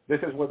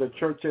 This is where the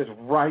church is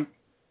right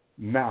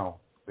now.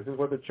 This is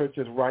where the church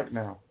is right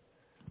now.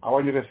 I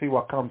want you to see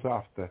what comes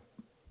after.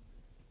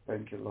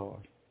 Thank you,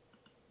 Lord.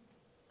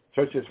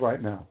 Church is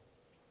right now.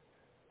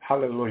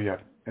 Hallelujah.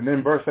 And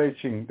then verse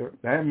 18,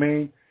 that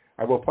means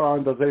I will pour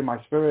on those days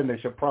my spirit and they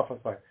shall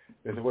prophesy.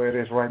 This is where it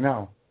is right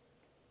now.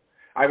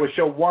 I will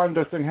show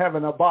wonders in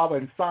heaven above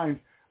and signs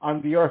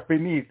on the earth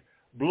beneath,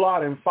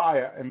 blood and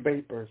fire and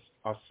vapors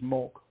of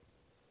smoke.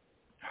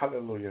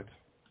 Hallelujah.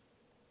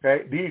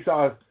 Okay, these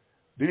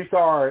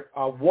are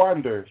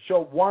wonders.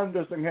 Show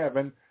wonders in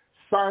heaven,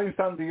 signs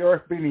on the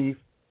earth beneath,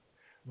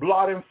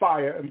 blood and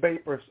fire and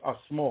vapors of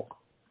smoke.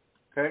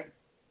 Okay?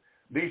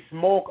 These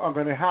smoke are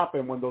going to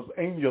happen when those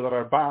angels that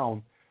are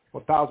bound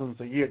for thousands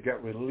of years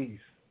get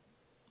released.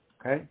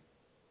 Okay?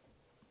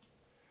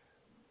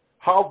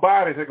 How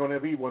bad is it going to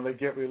be when they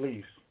get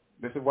released?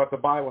 This is what the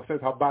Bible says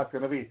how bad it's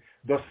going to be.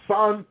 The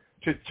sun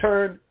should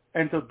turn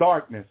into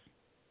darkness.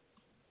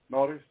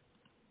 Notice?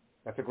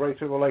 That's a great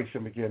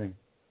tribulation beginning.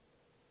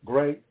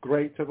 Great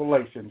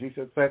tribulation.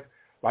 Jesus said,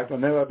 like it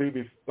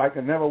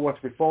never was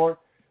before,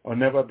 or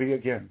never be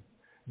again.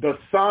 The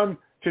sun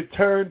to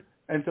turn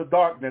into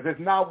darkness. There's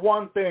not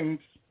one thing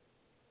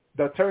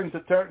that turns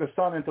the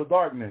sun into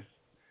darkness.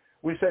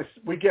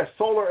 We get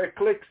solar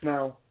eclipse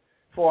now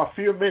for a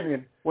few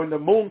minutes when the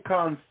moon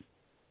comes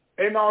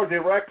in our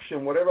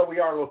direction, whatever we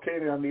are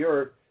located on the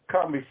earth,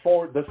 come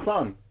before the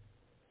sun.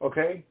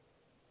 Okay?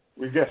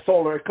 We get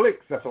solar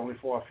eclipse. That's only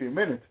for a few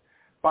minutes.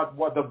 But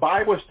what the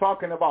Bible is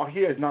talking about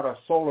here is not a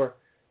solar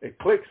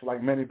eclipse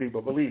like many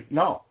people believe.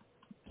 No.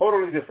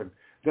 Totally different.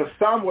 The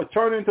sun will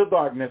turn into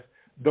darkness,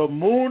 the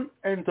moon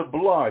into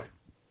blood.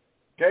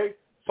 Okay?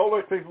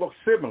 Solar eclipse looks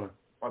similar,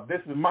 but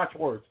this is much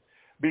worse.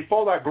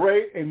 Before that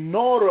great and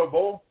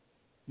notable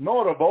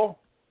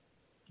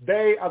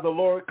day of the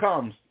Lord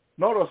comes.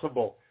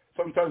 Noticeable.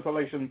 Some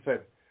translations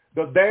said,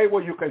 the day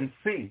where you can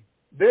see.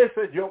 This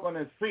is you're going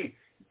to see.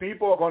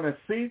 People are going to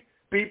see.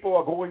 People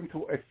are going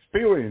to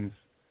experience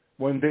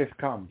when this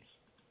comes.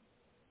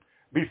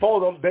 Before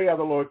the day of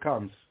the Lord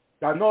comes.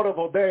 The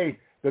notable day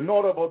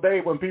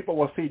when people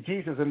will see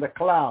Jesus in the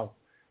cloud,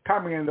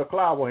 coming in the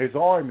cloud with his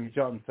army,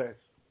 John says.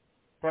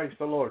 Praise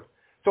the Lord.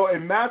 So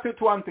in Matthew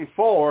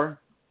 24,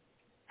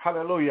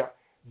 hallelujah,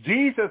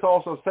 Jesus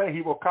also said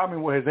he will come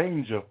in with his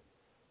angel,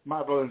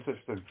 my brothers and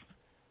sisters.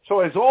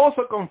 So it's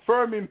also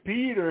confirming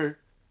Peter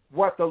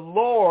what the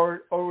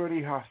Lord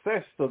already has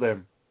said to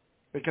them,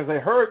 because they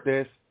heard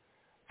this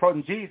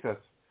from Jesus.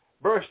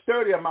 Verse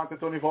 30 of Matthew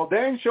 24,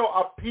 then shall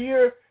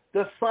appear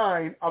the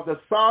sign of the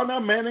Son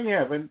of Man in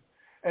heaven,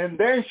 and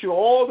then shall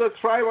all the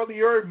tribe of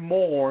the earth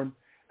mourn,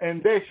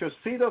 and they shall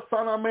see the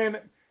Son of Man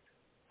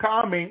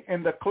coming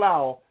in the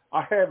cloud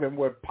of heaven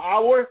with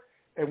power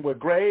and with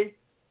great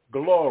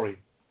glory.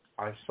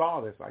 I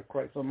saw this. I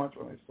cried so much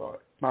when I saw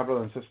it, my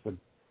brother and sister.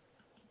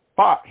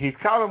 But he's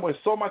coming with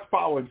so much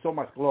power and so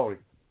much glory.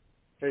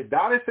 Okay,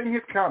 that is in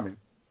his coming.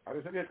 That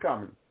is in his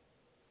coming.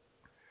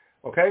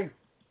 Okay?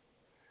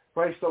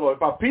 Praise the Lord.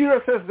 But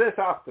Peter says this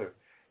after,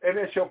 and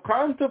it shall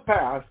come to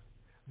pass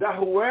that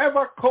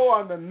whoever call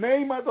on the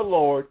name of the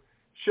Lord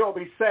shall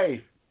be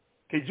saved.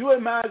 Could you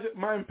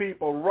imagine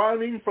people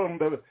running from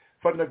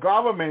the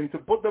government to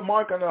put the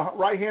mark on the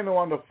right hand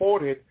or on the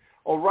forehead,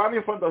 or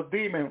running from the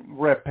demon,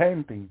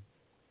 repenting?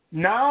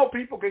 Now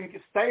people can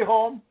stay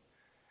home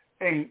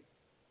and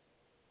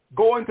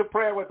go into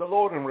prayer with the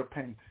Lord and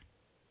repent.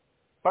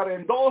 But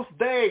in those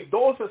days,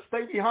 those that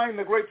stay behind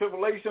the Great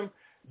Tribulation,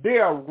 they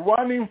are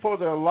running for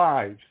their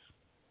lives.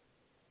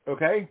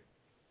 Okay?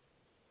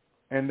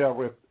 And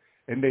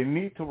they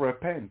need to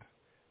repent.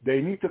 They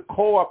need to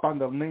call upon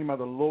the name of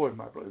the Lord,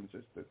 my brothers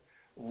and sisters.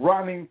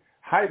 Running,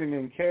 hiding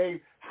in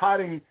caves,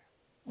 hiding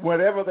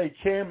wherever they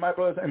can, my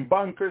brothers, in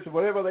bunkers,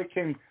 wherever they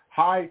can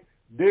hide.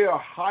 They are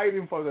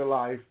hiding for their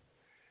life,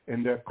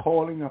 and they're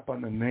calling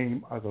upon the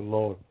name of the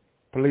Lord.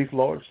 Please,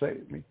 Lord,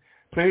 save me.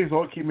 Please,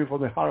 Lord, keep me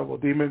from the horrible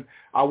demon.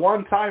 At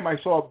one time, I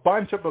saw a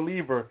bunch of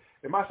believers,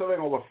 it must have been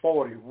over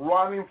 40,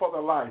 running for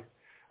their life.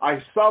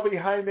 I saw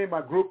behind them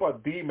a group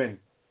of demons,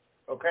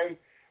 okay,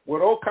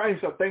 with all kinds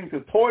of things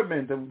to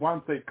torment them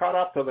once they caught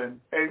up to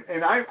them.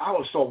 And I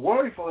was so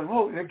worried for them.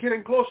 Oh, they're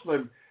getting close to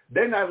them.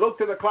 Then I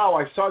looked at the cloud.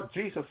 I saw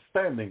Jesus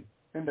standing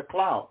in the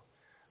cloud,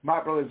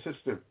 my brother and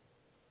sister.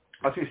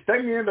 As he's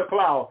standing in the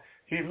cloud,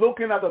 he's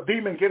looking at the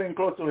demon getting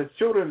close to his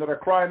children that are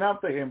crying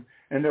out to him,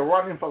 and they're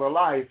running for their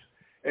lives.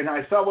 And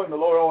I saw when the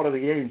Lord ordered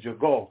the angel,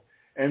 go.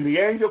 And the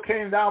angel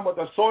came down with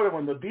a sword, and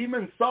when the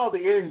demons saw the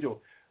angel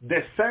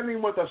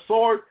descending with a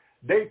sword,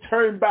 they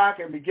turned back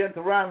and began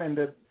to run, and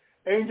the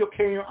angel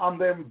came on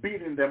them,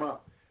 beating them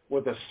up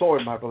with a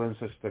sword, my brother and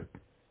sister.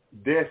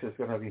 This is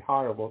going to be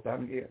horrible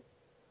down here.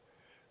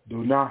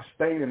 Do not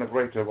stay in the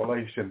Great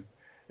Tribulation.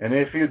 And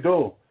if you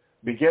do,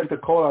 begin to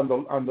call on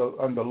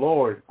the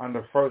Lord on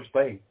the first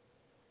day,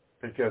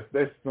 because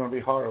this is going to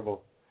be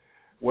horrible.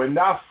 When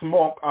that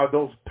smoke are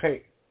those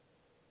pigs,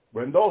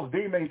 when those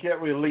demons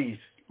get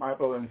released, my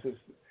brother and sister,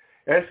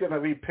 it's going to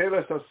be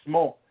pillars of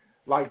smoke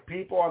like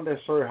people on this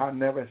earth have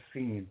never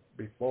seen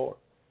before,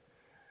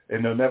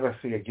 and they'll never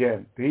see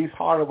again. These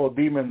horrible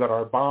demons that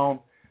are bound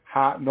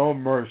have no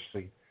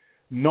mercy,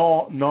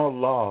 no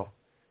love,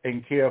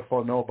 and care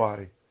for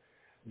nobody.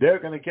 They're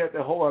going to get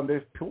the hold on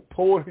this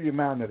poor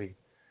humanity,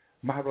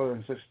 my brother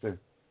and sister,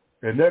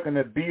 and they're going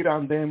to beat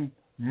on them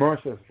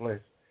mercilessly.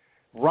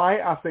 Right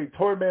as they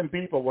torment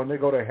people when they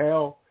go to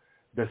hell,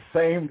 the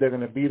same, they're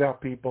going to beat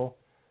up people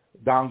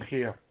down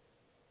here.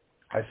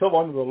 I saw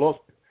one of the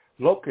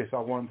locusts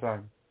at one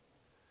time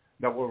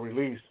that were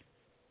released.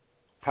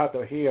 Had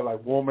their hair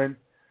like woman,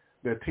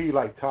 their teeth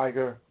like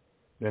tiger,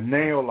 their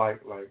nail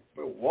like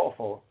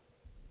waffle.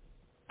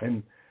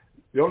 And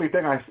the only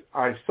thing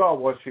I saw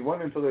was she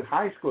went into the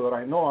high school that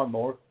I know on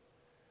North,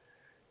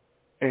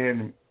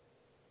 and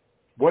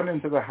went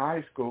into the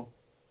high school,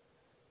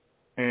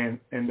 and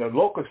the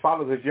locusts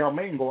followed this young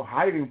man go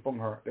hiding from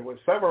her. There were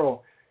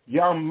several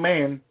young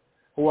men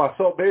who are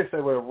so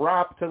busy with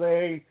rap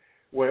today,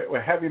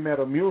 with heavy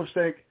metal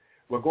music,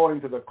 we're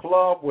going to the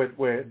club,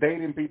 we're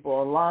dating people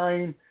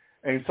online,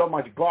 and so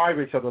much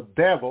garbage of the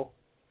devil,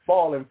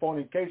 fall and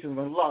fornication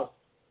and lust,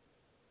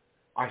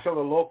 I saw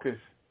the locust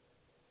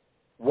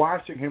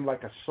watching him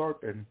like a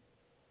serpent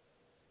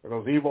with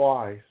those evil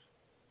eyes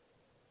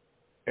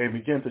and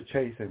began to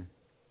chase him.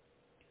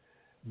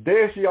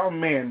 This young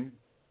man,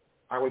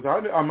 I'm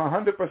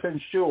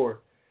 100% sure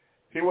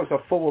he was a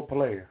football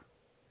player.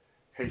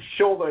 His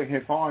shoulder and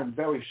his arm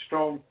very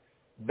strong,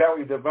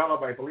 very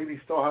developed. I believe he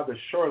still had the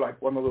shirt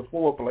like one of the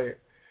football players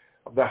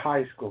of the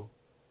high school,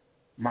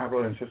 my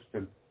brother and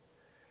sister.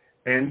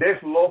 And this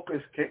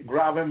locust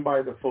grabbed him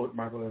by the foot,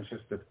 my brother and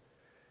sister.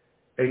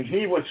 And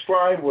he was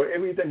trying with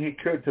everything he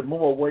could to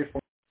move away from